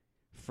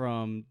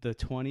from the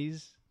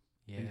 20s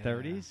and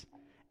 30s,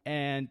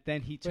 and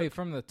then he took. Wait,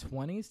 from the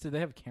 20s? Did they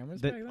have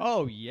cameras the, back then?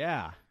 oh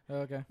yeah. Oh,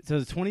 okay. So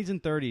the 20s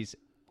and 30s,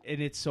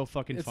 and it's so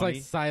fucking It's funny.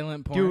 like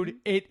silent porn. Dude,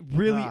 it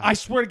really. Ah. I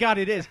swear to God,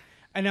 it is.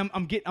 And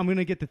I'm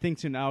gonna get the thing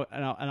soon now,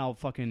 and I'll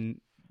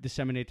fucking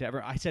disseminate to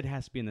everyone. I said it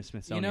has to be in the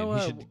Smithsonian. You know,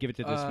 he should give it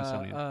to the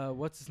Smithsonian.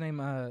 What's his name?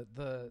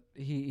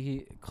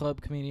 He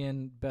club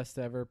comedian, best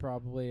ever,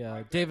 probably.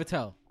 Dave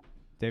Attell.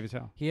 David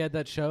Tell. He had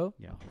that show,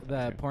 Yeah.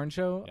 that porn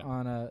show Yeah.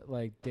 on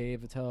like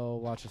Dave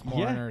Attell watches porn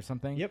Yeah. or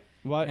something. Yep.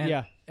 What? And,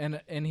 Yeah.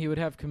 And he would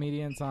have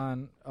comedians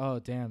on. Oh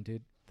damn,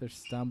 dude, they're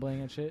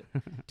stumbling and shit.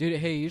 Dude,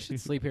 hey, you should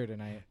sleep here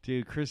tonight.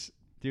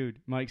 Dude,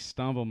 Mike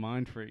Stumble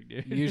mind freak,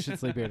 dude. You should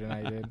sleep here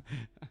tonight, dude.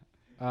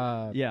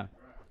 Yeah.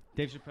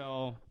 Dave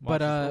Chappelle.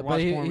 But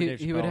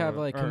he would have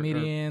like or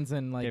comedians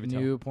and like David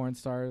new porn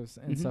stars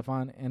and Mhm. stuff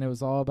on, and it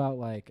was all about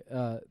like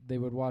they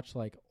would watch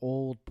like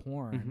old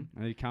porn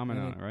And he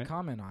commented and on it, they'd right?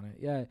 comment on it,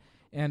 yeah.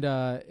 And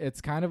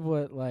it's kind of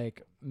what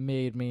like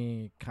made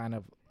me kind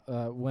of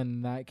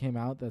when that came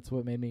out. That's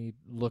what made me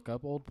look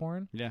up old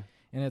porn. Yeah.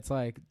 And it's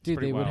like, dude,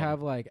 pretty they would wild.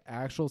 have like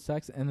actual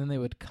sex, and then they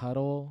would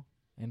cuddle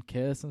and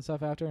kiss and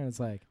stuff after, and it's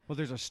like, Well,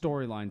 there's a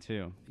storyline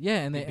too.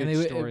 yeah, and A they good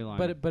would, storyline.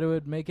 but it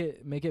would make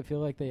it feel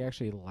like they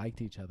actually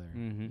liked each other.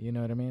 Mhm. You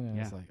know what I mean? And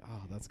it's Yeah. like,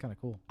 oh, that's kind of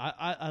cool.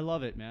 I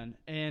love it, man.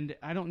 And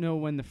I don't know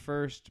when the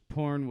first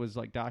porn was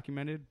like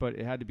documented, but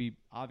it had to be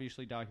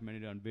obviously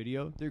documented on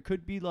video. There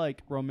could be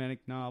like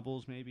romantic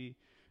novels maybe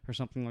or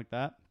something like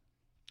that.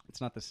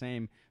 It's not the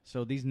same.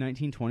 So these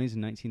 1920s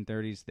and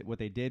 1930s, what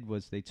they did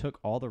was they took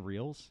all the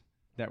reels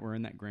that were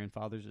in that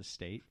grandfather's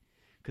estate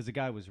because the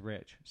guy was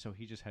rich, so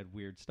he just had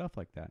weird stuff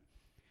like that.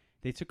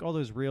 They took all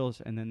those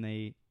reels and then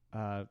they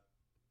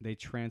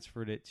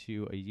transferred it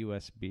to a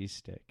USB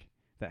stick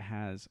that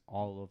has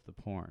all of the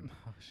porn.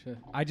 Oh shit.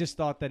 I just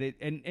thought that it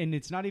and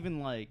it's not even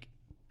like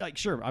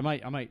sure, I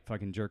might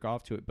fucking jerk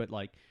off to it, but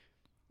like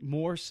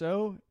more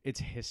so it's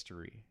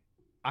history.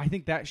 I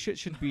think that shit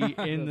should be in the That's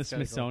kinda cool.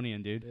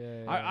 Smithsonian, dude.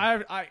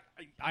 Yeah.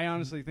 I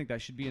honestly think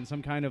that should be in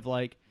some kind of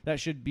like that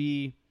should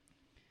be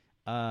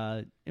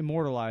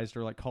immortalized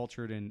or like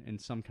cultured in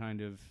some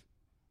kind of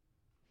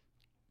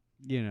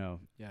Yeah.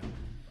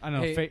 I don't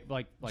know Hey,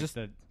 like just-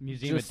 the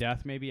Museum of just-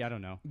 Death maybe, I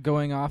don't know.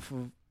 Going off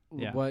of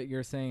Yeah. what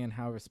you're saying and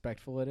how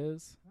respectful it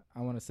is,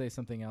 I want to say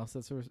something else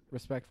that's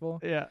respectful.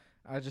 Yeah.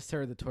 I just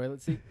heard the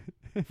toilet seat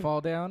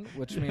fall down,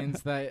 which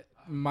means that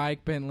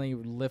Mike Bentley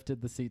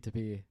lifted the seat to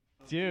pee.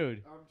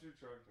 Dude. I'm too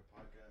drunk to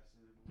podcast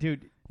anymore.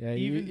 Dude. Yeah,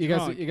 Even you guys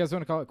drunk.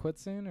 want to call it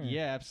quits soon? Or?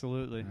 Yeah,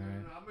 absolutely. All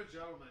right. I'm a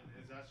gentleman.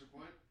 Is that your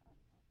point?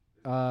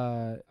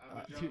 Uh, I'm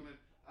a gentleman.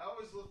 I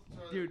always look at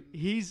the toilet. Dude,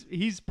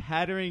 he's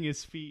pattering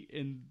his feet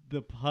in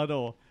the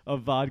puddle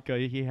of vodka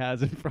he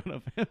has in front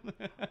of him.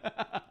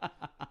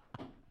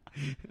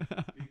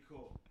 Be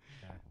cool.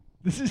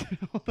 This is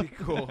Be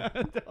cool.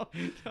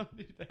 don't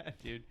do that,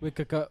 dude. we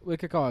could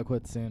call it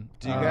quits soon.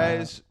 Do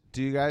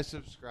you guys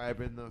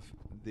subscribe in the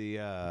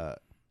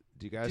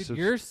do you guys Dude,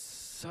 you're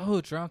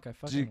so drunk. I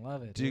fucking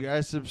love it. do you dude.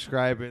 guys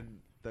subscribe in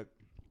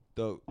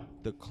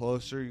the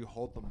closer you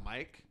hold the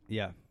mic,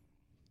 Yeah.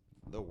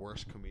 the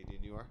worse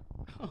comedian you are?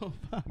 Oh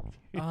fuck. Dude.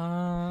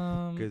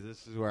 Because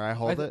this is where I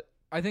hold it.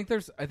 I think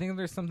there's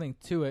something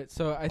to it.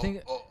 So I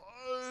think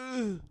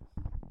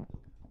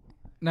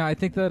no, I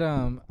think that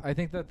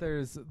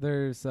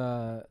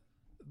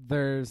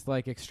there's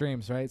like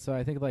extremes, right? So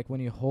I think like when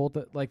you hold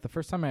it, like the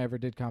first time I ever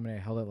did comedy, I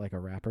held it like a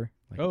rapper.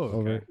 Like Oh,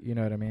 over, okay. you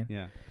know what I mean?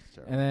 Yeah.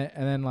 And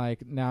then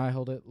like now I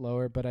hold it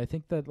lower, but I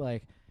think that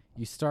like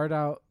you start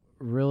out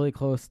really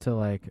close to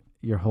like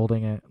you're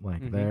holding it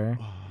like Mhm. there.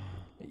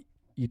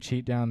 You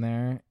cheat down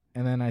there,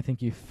 and then I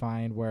think you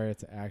find where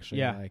it's actually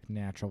Yeah. like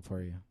natural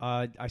for you.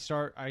 I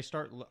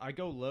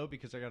go low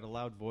because I got a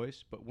loud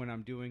voice, but when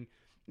I'm doing,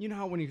 you know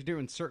how when you're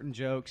doing certain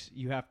jokes,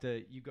 you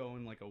go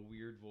in like a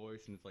weird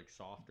voice and it's like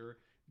softer.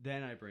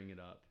 Then I bring it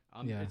up.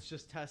 Yeah. It's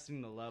just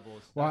testing the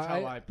levels. Well, That's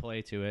how I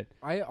play to it.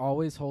 I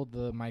always hold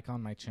the mic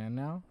on my chin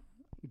now.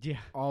 Yeah.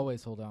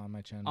 Always hold it on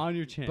my chin. On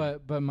your chin.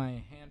 But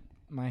my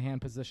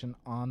hand position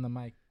on the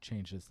mic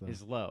changes though.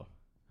 is low.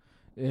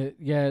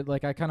 Yeah,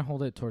 like I kind of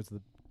hold it towards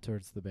the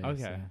base.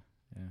 Okay.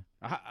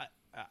 Yeah.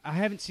 I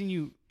haven't seen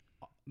you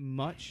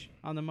much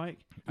on the mic.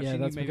 I've Yeah, seen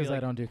you that's maybe because I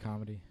like, don't do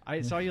comedy.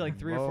 I saw you like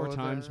 3 or 4 More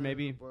times, than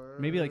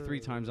maybe like 3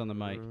 times on the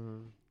mic.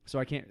 So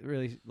I can't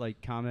really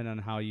like comment on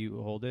how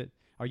you hold it.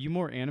 Are you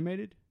more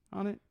animated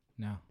on it?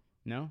 No.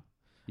 No.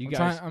 You I'm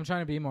guys. I'm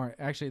trying to be more.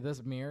 Actually,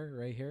 this mirror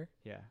right here,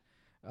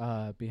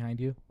 Yeah. behind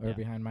you or Yeah.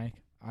 behind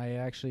Mike,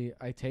 I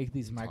take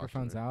these Talk to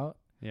microphones me. out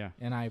Yeah.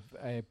 and I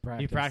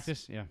practice. You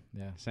practice? Yeah.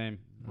 Yeah. Same.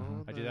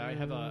 Uh-huh. I do that. I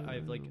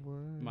have like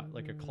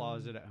like a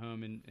closet at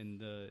home in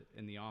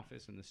the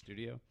office in the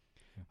studio.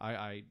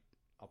 Yeah.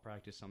 I'll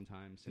practice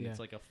sometimes, and Yeah. it's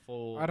like a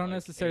full. I don't like,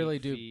 necessarily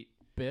 8 do feet.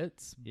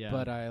 bits, Yeah.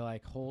 but I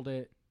like hold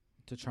it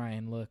to try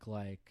and look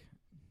like,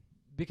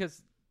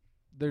 because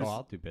there's Oh,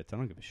 I'll do bits. I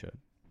don't give a shit.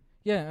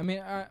 yeah. I mean,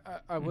 I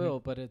Mhm. will,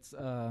 but it's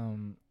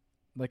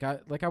like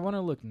I want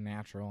to look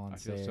natural on I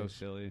stage. feel so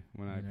silly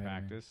when I You know what I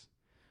mean? practice.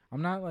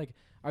 I'm not like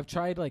I've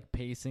tried like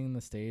pacing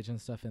the stage and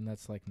stuff, and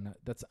that's like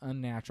that's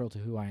unnatural to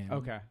who I am.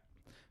 Okay.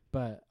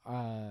 But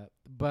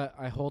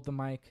I hold the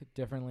mic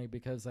differently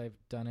because I've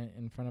done it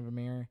in front of a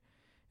mirror,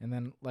 and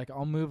then like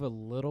I'll move a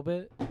little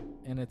bit,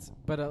 and it's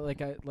but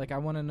I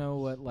want to know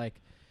what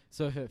like,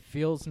 so if it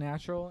feels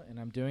natural and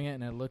I'm doing it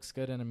and it looks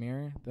good in a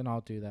mirror, then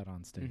I'll do that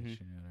on stage. Mhm.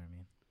 You know what I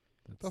mean?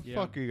 The Yeah.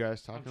 fuck are you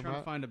guys I'm talking trying to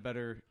about? find a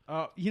better.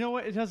 You know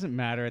what? It doesn't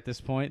matter at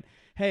this point.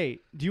 Hey,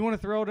 do you want to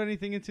throw out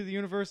anything into the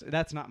universe?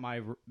 That's not my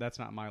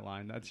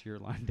line. That's your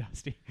line,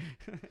 Dusty.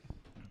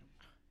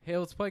 Hey,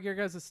 let's plug your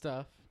guys'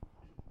 stuff.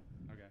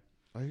 Okay.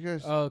 Are you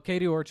guys? Oh,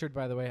 Katie Orchard,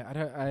 by the way.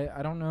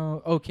 I don't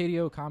know. Oh,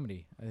 KDO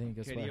Comedy. I think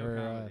is what KDO her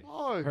Comedy.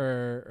 Oh,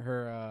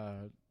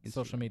 her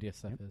social Instagram. media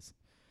stuff is.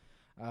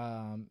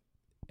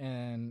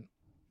 And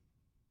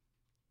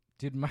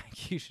dude,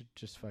 Mike, you should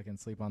just fucking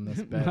sleep on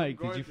this bed. Mike,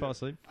 Going did you to- fall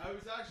asleep? I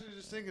was actually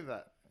just thinking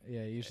that.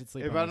 Yeah, you should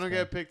sleep. If on I this don't bed.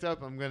 get picked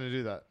up, I'm gonna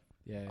do that.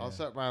 yeah, I'll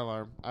set my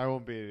alarm. I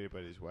won't be in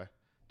anybody's way.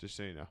 Just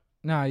so you know.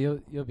 No,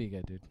 you'll be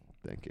good, dude.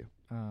 Thank you.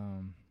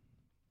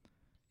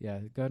 Yeah,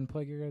 go ahead and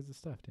plug your guys'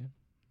 stuff, dude.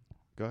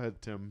 Go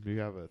ahead, Tim. You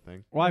have a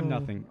thing. Well, I have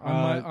nothing.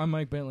 I'm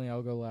Mike Bentley.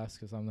 I'll go last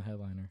because I'm the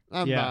headliner.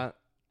 I'm Yeah.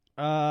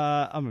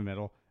 not. I'm a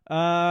middle.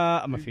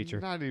 I'm a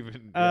feature. Not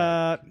even.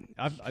 I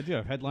do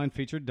have headline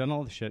featured, done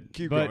all the shit.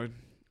 Keep but going.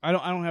 I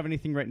don't have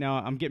anything right now.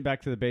 I'm getting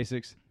back to the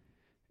basics,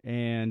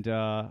 and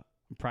I'm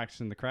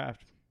practicing the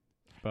craft.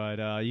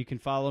 But you can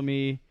follow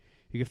me.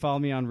 You can follow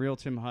me on Real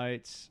Tim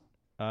Heights,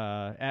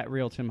 at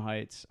Real Tim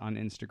Heights on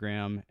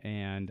Instagram,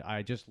 and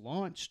I just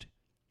launched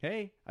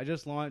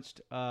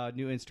a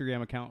new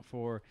Instagram account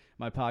for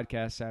my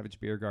podcast, Savage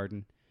Beer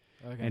Garden.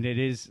 Okay. And it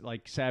is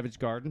like Savage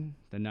Garden,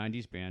 the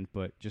 90s band,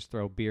 but just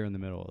throw beer in the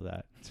middle of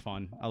that. It's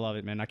fun. I love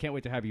it, man. I can't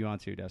wait to have you on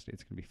too, Dusty.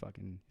 It's going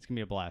to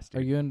be a blast.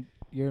 Are Dude.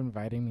 you're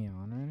inviting me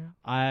on right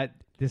now?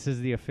 This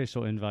is the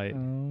official invite. Oh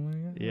my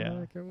god! Yeah.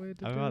 I can't wait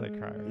to I'm do about to it.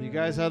 cry. You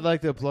guys, I'd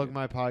like to plug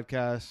my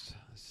podcast,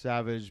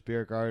 Savage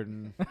Beer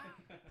Garden,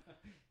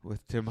 with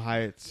Tim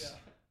Heights.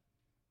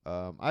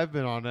 I've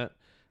been on it,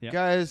 Yeah.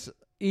 guys.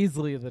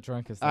 Easily the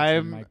drunkest I've seen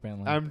I'm Mike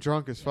Bentley. I'm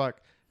drunk as fuck.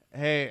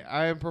 Hey,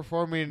 I am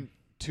performing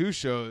 2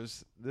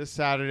 shows this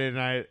Saturday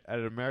night at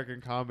an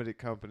American Comedy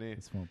Company.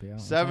 This won't be out.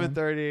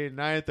 7:30,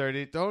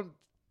 9:30. Don't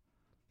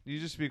you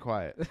just be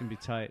quiet. It's going to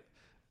be tight.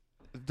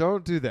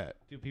 Don't do that.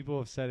 Dude, people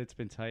have said it's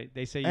been tight.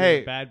 They say you're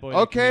Hey, a bad boy. in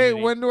the okay,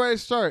 community. when do I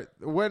start?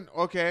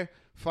 Okay,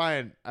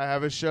 fine. I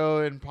have a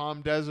show in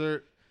Palm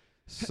Desert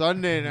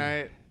Sunday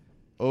night,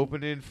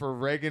 opening for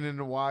Reagan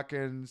and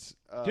Watkins.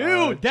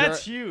 Dude,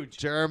 that's huge.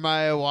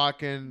 Jeremiah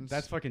Watkins.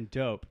 That's fucking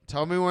dope.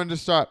 Tell me when to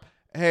start.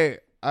 Hey,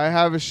 I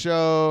have a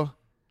show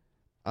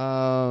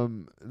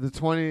the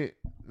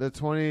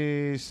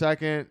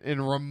 22nd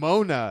in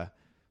Ramona.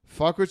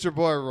 Fuck with your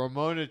boy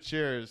Ramona.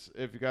 Cheers.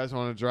 If you guys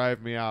want to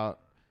drive me out,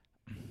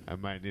 I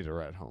might need a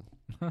ride home.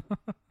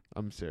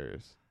 I'm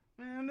serious.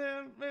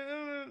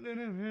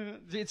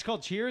 It's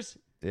called Cheers.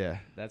 Yeah.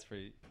 That's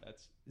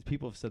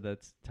people have said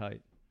that's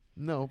tight.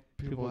 No,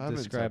 people haven't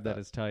describe said that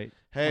as tight.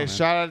 Hey, man.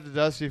 shout out to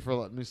Dusty for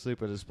letting me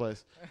sleep at his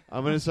place.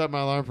 I'm going to set my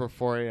alarm for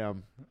 4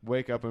 a.m.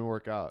 Wake up and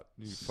work out,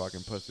 you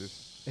fucking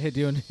pussies. Hey, do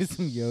you want to do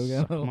some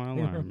yoga? Fuck my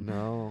alarm.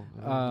 No.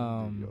 I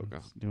don't do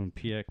yoga. Doing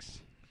PX.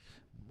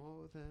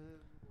 More than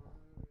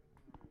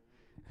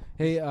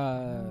Hey,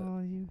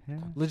 All you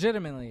have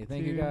legitimately,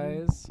 thank you to-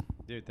 guys.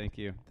 Dude, thank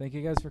you. Thank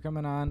you guys for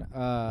coming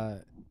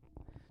on.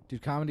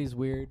 Dude, comedy's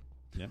weird.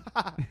 Yeah.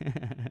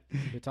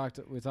 We talked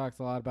a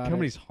lot about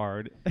Comedy's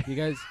hard. it. You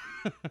guys,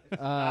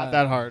 not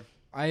that hard.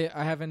 I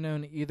haven't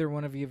known either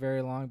one of you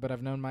very long, but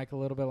I've known Mike a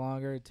little bit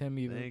longer. Tim,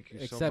 you Thank you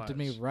so accepted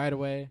me much. right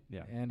away.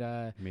 Yeah.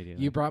 And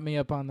Immediately. you brought me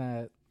up on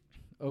that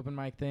open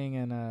mic thing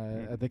and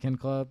at the Kin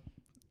Club.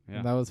 Yeah.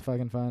 And that was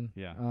fucking fun.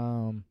 Yeah.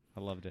 I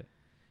loved it.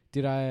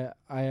 Dude, I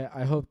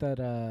hope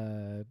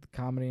that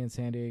comedy in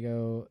San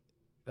Diego,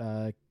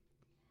 I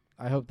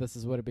hope this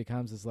is what it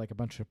becomes, is like a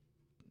bunch of,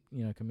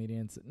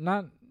 comedians.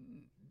 Not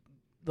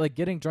like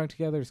getting drunk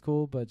together is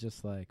cool, but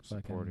just like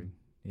Supporting.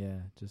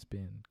 fucking, just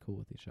being cool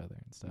with each other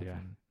and stuff. Yeah.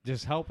 And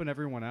Just helping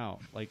everyone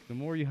out. Like, the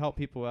more you help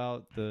people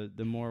out, the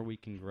more we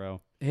can grow.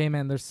 hey,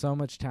 man, there's so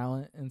much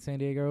talent in San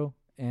Diego,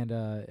 and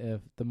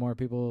if the more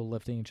people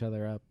lifting each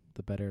other up,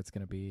 the better it's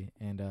gonna be.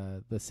 And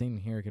the scene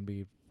here can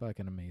be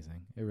fucking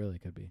amazing. It really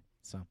could be.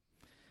 So,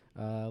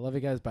 love you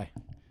guys. Bye.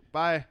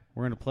 Bye.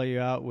 We're going to play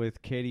you out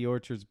with Katie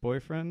Orchard's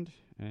boyfriend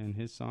and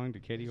his song to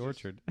Katie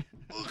Orchard.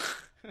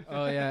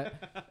 Oh,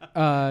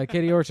 yeah.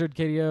 Katie Orchard,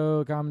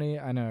 KDO Comedy.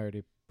 I know I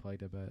already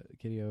played it, but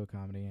KDO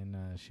Comedy, and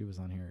she was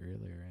on here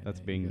earlier. That's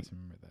you being- guys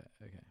remember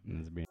that. Okay.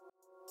 That's being-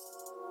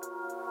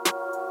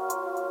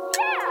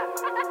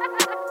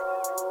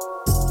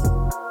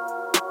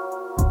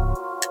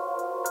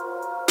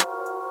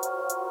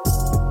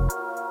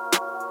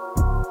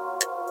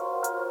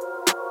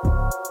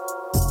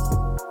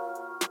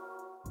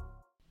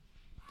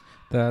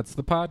 That's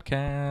the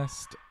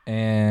podcast,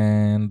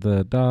 and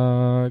the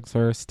dogs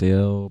are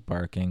still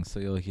barking, so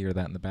you'll hear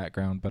that in the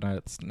background, but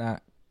it's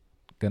not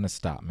going to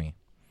stop me.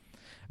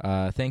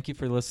 Thank you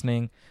for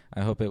listening.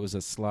 I hope it was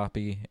as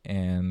sloppy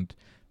and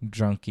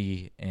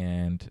drunky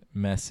and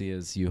messy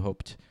as you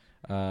hoped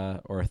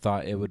or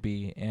thought it would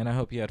be, and I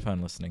hope you had fun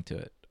listening to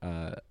it.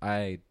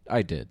 I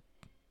did.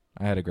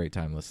 I had a great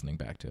time listening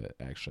back to it,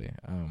 actually.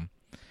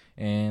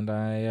 And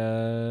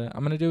I'm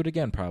going to do it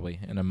again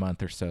probably in a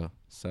month or so.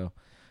 So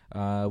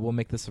we'll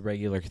make this a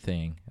regular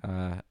thing.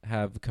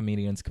 Have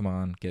comedians come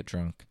on, get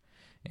drunk.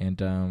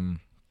 And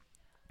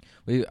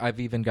I've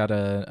even got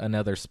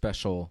another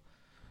special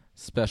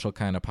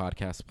kind of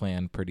podcast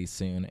planned pretty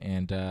soon,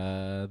 and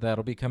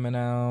that'll be coming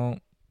out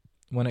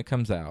when it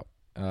comes out.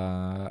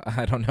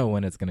 I don't know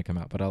when it's going to come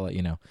out, but I'll let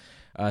you know.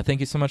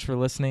 Thank you so much for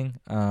listening.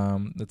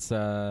 It's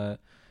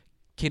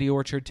Katie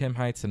Orchard, Tim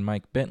Hites, and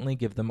Mike Bentley.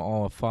 Give them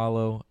all a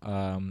follow.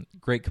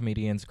 Great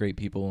comedians, great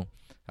people.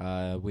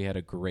 We had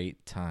a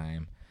great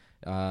time.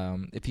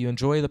 If you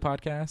enjoy the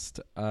podcast,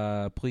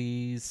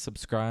 please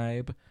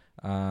subscribe.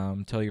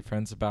 Tell your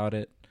friends about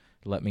it.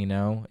 Let me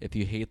know. If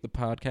you hate the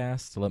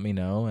podcast, let me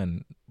know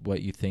and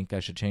what you think I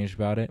should change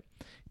about it.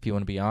 If you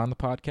want to be on the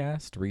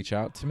podcast, reach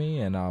out to me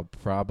and I'll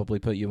probably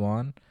put you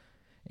on.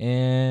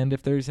 And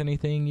if there's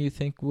anything you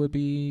think would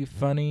be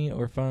funny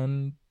or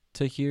fun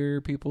to hear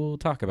people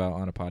talk about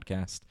on a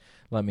podcast,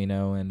 let me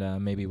know,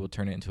 and maybe we'll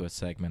turn it into a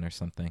segment or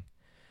something.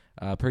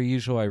 Per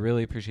usual, I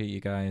really appreciate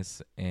you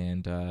guys,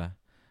 and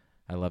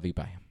I love you.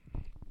 Bye.